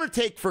should never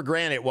take for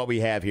granted what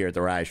we have here at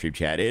the Riot Stream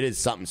chat. It is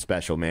something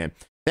special, man.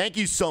 Thank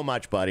you so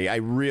much, buddy. I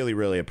really,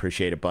 really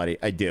appreciate it, buddy.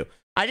 I do.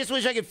 I just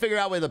wish I could figure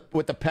out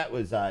what the pet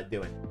was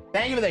doing.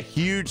 Thank you for the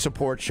huge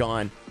support,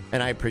 Sean,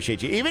 and I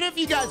appreciate you. Even if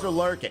you guys are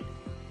lurking.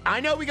 I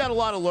know we got a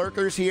lot of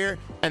lurkers here,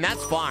 and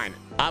that's fine.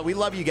 We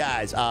love you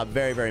guys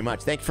very, very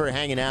much. Thanks for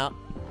hanging out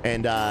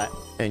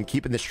and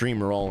keeping the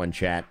stream rolling,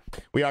 chat.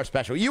 We are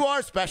special. You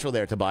are special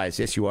there, Tobias.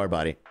 Yes, you are,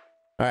 buddy.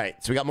 All right,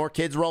 so we got more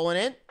kids rolling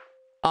in.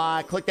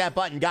 Click that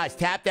button. Guys,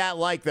 tap that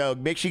like, though.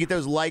 Make sure you get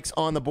those likes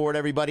on the board,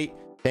 everybody.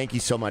 Thank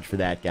you so much for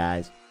that,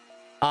 guys.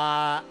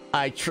 I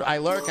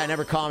lurk. I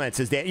never comment,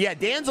 says Dan. Yeah,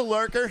 Dan's a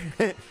lurker.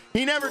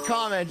 He never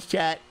comments,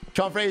 chat.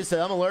 Sean Fraser said,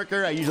 I'm a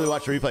lurker. I usually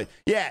watch the replays.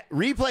 Yeah,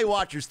 replay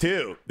watchers,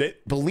 too.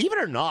 Believe it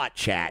or not,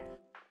 chat,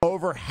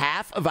 over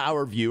half of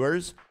our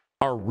viewers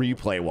are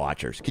replay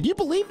watchers. Could you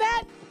believe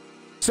that?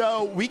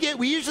 So we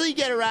usually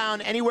get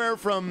around anywhere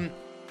from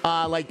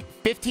like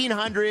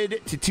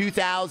 1,500 to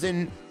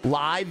 2,000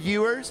 live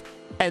viewers,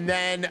 and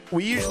then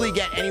we usually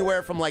get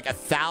anywhere from like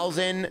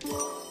 1,000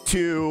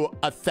 to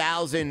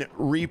 1,000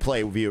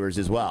 replay viewers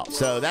as well.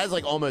 So that is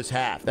like almost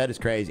half. That is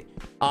crazy.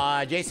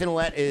 Jason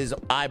Ouellette is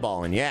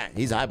eyeballing. Yeah,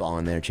 he's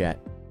eyeballing there, chat.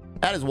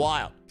 That is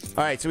wild.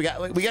 All right, so we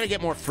got to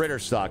get more fritter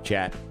stock,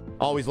 chat.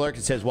 Always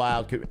lurking, says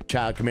Wild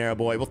Child Camaro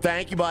Boy. Well,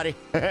 thank you, buddy.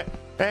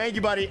 Thank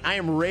you, buddy. I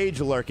am rage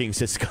lurking,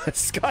 says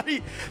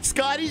Scotty.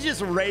 Scotty's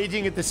just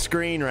raging at the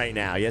screen right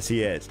now. Yes,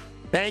 he is.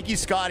 Thank you,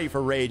 Scotty,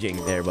 for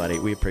raging there, buddy.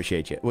 We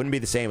appreciate you. Wouldn't be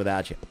the same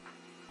without you.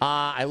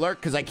 I lurk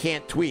because I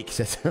can't tweak,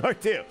 says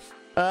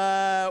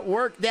R2.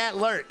 Work that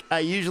lurk. I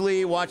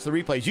usually watch the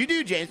replays. You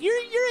do, James.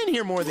 You're in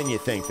here more than you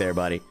think there,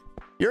 buddy.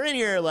 You're in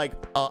here, like,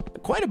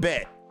 quite a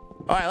bit.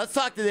 All right, let's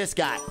talk to this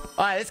guy. All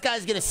right, this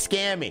guy's going to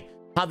scam me.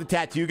 How'd the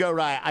tattoo go?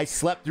 Right, I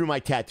slept through my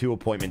tattoo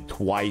appointment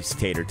twice,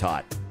 Tater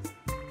Tot.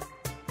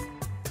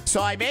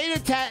 So I made a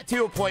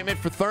tattoo appointment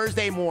for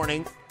Thursday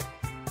morning.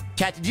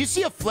 Chat, did you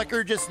see a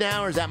flicker just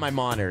now, or is that my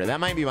monitor?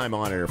 That might be my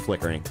monitor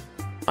flickering.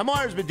 My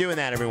monitor's been doing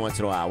that every once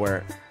in a while,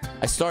 where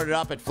I start it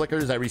up, it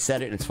flickers, I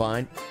reset it, and it's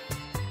fine.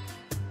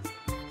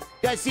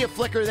 You guys see a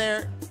flicker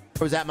there?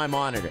 Or was that my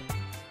monitor?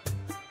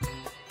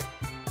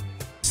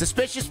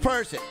 Suspicious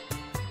person.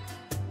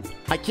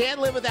 I can't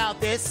live without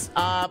this.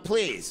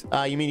 Please.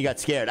 You mean you got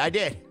scared? I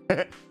did.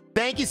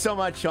 Thank you so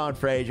much, Sean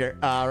Fraser.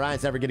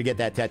 Ryan's never going to get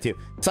that tattoo.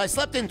 So I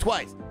slept in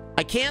twice.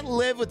 I can't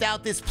live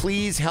without this.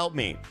 Please help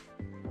me.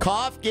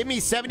 Cough, give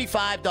me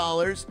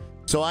 $75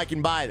 so I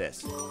can buy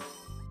this.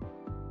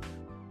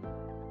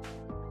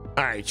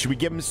 All right, should we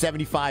give him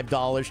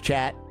 $75,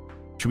 chat?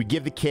 Should we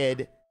give the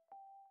kid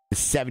the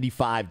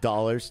 $75?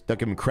 Don't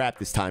give him crap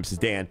this time, says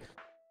Dan.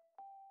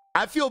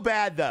 I feel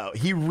bad, though.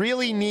 He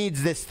really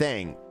needs this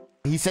thing.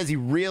 He says he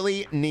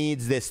really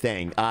needs this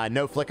thing.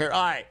 No flicker.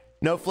 All right.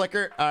 No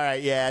flicker. All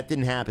right. Yeah, it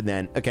didn't happen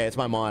then. Okay, it's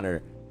my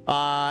monitor.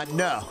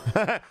 No.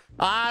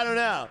 I don't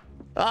know.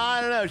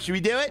 I don't know. Should we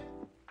do it?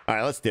 All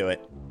right, let's do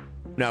it.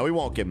 No, we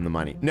won't give him the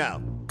money.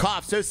 No.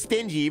 Cough, so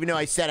stingy, even though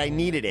I said I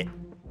needed it.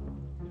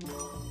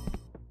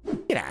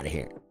 Get out of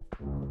here.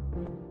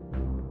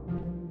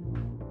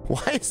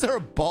 Why is there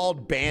a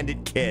bald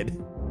bandit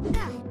kid?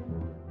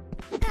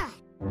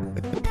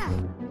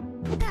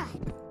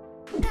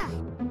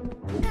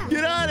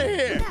 Get out of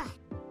here!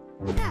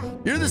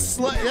 You're the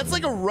slut.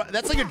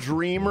 That's like a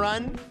dream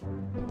run.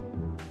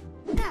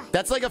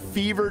 That's like a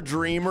fever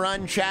dream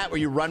run, chat, where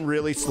you run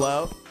really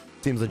slow.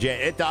 Seems legit.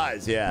 It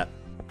does, yeah.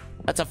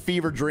 That's a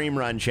fever dream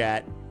run,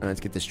 chat. Let's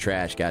get this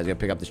trash, guys. Gotta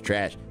pick up this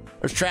trash.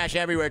 There's trash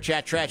everywhere,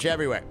 chat. Trash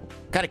everywhere.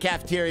 What kind of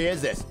cafeteria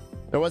is this?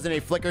 There wasn't a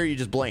flicker. You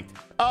just blinked.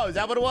 Oh, is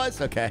that what it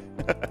was? Okay.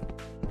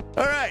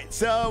 All right.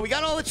 So we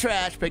got all the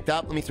trash picked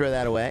up. Let me throw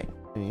that away.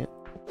 There you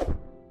go.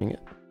 There you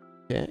go.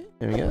 Okay.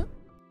 There we go.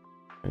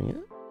 There you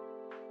go.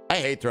 I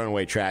hate throwing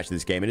away trash in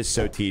this game. It is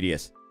so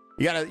tedious.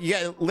 You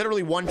got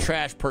literally one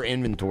trash per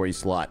inventory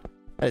slot.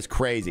 That is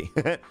crazy.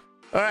 All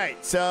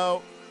right,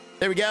 so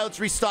there we go. Let's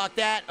restock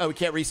that. Oh, we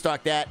can't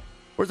restock that.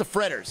 Where's the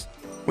fritters?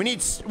 We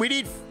need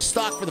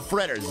stock for the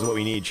fritters is what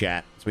we need,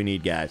 chat. That's what we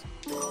need, guys.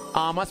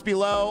 Must be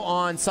low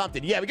on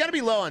something. Yeah, we got to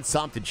be low on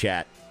something,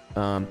 chat.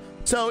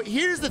 So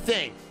here's the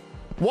thing.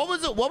 What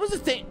was the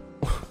thing?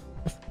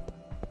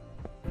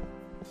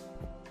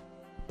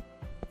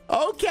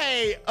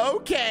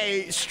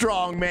 Okay,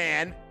 strong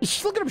man.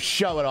 Just look at him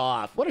show it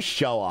off. What a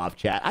show off,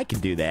 chat. I can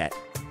do that.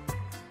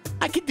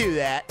 I can do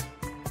that.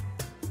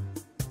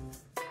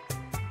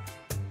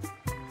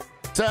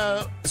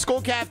 So,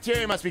 school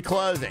cafeteria must be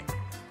closing.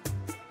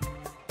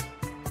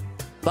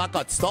 Thought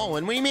got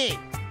stolen. What do you mean?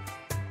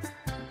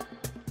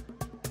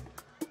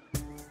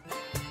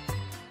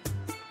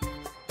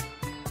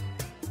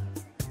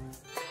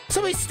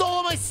 Somebody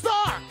stole my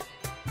stock.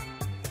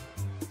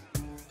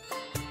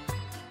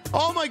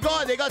 Oh my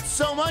god, they got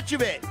so much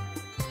of it.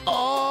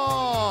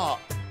 Oh.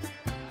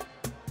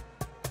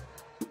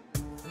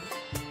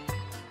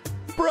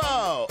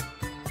 Bro.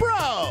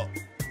 Bro.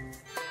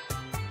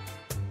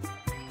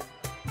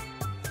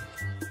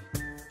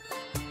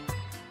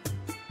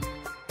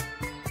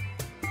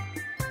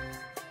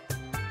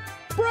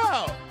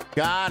 Bro.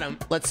 Got him.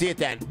 Let's see it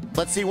then.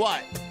 Let's see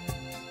what.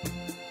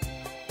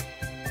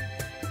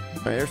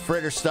 All right, there's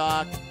fritter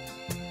stock.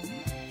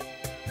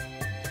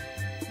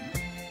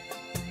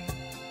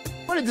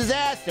 What a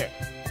disaster.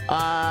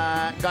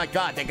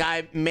 God, that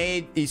guy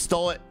he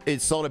stole it. He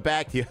sold it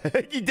back to you.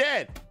 He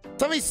did.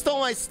 Somebody stole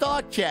my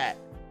stock, chat.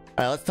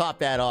 All right, let's top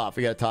that off.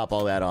 We got to top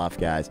all that off,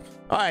 guys.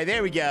 All right,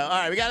 there we go. All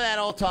right, we got that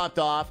all topped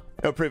off.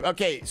 No proof.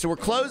 Okay, so we're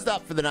closed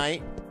up for the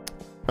night.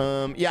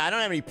 Yeah, I don't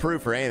have any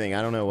proof or anything.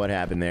 I don't know what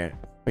happened there.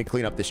 Let me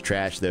clean up this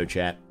trash, though,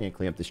 chat. Let me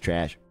clean up this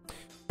trash.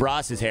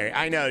 Bros is hairy.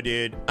 I know,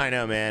 dude. I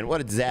know, man.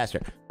 What a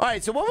disaster. All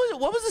right, so what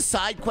was the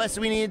side quest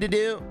we needed to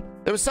do?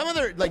 There was some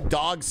other, like,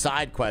 dog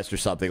side quest or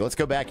something. Let's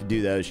go back and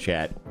do those,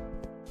 chat.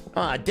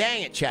 Ah,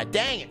 dang it, chat.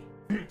 Dang it.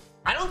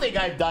 I don't think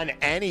I've done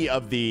any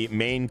of the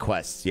main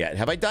quests yet.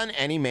 Have I done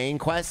any main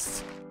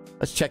quests?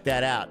 Let's check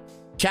that out.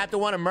 Chapter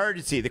 1,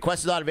 Emergency. The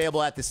quest is not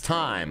available at this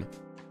time.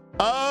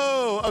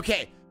 Oh,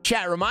 okay.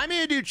 Chat, remind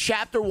me to do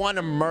Chapter 1,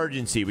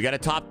 Emergency. We got to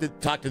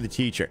talk to the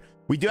teacher.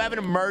 We do have an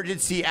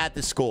emergency at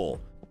the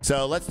school.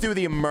 So let's do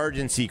the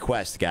emergency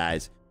quest,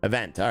 guys.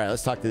 Event. All right,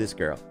 let's talk to this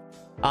girl.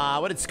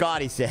 What did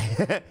Scotty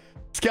say?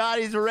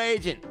 Scotty's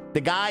raging.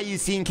 The guy you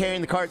seen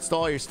carrying the cart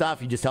stole your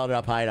stuff. You just held it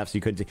up high enough so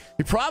you couldn't see.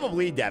 You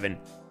probably, Devin.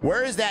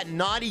 Where is that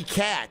naughty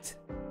cat?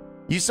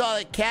 You saw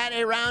that cat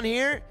around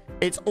here?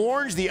 It's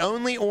orange, the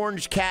only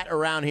orange cat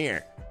around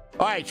here.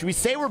 All right, should we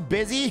say we're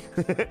busy?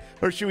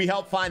 Or should we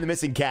help find the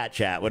missing cat,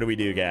 chat? What do we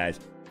do, guys?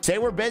 Say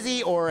we're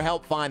busy or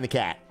help find the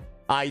cat?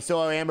 You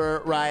saw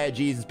Amber, Raya,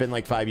 geez, it's been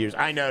like 5 years.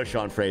 I know,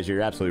 Sean Fraser.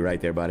 You're absolutely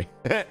right there, buddy.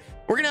 We're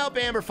going to help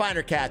Amber find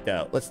her cat,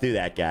 though. Let's do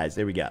that, guys.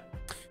 There we go.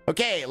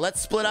 Okay,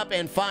 let's split up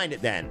and find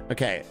it then.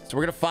 Okay, so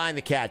we're going to find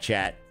the cat,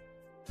 chat.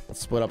 Let's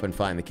split up and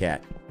find the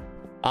cat.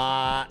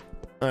 All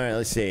right,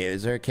 let's see.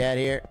 Is there a cat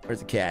here? Where's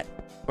the cat?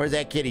 Where's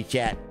that kitty,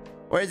 chat?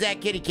 Where's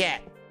that kitty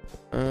cat?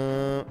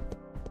 Oh,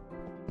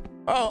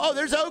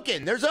 there's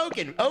Oaken. There's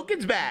Oaken.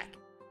 Oaken's back.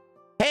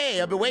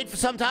 Hey, I've been waiting for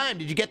some time.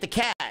 Did you get the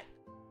cat?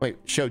 Wait,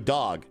 show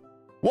dog.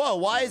 Whoa,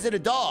 why is it a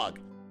dog?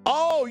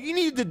 Oh, you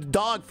need the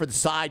dog for the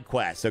side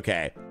quest.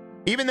 Okay.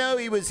 Even though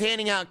he was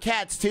handing out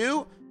cats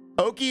too,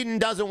 Oaken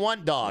doesn't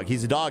want dog.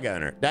 He's a dog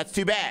owner. That's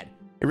too bad.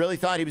 He really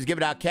thought he was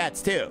giving out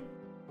cats too.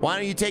 Why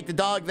don't you take the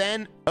dog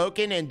then?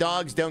 Oaken and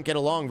dogs don't get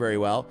along very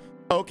well.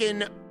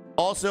 Oaken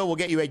also will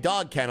get you a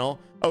dog kennel.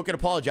 Oaken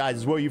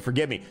apologizes. Will you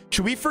forgive me?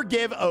 Should we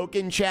forgive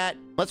Oaken, chat?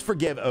 Let's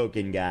forgive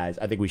Oaken, guys.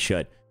 I think we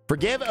should.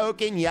 Forgive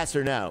Oaken, yes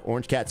or no?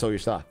 Orange cat stole your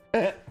stuff.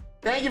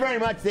 Thank you very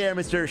much there,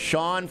 Mr.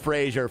 Sean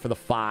Fraser, for the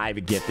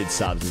 5 gifted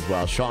subs as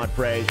well. Sean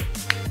Fraser.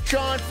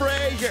 Sean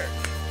Fraser.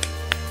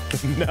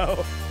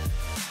 No.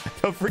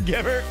 Don't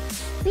forgive her?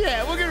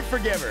 Yeah, we're going to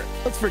forgive her.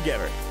 Let's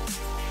forgive her.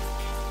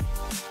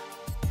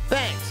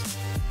 Thanks.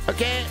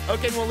 Okay,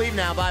 we'll leave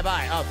now.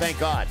 Bye-bye. Oh, thank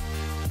God.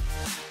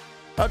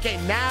 Okay,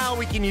 now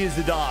we can use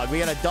the dog. We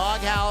got a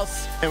dog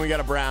house, and we got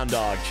a brown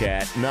dog,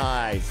 chat.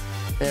 Nice.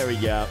 There we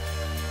go.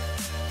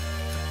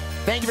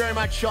 Thank you very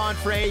much, Sean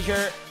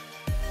Fraser.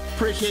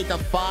 Appreciate the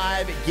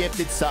 5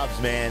 gifted subs,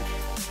 man.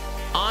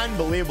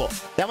 Unbelievable.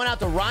 That went out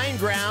to Ryan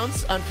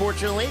Grounds,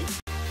 unfortunately.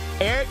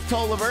 Eric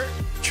Tolliver,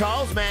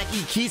 Charles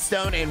Mackey,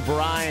 Keystone, and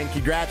Brian.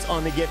 Congrats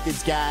on the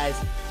gifteds, guys.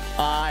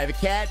 I have a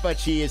cat, but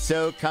she is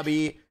so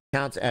cubby.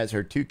 Counts as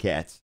her 2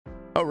 cats.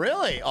 Oh,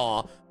 really?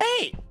 Aw.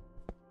 Hey,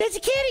 there's a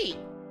kitty.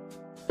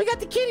 We got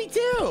the kitty,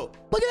 too.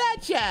 Look at that,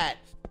 chat.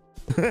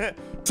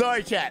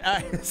 Sorry,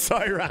 chat.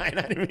 Sorry,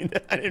 Ryan.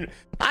 I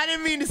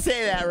didn't mean to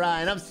say that,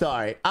 Ryan. I'm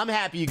sorry. I'm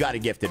happy you got a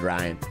gifted,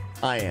 Ryan.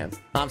 I am.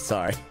 I'm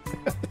sorry.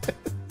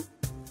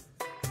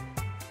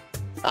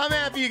 I'm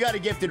happy you got a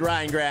gifted,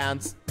 Ryan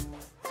Grounds.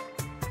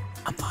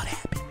 I'm not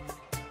happy.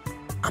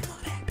 I'm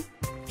not happy.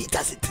 He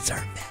doesn't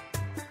deserve that.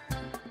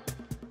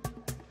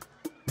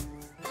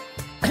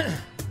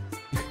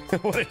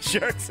 What a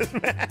jerk, says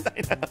Matt.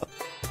 I know.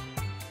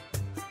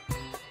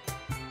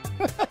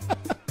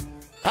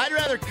 I'd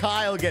rather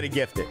Kyle get a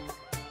gifted.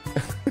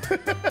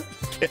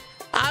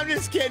 I'm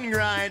just kidding,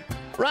 Ryan.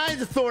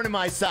 Ryan's a thorn in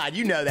my side.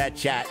 You know that,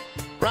 chat.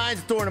 Ryan's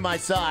a thorn in my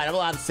side. I'm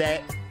allowed to say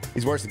it.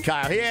 He's worse than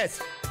Kyle. He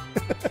is.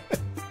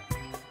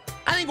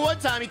 I think one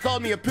time he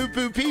called me a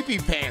poo-poo pee-pee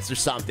pants or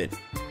something.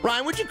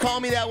 Ryan, would you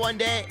call me that one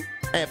day?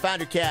 Hey, I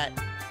found your cat.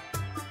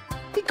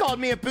 He called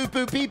me a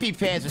poo-poo pee-pee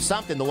pants or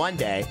something the one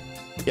day.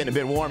 Getting a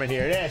bit warm in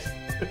here. It is.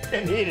 It's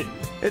getting heated.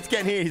 It's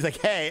getting heated. He's like,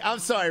 hey, I'm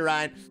sorry,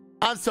 Ryan.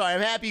 I'm sorry.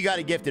 I'm happy you got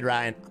it gifted,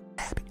 Ryan.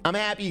 I'm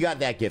happy you got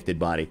that gifted,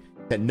 buddy.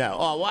 Said no.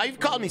 Oh, well, you've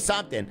called me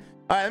something.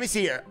 All right, let me see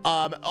here.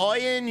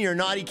 Oyen, your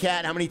naughty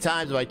cat, how many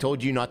times have I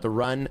told you not to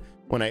run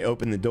when I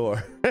open the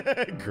door?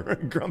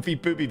 Grumpy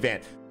poopy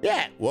pants.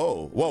 Yeah.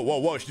 Whoa, whoa, whoa,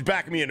 whoa. She's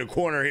backing me in the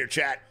corner here,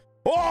 chat.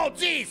 Oh,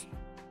 jeez.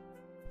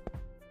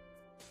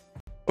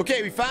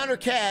 Okay, we found her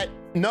cat.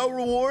 No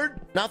reward.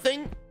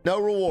 Nothing.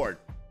 No reward.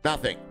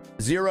 Nothing.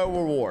 0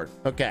 reward.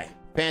 Okay,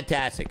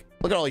 fantastic.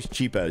 Look at all these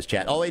cheapos,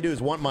 chat. All they do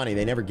is want money.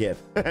 They never give.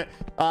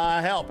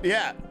 Help.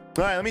 Yeah.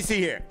 All right, let me see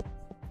here.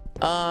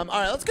 All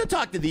right, let's go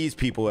talk to these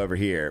people over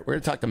here. We're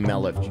going to talk to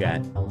Melif,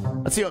 chat.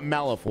 Let's see what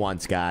Melif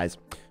wants, guys.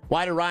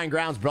 Why did Ryan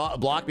Grounds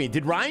block me?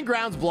 Did Ryan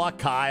Grounds block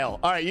Kyle?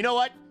 All right, you know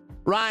what?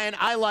 Ryan,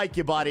 I like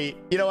you, buddy.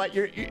 You know what?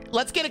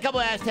 Let's get a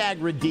couple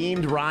hashtag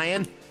redeemed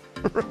Ryan.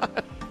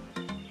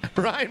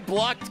 Ryan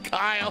blocked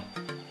Kyle.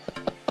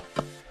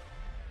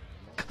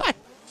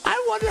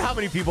 I wonder how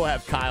many people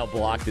have Kyle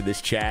blocked in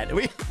this chat.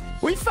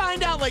 We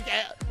find out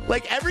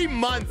like every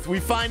month we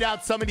find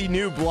out somebody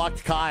new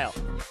blocked Kyle.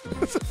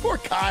 Poor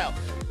Kyle.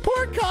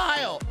 Poor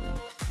Kyle.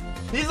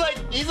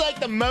 He's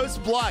like the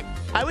most blocked.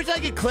 I wish I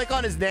could click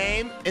on his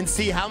name and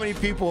see how many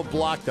people have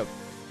blocked him.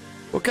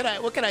 What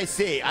can I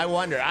see? I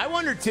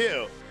wonder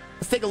too.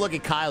 Let's take a look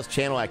at Kyle's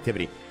channel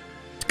activity.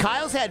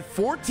 Kyle's had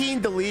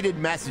 14 deleted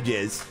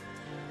messages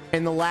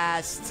in the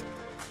last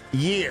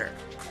year.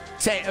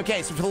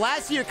 Okay, so for the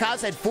last year,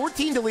 Kyle's had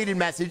 14 deleted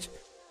messages,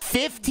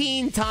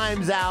 15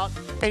 times out,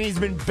 and he's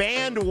been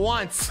banned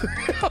once.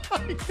 Oh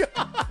my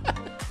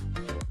God.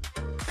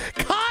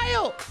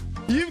 Kyle,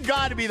 you've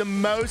got to be the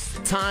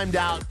most timed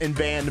out and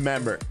banned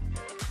member.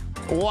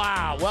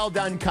 Wow, well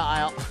done,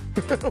 Kyle.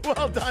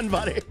 Well done,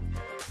 buddy.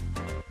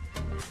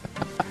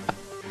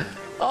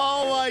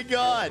 Oh my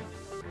God.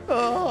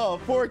 Oh,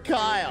 poor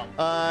Kyle.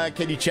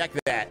 Can you check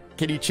that?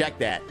 Can you check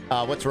that?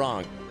 What's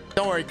wrong?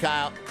 Don't worry,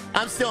 Kyle.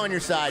 I'm still on your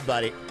side,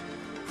 buddy.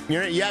 You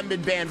haven't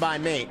been banned by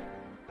me.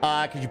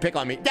 Could you pick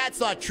on me? That's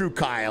not true,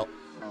 Kyle.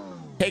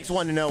 Takes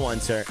one to know one,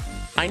 sir.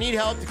 I need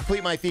help to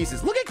complete my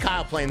thesis. Look at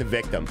Kyle playing the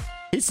victim.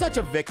 He's such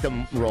a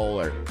victim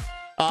roller.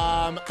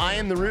 I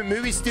am the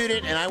movie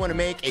student, and I want to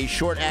make a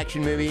short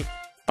action movie.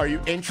 Are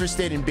you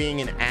interested in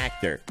being an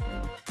actor?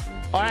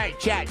 All right,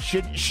 chat.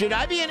 Should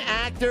I be an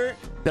actor?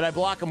 Did I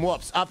block him?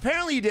 Whoops.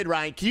 Apparently you did,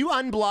 Ryan. Can you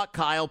unblock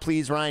Kyle,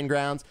 please, Ryan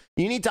Grounds?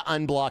 You need to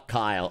unblock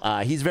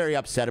Kyle. He's very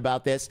upset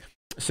about this.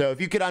 So if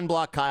you could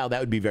unblock Kyle, that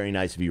would be very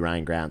nice of you,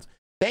 Ryan Grounds.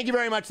 Thank you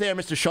very much there,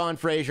 Mr. Sean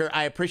Frazier.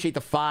 I appreciate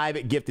the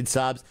 5 gifted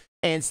subs.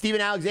 And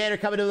Steven Alexander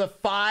coming to the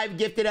 5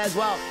 gifted as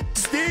well.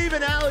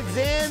 Steven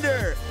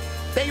Alexander!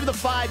 Thank you for the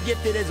 5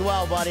 gifted as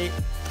well, buddy.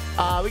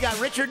 We got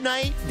Richard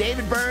Knight,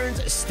 David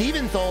Burns,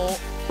 Stephen Thole,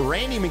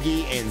 Randy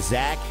McGee, and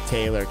Zach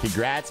Taylor.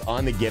 Congrats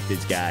on the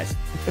gifteds, guys.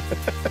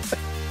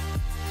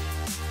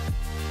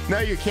 No,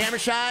 you're camera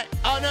shy?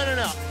 Oh, no.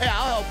 Yeah,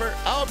 I'll help her.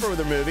 I'll help her with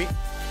her movie.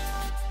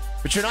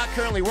 But you're not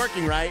currently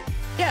working, right?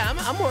 Yeah,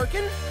 I'm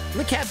working. I'm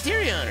the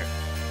cafeteria owner.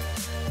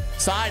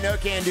 Sigh, no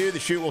can do. The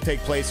shoot will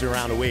take place in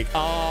around a week.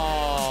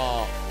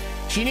 Oh,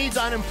 she needs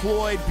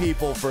unemployed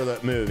people for the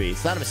movie.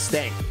 It's not a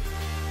mistake.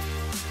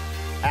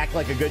 Act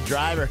like a good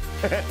driver.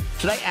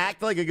 Should I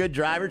act like a good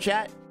driver,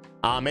 chat?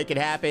 Make it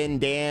happen.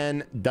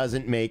 Dan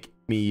doesn't make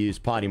me use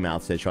potty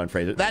mouth, says Sean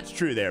Fraser. That's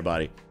true there,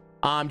 buddy.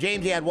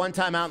 James, he had 1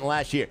 timeout in the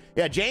last year.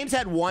 Yeah, James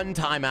had 1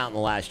 timeout in the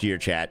last year,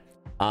 chat.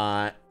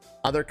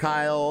 Other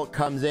Kyle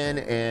comes in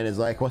and is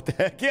like, what the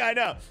heck? Yeah, I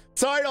know.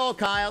 Sorry to all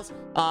Kyles.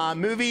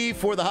 Movie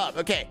for the hub.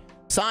 Okay.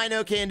 Sign,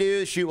 no can do.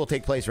 The shoot will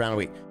take place around a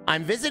week.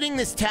 I'm visiting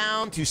this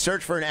town to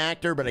search for an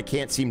actor, but I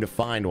can't seem to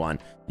find one.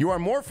 You are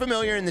more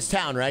familiar in this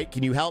town, right?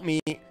 Can you help me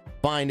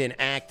find an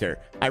actor?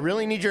 I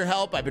really need your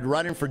help. I've been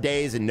running for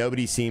days and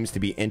nobody seems to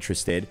be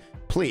interested.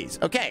 Please.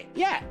 Okay.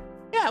 Yeah,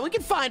 we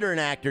can find her an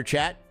actor,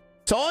 chat.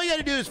 So all you got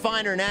to do is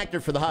find her an actor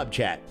for the hub,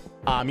 chat.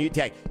 Mute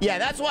tag. Yeah,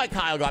 that's why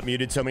Kyle got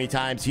muted so many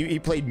times. He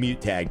played mute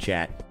tag,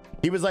 chat.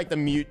 He was like the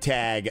mute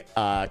tag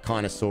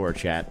connoisseur,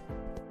 chat.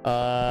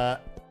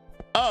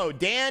 Oh,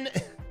 Dan.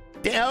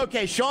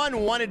 Okay,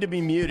 Sean wanted to be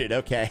muted.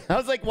 Okay. I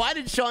was like, why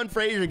did Sean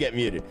Fraser get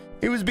muted?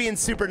 He was being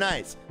super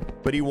nice,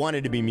 but he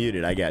wanted to be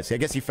muted, I guess. I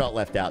guess he felt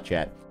left out,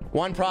 chat.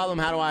 One problem,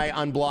 how do I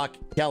unblock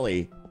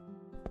Kelly?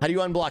 How do you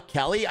unblock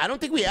Kelly? I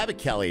don't think we have a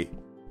Kelly.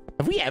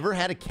 Have we ever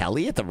had a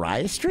Kelly at the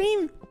Riot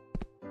stream?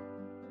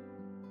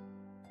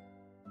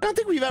 I don't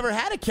think we've ever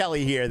had a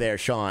Kelly here there,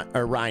 Sean,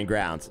 or Ryan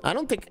Grounds. I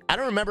don't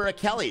remember a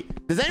Kelly.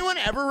 Does anyone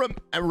ever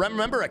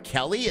remember a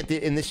Kelly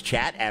in this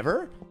chat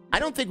ever? I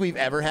don't think we've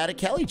ever had a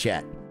Kelly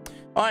chat.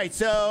 All right,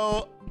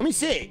 so let me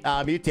see.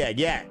 Mute tag,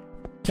 yeah.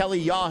 Kelly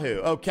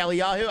Yahoo. Oh, Kelly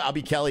Yahoo? I'll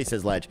be Kelly,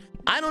 says Ledge.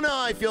 I don't know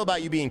how I feel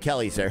about you being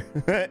Kelly, sir.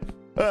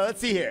 Let's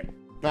see here.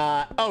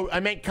 Oh, I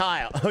meant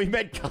Kyle. Oh, he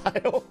meant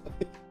Kyle.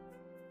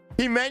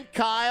 He meant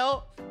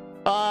Kyle.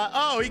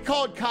 Oh, he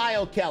called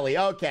Kyle Kelly.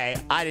 Okay,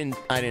 I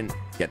didn't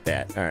get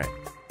that. All right.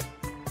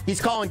 He's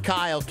calling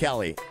Kyle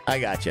Kelly. I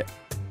got you.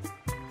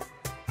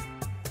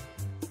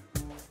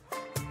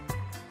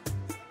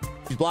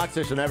 She's blocked,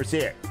 so she'll never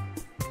see her.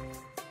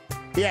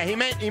 Yeah,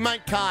 he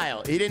meant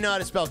Kyle. He didn't know how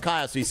to spell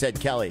Kyle, so he said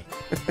Kelly.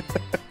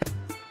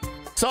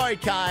 Sorry,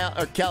 Kyle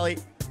or Kelly.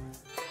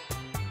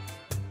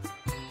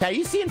 Are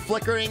you seeing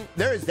flickering?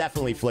 There is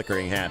definitely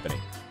flickering happening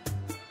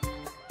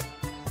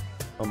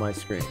on my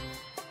screen.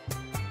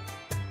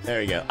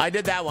 There you go. I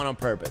did that one on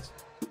purpose.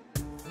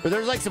 But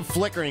there's like some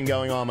flickering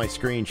going on my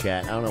screen,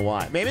 chat. I don't know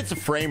why. Maybe it's the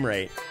frame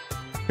rate.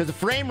 Because the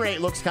frame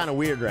rate looks kind of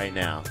weird right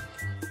now.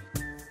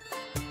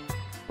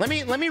 Let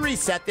me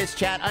reset this,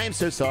 chat. I am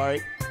so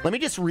sorry. Let me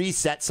just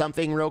reset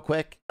something real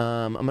quick.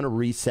 I'm going to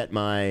reset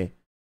my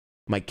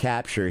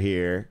capture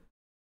here.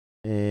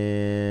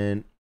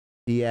 And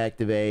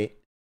deactivate.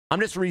 I'm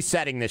just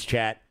resetting this,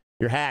 chat.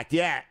 You're hacked.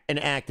 Yeah, and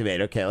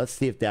activate. Okay, let's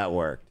see if that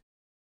worked.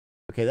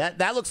 Okay,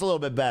 that looks a little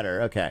bit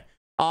better. Okay.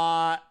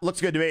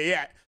 Looks good to me.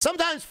 Yeah.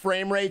 Sometimes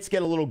frame rates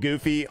get a little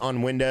goofy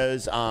on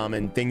Windows,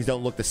 and things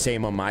don't look the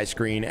same on my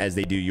screen as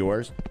they do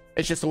yours.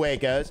 It's just the way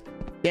it goes.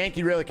 Dan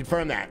can really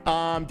confirm that.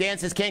 Dan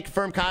says, can't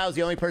confirm Kyle's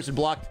the only person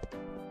blocked.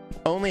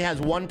 Only has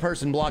one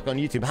person blocked on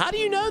YouTube. How do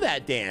you know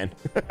that, Dan?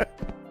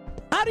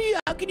 How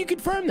can you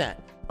confirm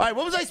that? All right,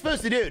 what was I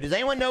supposed to do? Does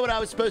anyone know what I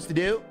was supposed to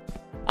do?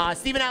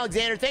 Stephen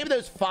Alexander, thank you for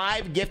those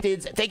 5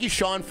 gifteds. Thank you,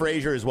 Sean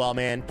Frazier, as well,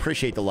 man.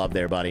 Appreciate the love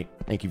there, buddy.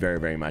 Thank you very,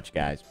 very much,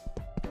 guys.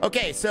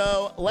 Okay,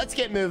 so let's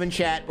get moving,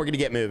 chat. We're going to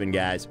get moving,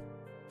 guys.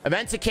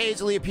 Events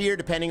occasionally appear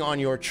depending on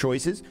your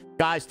choices.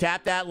 Guys,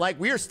 tap that like.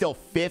 We are still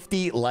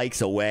 50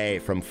 likes away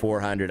from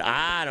 400.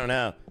 I don't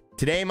know.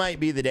 Today might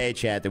be the day,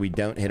 chat, that we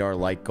don't hit our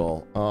like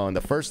goal. Oh, and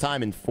the first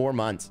time in 4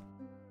 months.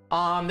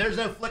 There's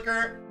no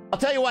flicker. I'll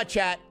tell you what,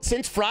 chat.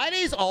 Since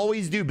Fridays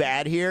always do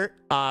bad here,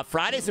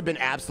 Fridays have been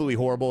absolutely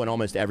horrible in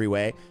almost every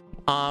way.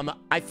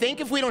 I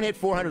think if we don't hit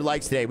 400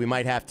 likes today, we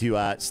might have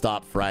to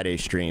stop Friday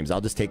streams.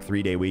 I'll just take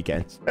 3-day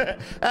weekends.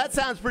 That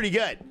sounds pretty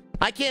good.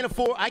 I can't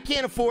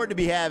afford to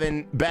be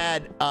having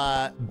bad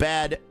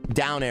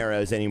down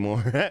arrows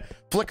anymore.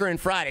 Flickering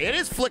Friday. It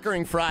is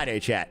Flickering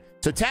Friday, chat.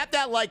 So tap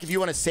that like if you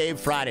want to save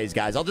Fridays,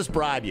 guys. I'll just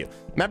bribe you.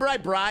 Remember I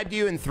bribed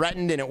you and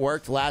threatened and it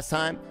worked last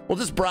time? We'll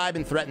just bribe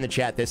and threaten the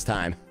chat this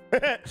time.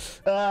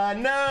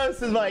 No,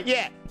 this is like,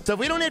 yeah. So if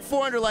we don't hit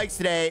 400 likes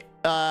today,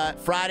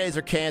 Fridays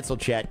are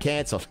canceled, chat.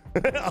 Canceled.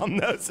 Oh,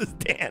 no, this is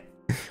Dan.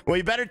 Well,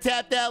 you better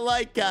tap that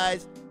like,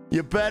 guys.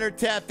 You better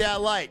tap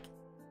that like.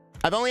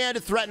 I've only had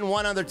to threaten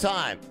one other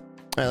time.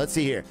 All right, let's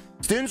see here.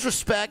 Students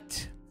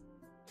respect.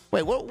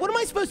 Wait, what am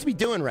I supposed to be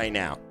doing right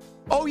now?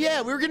 Oh,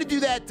 yeah, we were going to do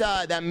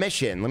that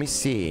mission. Let me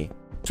see.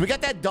 So we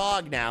got that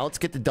dog now. Let's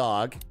get the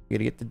dog. We got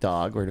to get the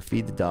dog. We're going to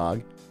feed the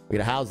dog. We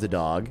got to house the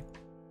dog.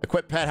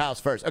 Equip pet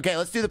house first. Okay,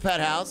 let's do the pet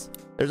house.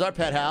 There's our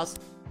pet house.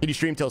 Can you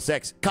stream till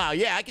 6? Kyle,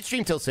 yeah, I can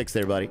stream till 6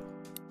 there, buddy.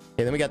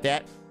 Okay, then we got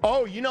that.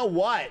 Oh, you know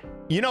what?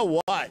 You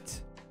know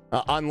what?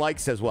 Unlike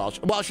says Welsh.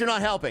 Welsh, you're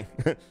not helping.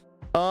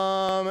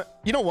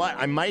 You know what?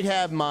 I might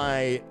have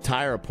my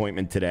tire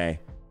appointment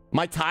today.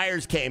 My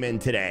tires came in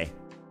today.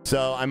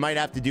 So I might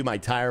have to do my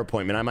tire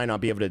appointment. I might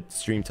not be able to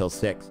stream till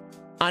 6.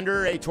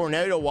 Under a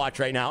tornado watch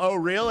right now. Oh,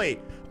 really?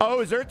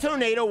 Oh, is there a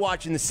tornado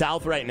watch in the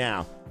south right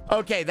now?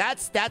 Okay,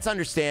 that's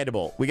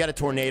understandable. We got a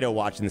tornado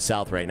watch in the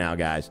south right now,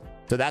 guys.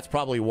 So that's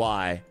probably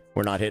why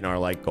we're not hitting our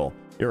like goal.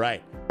 You're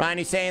right. Ryan,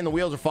 he's saying the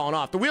wheels are falling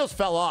off. The wheels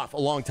fell off a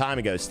long time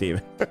ago,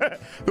 Steven.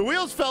 The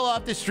wheels fell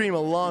off the stream a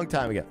long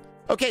time ago.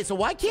 Okay, so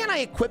why can't I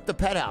equip the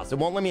pet house? It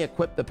won't let me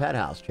equip the pet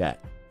house,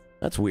 chat.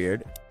 That's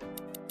weird.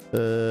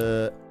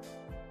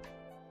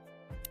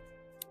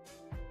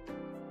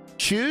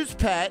 Choose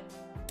pet.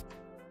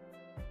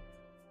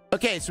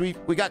 Okay, so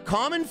we got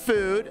common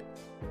food.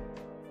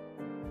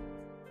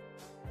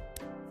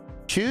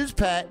 Choose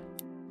pet.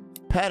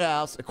 Pet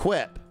house.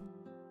 Equip.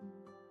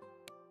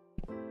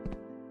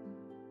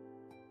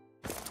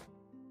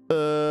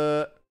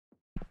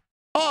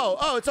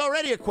 Oh, it's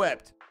already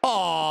equipped.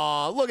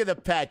 Oh, look at the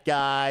pet,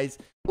 guys.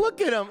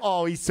 Look at him.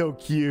 Oh, he's so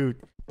cute.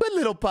 Good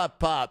little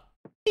pup.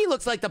 He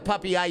looks like the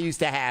puppy I used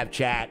to have,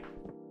 chat.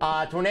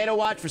 Tornado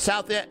watch for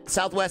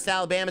Southwest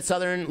Alabama,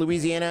 Southern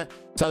Louisiana,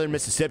 Southern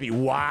Mississippi.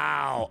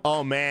 Wow.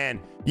 Oh,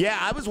 man. Yeah,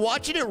 I was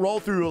watching it roll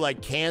through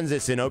like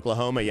Kansas and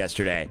Oklahoma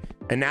yesterday.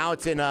 And now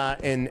it's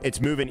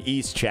it's moving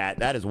east, chat.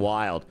 That is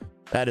wild.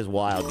 That is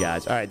wild,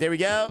 guys. All right, there we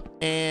go.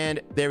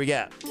 And there we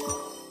go.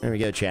 There we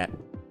go, chat.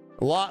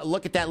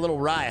 Look at that little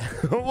Raya.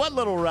 What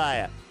little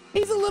Raya?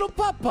 He's a little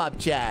pup,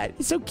 chat.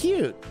 He's so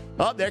cute.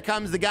 Oh, there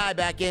comes the guy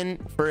back in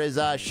for his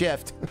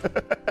shift.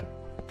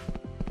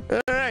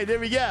 All right, there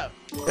we go.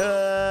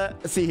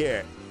 Let's see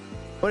here.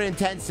 What did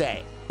Intense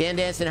say? Dan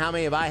Danson, how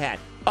many have I had?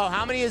 Oh,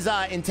 how many is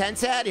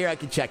Intense had? Here, I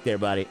can check there,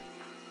 buddy.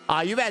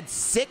 You've had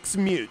 6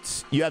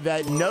 mutes. You have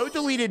had no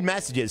deleted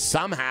messages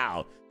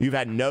somehow. You've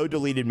had no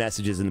deleted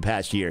messages in the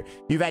past year.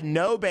 You've had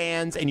no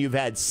bans, and you've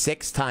had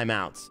 6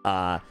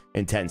 timeouts.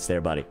 Intense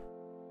there, buddy.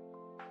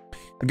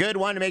 A good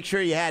one to make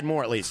sure you had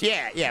more at least.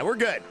 Yeah, we're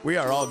good. We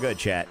are all good,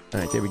 chat. All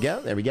right, there we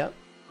go. There we go.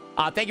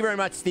 Thank you very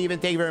much, Steven.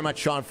 Thank you very much,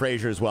 Sean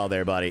Frazier, as well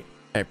there, buddy.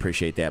 I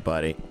appreciate that,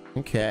 buddy.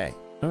 Okay.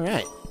 All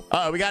right.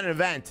 We got an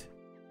event.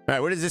 All right,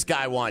 what does this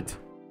guy want?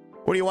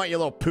 What do you want, you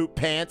little poop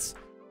pants?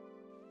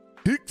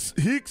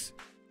 Hicks.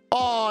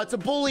 Oh, it's a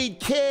bullied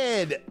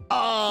kid.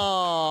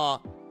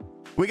 Oh,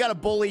 we got a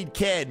bullied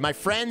kid. My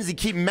friends, they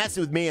keep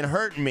messing with me and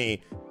hurting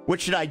me. What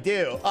should I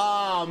do?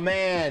 Oh,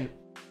 man.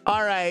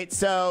 All right,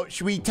 so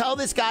should we tell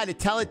this guy to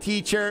tell a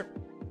teacher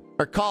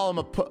or call him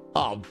a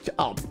oh,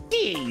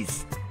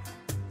 jeez.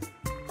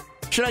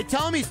 Should I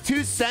tell him he's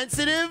too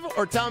sensitive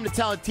or tell him to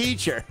tell a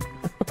teacher?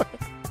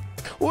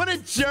 What a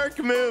jerk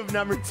move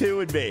number 2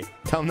 would be.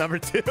 Tell him number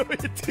 2, you're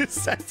too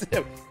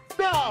sensitive.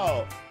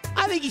 No,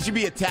 I think he should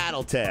be a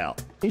tattletale.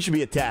 He should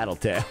be a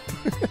tattletale.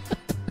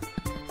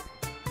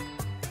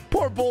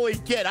 Poor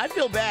bullied kid. I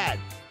feel bad.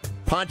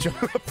 Punch him.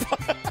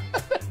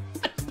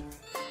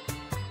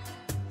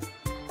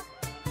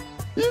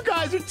 You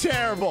guys are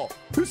terrible.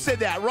 Who said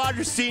that?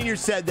 Roger Sr.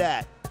 said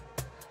that.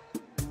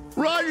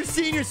 Roger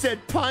Sr.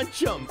 said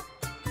punch him.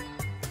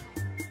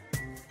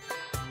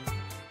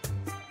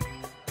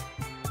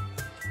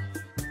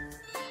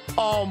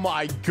 Oh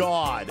my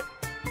God.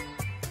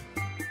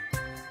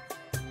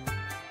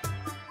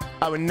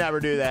 I would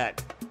never do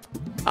that.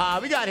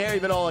 We got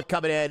Harry Vinola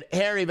coming in.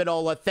 Harry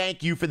Vinola,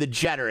 thank you for the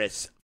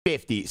generous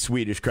 50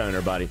 Swedish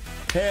kroner, buddy.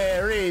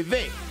 Harry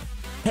V.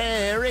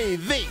 Harry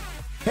V.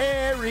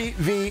 Harry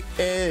V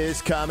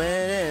is coming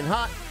in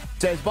hot.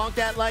 Says, bonk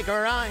that like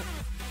or I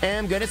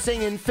am gonna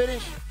sing and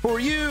finish for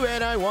you,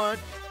 and I want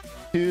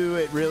to.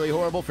 It really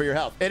horrible for your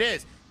health. It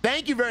is.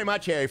 Thank you very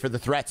much, Harry, for the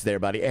threats there,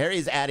 buddy. Harry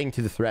is adding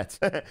to the threats.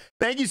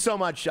 Thank you so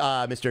much,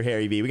 Mr.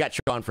 Harry V. We got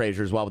Sean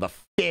Fraser as well with a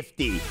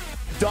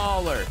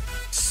 $50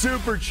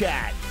 super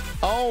chat.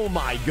 Oh,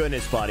 my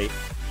goodness, buddy.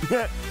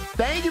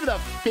 Thank you for the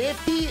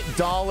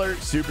 $50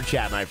 super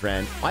chat, my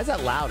friend. Why is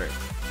that louder?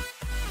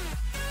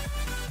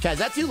 Chad, is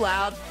that too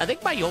loud? I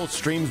think my whole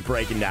stream's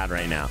breaking down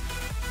right now.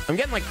 I'm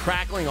getting like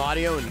crackling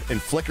audio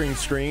and flickering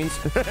screens.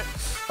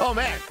 Oh,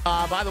 man.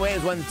 By the way,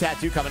 there's one the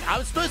tattoo coming. I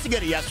was supposed to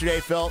get it yesterday,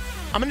 Phil.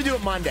 I'm going to do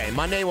it Monday.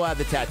 Monday we'll have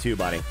the tattoo,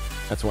 buddy.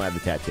 That's when I have the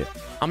tattoo.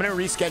 I'm going to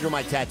reschedule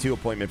my tattoo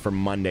appointment for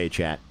Monday,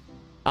 chat.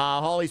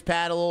 Holly's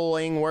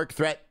paddling work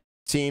threat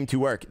seemed to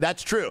work.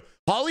 That's true.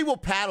 Holly will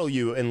paddle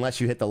you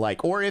unless you hit the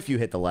like, or if you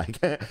hit the like,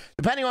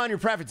 depending on your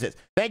preferences.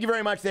 Thank you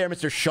very much there,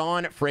 Mr.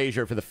 Sean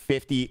Fraser, for the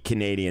 50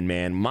 Canadian,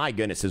 man. My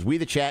goodness, as we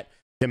the chat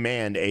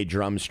demand a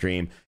drum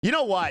stream. You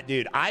know what,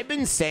 dude? I've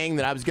been saying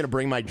that I was going to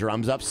bring my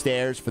drums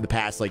upstairs for the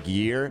past like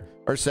year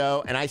or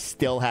so, and I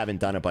still haven't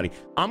done it, buddy.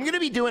 I'm going to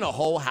be doing a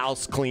whole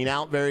house clean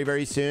out very,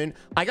 very soon.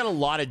 I got a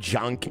lot of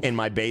junk in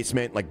my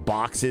basement, like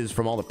boxes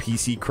from all the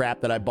PC crap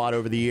that I bought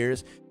over the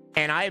years,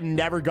 and I have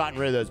never gotten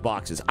rid of those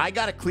boxes. I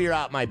got to clear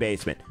out my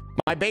basement.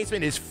 My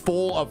basement is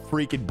full of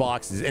freaking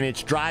boxes, and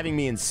it's driving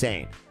me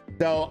insane.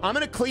 So I'm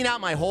going to clean out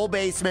my whole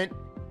basement.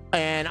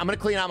 And I'm going to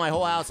clean out my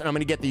whole house, and I'm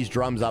going to get these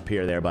drums up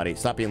here there, buddy.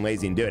 Stop being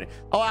lazy and doing it.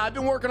 Oh, I've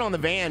been working on the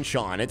van,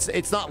 Sean.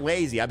 It's not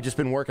lazy. I've just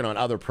been working on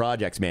other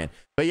projects, man.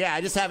 But, yeah,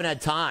 I just haven't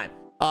had time.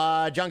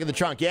 Junk in the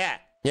trunk. Yeah.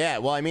 Yeah,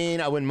 well, I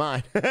mean, I wouldn't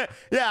mind. Yeah,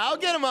 I'll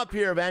get them up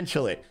here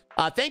eventually.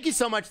 Thank you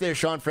so much there,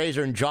 Sean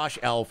Fraser and Josh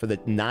L. for the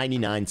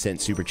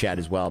 99-cent super chat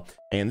as well.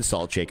 And the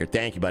salt shaker.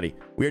 Thank you, buddy.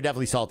 We are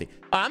definitely salty.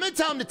 I'm going to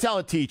tell him to tell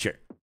a teacher.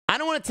 I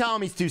don't want to tell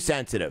him he's too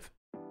sensitive.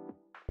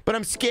 But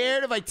I'm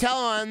scared if I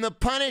tell him they'll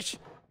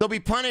be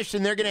punished,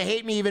 and they're going to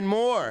hate me even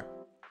more.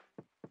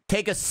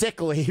 Take a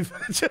sick leave.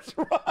 Just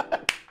run.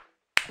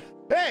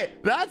 Hey,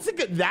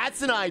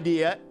 that's an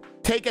idea.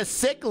 Take a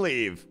sick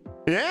leave.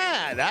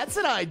 Yeah, that's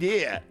an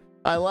idea.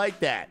 I like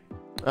that.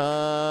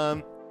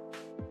 There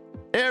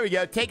we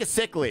go. Take a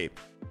sick leave.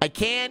 I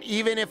can't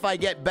even if I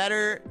get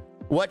better.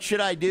 What should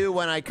I do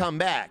when I come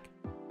back?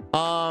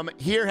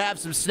 Here, have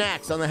some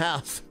snacks on the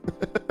house.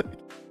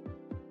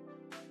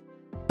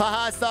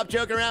 Haha, stop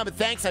joking around, but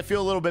thanks. I feel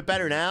a little bit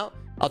better now.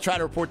 I'll try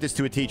to report this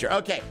to a teacher.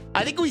 Okay,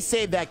 I think we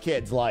saved that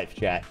kid's life,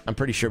 chat. I'm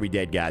pretty sure we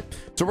did, guys.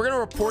 So we're going to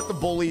report the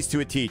bullies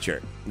to a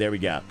teacher. There we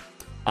go.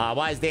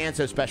 Why is Dan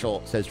so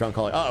special, says Drunk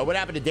Holly. Uh-oh, what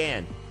happened to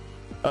Dan?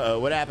 Uh-oh,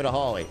 what happened to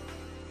Holly?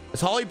 Is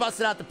Holly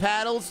busting out the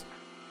paddles?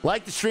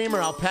 Like the streamer,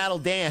 I'll paddle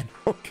Dan.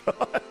 Oh,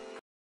 God.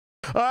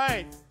 All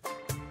right.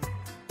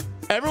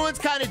 Everyone's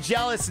kind of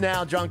jealous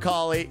now, Drunk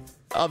Holly,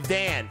 of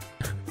Dan.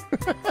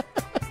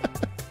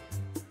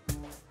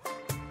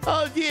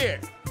 Oh, dear.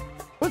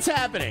 What's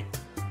happening?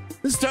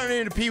 This is turning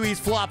into Pee-wee's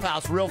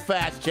Flophouse real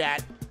fast,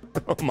 chat.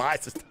 Oh, my,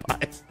 it's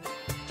Tobias.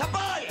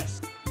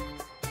 Tobias!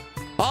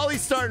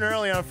 Holly's starting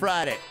early on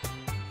Friday.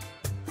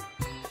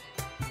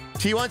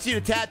 She wants you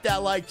to tap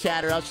that like,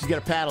 chat, or else she's going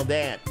to paddle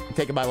Dan. I'm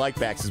taking my like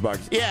back, says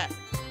Marcus. Yeah,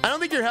 I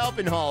don't think you're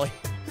helping, Holly.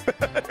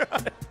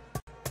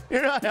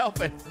 You're not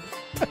helping.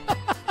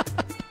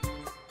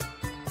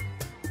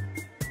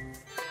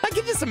 I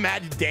can just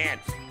imagine Dan.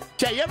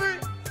 Chat, you ever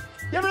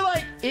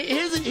like,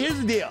 here's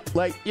the deal.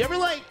 Like, you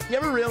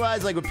ever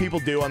realize like what people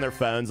do on their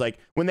phones, like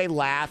when they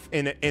laugh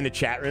in a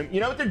chat room, you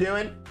know what they're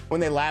doing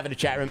when they laugh in a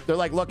chat room? They're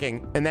like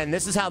looking, and then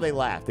this is how they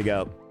laugh. They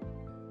go.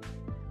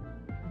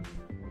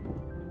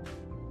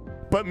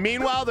 But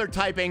meanwhile, they're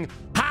typing,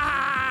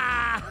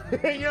 ha!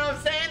 You know what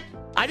I'm saying?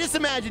 I just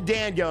imagine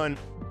Dan going,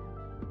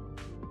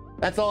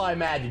 that's all I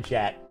imagine,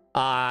 chat.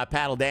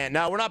 Paddle Dan.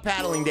 No, we're not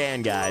paddling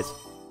Dan, guys.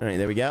 All right,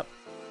 there we go.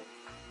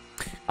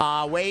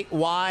 Wait,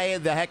 why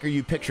the heck are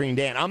you picturing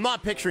Dan? I'm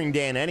not picturing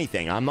Dan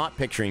anything. I'm not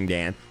picturing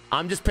Dan.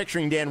 I'm just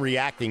picturing Dan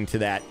reacting to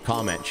that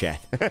comment, chat.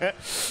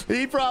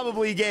 He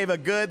probably gave a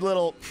good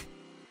little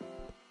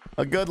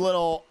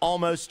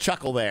almost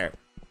chuckle there.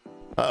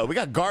 Uh-oh, we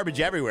got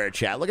garbage everywhere,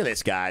 chat. Look at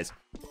this, guys.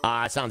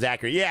 Sounds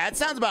accurate. Yeah, it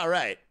sounds about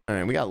right. All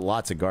right, we got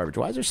lots of garbage.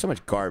 Why is there so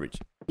much garbage?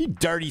 You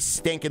dirty,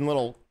 stinking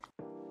little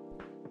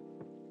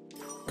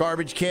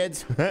garbage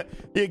kids.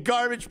 You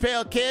garbage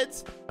pail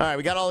kids. All right,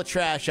 we got all the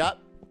trash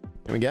up.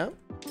 There we go.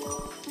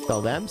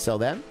 Sell them, sell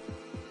them.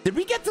 Did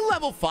we get to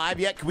level 5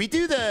 yet? Can we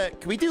do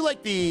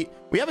like the,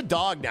 we have a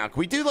dog now. Can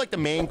we do like the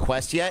main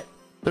quest yet?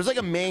 There's like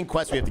a main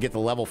quest we have to get to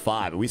level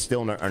 5. We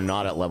still are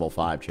not at level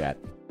 5, chat.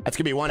 That's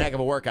gonna be one heck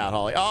of a workout,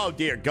 Holly. Oh,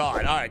 dear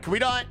God. All right, can we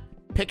not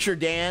picture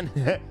Dan?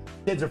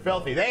 Kids are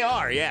filthy. They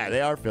are. Yeah,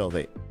 they are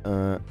filthy.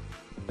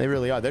 They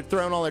really are. They're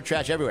throwing all their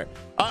trash everywhere.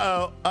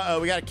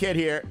 We got a kid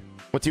here.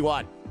 What's he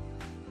want?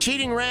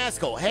 Cheating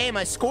rascal. Hey,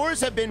 my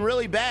scores have been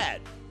really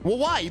bad. Well,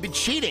 why? You've been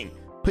cheating.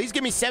 Please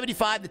give me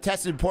 75 the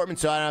test is important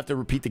so I don't have to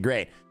repeat the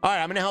grade. All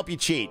right, I'm going to help you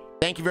cheat.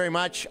 Thank you very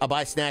much. I'll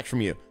buy snacks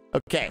from you.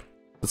 Okay,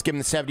 let's give him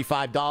the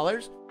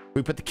 $75.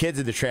 We put the kids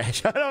in the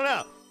trash. I don't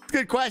know. It's a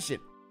good question.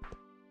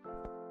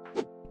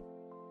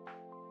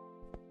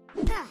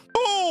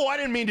 Oh, I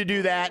didn't mean to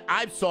do that.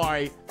 I'm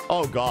sorry.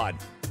 Oh, God.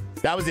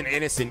 That was an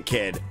innocent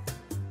kid.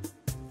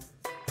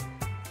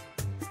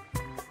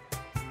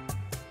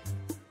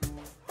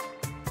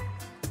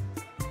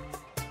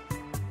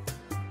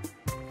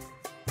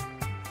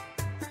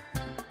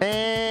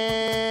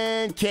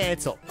 And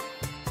cancel.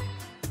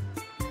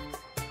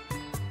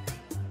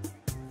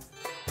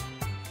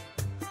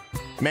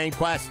 Main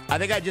quest. I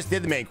think I just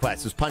did the main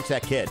quest. Just punch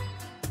that kid.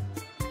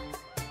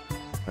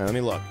 Let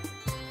me look.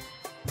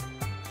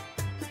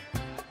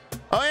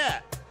 Oh,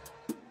 yeah.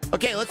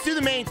 Okay, let's do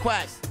the main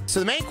quest. So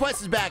the main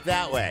quest is back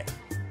that way.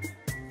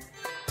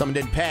 Someone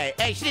didn't pay.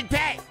 Hey, she didn't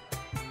pay.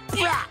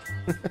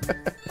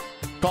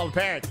 Call the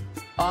parents.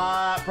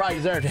 Probably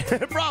deserved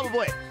it.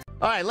 Probably.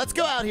 All right, let's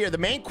go out here. The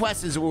main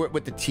quest is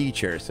with the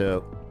teacher.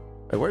 So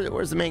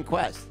where's the main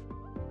quest?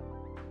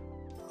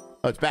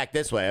 Oh, it's back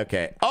this way.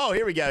 Okay. Oh,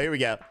 here we go. Here we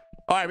go.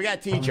 All right, we got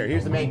a teacher.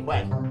 Here's the main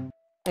quest.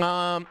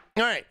 All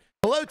right.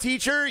 Hello,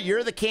 teacher.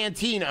 You're the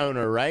canteen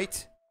owner,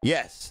 right?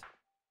 Yes.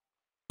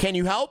 Can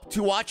you help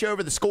to watch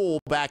over the school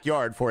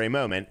backyard for a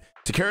moment?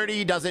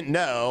 Security doesn't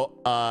know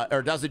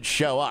or doesn't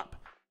show up.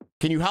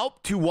 Can you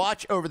help to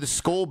watch over the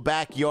school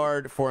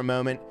backyard for a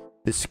moment?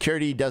 The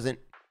security doesn't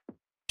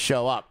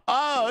show up.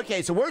 Oh,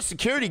 okay. So we're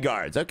security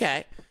guards.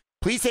 Okay.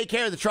 Please take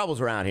care of the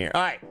troubles around here.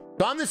 All right.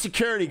 So I'm the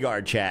security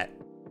guard, chat.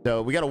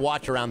 So we got to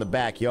watch around the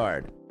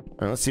backyard.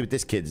 All right, let's see what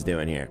this kid's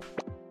doing here.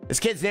 This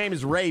kid's name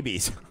is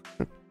Rabies.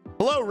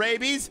 Hello,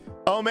 Rabies.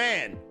 Oh,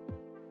 man.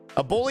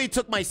 A bully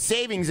took my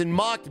savings and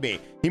mocked me.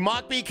 He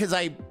mocked me because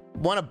I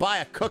want to buy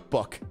a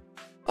cookbook.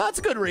 Well, that's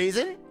a good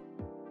reason.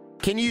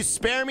 Can you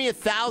spare me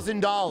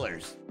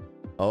 $1,000?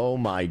 Oh,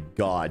 my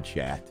God,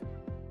 chat.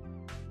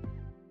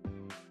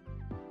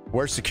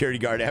 Worst security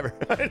guard ever.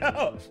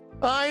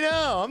 I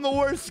know. I'm the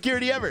worst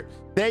security ever.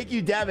 Thank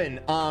you,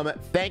 Devin.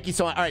 Thank you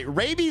so much. All right,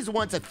 Rabies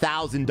wants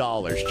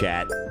 $1,000,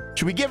 chat.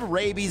 Should we give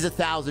Rabies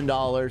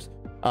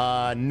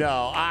 $1,000?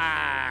 No.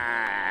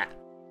 I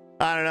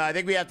don't know. I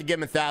think we have to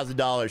give him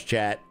 $1,000,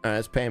 chat. All right,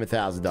 let's pay him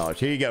 $1,000.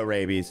 Here you go,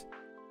 Rabies.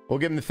 We'll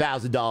give him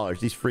 $1,000.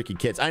 These freaking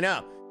kids. I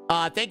know.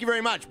 Thank you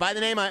very much. By the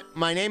name,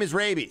 my name is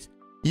Rabies.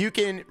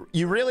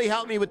 You really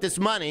helped me with this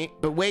money,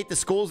 but wait, the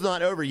school's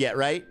not over yet,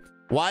 right?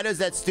 Why does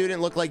that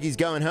student look like he's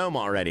going home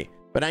already?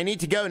 But I need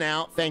to go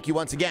now. Thank you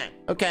once again.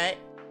 Okay.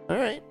 All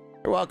right.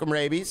 You're welcome,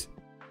 Rabies.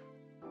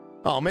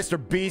 Oh,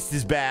 Mr. Beast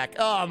is back.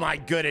 Oh, my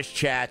goodness,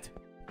 chat.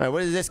 All right,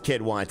 what does this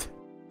kid want?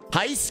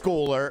 High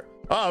schooler.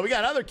 Oh, we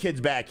got other kids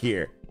back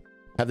here.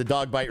 Have the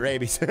dog bite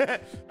Rabies. All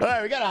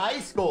right, we got a high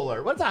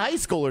schooler. What's a high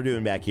schooler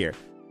doing back here?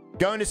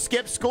 Going to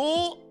skip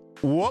school?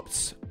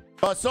 Whoops.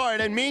 Oh, sorry, I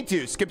didn't mean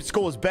to. Skipping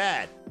school is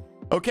bad.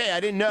 Okay, I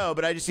didn't know,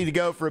 but I just need to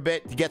go for a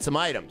bit to get some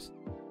items.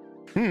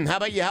 How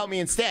about you help me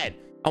instead?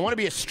 I want to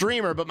be a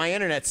streamer, but my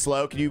internet's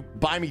slow. Can you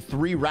buy me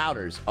 3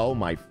 routers? Oh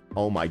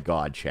my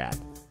God, chat.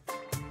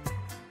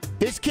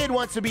 This kid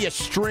wants to be a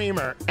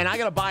streamer, and I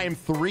got to buy him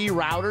 3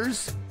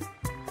 routers?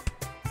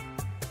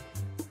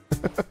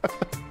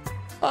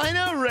 I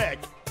know, Rick.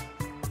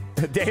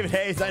 David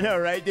Hayes, I know,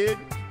 right, dude?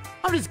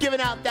 I'm just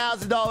giving out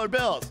 $1,000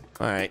 bills.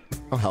 All right,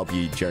 I'll help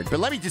you, you jerk. But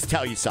let me just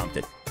tell you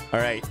something, all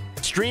right?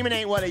 Streaming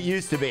ain't what it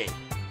used to be.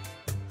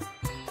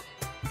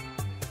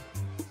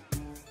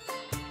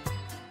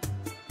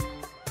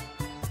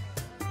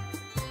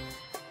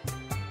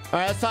 All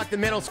right, let's talk to the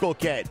middle school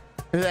kid.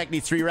 Who the heck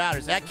needs 3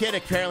 routers? That kid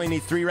apparently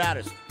needs 3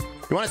 routers.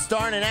 You want to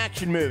star in an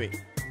action movie?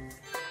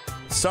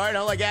 Sorry, I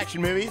don't like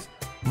action movies.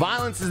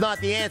 Violence is not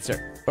the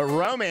answer, but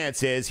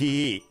romance is.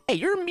 Hey,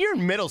 you're a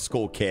middle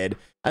school kid.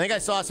 I think I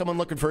saw someone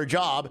looking for a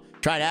job.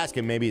 Try to ask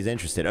him, maybe he's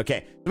interested.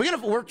 Okay,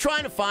 we're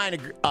trying to find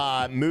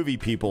movie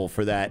people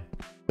for that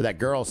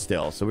girl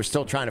still. So we're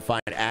still trying to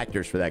find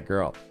actors for that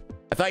girl.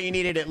 I thought you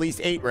needed at least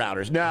 8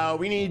 routers. No,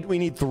 we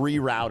need 3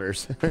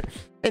 routers.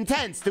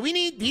 Intense. Do you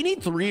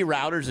need 3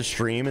 routers to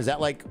stream? Is that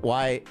like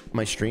why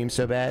my stream's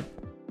so bad?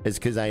 Is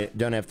because I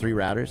don't have 3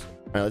 routers?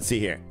 All right, let's see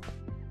here.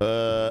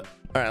 All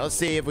right, let's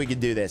see if we can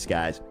do this,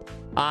 guys.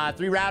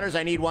 3 routers.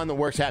 I need one that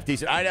works half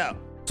decent. I know.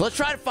 So let's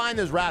try to find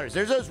those routers.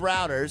 There's those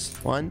routers.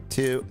 1,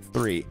 2,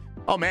 3.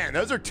 Oh man,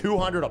 those are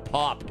 200 a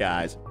pop,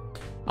 guys.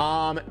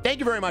 Thank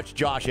you very much,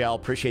 Josh L.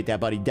 Appreciate that,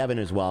 buddy. Devin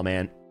as well,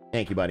 man.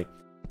 Thank you, buddy.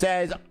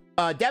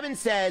 Devin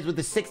says, with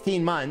the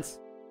 16 months,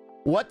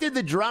 what did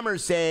the drummer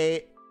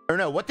say? Or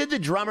no, what did the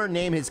drummer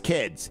name his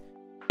kids?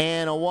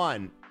 And a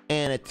 1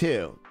 and a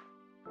 2.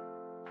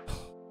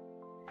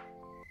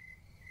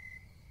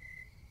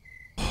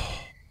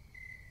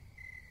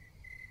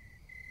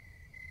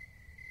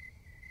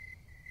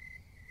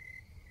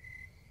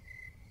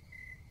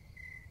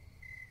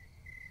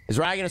 Is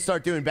Ryan going to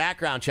start doing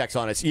background checks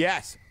on us?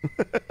 Yes.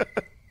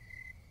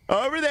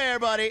 Over there,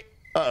 buddy.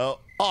 Uh-oh.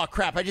 Oh,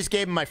 crap. I just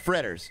gave him my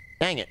fritters.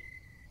 Dang it.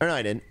 Or no,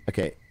 I didn't.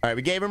 Okay. All right,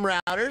 we gave him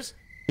routers.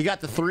 He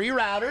got the 3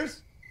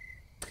 routers.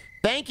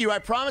 Thank you. I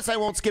promise I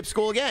won't skip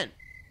school again.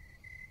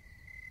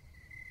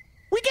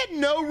 We get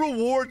no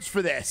rewards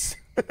for this.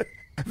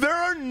 There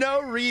are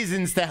no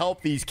reasons to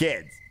help these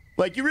kids.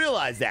 Like, you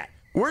realize that.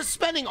 We're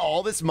spending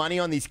all this money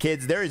on these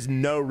kids. There is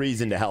no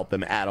reason to help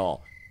them at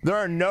all. There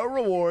are no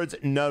rewards,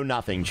 no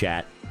nothing,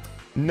 chat.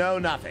 No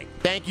nothing.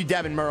 Thank you,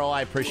 Devin Merle.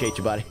 I appreciate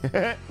you, buddy.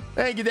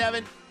 Thank you,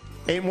 Devin.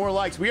 8 more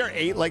likes. We are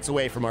 8 likes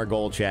away from our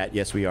goal, chat.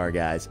 Yes, we are,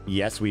 guys.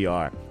 Yes, we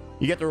are.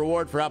 You get the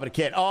reward for helping a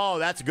kid. Oh,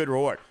 that's a good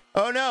reward.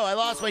 Oh, no, I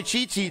lost my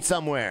cheat sheet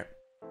somewhere.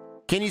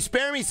 Can you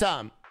spare me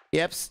some?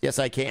 Yes,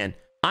 I can.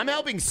 I'm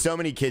helping so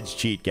many kids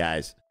cheat,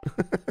 guys.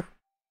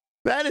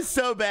 That is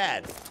so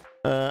bad.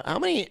 How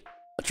much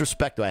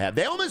respect do I have?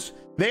 They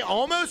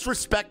almost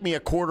respect me a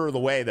quarter of the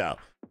way, though.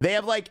 They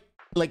have like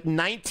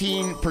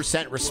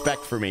 19%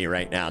 respect for me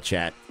right now,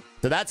 chat.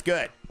 So that's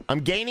good. I'm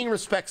gaining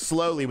respect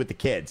slowly with the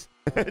kids.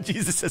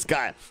 Jesus says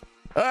Kyle.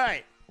 All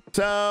right.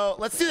 So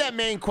let's do that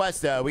main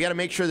quest, though. We got to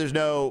make sure there's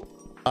no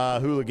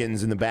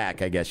hooligans in the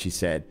back, I guess she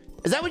said.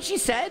 Is that what she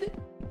said?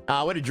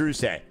 What did Drew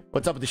say?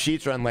 What's up with the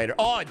Sheets run later?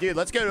 Oh, dude,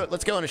 let's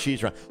go on a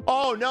Sheets run.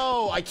 Oh,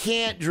 no, I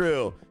can't,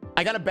 Drew.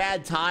 I got a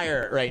bad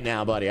tire right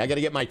now, buddy. I got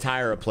to get my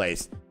tire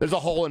replaced. There's a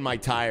hole in my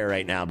tire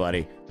right now,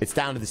 buddy. It's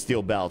down to the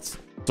steel belts.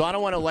 So I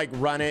don't want to, like,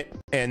 run it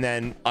and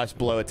then us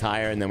blow a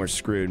tire and then we're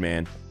screwed,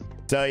 man.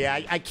 So, yeah,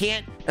 I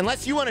can't.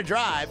 Unless you want to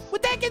drive.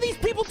 What the heck are these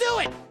people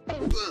doing?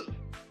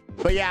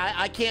 But, yeah,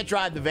 I can't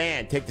drive the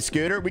van. Take the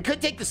scooter. We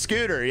could take the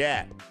scooter,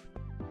 yeah.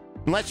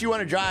 Unless you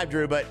want to drive,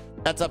 Drew, but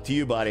that's up to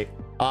you, buddy.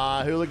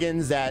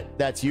 Hooligans,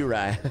 that's you,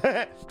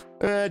 Ryan.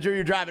 Drew,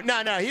 you're driving.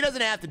 No, he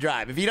doesn't have to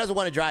drive. If he doesn't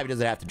want to drive, he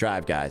doesn't have to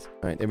drive, guys.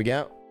 All right, there we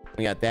go.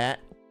 We got that.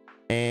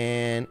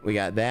 And we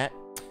got that.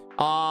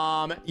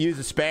 Use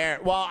a spare.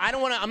 Well,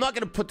 I'm not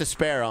going to put the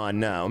spare on.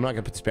 No, I'm not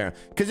going to put the spare on.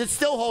 Because it's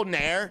still holding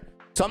air.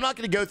 So I'm not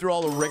going to go through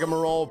all the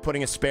rigmarole of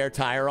putting a spare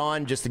tire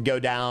on just to go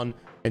down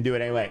and do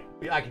it anyway.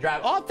 I can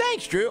drive. Oh,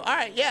 thanks, Drew. All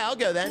right, yeah, I'll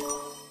go then.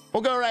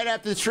 We'll go right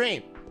after the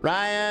stream.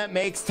 Ryan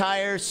makes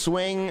tire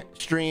swing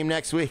stream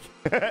next week.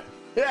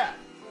 Yeah,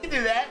 you can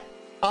do that.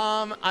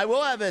 I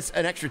will have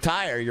an extra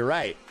tire. You're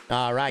right.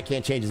 Ryan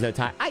can't change his no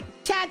tire.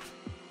 Chat.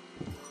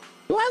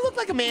 Do I look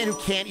like a man who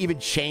can't even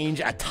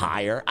change a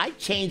tire? I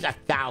changed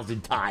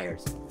 1,000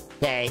 tires.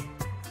 Okay.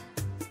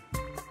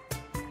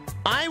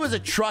 I was a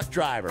truck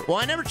driver. Well,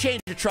 I never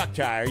changed a truck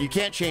tire. You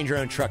can't change your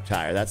own truck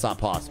tire. That's not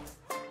possible.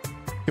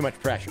 Too much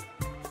pressure.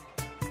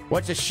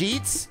 What's a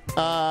Sheets?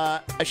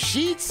 A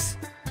Sheets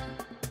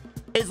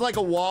is like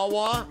a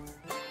Wawa.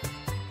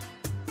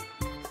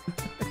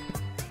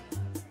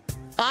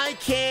 I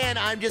can.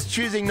 I'm just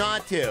choosing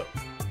not to.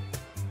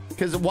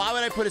 Because why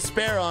would I put a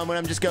spare on when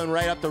I'm just going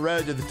right up the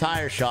road to the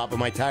tire shop when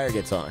my tire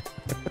gets on?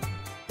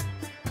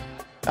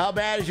 How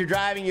bad is your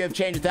driving? You have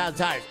changed 1,000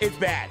 tires. It's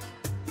bad.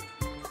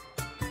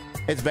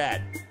 It's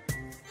bad.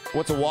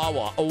 What's a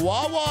Wawa? A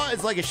Wawa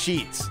is like a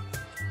Sheets.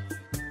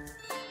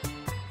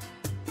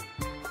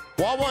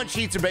 Wawa and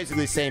Sheets are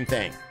basically the same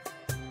thing.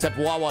 Except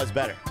Wawa is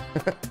better.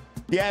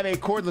 You have a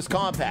cordless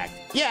compact.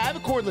 Yeah, I have a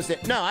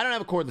cordless. No, I don't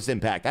have a cordless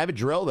impact. I have a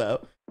drill,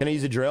 though. Can I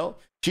use a drill?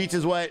 Sheets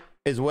is wet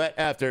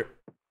after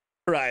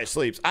Raya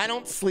sleeps. I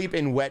don't sleep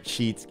in wet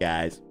sheets,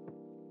 guys.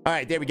 All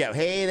right, there we go.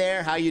 Hey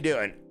there, how you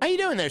doing? How you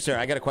doing there, sir?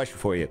 I got a question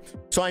for you.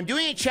 So I'm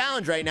doing a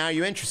challenge right now. Are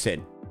you interested?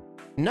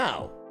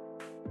 No.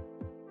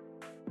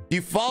 Do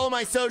you follow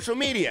my social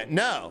media?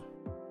 No.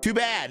 Too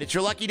bad. It's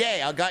your lucky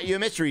day. I got you a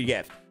mystery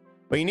gift.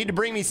 But you need to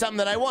bring me something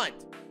that I want.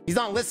 He's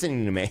not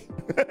listening to me.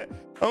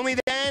 Only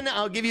then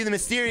I'll give you the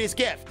mysterious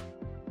gift.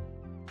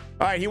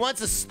 All right, he wants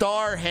a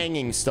star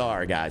hanging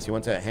star, guys. He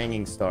wants a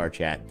hanging star,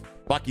 chat.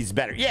 Bucky's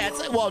better. Yeah, it's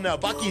like, well, no,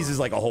 Bucky's is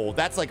like a whole,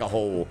 that's like a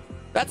whole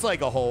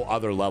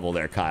other level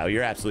there, Kyle.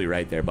 You're absolutely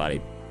right there,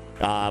 buddy.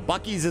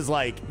 Bucky's is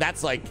like,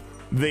 that's like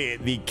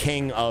the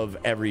king of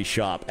every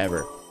shop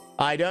ever.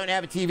 I don't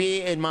have a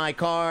TV in my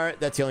car.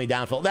 That's the only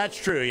downfall. That's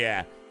true,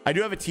 yeah. I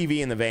do have a TV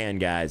in the van,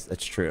 guys.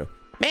 That's true.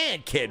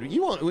 Man, kid,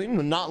 you won't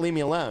not leave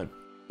me alone.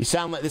 You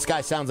sound like, this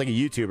guy sounds like a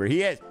YouTuber.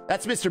 He is.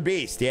 That's Mr.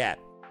 Beast, yeah.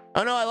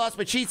 Oh, no, I lost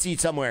my cheat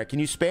sheet somewhere. Can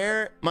you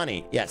spare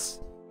money?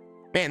 Yes.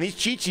 Man, these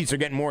cheat sheets are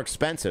getting more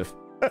expensive.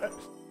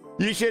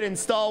 You should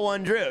install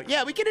one, Drew.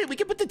 Yeah, we could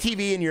put the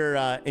TV in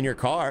your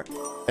car.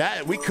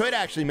 We could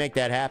actually make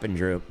that happen,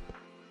 Drew.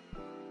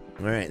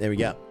 All right, there we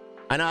go.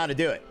 I know how to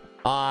do it.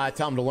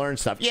 Tell him to learn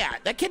stuff. Yeah,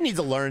 that kid needs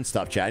to learn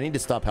stuff, chat. I need to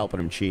stop helping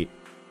him cheat.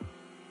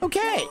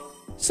 Okay,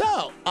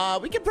 so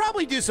we could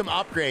probably do some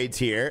upgrades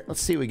here.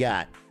 Let's see what we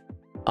got.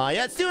 Yeah,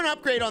 let's do an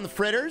upgrade on the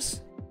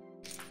fritters.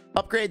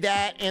 Upgrade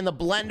that and the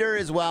blender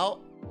as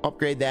well.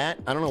 Upgrade that.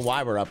 I don't know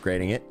why we're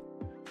upgrading it.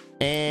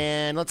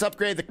 And let's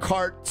upgrade the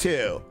cart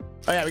too.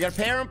 Oh yeah, we got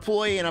to pay our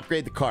employee and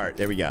upgrade the cart.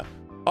 There we go.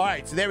 All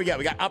right, so there we go.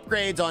 We got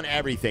upgrades on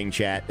everything,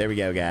 chat. There we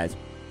go, guys.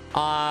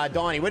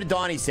 Donnie, what did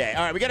Donnie say?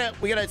 All right, we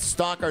gotta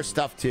stock our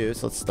stuff too.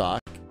 So let's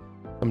stock.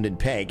 Someone didn't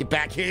pay. Get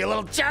back here, you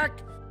little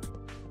jerk.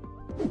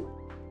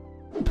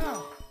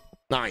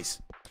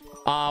 Nice.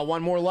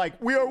 One more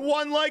like. We are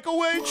one like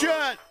away,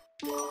 chat.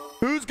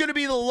 Who's going to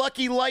be the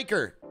lucky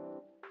liker?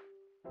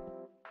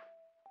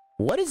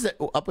 What is it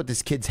up with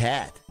this kid's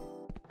hat?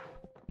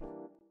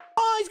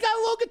 Oh, he's got a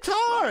little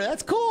guitar.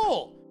 That's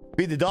cool.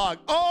 Feed the dog.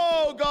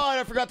 Oh, God,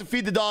 I forgot to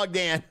feed the dog,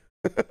 Dan.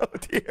 Oh,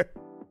 dear.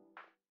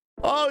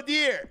 Oh,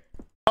 dear.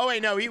 Oh,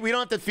 wait, no, we don't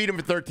have to feed him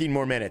for 13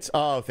 more minutes.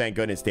 Oh, thank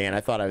goodness, Dan.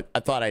 I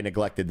thought I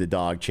neglected the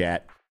dog,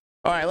 chat.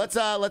 All right,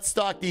 let's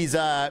stock these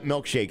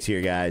milkshakes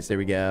here, guys. There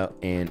we go,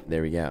 and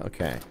there we go.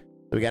 Okay.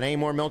 So we got any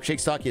more milkshake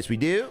stock? Yes, we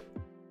do.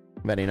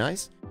 Very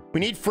nice. We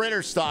need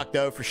fritters stock,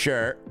 though, for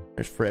sure.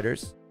 There's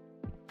fritters.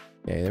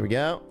 Okay, there we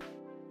go.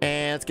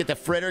 And let's get the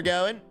fritter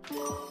going.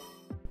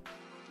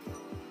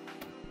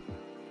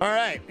 All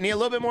right, we need a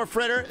little bit more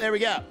fritter. There we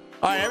go.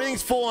 All right,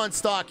 everything's full on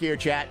stock here,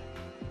 chat.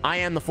 I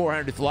am the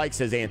 400th like,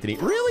 says Anthony.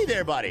 Really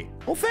there, buddy?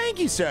 Well, thank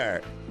you,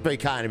 sir. Very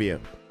kind of you.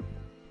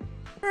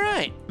 All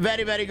right.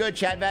 Very, very good,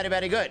 chat. Very,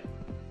 very good.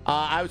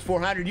 I was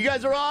 400. You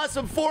guys are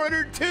awesome.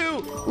 402.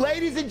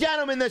 Ladies and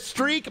gentlemen, the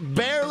streak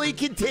barely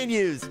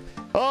continues.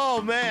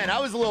 Oh, man. I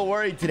was a little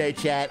worried today,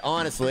 chat,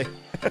 honestly.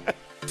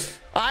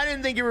 I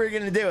didn't think you were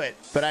going to do it,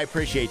 but I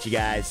appreciate you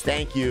guys.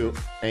 Thank you.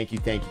 Thank you,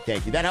 thank you,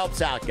 thank you. That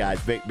helps out, guys,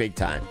 big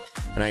time,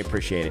 and I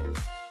appreciate it.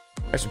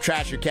 There's some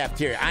trash in your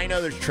cafeteria. I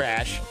know there's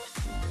trash.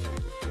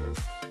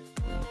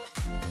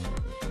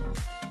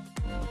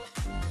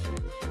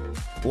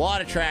 A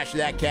lot of trash in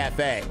that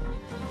cafe.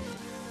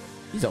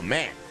 He's a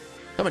man.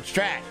 So much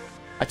trash.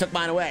 I took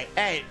mine away.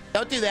 Hey,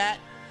 don't do that.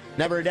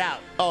 Never a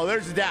doubt. Oh,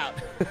 there's a doubt.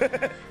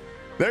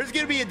 There's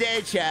going to be a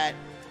day, chat.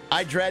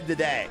 I dread the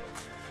day.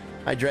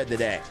 I dread the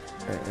day.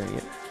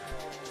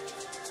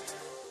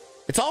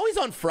 It's always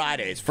on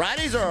Fridays.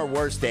 Fridays are our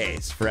worst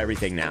days for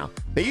everything now.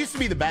 They used to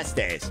be the best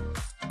days.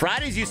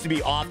 Fridays used to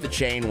be off the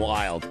chain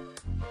wild.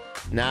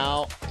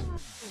 Now,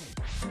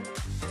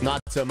 not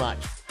so much.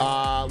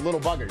 Little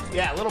buggers.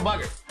 Yeah, little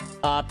buggers.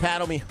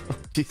 Paddle me.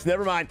 Jeez,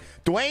 never mind.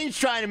 Dwayne's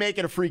trying to make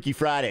it a Freaky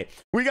Friday.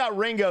 We got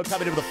Ringo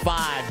coming in with the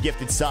 5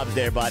 gifted subs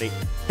there, buddy.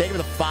 Thank you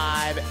for the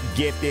 5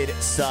 gifted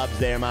subs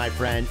there, my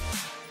friend.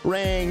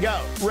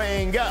 Ringo.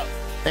 Ringo.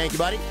 Thank you,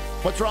 buddy.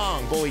 What's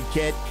wrong, bullied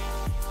kid?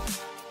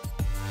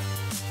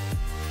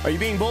 Are you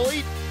being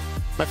bullied?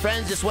 My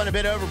friends just went a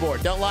bit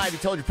overboard. Don't lie if you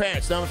told your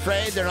parents. No, I'm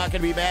afraid they're not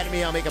going to be mad at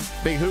me. I'll make a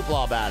big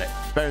hoopla about it.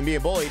 It's better than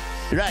being bullied.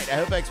 You're right. I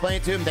hope I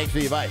explained it to him. Thanks for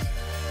the advice.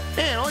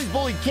 Man, all these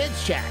bullied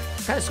kids, chat.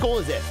 What kind of school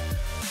is this?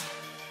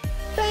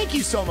 Thank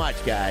you so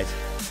much, guys.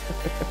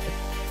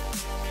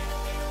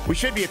 We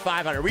should be at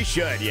 500. We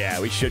should. Yeah,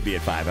 we should be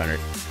at 500.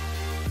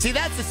 See,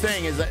 that's the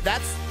thing, is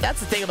that's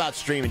the thing about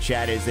streaming,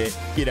 chat, is that,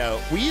 you know,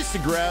 we used to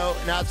grow,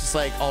 now it's just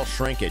like all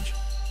shrinkage.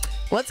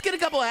 Let's get a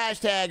couple of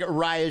hashtag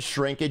Raya's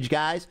shrinkage,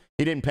 guys.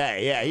 He didn't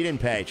pay. Yeah, he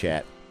didn't pay,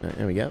 chat. Right,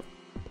 there we go.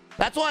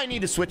 That's why I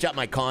need to switch up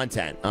my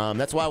content.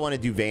 That's why I want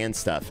to do van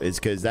stuff, is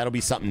because that'll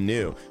be something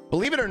new.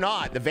 Believe it or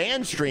not, the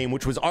van stream,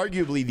 which was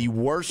arguably the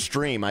worst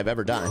stream I've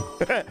ever done,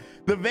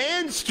 the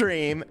van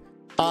stream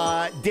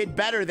did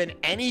better than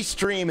any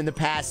stream in the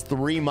past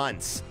 3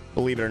 months.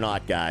 Believe it or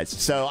not, guys.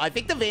 So I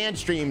think the van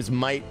streams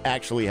might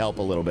actually help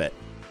a little bit.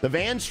 The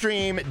van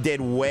stream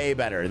did way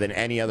better than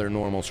any other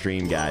normal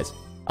stream, guys,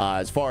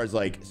 as far as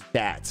like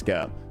stats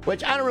go,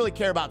 which I don't really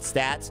care about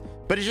stats,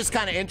 but it's just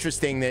kind of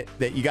interesting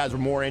that you guys were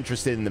more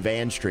interested in the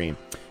van stream.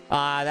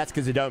 That's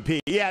because of Don't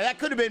Pee. Yeah, that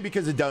could have been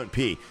because of Don't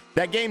Pee.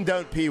 That game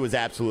Don't Pee was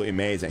absolutely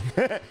amazing.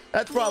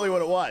 That's probably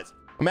what it was.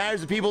 It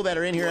matters the people that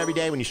are in here every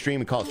day when you stream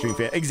and call stream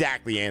fan.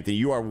 Exactly, Anthony.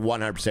 You are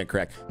 100%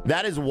 correct.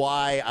 That is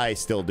why I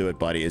still do it,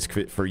 buddy, is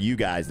for you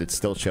guys that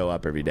still show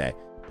up every day.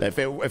 If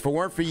it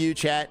weren't for you,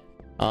 chat,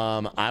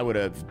 I would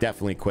have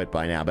definitely quit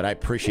by now, but I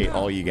appreciate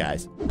all you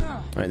guys.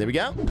 All right, there we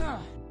go.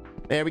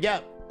 There we go.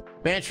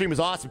 Van stream was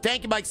awesome.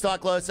 Thank you, Mike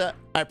Stocklosa.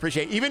 I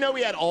appreciate it. Even though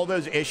we had all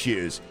those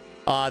issues,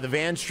 the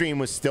van stream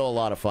was still a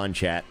lot of fun,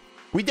 chat.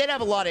 We did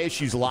have a lot of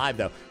issues live,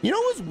 though. You know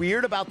what was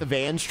weird about the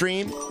van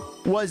stream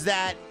was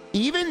that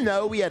even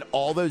though we had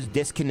all those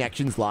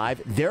disconnections live,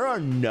 there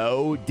are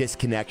no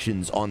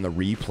disconnections on the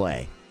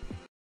replay.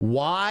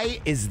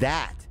 Why is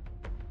that?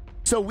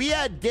 So we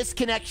had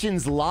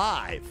disconnections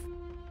live,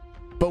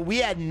 but we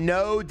had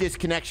no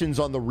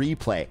disconnections on the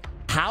replay.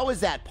 How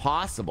is that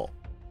possible?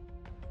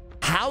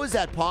 How is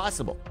that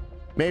possible?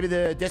 Maybe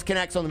the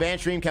disconnects on the van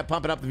stream kept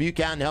pumping up the view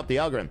count and helped the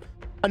algorithm.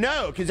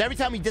 No, because every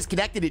time we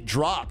disconnected, it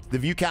dropped. The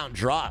view count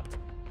dropped.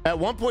 At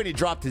one point, it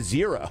dropped to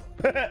 0.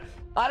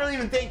 I don't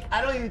even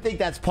think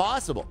that's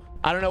possible.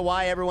 I don't know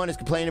why everyone is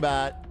complaining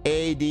about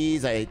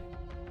ads.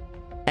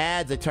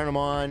 Ads. I turn them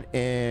on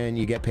and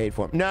you get paid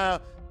for them. No,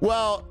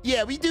 well,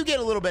 yeah, we do get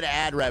a little bit of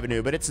ad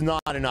revenue, but it's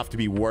not enough to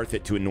be worth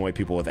it to annoy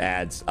people with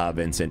ads,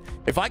 Vincent.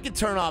 If I could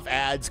turn off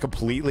ads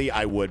completely,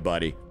 I would,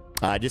 buddy.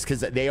 Just because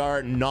they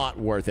are not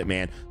worth it,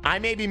 man. I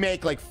maybe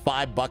make like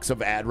 $5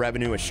 of ad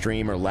revenue a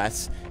stream or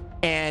less.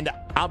 And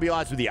I'll be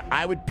honest with you,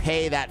 I would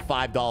pay that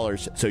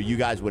 $5 so you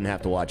guys wouldn't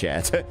have to watch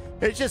ads.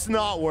 It's just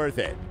not worth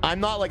it. I'm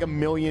not like a 1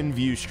 million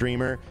view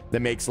streamer that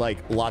makes like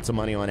lots of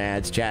money on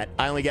ads, chat.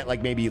 I only get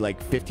like maybe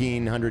like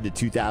 1,500 to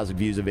 2,000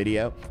 views a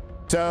video.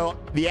 So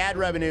the ad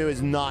revenue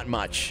is not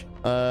much.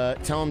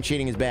 Tell him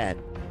cheating is bad.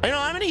 You know,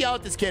 I'm going to yell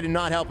at this kid and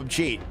not help him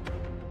cheat.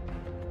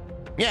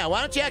 Yeah,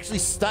 why don't you actually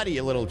study,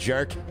 you little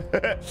jerk?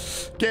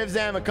 Gives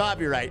them a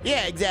copyright.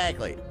 Yeah,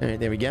 exactly. All right,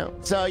 there we go.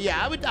 So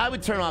yeah, I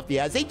would turn off the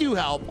ads. They do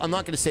help. I'm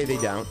not going to say they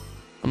don't.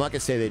 I'm not going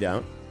to say they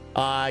don't.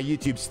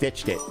 YouTube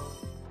stitched it.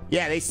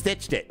 Yeah, they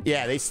stitched it.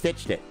 Yeah, they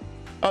stitched it.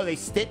 Oh, they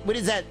stitched. What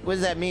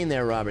does that mean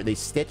there, Robert? They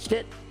stitched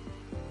it?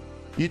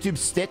 YouTube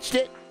stitched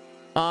it?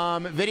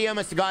 Video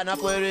must have gotten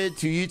uploaded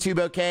to YouTube,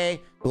 okay?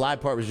 The live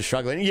part was just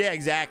struggling. Yeah,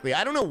 exactly.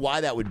 I don't know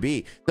why that would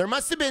be. There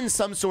must have been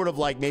some sort of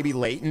like maybe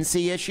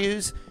latency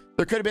issues.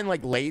 There could have been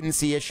like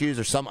latency issues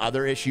or some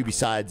other issue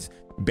besides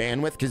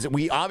bandwidth, because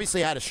we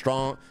obviously had a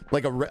strong,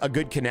 like a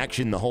good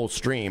connection the whole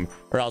stream,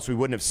 or else we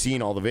wouldn't have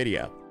seen all the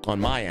video on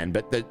my end.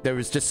 But there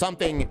was just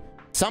something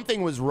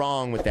was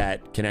wrong with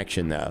that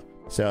connection though.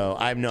 So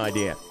I have no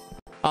idea.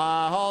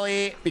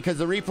 Holly, because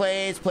the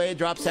replays played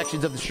drop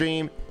sections of the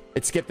stream,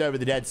 it skipped over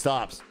the dead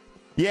stops.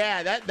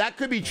 Yeah, that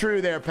could be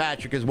true there,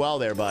 Patrick, as well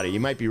there, buddy. You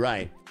might be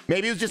right.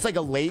 Maybe it was just like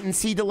a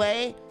latency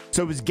delay,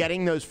 so it was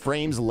getting those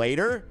frames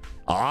later.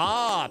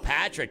 Ah,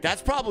 Patrick,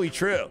 that's probably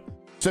true.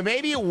 So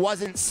maybe it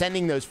wasn't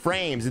sending those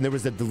frames, and there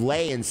was a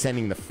delay in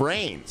sending the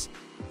frames,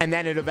 and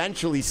then it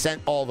eventually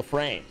sent all the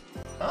frames.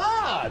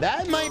 Ah,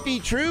 that might be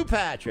true,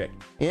 Patrick.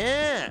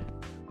 Yeah.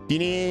 You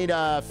need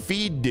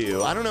feed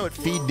do. I don't know what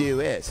feed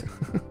do is.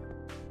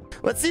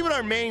 Let's see what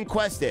our main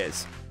quest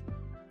is.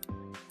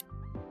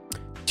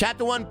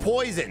 Chapter 1,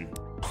 poison.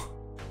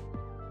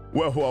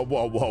 Whoa, whoa,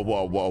 whoa, whoa,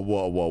 whoa, whoa,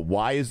 whoa, whoa.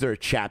 Why is there a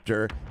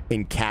chapter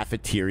in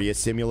Cafeteria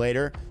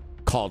Simulator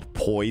called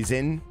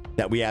Poison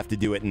that we have to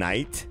do at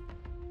night?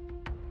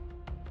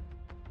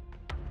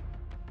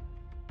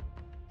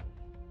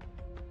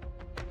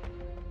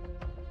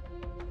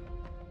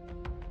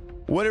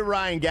 What did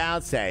Ryan Gow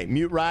say?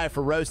 Mute Ryan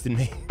for roasting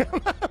me.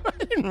 I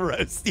didn't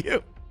roast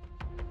you.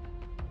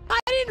 I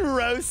didn't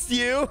roast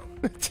you.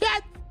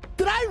 Chat,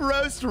 did I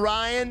roast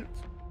Ryan?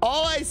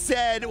 All I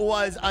said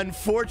was,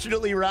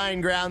 unfortunately,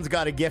 Ryan Grounds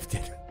got a gifted.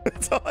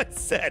 That's all I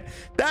said.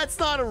 That's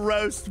not a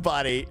roast,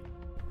 buddy.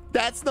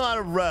 That's not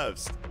a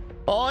roast.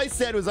 All I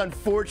said was,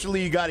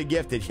 unfortunately, you got a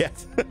gifted.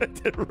 Yes, I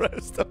did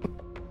roast him.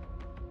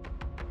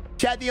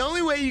 Chat, the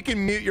only way you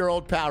can mute your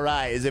old pal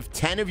Ryan is if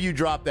 10 of you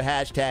drop the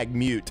hashtag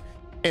mute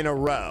in a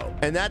row.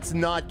 And that's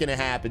not going to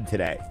happen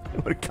today.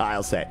 What did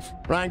Kyle say?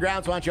 Ryan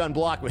Grounds, why don't you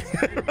unblock me?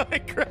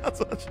 Ryan Grounds,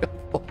 why don't you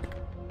unblock me?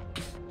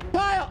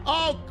 Kyle,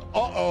 oh,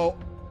 uh-oh.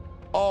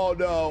 Oh,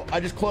 no. I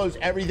just closed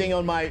everything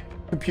on my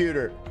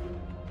computer.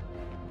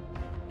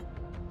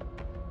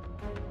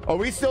 Are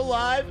we still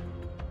live?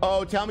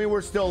 Oh, tell me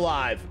we're still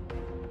live.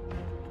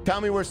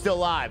 Tell me we're still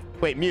live.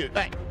 Wait, mute.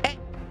 Hey, hey.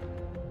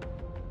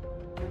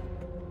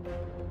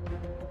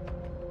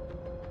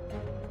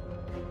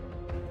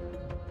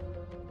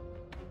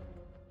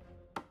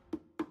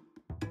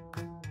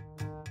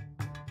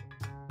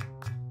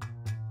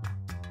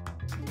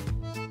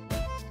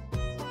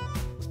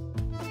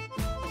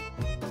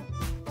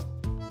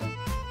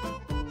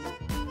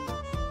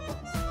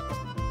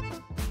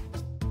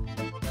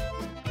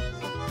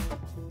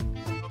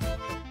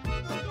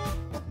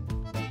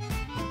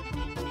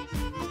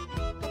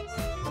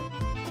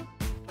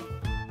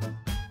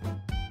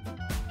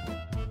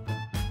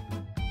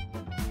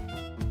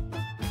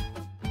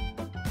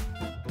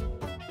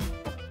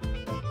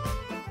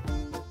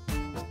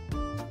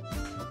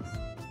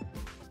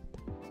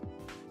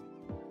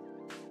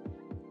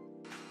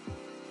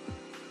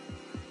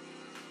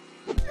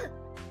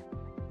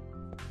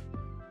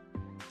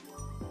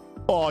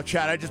 Oh,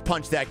 Chad, I just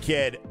punched that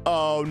kid.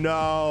 Oh,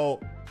 no.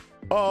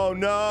 Oh,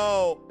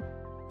 no.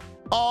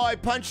 Oh, I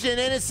punched an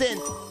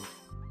innocent.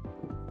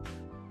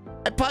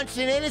 I punched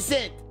an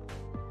innocent.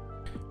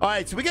 All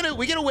right, so we gotta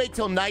wait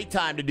till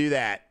nighttime to do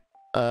that.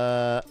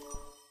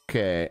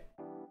 Okay.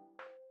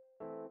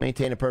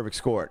 Maintain a perfect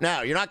score.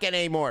 No, you're not getting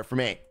any more from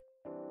me.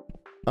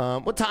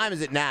 What time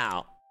is it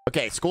now?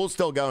 Okay, school's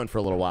still going for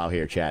a little while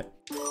here, chat.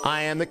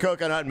 I am the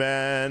coconut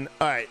man.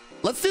 All right,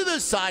 let's do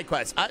those side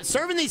quests.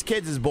 Serving these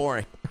kids is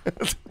boring.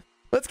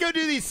 Let's go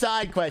do these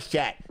side quests,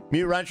 chat.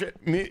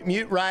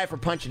 Mute Riot for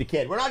punching a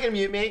kid. We're not gonna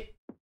mute me.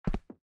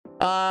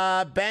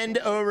 Bend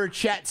over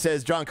chat,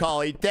 says Drunk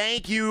Holly.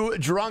 Thank you,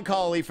 Drunk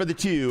Holly, for the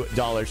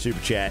 $2 super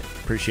chat.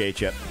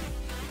 Appreciate you.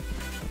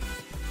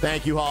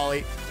 Thank you,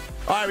 Holly.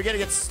 All right, we gotta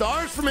get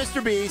stars for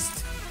Mr.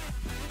 Beast.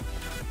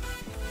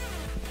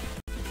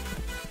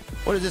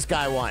 What does this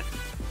guy want?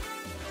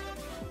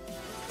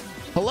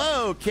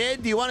 Hello,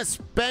 kid. Do you want to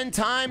spend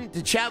time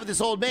to chat with this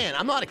old man?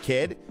 I'm not a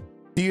kid.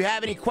 Do you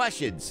have any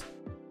questions?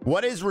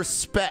 What is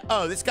respect?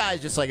 Oh, this guy's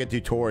just like a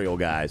tutorial,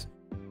 guys.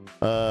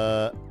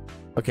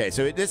 Okay,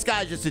 so this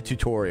guy's just a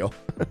tutorial.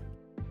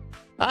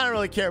 I don't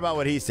really care about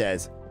what he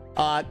says.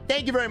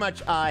 Thank you very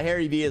much,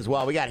 Harry V as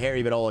well. We got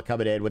Harry Vitola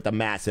coming in with the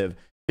massive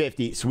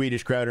 50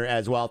 Swedish kroner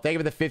as well. Thank you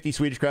for the 50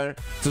 Swedish kroner.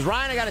 Says,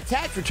 Ryan, I got a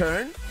tax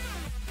return.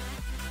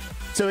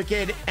 So it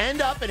could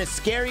end up in a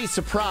scary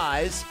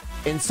surprise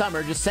in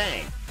summer, just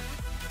saying.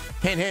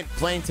 Hint, hint,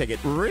 plane ticket.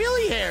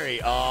 Really,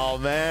 Harry? Oh,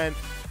 man.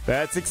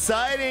 That's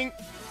exciting.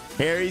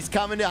 Harry's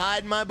coming to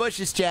hide in my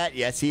bushes, chat.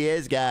 Yes, he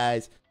is,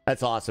 guys.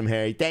 That's awesome,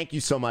 Harry. Thank you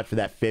so much for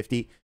that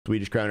 50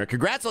 Swedish kroner.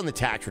 Congrats on the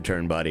tax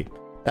return, buddy.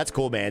 That's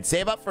cool, man.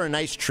 Save up for a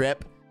nice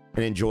trip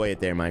and enjoy it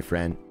there, my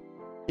friend.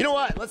 You know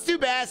what? Let's do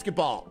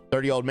basketball.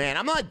 Dirty old man.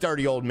 I'm not a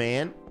dirty old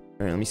man. All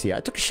right, let me see. I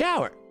took a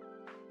shower.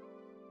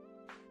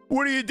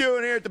 What are you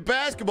doing here at the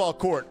basketball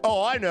court?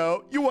 Oh, I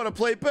know. You want to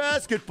play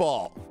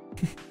basketball.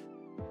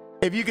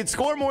 If you can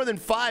score more than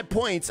 5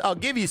 points, I'll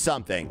give you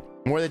something.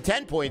 More than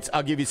 10 points,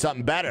 I'll give you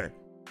something better.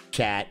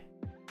 Chat.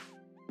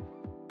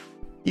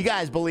 You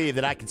guys believe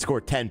that I can score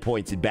 10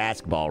 points in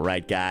basketball,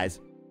 right, guys?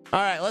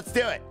 All right, let's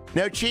do it.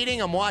 No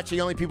cheating. I'm watching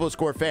only people who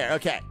score fair.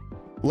 Okay.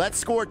 Let's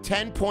score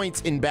 10 points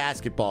in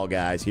basketball,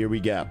 guys. Here we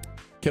go.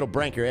 Kid'll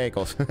break your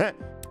ankles. All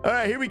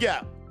right, here we go.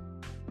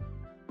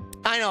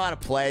 I know how to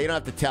play. You don't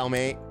have to tell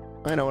me.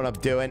 I know what I'm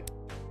doing.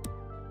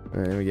 All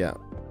right, here we go.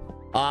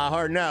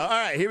 Hard no. All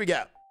right, here we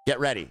go. Get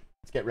ready.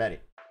 Let's get ready.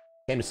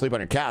 Came to sleep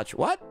on your couch.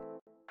 What?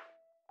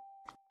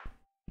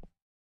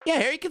 Yeah,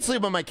 Harry can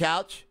sleep on my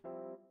couch.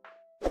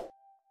 All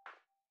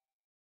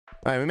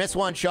right, we missed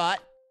one shot.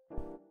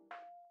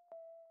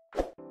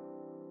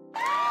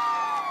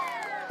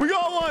 We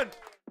got one.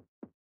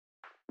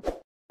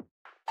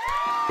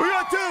 We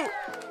got two.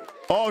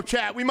 Oh,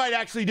 chat, we might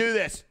actually do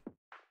this.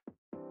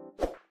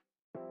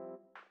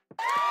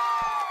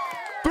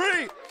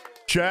 3.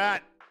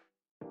 Chat.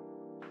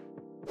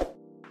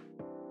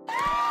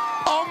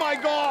 Oh, my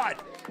God.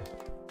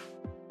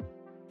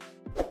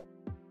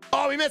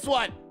 Oh, we missed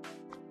one.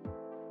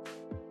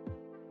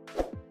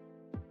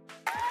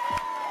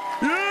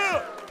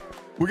 Yeah.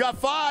 We got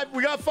 5.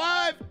 We got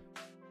 5.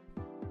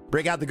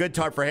 Break out the good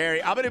tarp for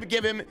Harry. I'm going to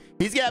give him,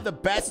 he's going to have the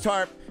best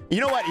tarp. You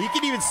know what? He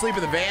can even sleep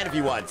in the van if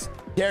he wants.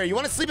 Harry, you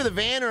want to sleep in the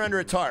van or under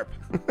a tarp?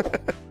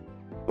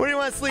 Where do you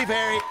want to sleep,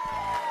 Harry?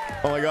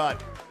 Oh, my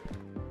God.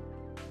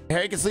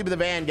 Harry can sleep in the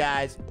van,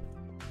 guys.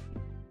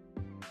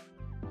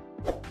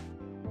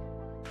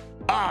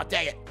 Oh,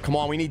 dang it. Come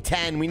on, we need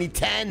 10. We need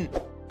 10.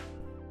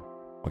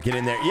 We'll get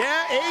in there.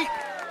 Yeah, 8.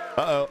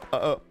 Uh-oh,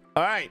 uh-oh.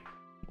 All right.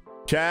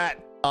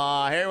 Chat.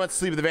 Harry wants to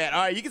sleep in the van.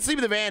 All right, you can sleep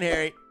in the van,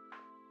 Harry.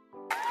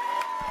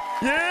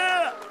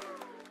 Yeah.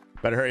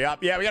 Better hurry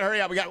up. Yeah, we got to hurry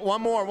up. We got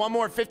one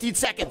more. 15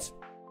 seconds.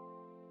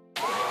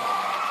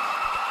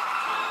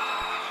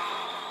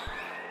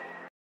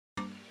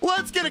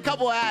 Let's get a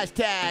couple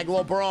hashtag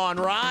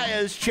LeBron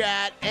Reyes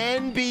chat.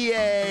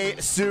 NBA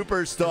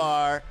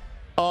superstar.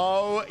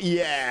 Oh,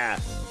 yeah.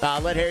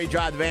 Let Harry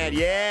drive the van.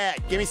 Yeah.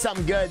 Give me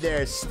something good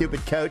there,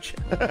 stupid coach.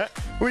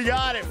 We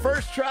got it.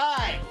 First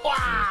try.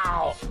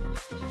 Wow.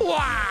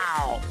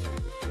 Wow.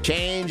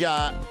 Change.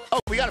 Oh,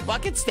 we got a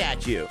bucket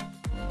statue.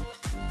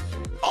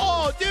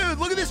 Oh, dude,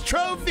 look at this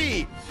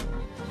trophy.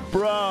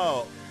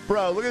 Bro,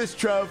 look at this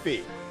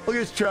trophy. Look at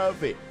this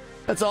trophy.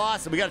 That's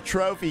awesome. We got a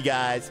trophy,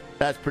 guys.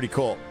 That's pretty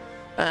cool.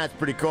 That's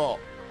pretty cool.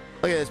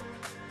 Look at this.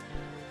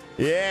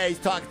 Yeah, he's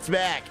talking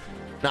smack.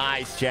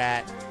 Nice,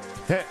 chat.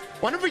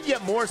 Wonder if we can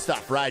get more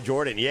stuff, right,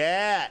 Jordan?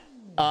 Yeah.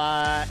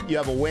 You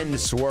have a wind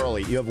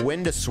swirly. You have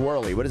wind to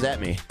swirly. What does that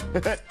mean?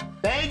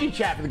 Thank you,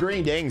 chat, for the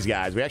green dings,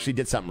 guys. We actually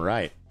did something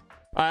right.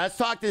 All right, let's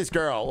talk to this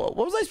girl. What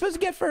was I supposed to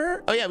get for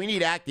her? Oh, yeah, we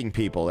need acting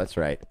people. That's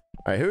right.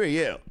 All right, who are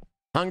you?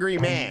 Hungry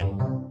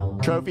man.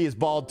 Trophy is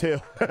bald,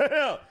 too.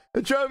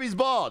 The trophy's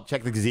bald.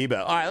 Check the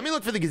gazebo. All right, let me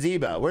look for the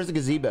gazebo. Where's the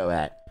gazebo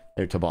at?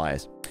 There,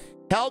 Tobias.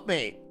 Help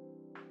me.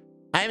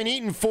 I haven't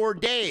eaten in 4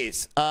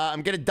 days.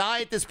 I'm going to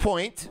die at this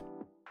point.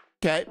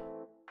 Okay.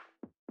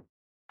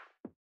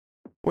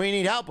 What do you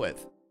need help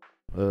with?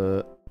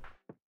 Well,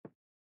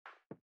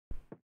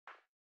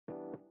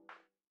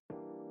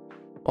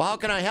 how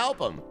can I help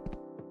him?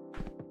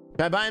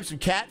 Can I buy him some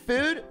cat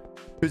food?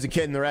 Who's the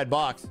kid in the red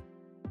box?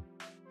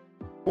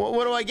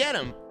 What do I get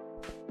him?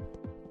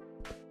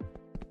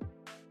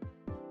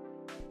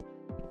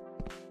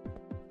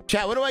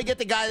 Chat, what do I get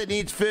the guy that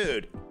needs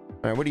food? All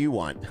right, what do you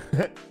want?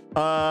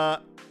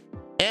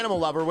 Animal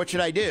lover, what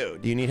should I do?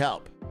 Do you need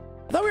help?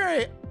 I thought we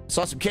already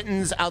saw some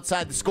kittens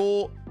outside the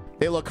school.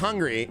 They look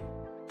hungry.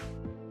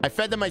 I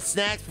fed them my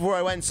snacks before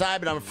I went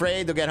inside, but I'm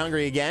afraid they'll get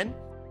hungry again.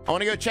 I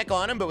want to go check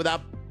on them, but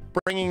without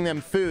bringing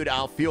them food,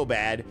 I'll feel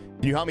bad.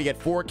 Can you help me get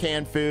 4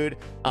 canned food?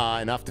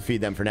 Enough to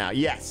feed them for now.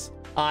 Yes.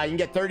 You can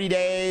get 30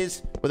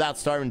 days without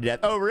starving to death.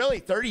 Oh, really?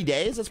 30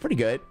 days? That's pretty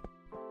good.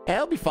 Yeah,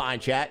 it'll be fine,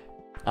 chat.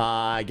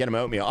 Get him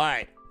oatmeal. All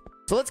right.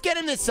 So let's get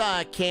him this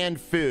canned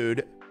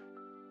food.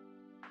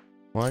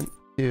 1,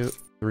 2,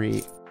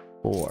 3,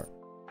 4.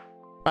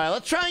 All right,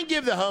 let's try and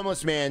give the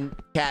homeless man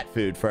cat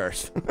food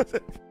first.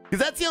 Because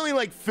that's the only,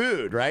 like,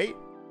 food, right?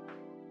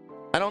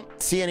 I don't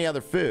see any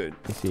other food.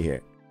 Let's see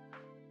here.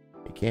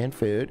 Canned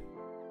food.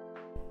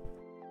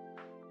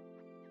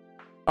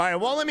 All right,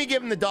 well, let me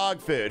give him the dog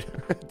food.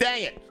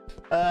 Dang it.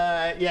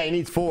 Yeah, he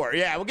needs 4.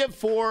 Yeah, we'll give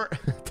 4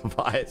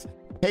 Tobias.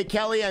 Hey,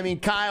 Kelly, I mean,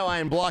 Kyle, I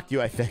unblocked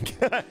you, I think.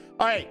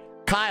 All right,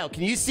 Kyle,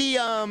 can you see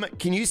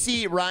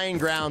Ryan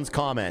Ground's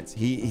comments?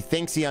 He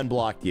thinks he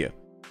unblocked you.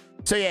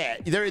 So, yeah,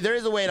 there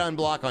is a way to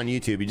unblock on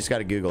YouTube. You just got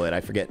to Google it.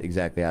 I forget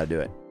exactly how to do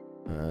it.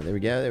 There we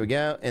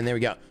go, and there we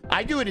go.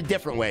 I do it a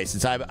different way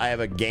since I have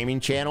a gaming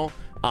channel.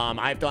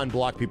 I have to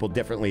unblock people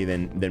differently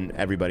than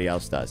everybody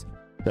else does.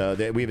 So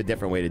we have a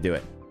different way to do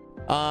it.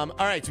 All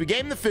right, so we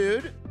gave him the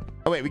food.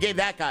 Oh, wait, we gave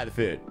that guy the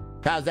food.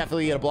 Kyle's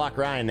definitely going to block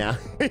Ryan now.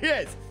 He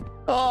is.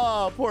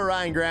 Oh, poor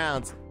Ryan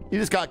Grounds. You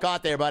just got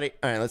caught there, buddy.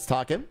 All right, let's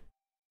talk him.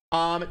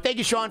 Thank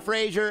you, Sean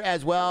Frazier,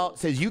 as well.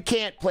 Says, you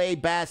can't play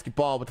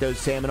basketball with those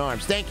salmon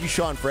arms. Thank you,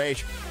 Sean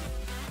Frazier.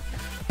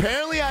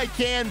 Apparently I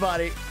can,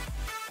 buddy.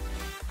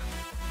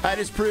 I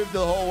just proved to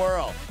the whole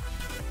world.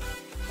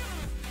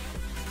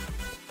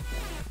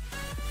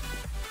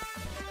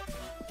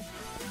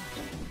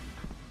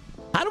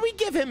 How do we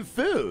give him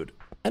food?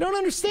 I don't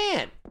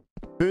understand.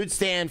 Food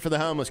stand for the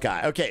homeless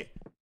guy. Okay.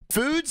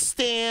 Food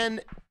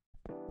stand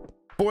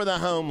for the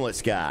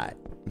homeless guy.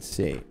 Let's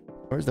see.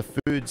 Where's the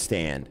food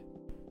stand?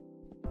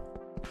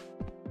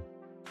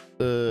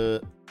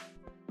 Where's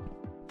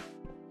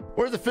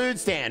the food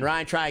stand?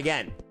 Ryan, try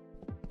again.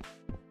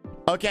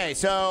 Okay,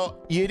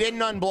 so you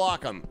didn't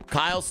unblock him.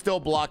 Kyle's still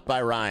blocked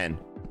by Ryan.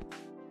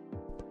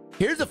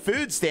 Here's a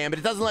food stand, but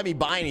it doesn't let me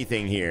buy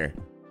anything here.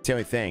 It's the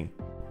only thing.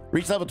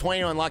 Reach level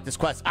 20 to unlock this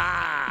quest.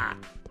 Ah!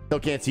 Still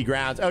can't see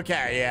grounds.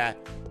 Okay, yeah.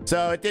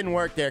 So it didn't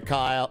work there,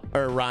 Kyle.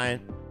 Or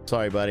Ryan.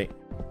 Sorry, buddy.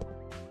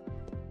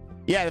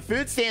 Yeah, the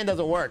food stand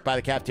doesn't work by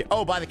the cafeteria.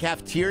 Oh, by the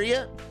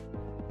cafeteria?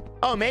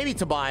 Oh, maybe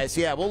Tobias.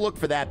 Yeah, we'll look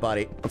for that,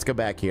 buddy. Let's go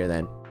back here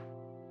then.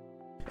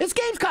 This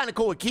game's kind of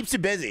cool. It keeps you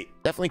busy.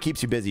 Definitely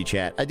keeps you busy,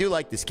 chat. I do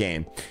like this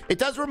game. It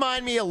does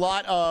remind me a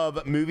lot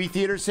of Movie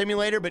Theater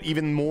Simulator, but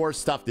even more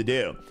stuff to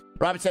do.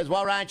 Robert says,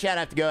 well, Ryan, chat,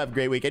 I have to go. Have a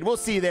great weekend. We'll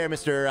see you there,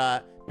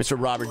 Mr.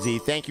 Robert Z.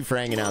 Thank you for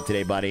hanging out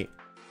today, buddy.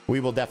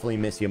 We will definitely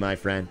miss you, my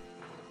friend.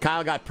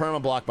 Kyle got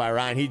perma-blocked by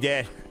Ryan. He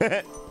did.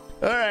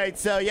 All right,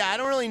 so, yeah, I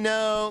don't really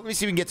know. Let me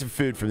see if we can get some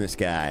food from this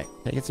guy.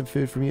 Can I get some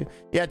food from you?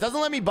 Yeah, it doesn't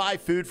let me buy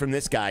food from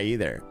this guy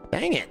either.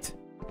 Dang it.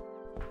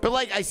 But,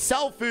 like, I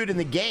sell food in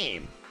the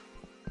game.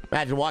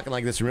 Imagine walking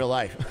like this in real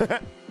life.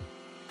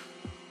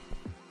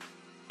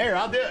 Here,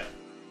 I'll do it.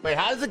 Wait,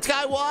 how does this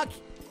guy walk?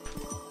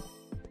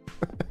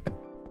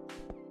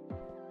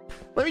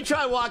 Let me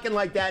try walking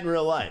like that in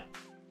real life.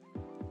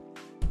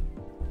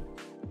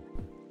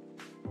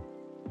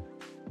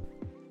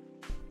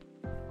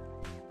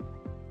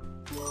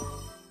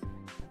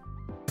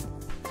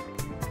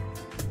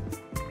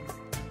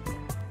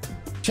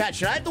 Chat,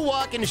 should I have to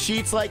walk into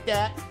sheets like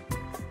that?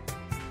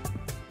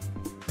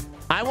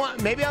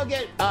 Maybe I'll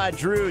get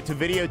Drew to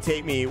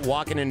videotape me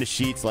walking into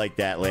sheets like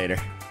that later.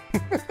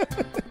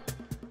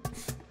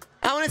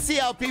 I want to see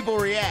how people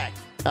react.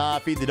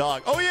 Feed the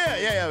dog. Oh,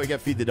 yeah, we got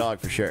to feed the dog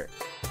for sure.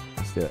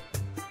 Let's do it.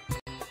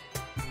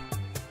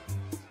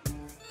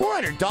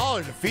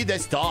 $400 to feed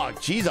this dog.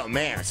 Jeez, oh,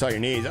 man, I saw your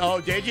knees.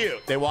 Oh, did you?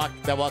 That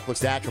walk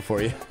looks natural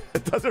for you.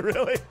 Does it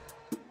really?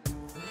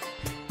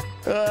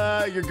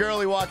 Your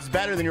girly walk is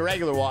better than your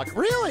regular walk.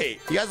 Really?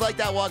 You guys like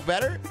that walk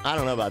better? I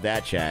don't know about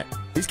that, chat.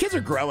 These kids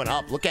are growing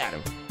up. Look at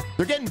them.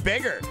 They're getting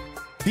bigger.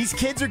 These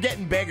kids are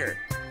getting bigger.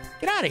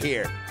 Get out of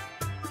here.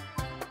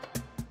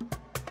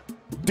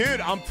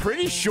 Dude, I'm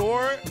pretty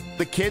sure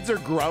the kids are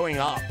growing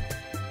up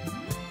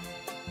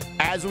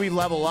as we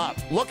level up.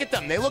 Look at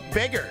them. They look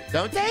bigger,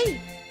 don't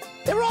they?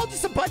 They were all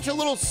just a bunch of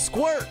little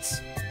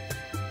squirts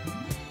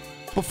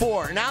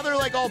before. Now they're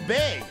like all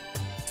big.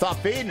 Stop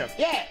feeding them.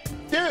 Yeah,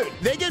 dude,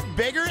 they get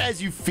bigger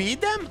as you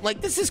feed them?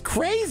 Like, this is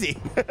crazy.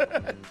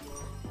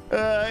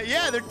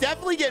 Yeah, they're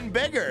definitely getting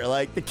bigger.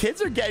 Like, the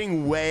kids are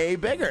getting way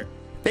bigger.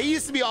 They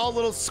used to be all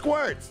little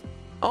squirts.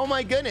 Oh,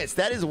 my goodness.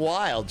 That is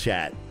wild,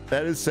 chat.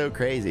 That is so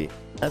crazy.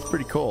 That's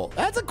pretty cool.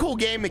 That's a cool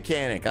game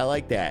mechanic. I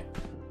like that.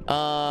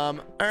 All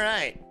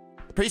right.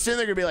 Pretty soon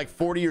they're going to be like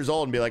 40 years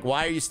old and be like,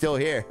 why are you still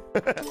here?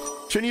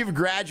 Shouldn't you have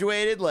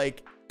graduated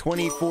like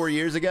 24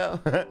 years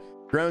ago?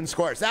 Grown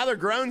squirts. Now they're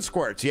grown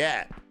squirts.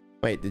 Yeah.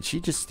 Wait, did she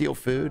just steal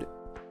food?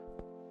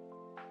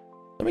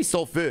 Somebody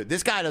stole food.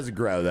 This guy doesn't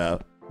grow, though.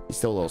 He's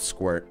still a little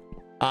squirt.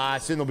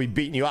 Soon they'll be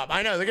beating you up.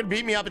 I know. They're going to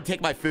beat me up and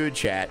take my food,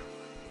 chat.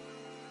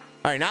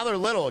 All right, now they're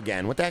little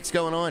again. What the heck's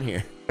going on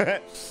here? Yeah.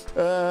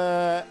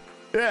 I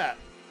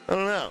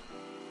don't know.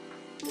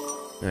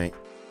 All right.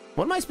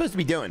 What am I supposed to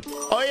be doing?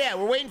 Oh, yeah.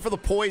 We're waiting for the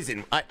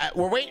poison.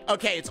 We're waiting.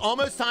 Okay, it's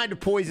almost time to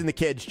poison the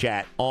kids,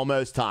 chat.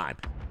 Almost time.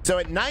 So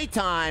at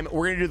nighttime,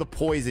 we're going to do the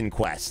poison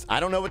quest. I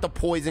don't know what the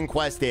poison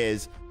quest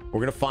is. We're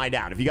going to find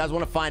out. If you guys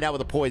want to find out what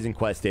the poison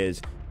quest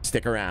is,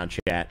 stick around,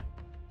 chat.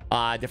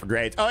 Different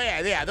grades. Oh,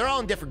 yeah. They're all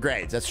in different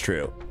grades. That's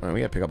true. All right, we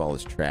got to pick up all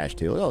this trash,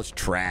 too. Look at all this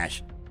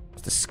trash.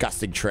 It's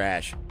disgusting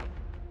trash.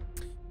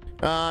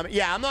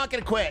 Yeah, I'm not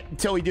going to quit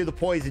until we do the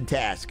poison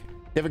task.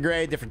 Different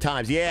grade, different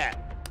times. Yeah.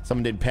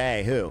 Someone didn't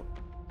pay. Who?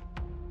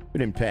 Who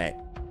didn't pay?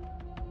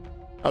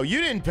 Oh,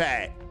 you didn't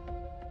pay.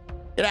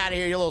 Get out of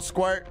here, you little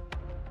squirt.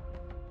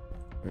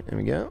 There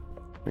we go.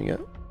 There we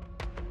go.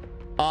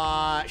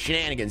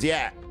 Shenanigans.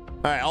 Yeah.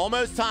 All right,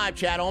 almost time,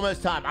 chat.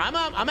 Almost time.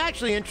 I'm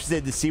actually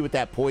interested to see what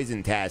that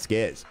poison task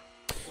is.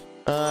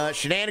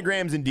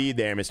 Shenanigans indeed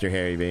there, Mr.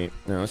 Harry B.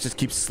 No, let's just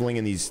keep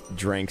slinging these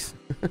drinks.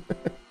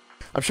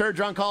 I'm sure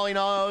Drunk Holly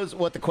knows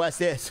what the quest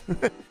is.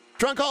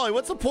 Drunk Holly,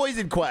 what's the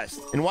poison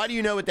quest? And why do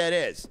you know what that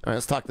is? All right,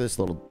 let's talk to this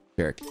little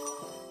jerk.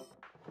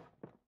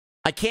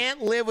 I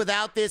can't live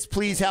without this.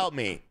 Please help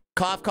me.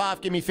 Cough,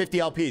 cough, give me 50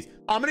 LPs.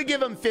 I'm going to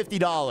give him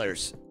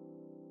 $50.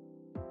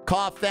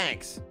 Cough,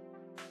 thanks.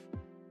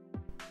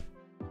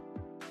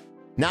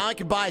 Now I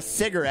can buy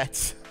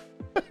cigarettes.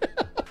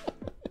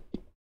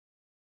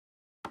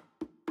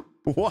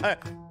 What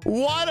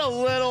a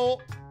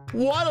little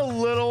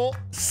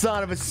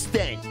son of a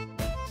stink.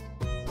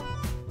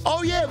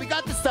 Oh yeah, we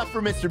got the stuff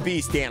for Mr.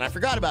 Beast, Dan. I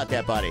forgot about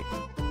that, buddy.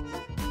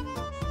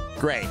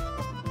 Great.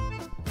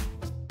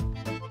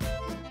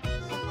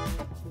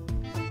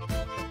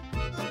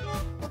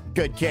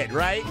 Good kid,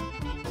 right?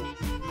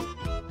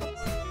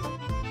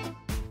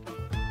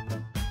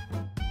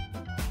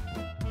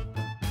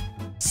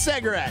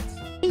 Cigarettes.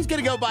 He's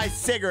gonna go buy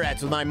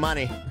cigarettes with my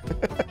money.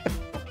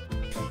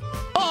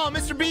 Oh,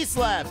 Mr. Beast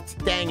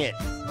left. Dang it.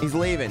 He's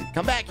leaving.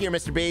 Come back here,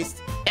 Mr.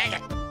 Beast. Dang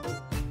it.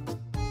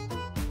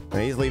 Oh,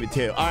 he's leaving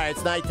too. All right,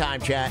 it's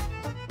nighttime, chat.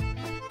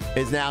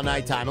 It's now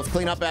nighttime. Let's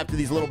clean up after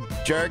these little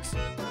jerks.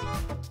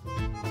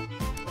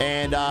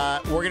 And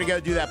we're gonna go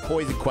do that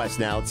poison quest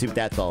now. Let's see what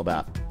that's all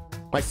about.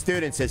 My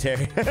student says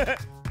here.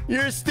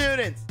 Your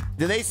students.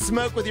 Do they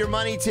smoke with your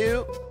money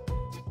too?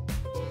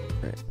 All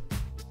right.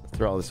 Let's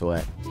throw all this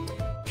away.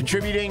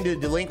 Contributing to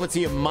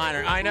delinquency of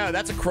minor. I know,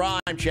 that's a crime,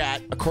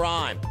 chat. A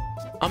crime.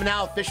 I'm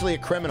now officially a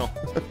criminal.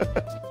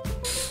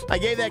 I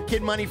gave that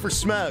kid money for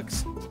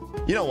smokes.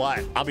 You know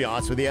what? I'll be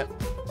honest with you.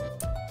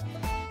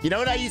 You know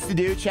what I used to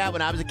do, chat,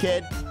 when I was a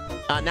kid?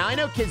 Now, I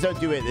know kids don't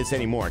do this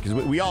anymore, because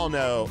we all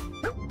know...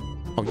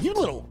 Oh, you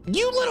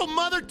little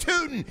mother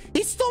tootin'!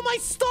 He stole my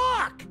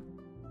stock!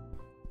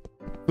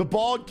 The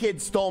bald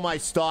kid stole my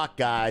stock,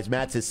 guys.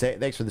 Matt says,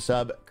 thanks for the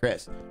sub,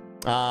 Chris.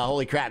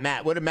 Holy crap,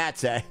 Matt. What did Matt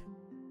say?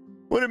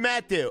 What did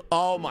Matt do?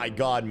 Oh, my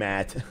God,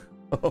 Matt.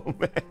 Oh,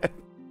 man.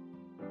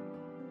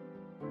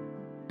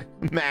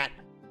 Matt.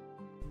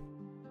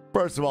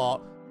 First of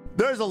all,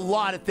 there's a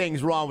lot of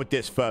things wrong with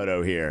this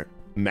photo here,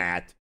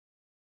 Matt.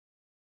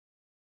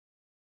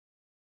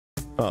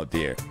 Oh,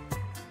 dear.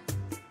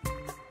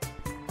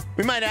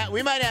 We might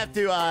have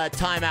to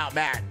time out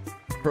Matt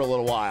for a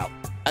little while.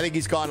 I think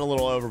he's gone a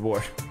little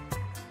overboard.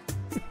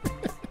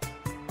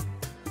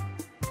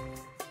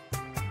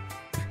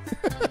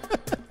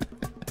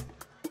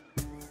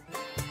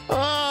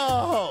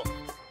 Oh,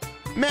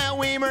 Matt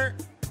Weimer.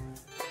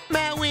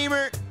 Matt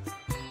Weimer.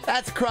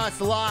 That's across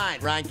the line.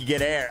 Ryan can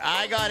get air.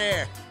 I got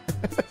air.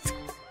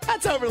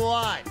 That's over the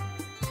line.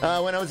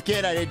 When I was a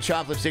kid, I did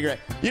chocolate cigarette.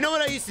 You know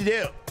what I used to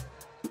do?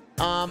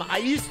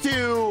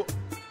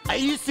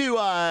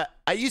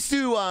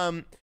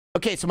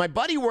 Okay, so my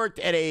buddy worked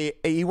at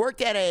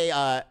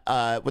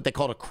what they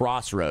called a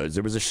Crossroads.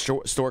 There was a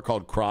store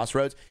called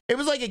Crossroads. It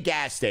was like a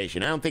gas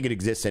station. I don't think it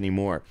exists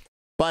anymore.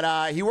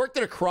 But he worked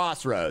at a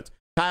Crossroads.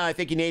 Kyle, I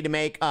think you need to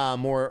make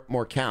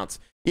more counts.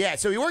 Yeah,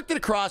 so he worked at a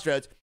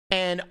Crossroads,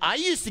 and I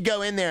used to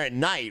go in there at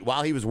night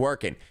while he was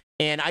working.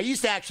 And I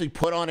used to actually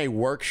put on a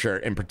work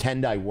shirt and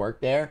pretend I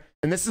worked there.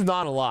 And this is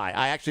not a lie.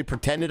 I actually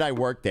pretended I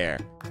worked there.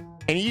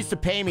 And he used to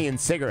pay me in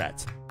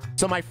cigarettes.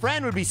 So my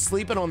friend would be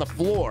sleeping on the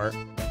floor,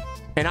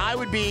 and I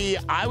would be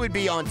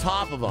on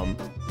top of him,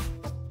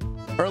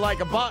 or like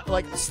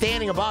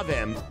standing above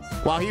him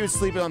while he was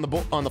sleeping on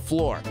the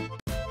floor.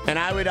 And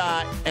I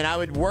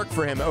would work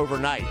for him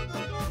overnight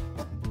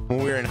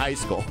when we were in high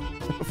school.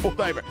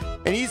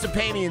 And he used to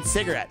pay me in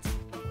cigarettes.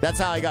 That's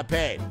how I got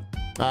paid.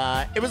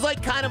 It was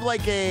kind of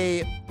like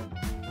a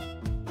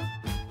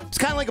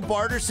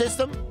barter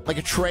system, like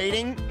a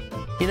trading,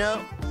 you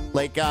know,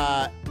 like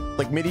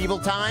medieval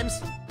times.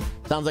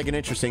 Sounds like an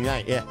interesting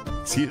night. Yeah.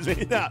 Excuse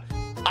me. No,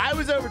 I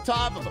was over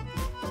top of him.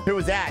 Who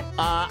was that?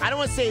 I don't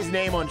want to say his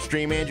name on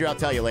stream, Andrew. I'll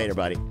tell you later,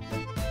 buddy.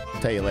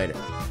 I'll tell you later.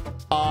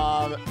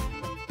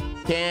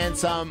 Can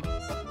some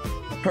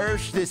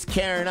Hirsch this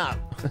Karen up?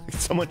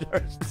 Someone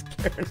Hirsch this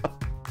Karen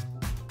up.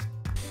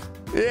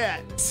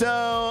 Yeah.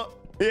 So.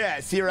 Yeah,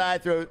 see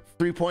Ryan throw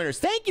 3-pointers.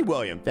 Thank you,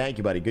 William. Thank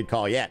you, buddy. Good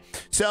call. Yeah.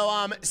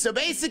 So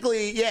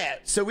basically, yeah.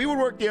 So we would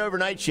work the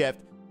overnight shift,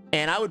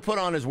 and I would put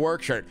on his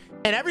work shirt.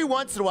 And every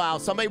once in a while,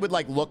 somebody would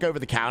look over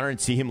the counter and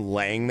see him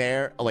laying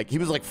there, he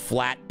was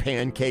flat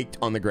pancaked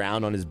on the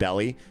ground on his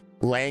belly,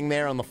 laying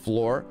there on the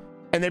floor.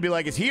 And they'd be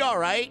like, "Is he all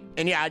right?"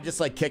 And yeah, I'd just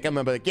kick him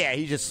and be like, "Yeah,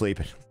 he's just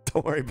sleeping.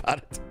 Don't worry about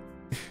it."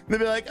 And they'd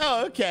be like,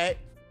 "Oh, okay."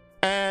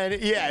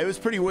 And yeah, it was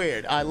pretty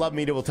weird. I love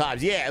medieval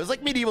times. Yeah, it was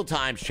like medieval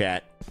times,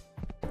 chat.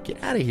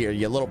 Get out of here,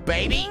 you little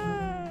baby.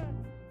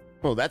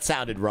 Oh, that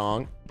sounded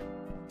wrong.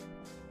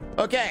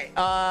 Okay,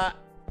 all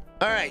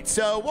right,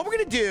 so what we're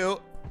gonna do...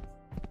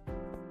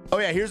 Oh,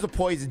 yeah, here's the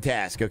poison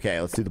task.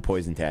 Okay, let's do the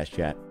poison task,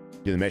 chat.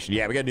 Do the mission.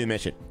 Yeah, we gotta do the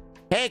mission.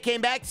 Hey, I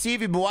came back to see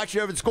if you've been watching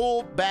over the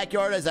school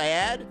backyard as I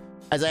asked,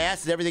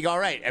 is everything all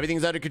right?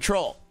 Everything's under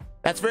control.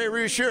 That's very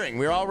reassuring.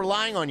 We're all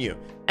relying on you.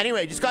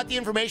 Anyway, just got the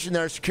information that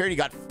our security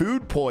got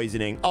food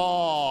poisoning.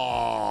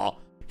 Oh,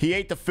 he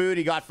ate the food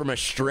he got from a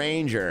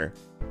stranger.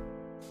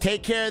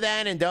 Take care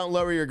then and don't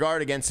lower your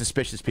guard against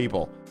suspicious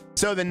people.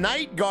 So the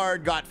night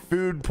guard got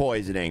food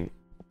poisoning.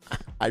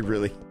 I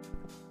really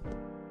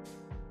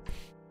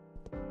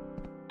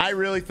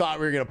thought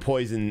we were going to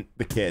poison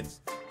the kids.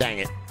 Dang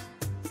it.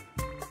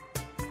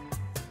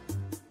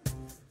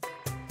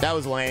 That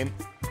was lame.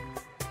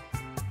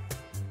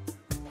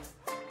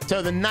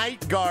 So the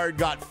night guard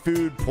got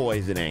food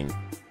poisoning.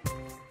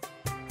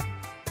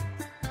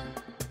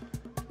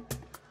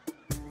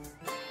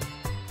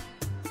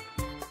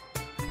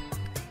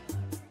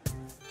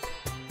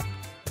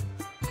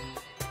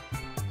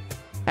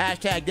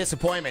 Hashtag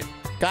disappointment.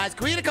 Guys,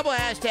 can we get a couple of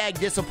hashtag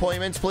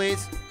disappointments,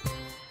 please?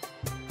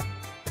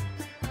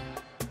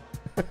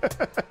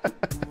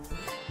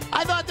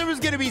 I thought there was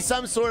going to be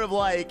some sort of,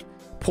 like,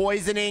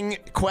 poisoning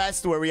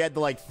quest where we had to,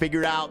 like,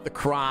 figure out the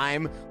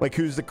crime. Like,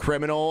 who's the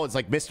criminal? It's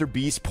like Mr.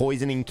 Beast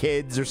poisoning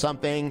kids or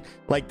something.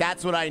 Like,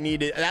 that's what I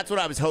needed. That's what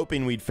I was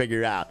hoping we'd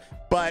figure out.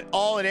 But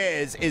all it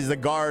is the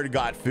guard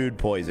got food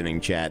poisoning,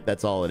 chat.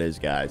 That's all it is,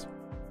 guys.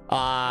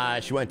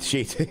 She went to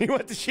Sheets. He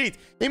went to Sheets.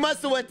 He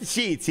must have went to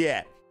Sheets,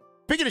 yeah.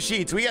 Speaking of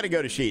Sheets, we got to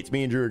go to Sheets.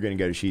 Me and Drew are going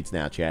to go to Sheets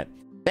now, chat.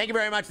 Thank you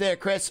very much there,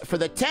 Chris, for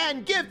the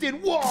 10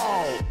 gifted.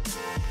 Whoa!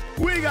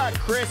 We got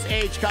Chris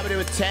H coming in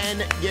with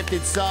 10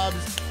 gifted subs.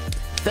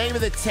 Thank you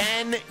for the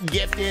 10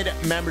 gifted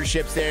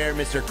memberships there,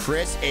 Mr.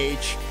 Chris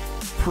H.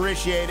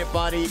 Appreciate it,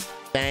 buddy.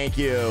 Thank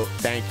you.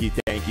 Thank you,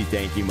 thank you,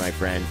 thank you, my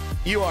friend.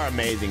 You are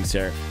amazing,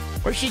 sir.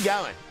 Where's she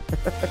going?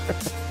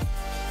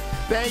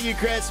 Thank you,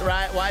 Chris.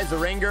 Right? Why is the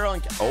ring girl?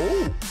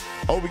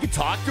 Oh, we can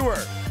talk to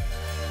her.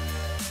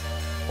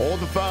 Hold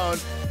the phone.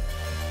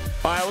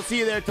 All right, we'll see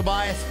you there,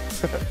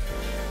 Tobias.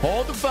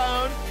 Hold the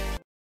phone.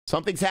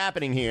 Something's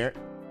happening here.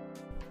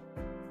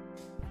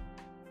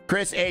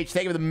 Chris H,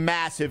 thank you for the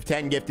massive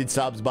 10 gifted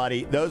subs,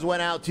 buddy. Those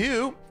went out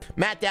to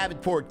Matt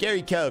Davenport,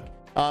 Gary Koch,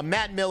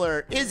 Matt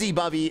Miller, Izzy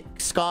Bubby,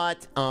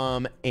 Scott,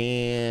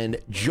 and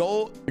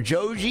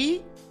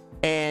Joji,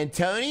 and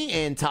Tony,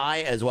 and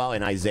Ty as well,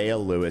 and Isaiah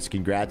Lewis.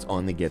 Congrats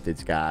on the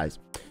gifted, guys.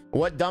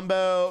 What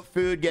Dumbo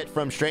food get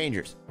from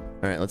strangers?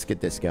 All right, let's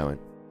get this going.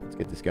 Let's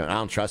get this going. I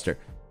don't trust her.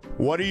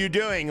 What are you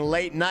doing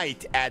late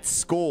night at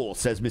school,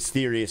 says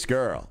Mysterious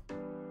Girl.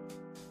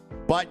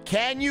 But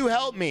can you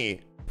help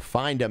me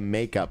find a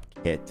makeup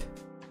kit?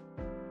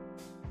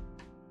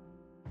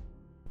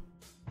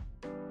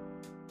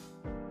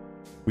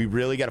 We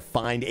really got to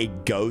find a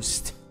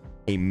ghost,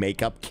 a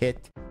makeup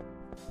kit.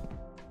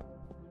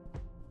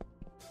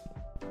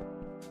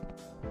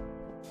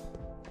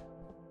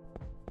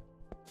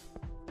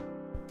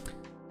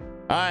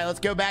 All right, let's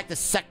go back to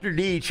Sector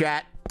D,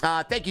 chat.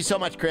 Thank you so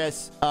much,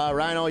 Chris.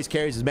 Ryan always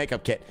carries his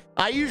makeup kit.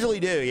 I usually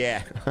do,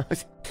 yeah.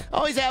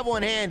 Always have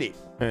one handy.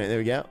 All right, there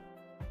we go.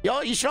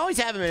 You should always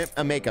have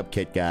a makeup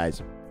kit,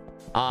 guys.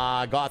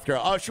 Goth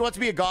girl. Oh, she wants to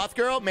be a goth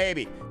girl?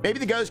 Maybe. Maybe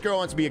the ghost girl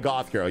wants to be a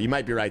goth girl. You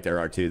might be right there,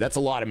 R2. That's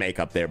a lot of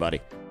makeup there,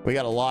 buddy. We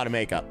got a lot of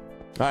makeup.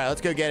 All right,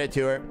 let's go get it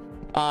to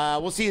her.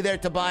 We'll see you there,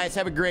 Tobias.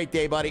 Have a great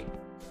day, buddy.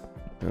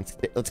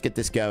 Let's get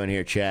this going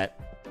here, chat.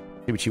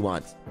 See what she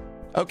wants.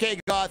 Okay,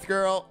 goth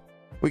girl.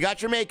 We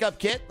got your makeup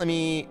kit. Let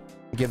me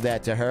give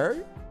that to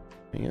her.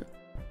 Yeah.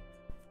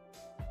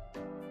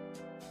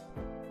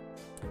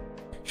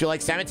 She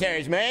likes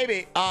cemeteries,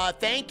 maybe.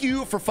 Thank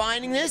you for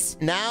finding this.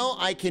 Now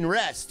I can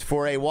rest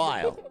for a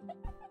while.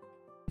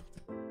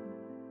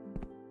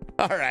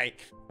 All right.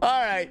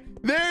 All right.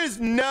 There's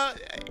no...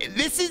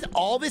 This is...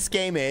 All this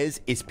game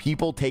is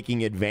people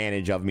taking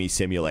advantage of me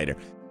simulator.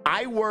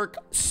 I work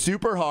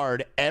super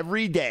hard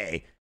every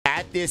day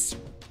at this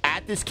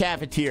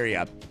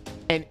cafeteria,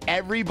 and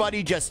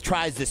everybody just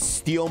tries to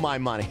steal my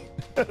money.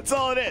 That's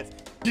all it is.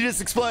 She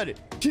just exploded.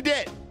 She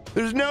did.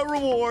 There's no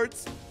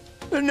rewards.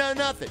 There's no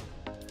nothing.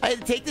 I had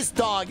to take this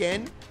dog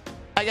in.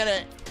 I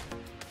gotta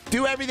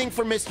do everything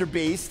for Mr.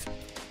 Beast.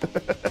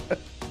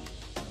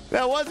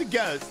 That was a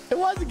ghost. It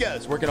was a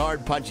ghost. Working hard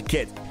and punching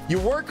kids. You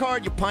work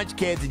hard, you punch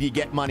kids, and you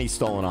get money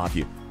stolen off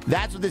you.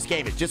 That's what this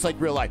game is. Just like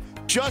real life.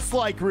 Just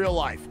like real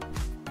life.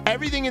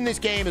 Everything in this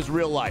game is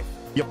real life.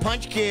 You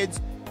punch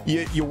kids,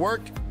 you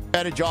work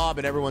at a job,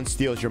 and everyone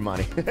steals your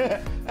money.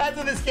 That's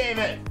what this game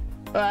is.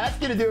 That's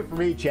going to do it for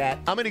me, chat.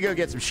 I'm going to go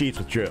get some sheets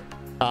with Drew.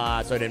 So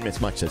I didn't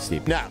miss much, says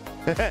Steve. No.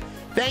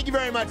 Thank you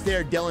very much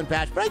there, Dylan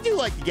Patch. But I do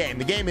like the game.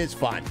 The game is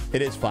fun.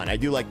 It is fun. I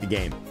do like the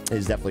game. It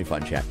is definitely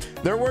fun, chat.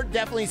 There were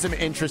definitely some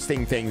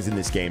interesting things in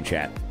this game,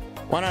 chat.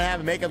 Why not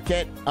have a makeup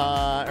kit?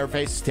 Her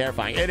face is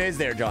terrifying. It is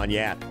there, John.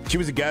 Yeah. She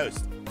was a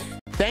ghost.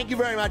 Thank you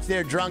very much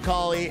there, Drunk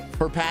Holly,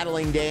 for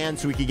paddling Dan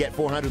so we could get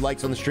 400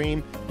 likes on the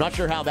stream. Not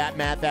sure how that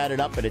math added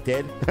up, but it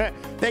did.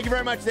 Thank you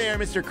very much there,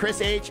 Mr.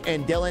 Chris H.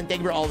 and Dylan.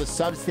 Thank you for all the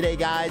subs today,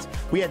 guys.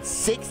 We had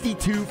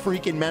 62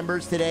 freaking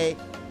members today.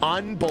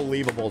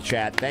 Unbelievable,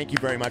 chat. Thank you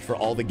very much for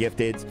all the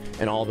gifteds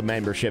and all the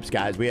memberships,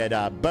 guys. We had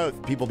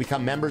both people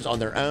become members on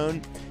their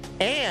own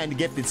and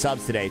gifted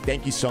subs today.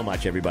 Thank you so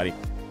much, everybody.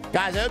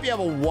 Guys, I hope you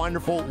have a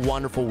wonderful,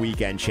 wonderful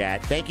weekend,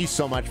 chat. Thank you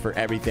so much for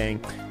everything.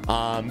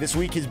 This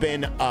week has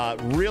been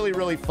really,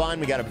 really fun.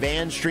 We got a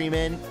van stream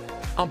in.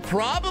 I'm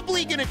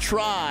probably going to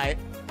try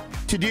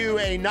to do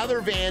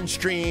another van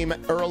stream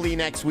early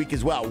next week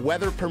as well,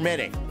 weather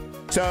permitting.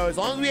 So as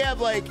long as we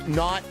have, like,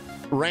 not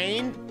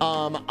rain,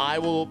 I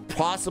will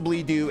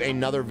possibly do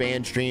another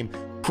van stream,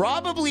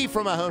 probably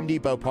from a Home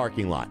Depot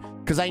parking lot,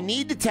 because I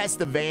need to test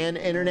the van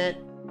internet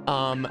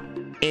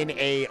in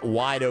a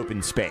wide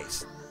open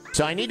space.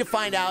 So I need to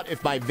find out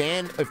if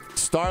if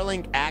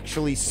Starlink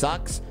actually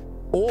sucks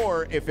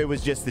or if it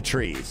was just the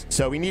trees.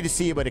 So we need to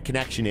see what a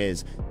connection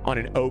is on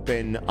an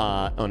open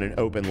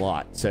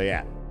lot. So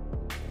yeah.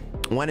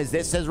 When is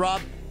this, says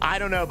Rob? I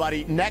don't know,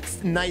 buddy.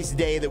 Next nice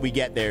day that we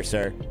get there,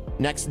 sir.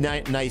 Next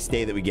nice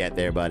day that we get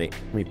there, buddy.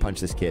 Let me punch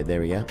this kid.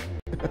 There we go.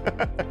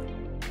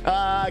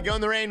 Go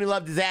in the rain. We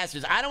love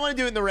disasters. I don't want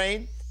to do it in the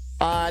rain.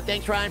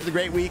 Thanks, Ryan, for the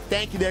great week.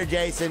 Thank you there,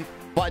 Jason.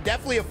 But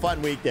definitely a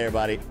fun week there,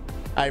 buddy.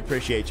 I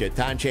appreciate you.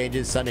 Time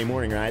changes Sunday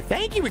morning, right?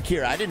 Thank you,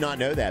 Akira. I did not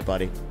know that,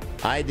 buddy.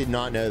 I did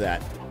not know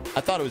that.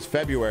 I thought it was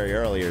February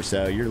earlier,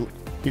 so you're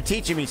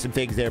teaching me some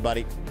things there,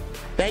 buddy.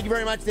 Thank you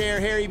very much there,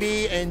 Harry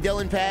V and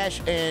Dylan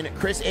Pash and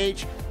Chris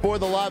H for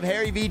the love.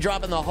 Harry V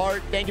dropping the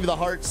heart. Thank you for the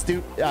heart thank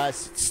you for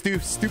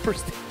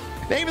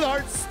the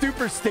heart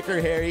stupor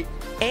sticker, Harry.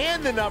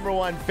 And the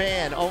 #1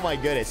 fan. Oh my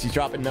goodness, he's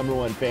dropping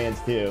 #1 fans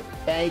too.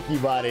 Thank you,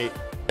 buddy.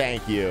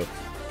 Thank you.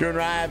 Doing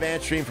Ryan Van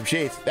stream from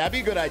Shades. That'd be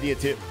a good idea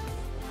too.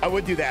 I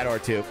would do that,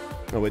 R2.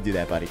 I would do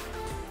that, buddy.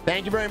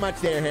 Thank you very much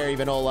there, Harry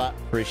Vanola.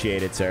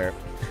 Appreciate it, sir.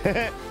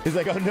 He's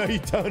like, oh no, you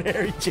don't,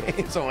 Harry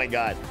James. Oh my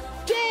God.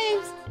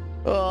 James!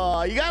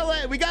 Oh,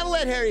 we gotta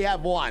let Harry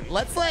have one.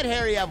 Let's let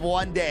Harry have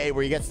one day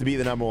where he gets to be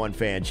the #1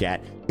 fan,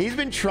 chat. He's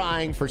been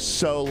trying for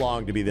so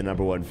long to be the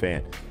 #1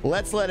 fan.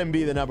 Let's let him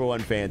be the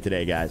 #1 fan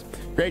today, guys.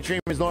 Great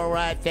stream, Ms. Laura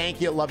Wright. Thank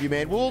you. Love you,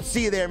 man. We'll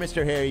see you there,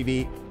 Mr. Harry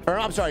V. Or,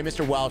 I'm sorry,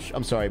 Mr. Welsh.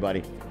 I'm sorry,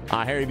 buddy.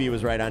 Harry V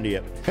was right under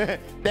you.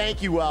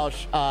 Thank you,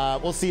 Welsh.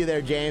 We'll see you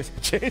there, James.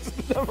 James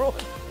is the #1.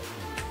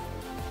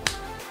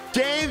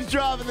 James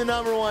dropping the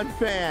 #1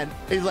 fan.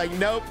 He's like,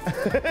 nope.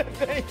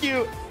 Thank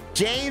you.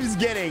 James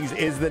Giddings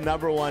is the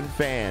 #1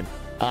 fan.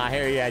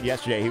 Harry had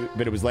yesterday,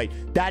 but it was late.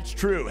 That's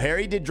true.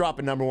 Harry did drop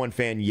a #1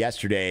 fan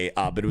yesterday,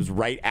 but it was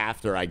right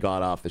after I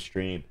got off the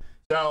stream.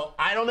 So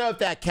I don't know if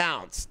that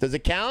counts. Does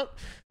it count?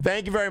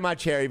 Thank you very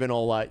much, Harry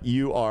Vanola.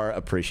 You are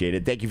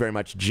appreciated. Thank you very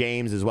much,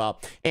 James, as well.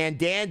 And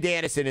Dan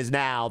Dannison is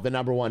now the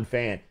 #1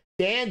 fan.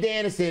 Dan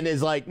Dannison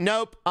is like,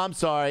 nope, I'm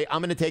sorry.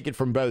 I'm going to take it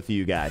from both of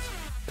you guys.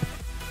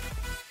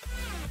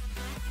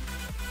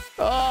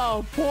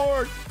 Oh,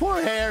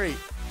 poor Harry.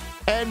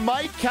 And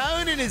Mike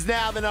Conan is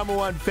now the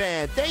 #1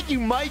 fan. Thank you,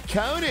 Mike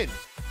Conan,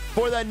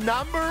 for the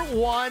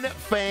 #1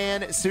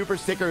 fan super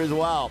sticker as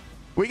well.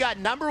 We got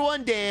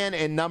 #1 Dan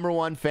and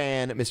 #1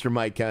 fan, Mr.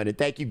 Mike Conan.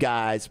 Thank you,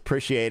 guys.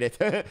 Appreciate it.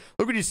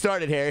 Look what you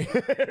started, Harry.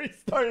 He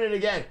started it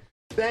again.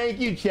 Thank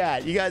you,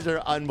 chat. You guys are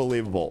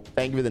unbelievable.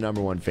 Thank you for the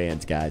 #1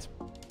 fans, guys.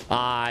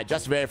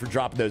 Justin Vera for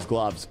dropping those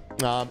gloves.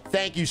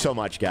 Thank you so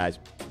much, guys.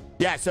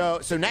 Yeah, so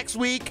next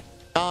week,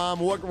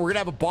 we're going to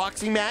have a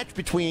boxing match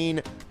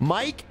between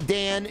Mike,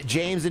 Dan,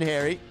 James, and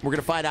Harry. We're going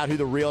to find out who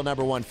the real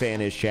 #1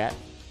 fan is, chat.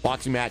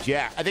 Boxing match.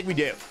 Yeah, I think we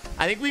do.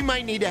 I think we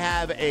might need to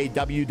have a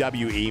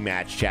WWE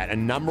match, chat. A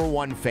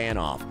 #1 fan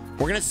off.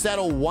 We're going to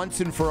settle once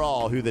and for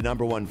all who the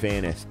 #1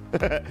 fan is.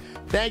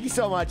 Thank you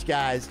so much,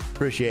 guys.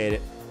 Appreciate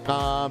it.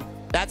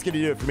 That's going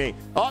to do it for me.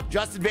 Oh,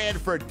 Justin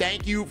Vanderford,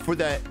 thank you for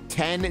the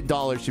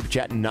 $10 super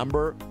chat.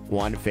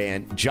 #1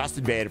 fan.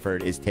 Justin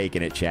Vanderford is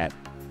taking it, chat.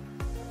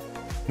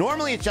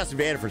 Normally, it's Justin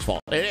Vanderford's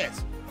fault. It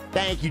is.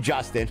 Thank you,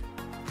 Justin.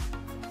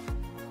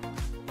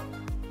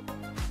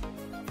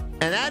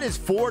 And that is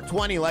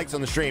 420 likes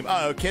on the stream.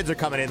 Uh-oh, kids are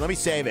coming in. Let me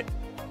save it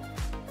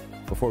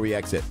before we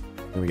exit.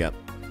 Here we go.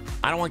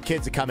 I don't want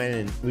kids to come in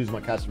and lose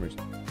my customers.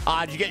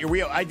 Did you get your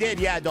wheel? I did,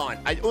 yeah, Dawn.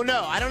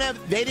 No, I don't have...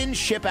 They didn't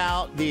ship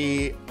out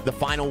the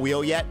final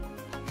wheel yet.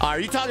 Are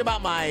you talking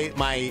about my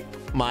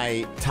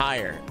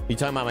tire? You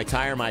talking about my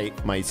tire,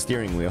 my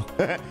steering wheel?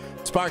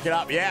 Spark it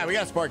up. Yeah, we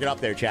got to spark it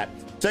up there, chat.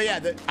 So, yeah,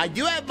 I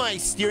do have my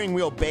steering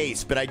wheel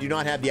base, but I do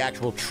not have the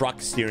actual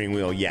truck steering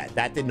wheel yet.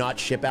 That did not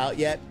ship out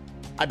yet.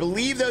 I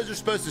believe those are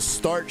supposed to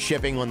start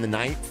shipping on the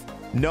 9th.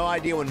 No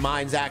idea when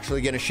mine's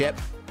actually going to ship,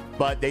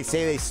 but they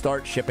say they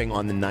start shipping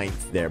on the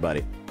 9th there,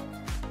 buddy.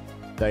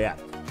 So, yeah.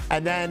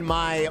 And then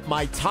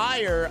my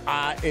tire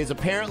is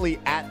apparently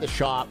at the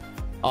shop,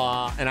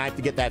 and I have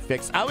to get that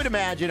fixed. I would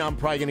imagine I'm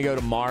probably going to go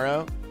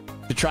tomorrow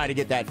to try to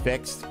get that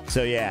fixed.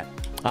 So, yeah.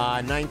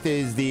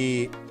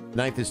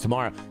 9th is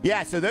tomorrow.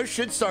 Yeah, so those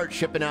should start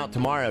shipping out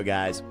tomorrow,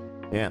 guys.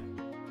 Yeah.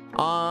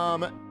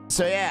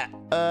 So, yeah.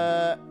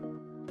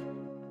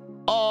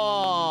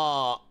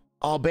 Oh,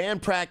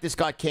 band practice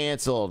got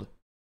canceled.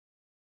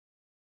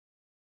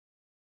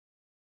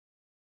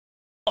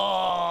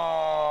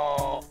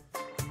 Oh,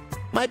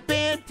 my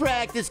band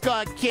practice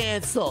got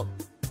canceled.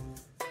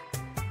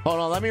 Hold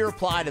on, let me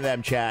reply to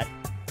them, chat.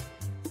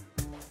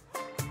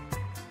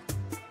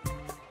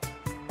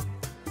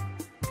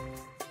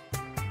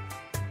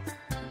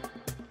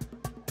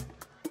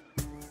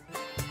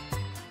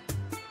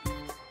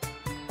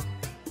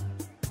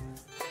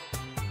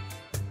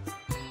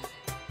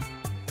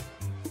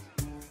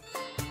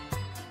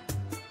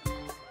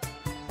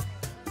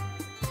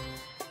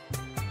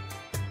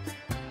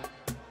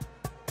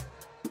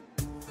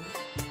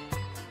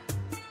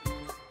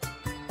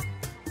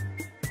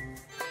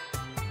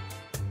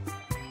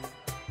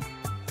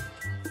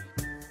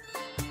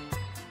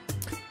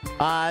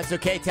 It's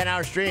okay,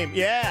 10-hour stream.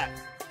 Yeah,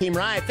 Team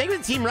Riot. Think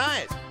of Team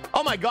Riot.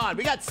 Oh my God,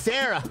 we got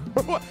Sarah.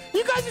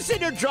 You guys are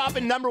sitting there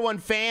dropping #1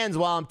 fans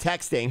while I'm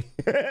texting.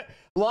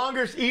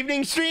 Longer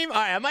evening stream? All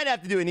right, I might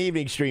have to do an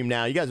evening stream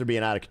now. You guys are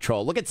being out of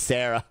control. Look at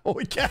Sarah.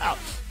 Holy cow.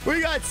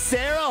 We got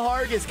Sarah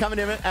Hargis coming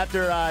in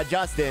after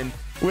Justin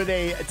with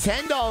a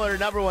 $10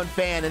 #1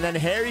 fan, and then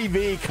Harry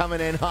V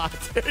coming in hot.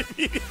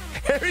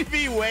 Harry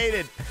V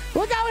waited.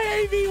 Look how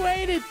Harry V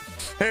waited.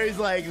 Harry's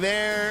like,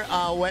 there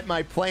went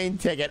my plane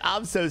ticket.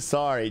 I'm so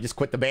sorry. Just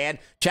quit the band.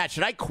 Chat,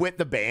 should I quit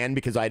the band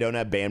because I don't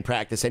have band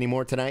practice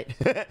anymore tonight?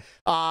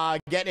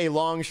 Get a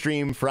long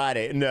stream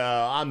Friday.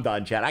 No, I'm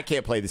done, chat. I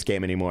can't play this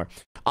game anymore.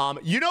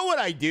 You know what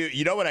I do?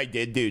 You know what I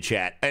did do,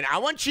 chat? And I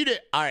want you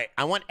to, all right,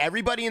 I want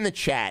everybody in the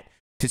chat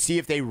to see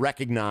if they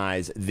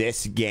recognize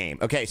this game.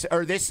 Okay, so,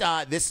 or this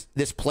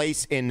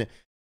place in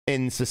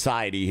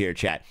society here,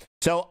 chat.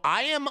 So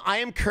I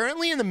am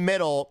currently in the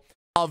middle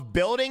of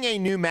building a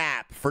new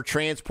map for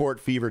Transport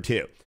Fever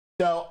 2.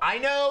 So I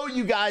know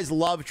you guys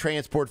love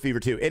Transport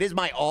Fever 2. It is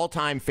my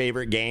all-time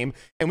favorite game.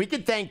 And we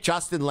could thank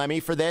Justin Lemmy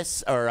for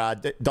this, or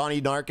Donnie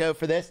Narco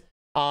for this,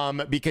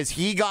 because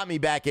he got me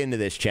back into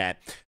this, chat.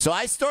 So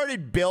I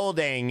started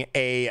building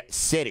a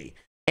city.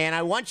 And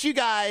I want you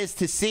guys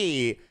to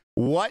see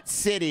what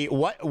city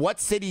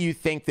you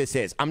think this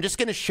is. I'm just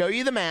going to show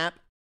you the map.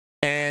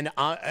 And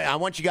I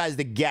want you guys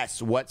to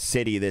guess what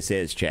city this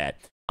is, chat.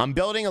 I'm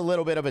building a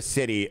little bit of a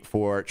city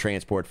for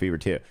Transport Fever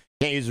 2.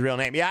 Can't use his real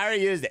name. Yeah, I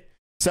already used it.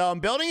 So I'm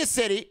building a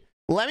city.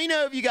 Let me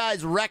know if you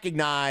guys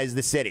recognize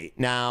the city.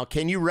 Now,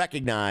 can you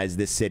recognize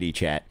this city,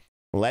 chat?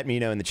 Let me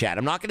know in the chat.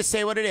 I'm not going to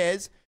say what it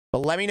is,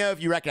 but let me know if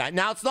you recognize.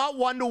 Now, it's not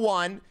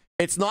 1-to-1.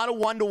 It's not a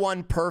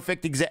 1-to-1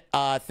 perfect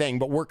thing,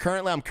 but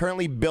I'm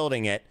currently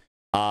building it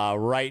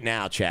right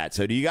now, chat.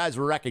 So do you guys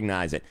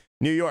recognize it?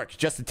 New York,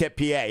 just a tip,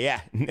 PA.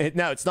 Yeah.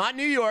 No, it's not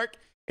New York.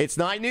 It's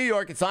not New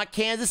York. It's not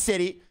Kansas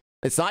City.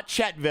 It's not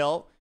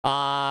Chetville,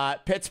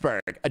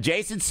 Pittsburgh.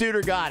 Jason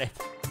Suter got it.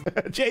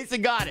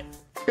 Jason got it.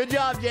 Good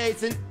job,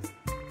 Jason.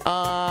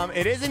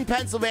 It is in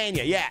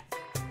Pennsylvania, yeah.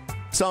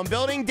 So I'm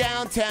building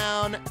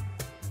downtown,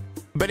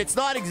 but it's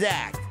not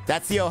exact.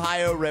 That's the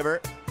Ohio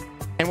River.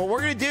 And what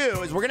we're going to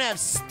do is we're going to have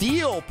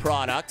steel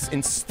products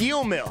and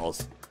steel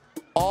mills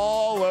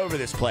all over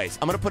this place.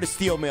 I'm going to put a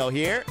steel mill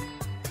here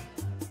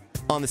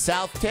on the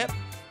south tip.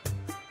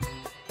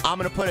 I'm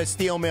going to put a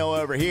steel mill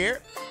over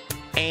here.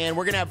 And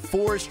we're going to have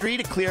forestry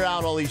to clear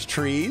out all these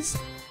trees.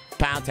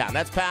 Pound Town.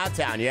 That's Pound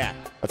Town, yeah.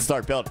 Let's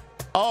start building.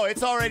 Oh,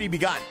 it's already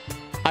begun.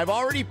 I've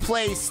already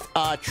placed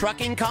a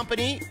trucking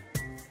company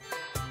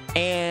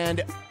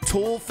and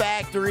tool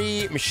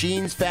factory,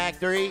 machines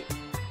factory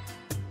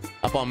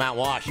up on Mount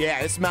Wash.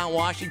 Yeah, this is Mount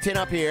Washington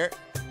up here.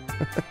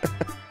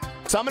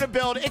 So I'm going to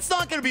build. It's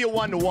not going to be a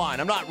 1-to-1.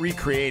 I'm not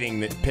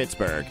recreating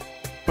Pittsburgh,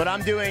 but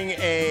I'm doing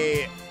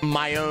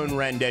my own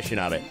rendition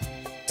of it.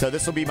 So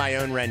this will be my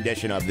own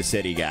rendition of the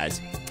city,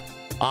 guys.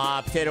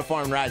 Potato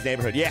Farm, Rise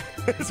Neighborhood. Yeah,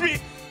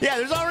 yeah.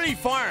 There's already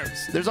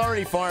farms. There's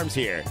already farms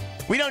here.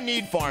 We don't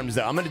need farms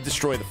though. I'm going to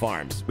destroy the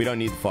farms. We don't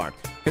need the farm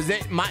because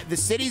the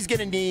city's going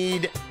to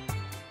need.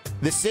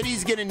 The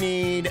city's going to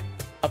need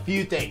a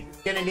few things.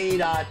 It's going to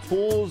need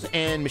tools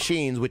and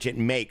machines, which it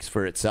makes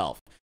for itself.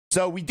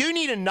 So we do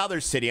need another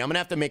city. I'm going to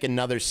have to make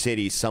another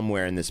city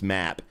somewhere in this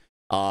map,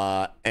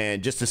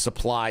 and just to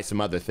supply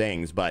some other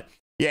things, but.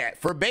 Yeah,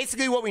 for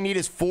basically what we need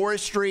is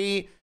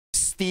forestry,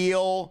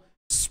 steel,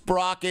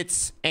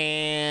 sprockets,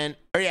 and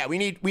we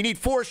need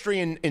forestry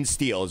and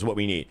steel is what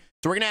we need.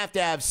 So we're gonna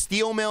have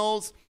steel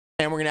mills,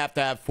 and we're gonna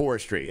have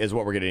forestry is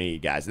what we're gonna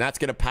need, guys. And that's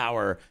gonna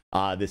power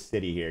this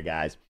city here,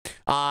 guys.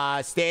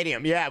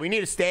 Stadium, yeah, we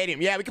need a stadium.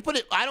 Yeah, we could put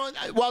it.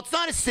 Well, it's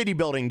not a city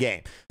building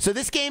game. So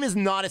this game is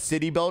not a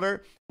city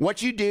builder.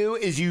 What you do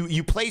is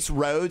you place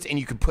roads and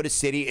you can put a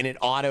city and it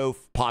auto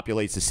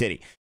populates the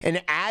city.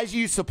 And as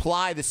you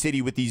supply the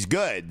city with these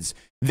goods,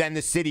 then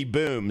the city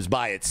booms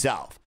by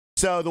itself.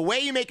 So the way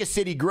you make a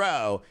city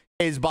grow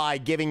is by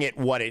giving it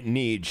what it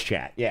needs,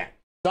 chat. Yeah.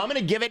 So I'm going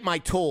to give it my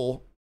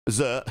tool.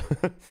 So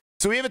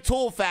we have a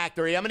tool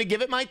factory. I'm going to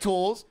give it my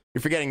tools.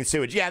 You're forgetting the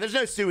sewage. Yeah, there's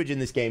no sewage in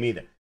this game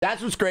either.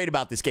 That's what's great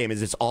about this game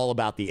is it's all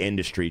about the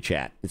industry,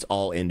 chat. It's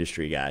all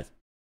industry, guys.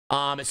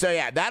 So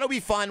yeah, that'll be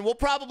fun. We'll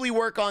probably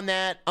work on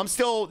that. This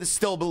is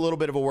still a little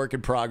bit of a work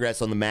in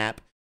progress on the map.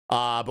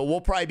 But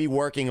we'll probably be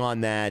working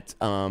on that,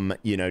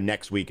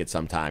 next week at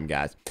some time,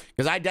 guys.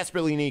 Because I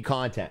desperately need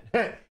content.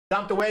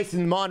 Dump the waste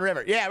in the Mon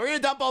River. Yeah, we're going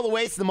to dump all the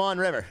waste in the Mon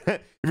River. You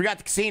forgot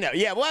the casino.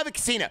 Yeah, we'll have a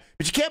casino.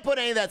 But you can't put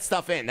any of that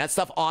stuff in. That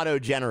stuff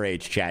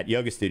auto-generates, chat.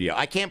 Yoga Studio.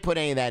 I can't put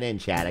any of that in,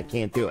 chat. I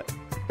can't do it.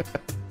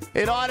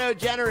 It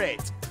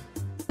auto-generates.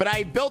 But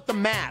I built the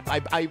map.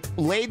 I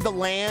laid the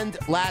land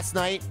last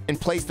night and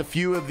placed a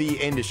few of the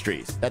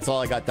industries. That's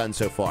all I got done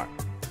so far.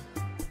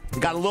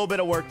 Got a little bit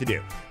of work to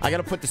do. I got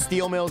to put the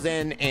steel mills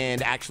in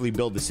and actually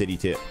build the city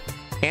too.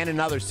 And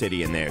another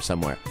city in there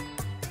somewhere.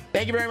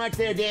 Thank you very much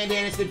there, Dan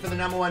Dennison, for the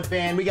 #1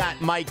 fan. We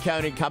got Mike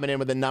Conan coming in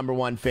with the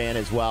 #1 fan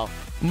as well.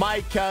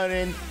 Mike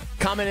Conan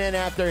coming in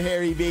after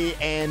Harry V.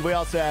 And we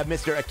also have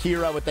Mr.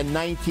 Akira with the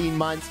 19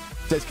 months.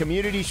 Says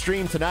community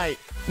stream tonight.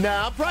 No,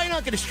 I'm probably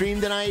not going to stream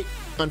tonight,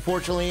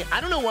 unfortunately.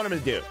 I don't know what I'm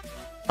going to do.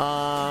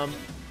 I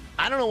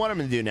don't know what I'm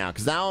gonna do now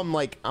because now I'm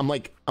like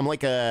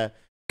a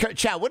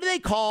chat. What do they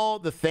call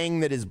the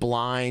thing that is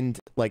blind?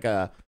 Like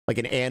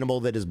an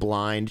animal that is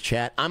blind,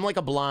 chat. I'm like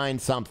a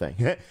blind something.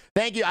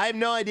 Thank you. I have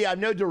no idea. I have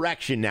no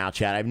direction now,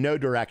 chat. I have no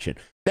direction.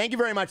 Thank you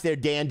very much there,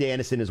 Dan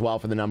Dannison, as well,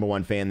 for the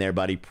 #1 fan there,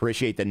 buddy.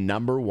 Appreciate the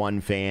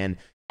 #1 fan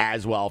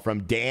as well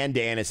from Dan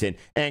Dannison.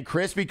 And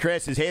Crispy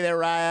Chris says, hey there,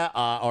 Raya.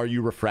 Are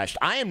you refreshed?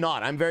 I am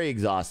not. I'm very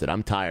exhausted.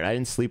 I'm tired. I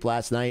didn't sleep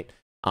last night.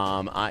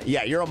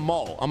 Yeah, you're a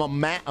mole. I'm a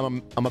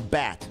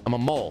bat. I'm a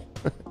mole.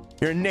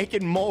 You're a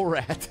naked mole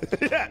rat.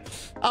 Yeah,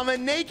 I'm a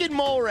naked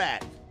mole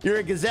rat. You're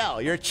a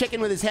gazelle. You're a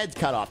chicken with his head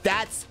cut off.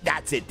 That's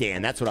it,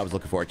 Dan. That's what I was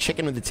looking for. A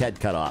chicken with its head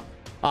cut off.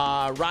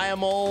 Raya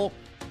Mole,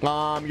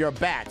 you're a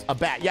bat. A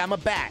bat. Yeah, I'm a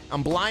bat.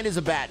 I'm blind as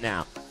a bat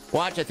now.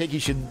 Watch, I think you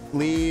should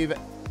leave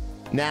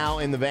now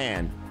in the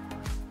van.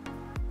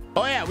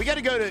 Oh, yeah,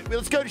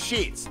 let's go to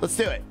Sheets. Let's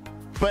do it.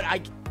 But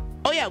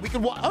oh, yeah,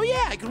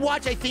 I could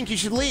watch I think you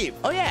should leave.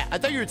 Oh, yeah, I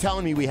thought you were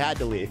telling me we had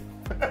to leave.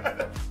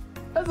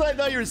 That's what I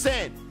thought you were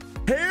saying.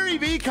 Harry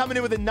V coming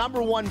in with a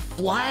 #1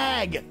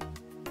 flag.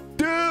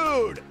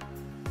 Dude.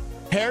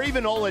 Harry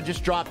Vanola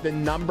just dropped the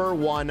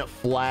 #1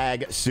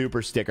 flag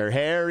super sticker.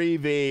 Harry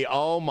V.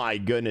 Oh, my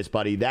goodness,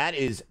 buddy. That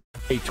is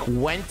a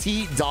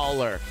 $20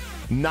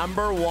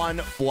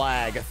 #1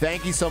 flag.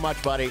 Thank you so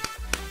much, buddy.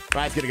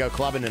 Ryan's going to go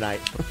clubbing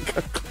tonight.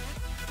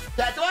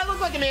 Do I look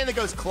like a man that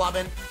goes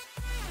clubbing?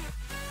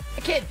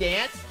 I can't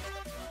dance.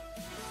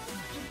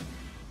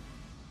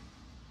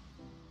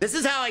 This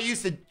is how I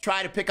used to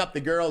try to pick up the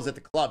girls at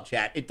the club,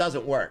 chat. It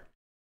doesn't work.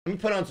 Let me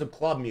put on some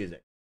club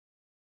music.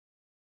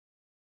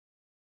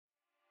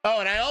 Oh,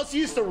 and I also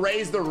used to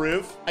raise the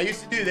roof. I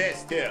used to do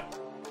this, too.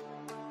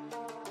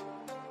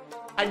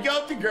 I'd go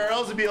up to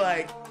girls and be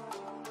like...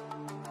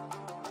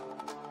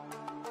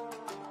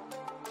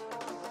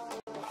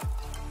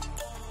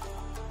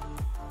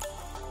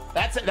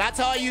 That's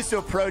how I used to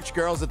approach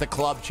girls at the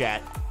club,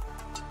 chat.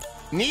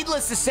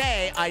 Needless to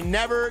say, I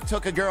never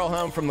took a girl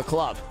home from the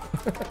club.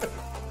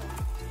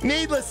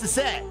 Needless to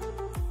say.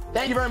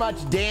 Thank you very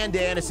much, Dan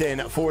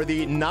Dannison, for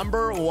the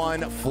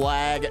 #1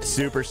 flag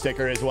super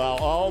sticker as well.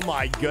 Oh,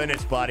 my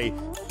goodness, buddy.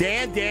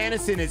 Dan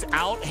Dannison is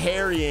out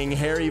harrying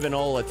Harry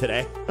Vanola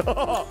today.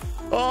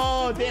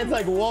 Oh, Dan's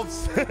like,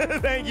 whoops.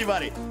 Thank you,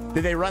 buddy.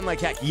 Did they run like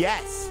heck?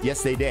 Yes.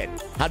 Yes, they did.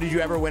 How did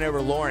you ever win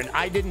over Lauren?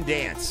 I didn't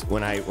dance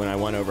when I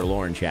won over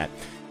Lauren, chat.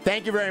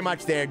 Thank you very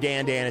much there,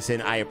 Dan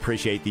Dannison. I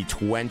appreciate the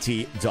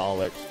 $20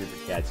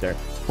 super chat, sir.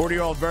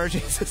 40-year-old virgin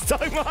says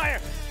Doug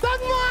Meyer. Doug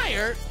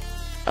Meyer?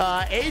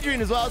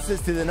 Adrian as well says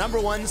to the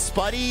 #1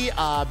 Spuddy,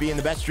 being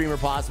the best streamer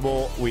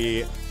possible.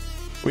 We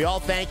all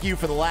thank you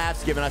for the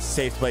laughs, giving us a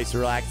safe place to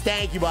relax.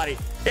 Thank you, buddy.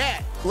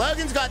 Yeah,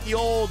 Logan's got the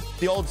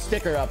old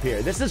sticker up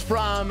here. This is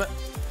from,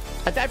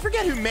 I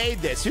forget who made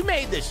this. Who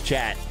made this,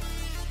 chat?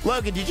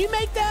 Logan, did you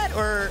make that,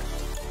 or?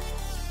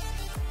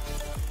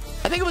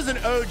 I think it was an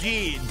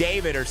OG,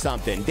 David or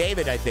something.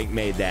 David, I think,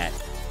 made that.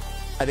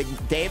 I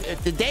think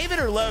did David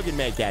or Logan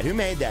make that? Who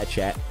made that,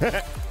 chat?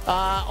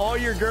 All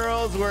your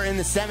girls were in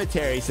the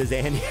cemetery, says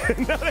Andy.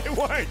 No, they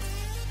weren't.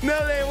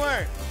 No, they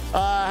weren't.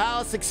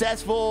 How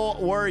successful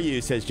were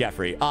you, says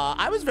Jeffrey.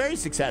 I was very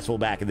successful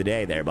back in the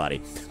day there,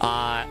 buddy.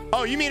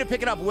 Oh, you mean to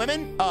picking up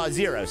women?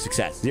 Zero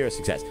success. Zero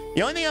success.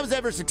 The only thing I was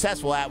ever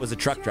successful at was a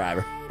truck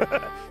driver.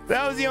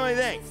 That was the only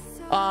thing.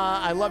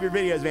 I love your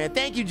videos, man.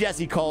 Thank you,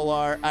 Jesse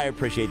Kolar. I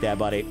appreciate that,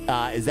 buddy.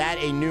 Is that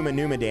a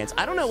Numa dance?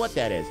 I don't know what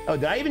that is. Oh,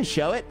 did I even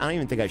show it? I don't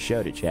even think I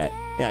showed it, chat.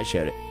 Yeah, I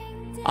showed it.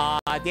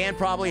 Dan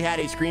probably had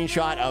a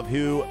screenshot of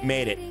who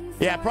made it.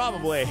 Yeah,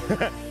 probably.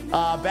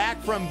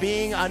 Back from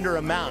being under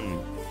a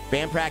mountain.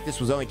 Band practice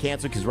was only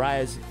canceled because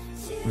Raya's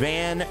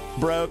van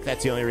broke.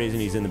 That's the only reason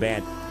he's in the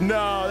band.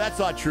 No, that's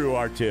not true,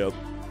 R2.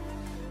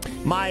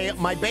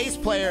 My bass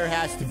player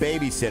has to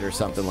babysit or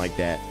something like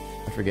that.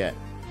 I forget.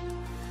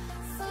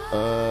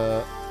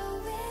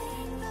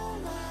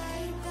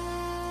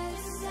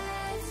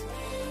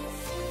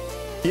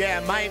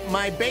 Yeah,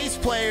 my bass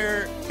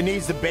player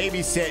needs to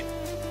babysit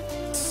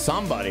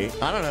somebody.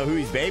 I don't know who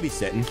he's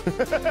babysitting.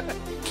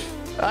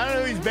 I don't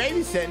know who he's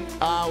babysitting.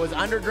 Was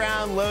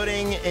underground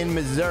loading in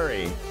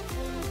Missouri.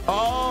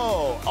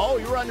 Oh,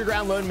 you were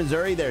underground loading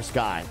Missouri there,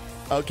 Sky.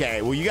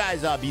 Okay, well, you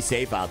guys be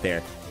safe out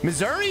there.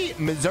 Missouri,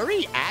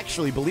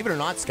 actually, believe it or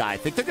not, Sky, I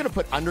think they're going to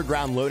put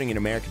underground loading in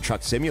American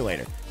Truck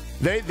Simulator.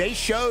 They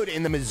showed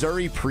in the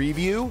Missouri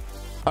preview,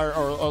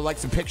 or like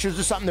some pictures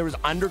or something, there was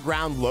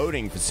underground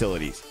loading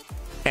facilities.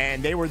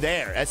 And they were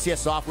there. SCS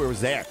Software was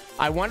there.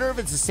 I wonder if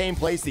it's the same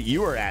place that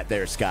you were at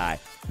there, Sky.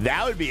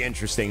 That would be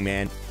interesting,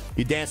 man.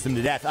 You danced them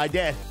to death. I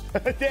did.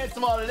 I danced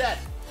them all to death.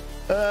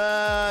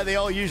 They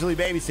all usually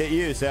babysit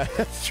you, so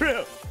that's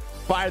true.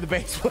 Fire the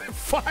bass player.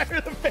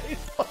 Fire the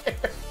bass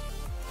player.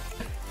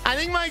 I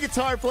think my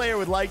guitar player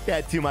would like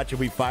that too much if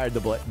we fired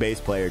the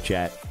bass player,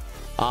 chat.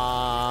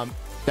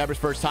 Deborah's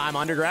first time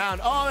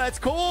underground. Oh, that's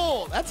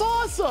cool. That's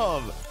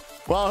awesome.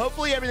 Well,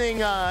 hopefully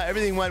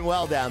everything went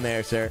well down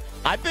there, sir.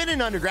 I've been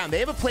in underground. They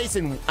have a place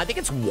in, I think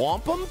it's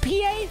Wampum,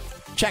 PA?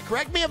 Check,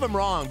 correct me if I'm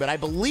wrong, but I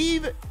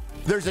believe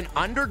there's an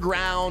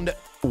underground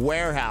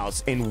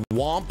warehouse in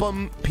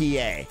Wampum,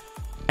 PA.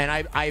 And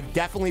I've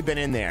definitely been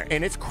in there.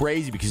 And it's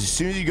crazy because as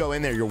soon as you go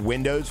in there, your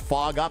windows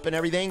fog up and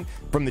everything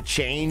from the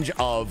change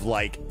of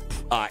like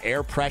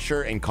air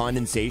pressure and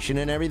condensation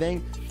and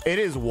everything. It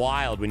is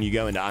wild when you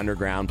go into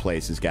underground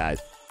places,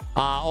 guys.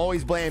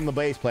 Always blame the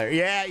bass player.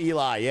 Yeah,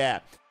 Eli, yeah.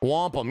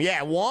 Wampum.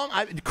 Yeah,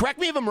 correct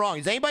me if I'm wrong.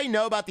 Does anybody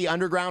know about the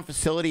underground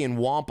facility in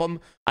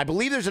Wampum? I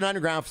believe there's an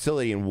underground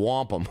facility in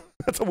Wampum.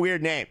 That's a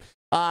weird name.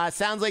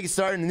 Sounds like he's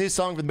starting a new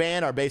song for the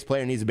band. Our bass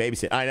player needs a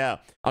babysit. I know.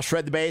 I'll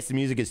shred the bass. The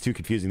music is too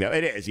confusing, though.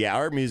 It is. Yeah,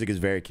 our music is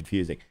very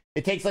confusing.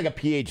 It takes like a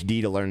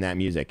PhD to learn that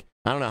music.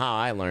 I don't know how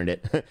I learned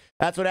it.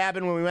 That's what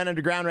happened when we went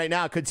underground right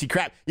now. I couldn't see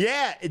crap.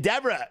 Yeah,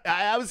 Deborah,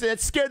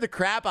 that scared the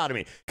crap out of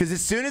me. Because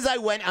as soon as I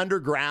went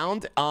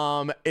underground,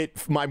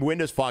 my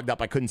windows fogged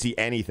up. I couldn't see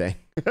anything.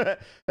 That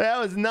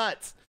was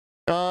nuts.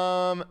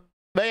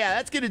 But yeah,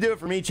 that's going to do it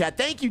for me, chat.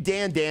 Thank you,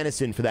 Dan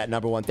Dannison, for that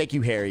 #1. Thank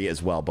you, Harry,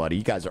 as well, buddy.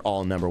 You guys are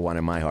all #1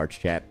 in my hearts,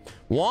 chat.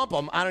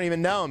 Wampum, I don't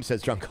even know him,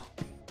 says Drunk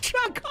Holly.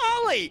 Drunk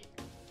Holly!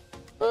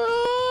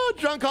 Oh,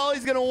 Drunk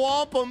Holly's going to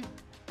wamp him.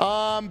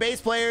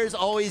 Bass players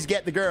always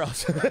get the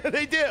girls.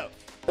 They do.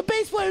 The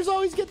bass players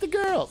always get the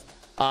girls.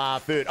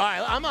 Food. All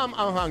right, I'm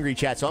hungry,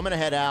 chat, so I'm going to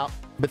head out.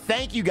 But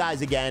thank you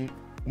guys again.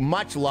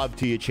 Much love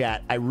to you,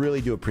 chat. I really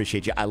do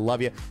appreciate you. I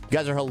love you. You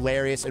guys are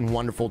hilarious and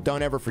wonderful.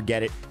 Don't ever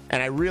forget it.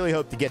 And I really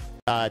hope to get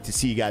to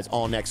see you guys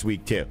all next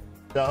week, too.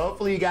 So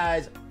hopefully you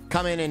guys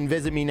come in and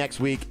visit me next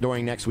week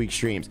during next week's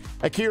streams.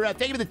 Akira,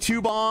 thank you for the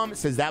 2-bomb.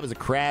 Says that was a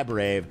crab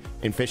rave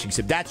in Fishing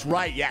Sim. That's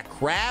right. Yeah,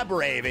 crab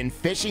rave in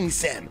Fishing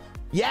Sim.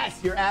 Yes,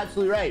 you're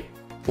absolutely right.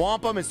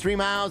 Wampum is 3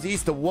 miles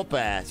east of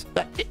Whoop-Ass.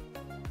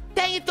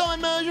 Dang it,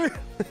 Dawn Mosier.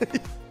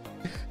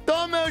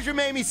 Dawn Mosier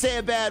made me say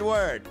a bad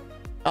word.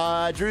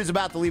 Drew's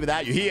about to leave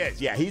without you. He is.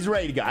 Yeah, he's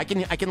ready to go. I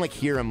can like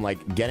hear him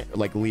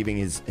like leaving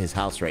his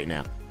house right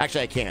now.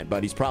 Actually, I can't,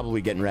 but he's probably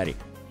getting ready.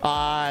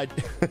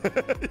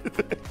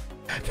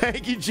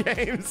 Thank you,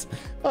 James.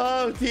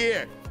 Oh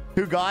dear.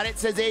 Who got it?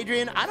 Says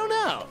Adrian. I don't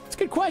know. It's a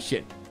good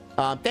question.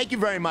 Thank you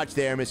very much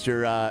there,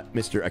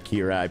 Mr.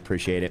 Akira. I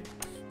appreciate it.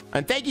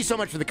 And thank you so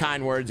much for the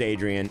kind words,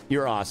 Adrian.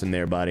 You're awesome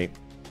there, buddy.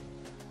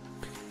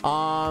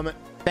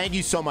 Thank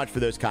you so much for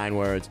those kind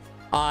words.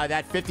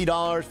 That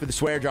 $50 for the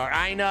swear jar.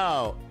 I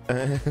know.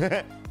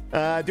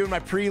 Doing my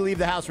pre-leave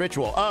the house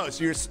ritual. Oh,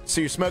 so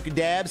you're smoking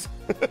dabs?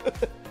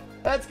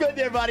 That's good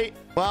there, buddy.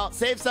 Well,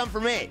 save some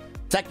for me.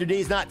 Sector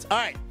D's nuts. All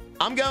right,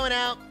 I'm going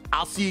out.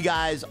 I'll see you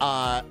guys.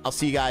 I'll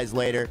see you guys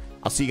later.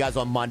 I'll see you guys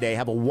on Monday.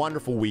 Have a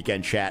wonderful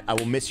weekend, chat. I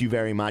will miss you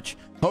very much.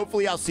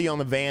 Hopefully, I'll see you on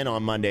the van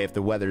on Monday if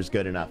the weather's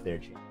good enough there,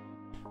 chat.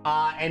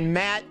 And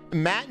Matt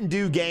and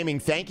Do Gaming,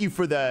 thank you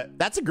for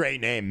that's a great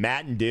name,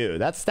 Matt and Do.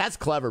 That's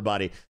clever,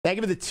 buddy. Thank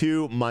you for the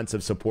 2 months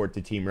of support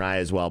to Team Rye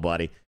as well,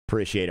 buddy.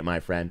 Appreciate it, my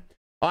friend.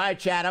 All right,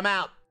 chat, I'm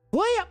out.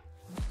 Play up.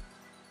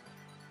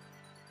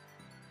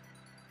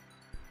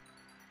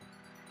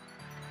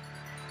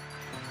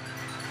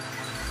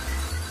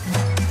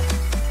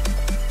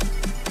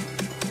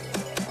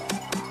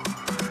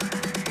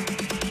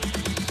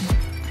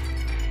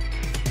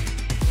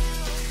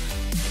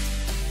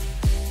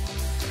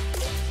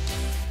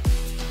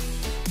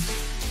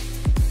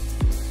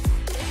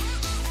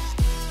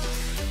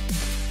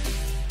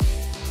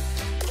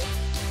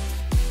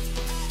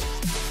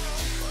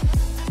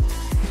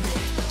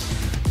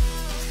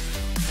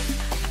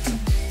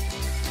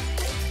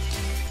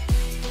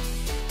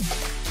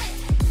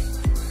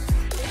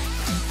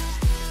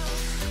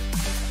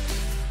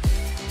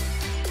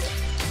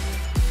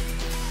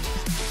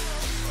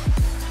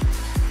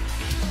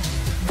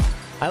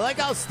 I like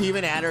how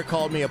Steven Adder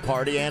called me a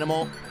party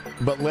animal,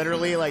 but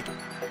literally, like,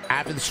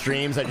 after the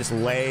streams, I just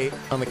lay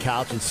on the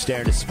couch and stare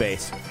into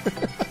space.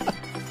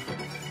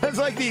 That's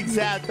like the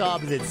exact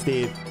opposite,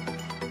 Steve.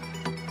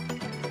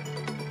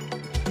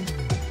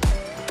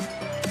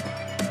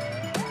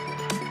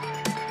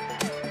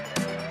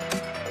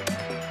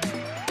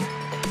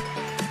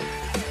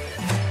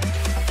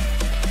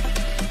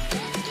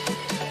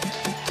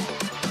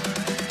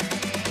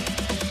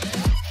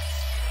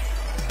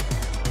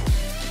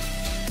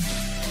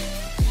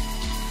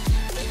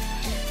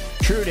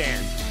 True,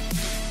 Dan.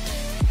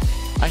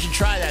 I should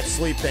try that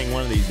sleep thing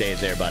one of these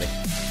days there, buddy.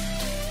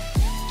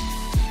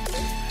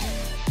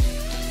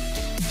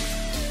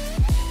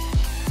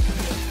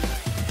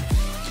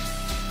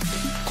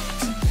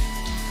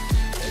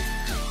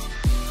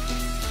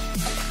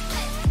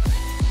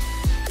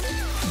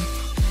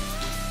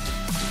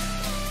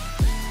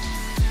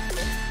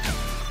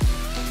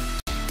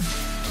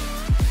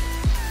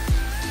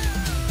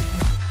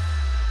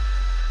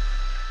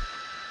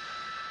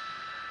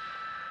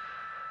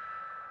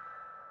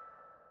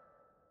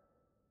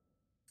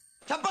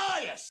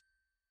 Tobias!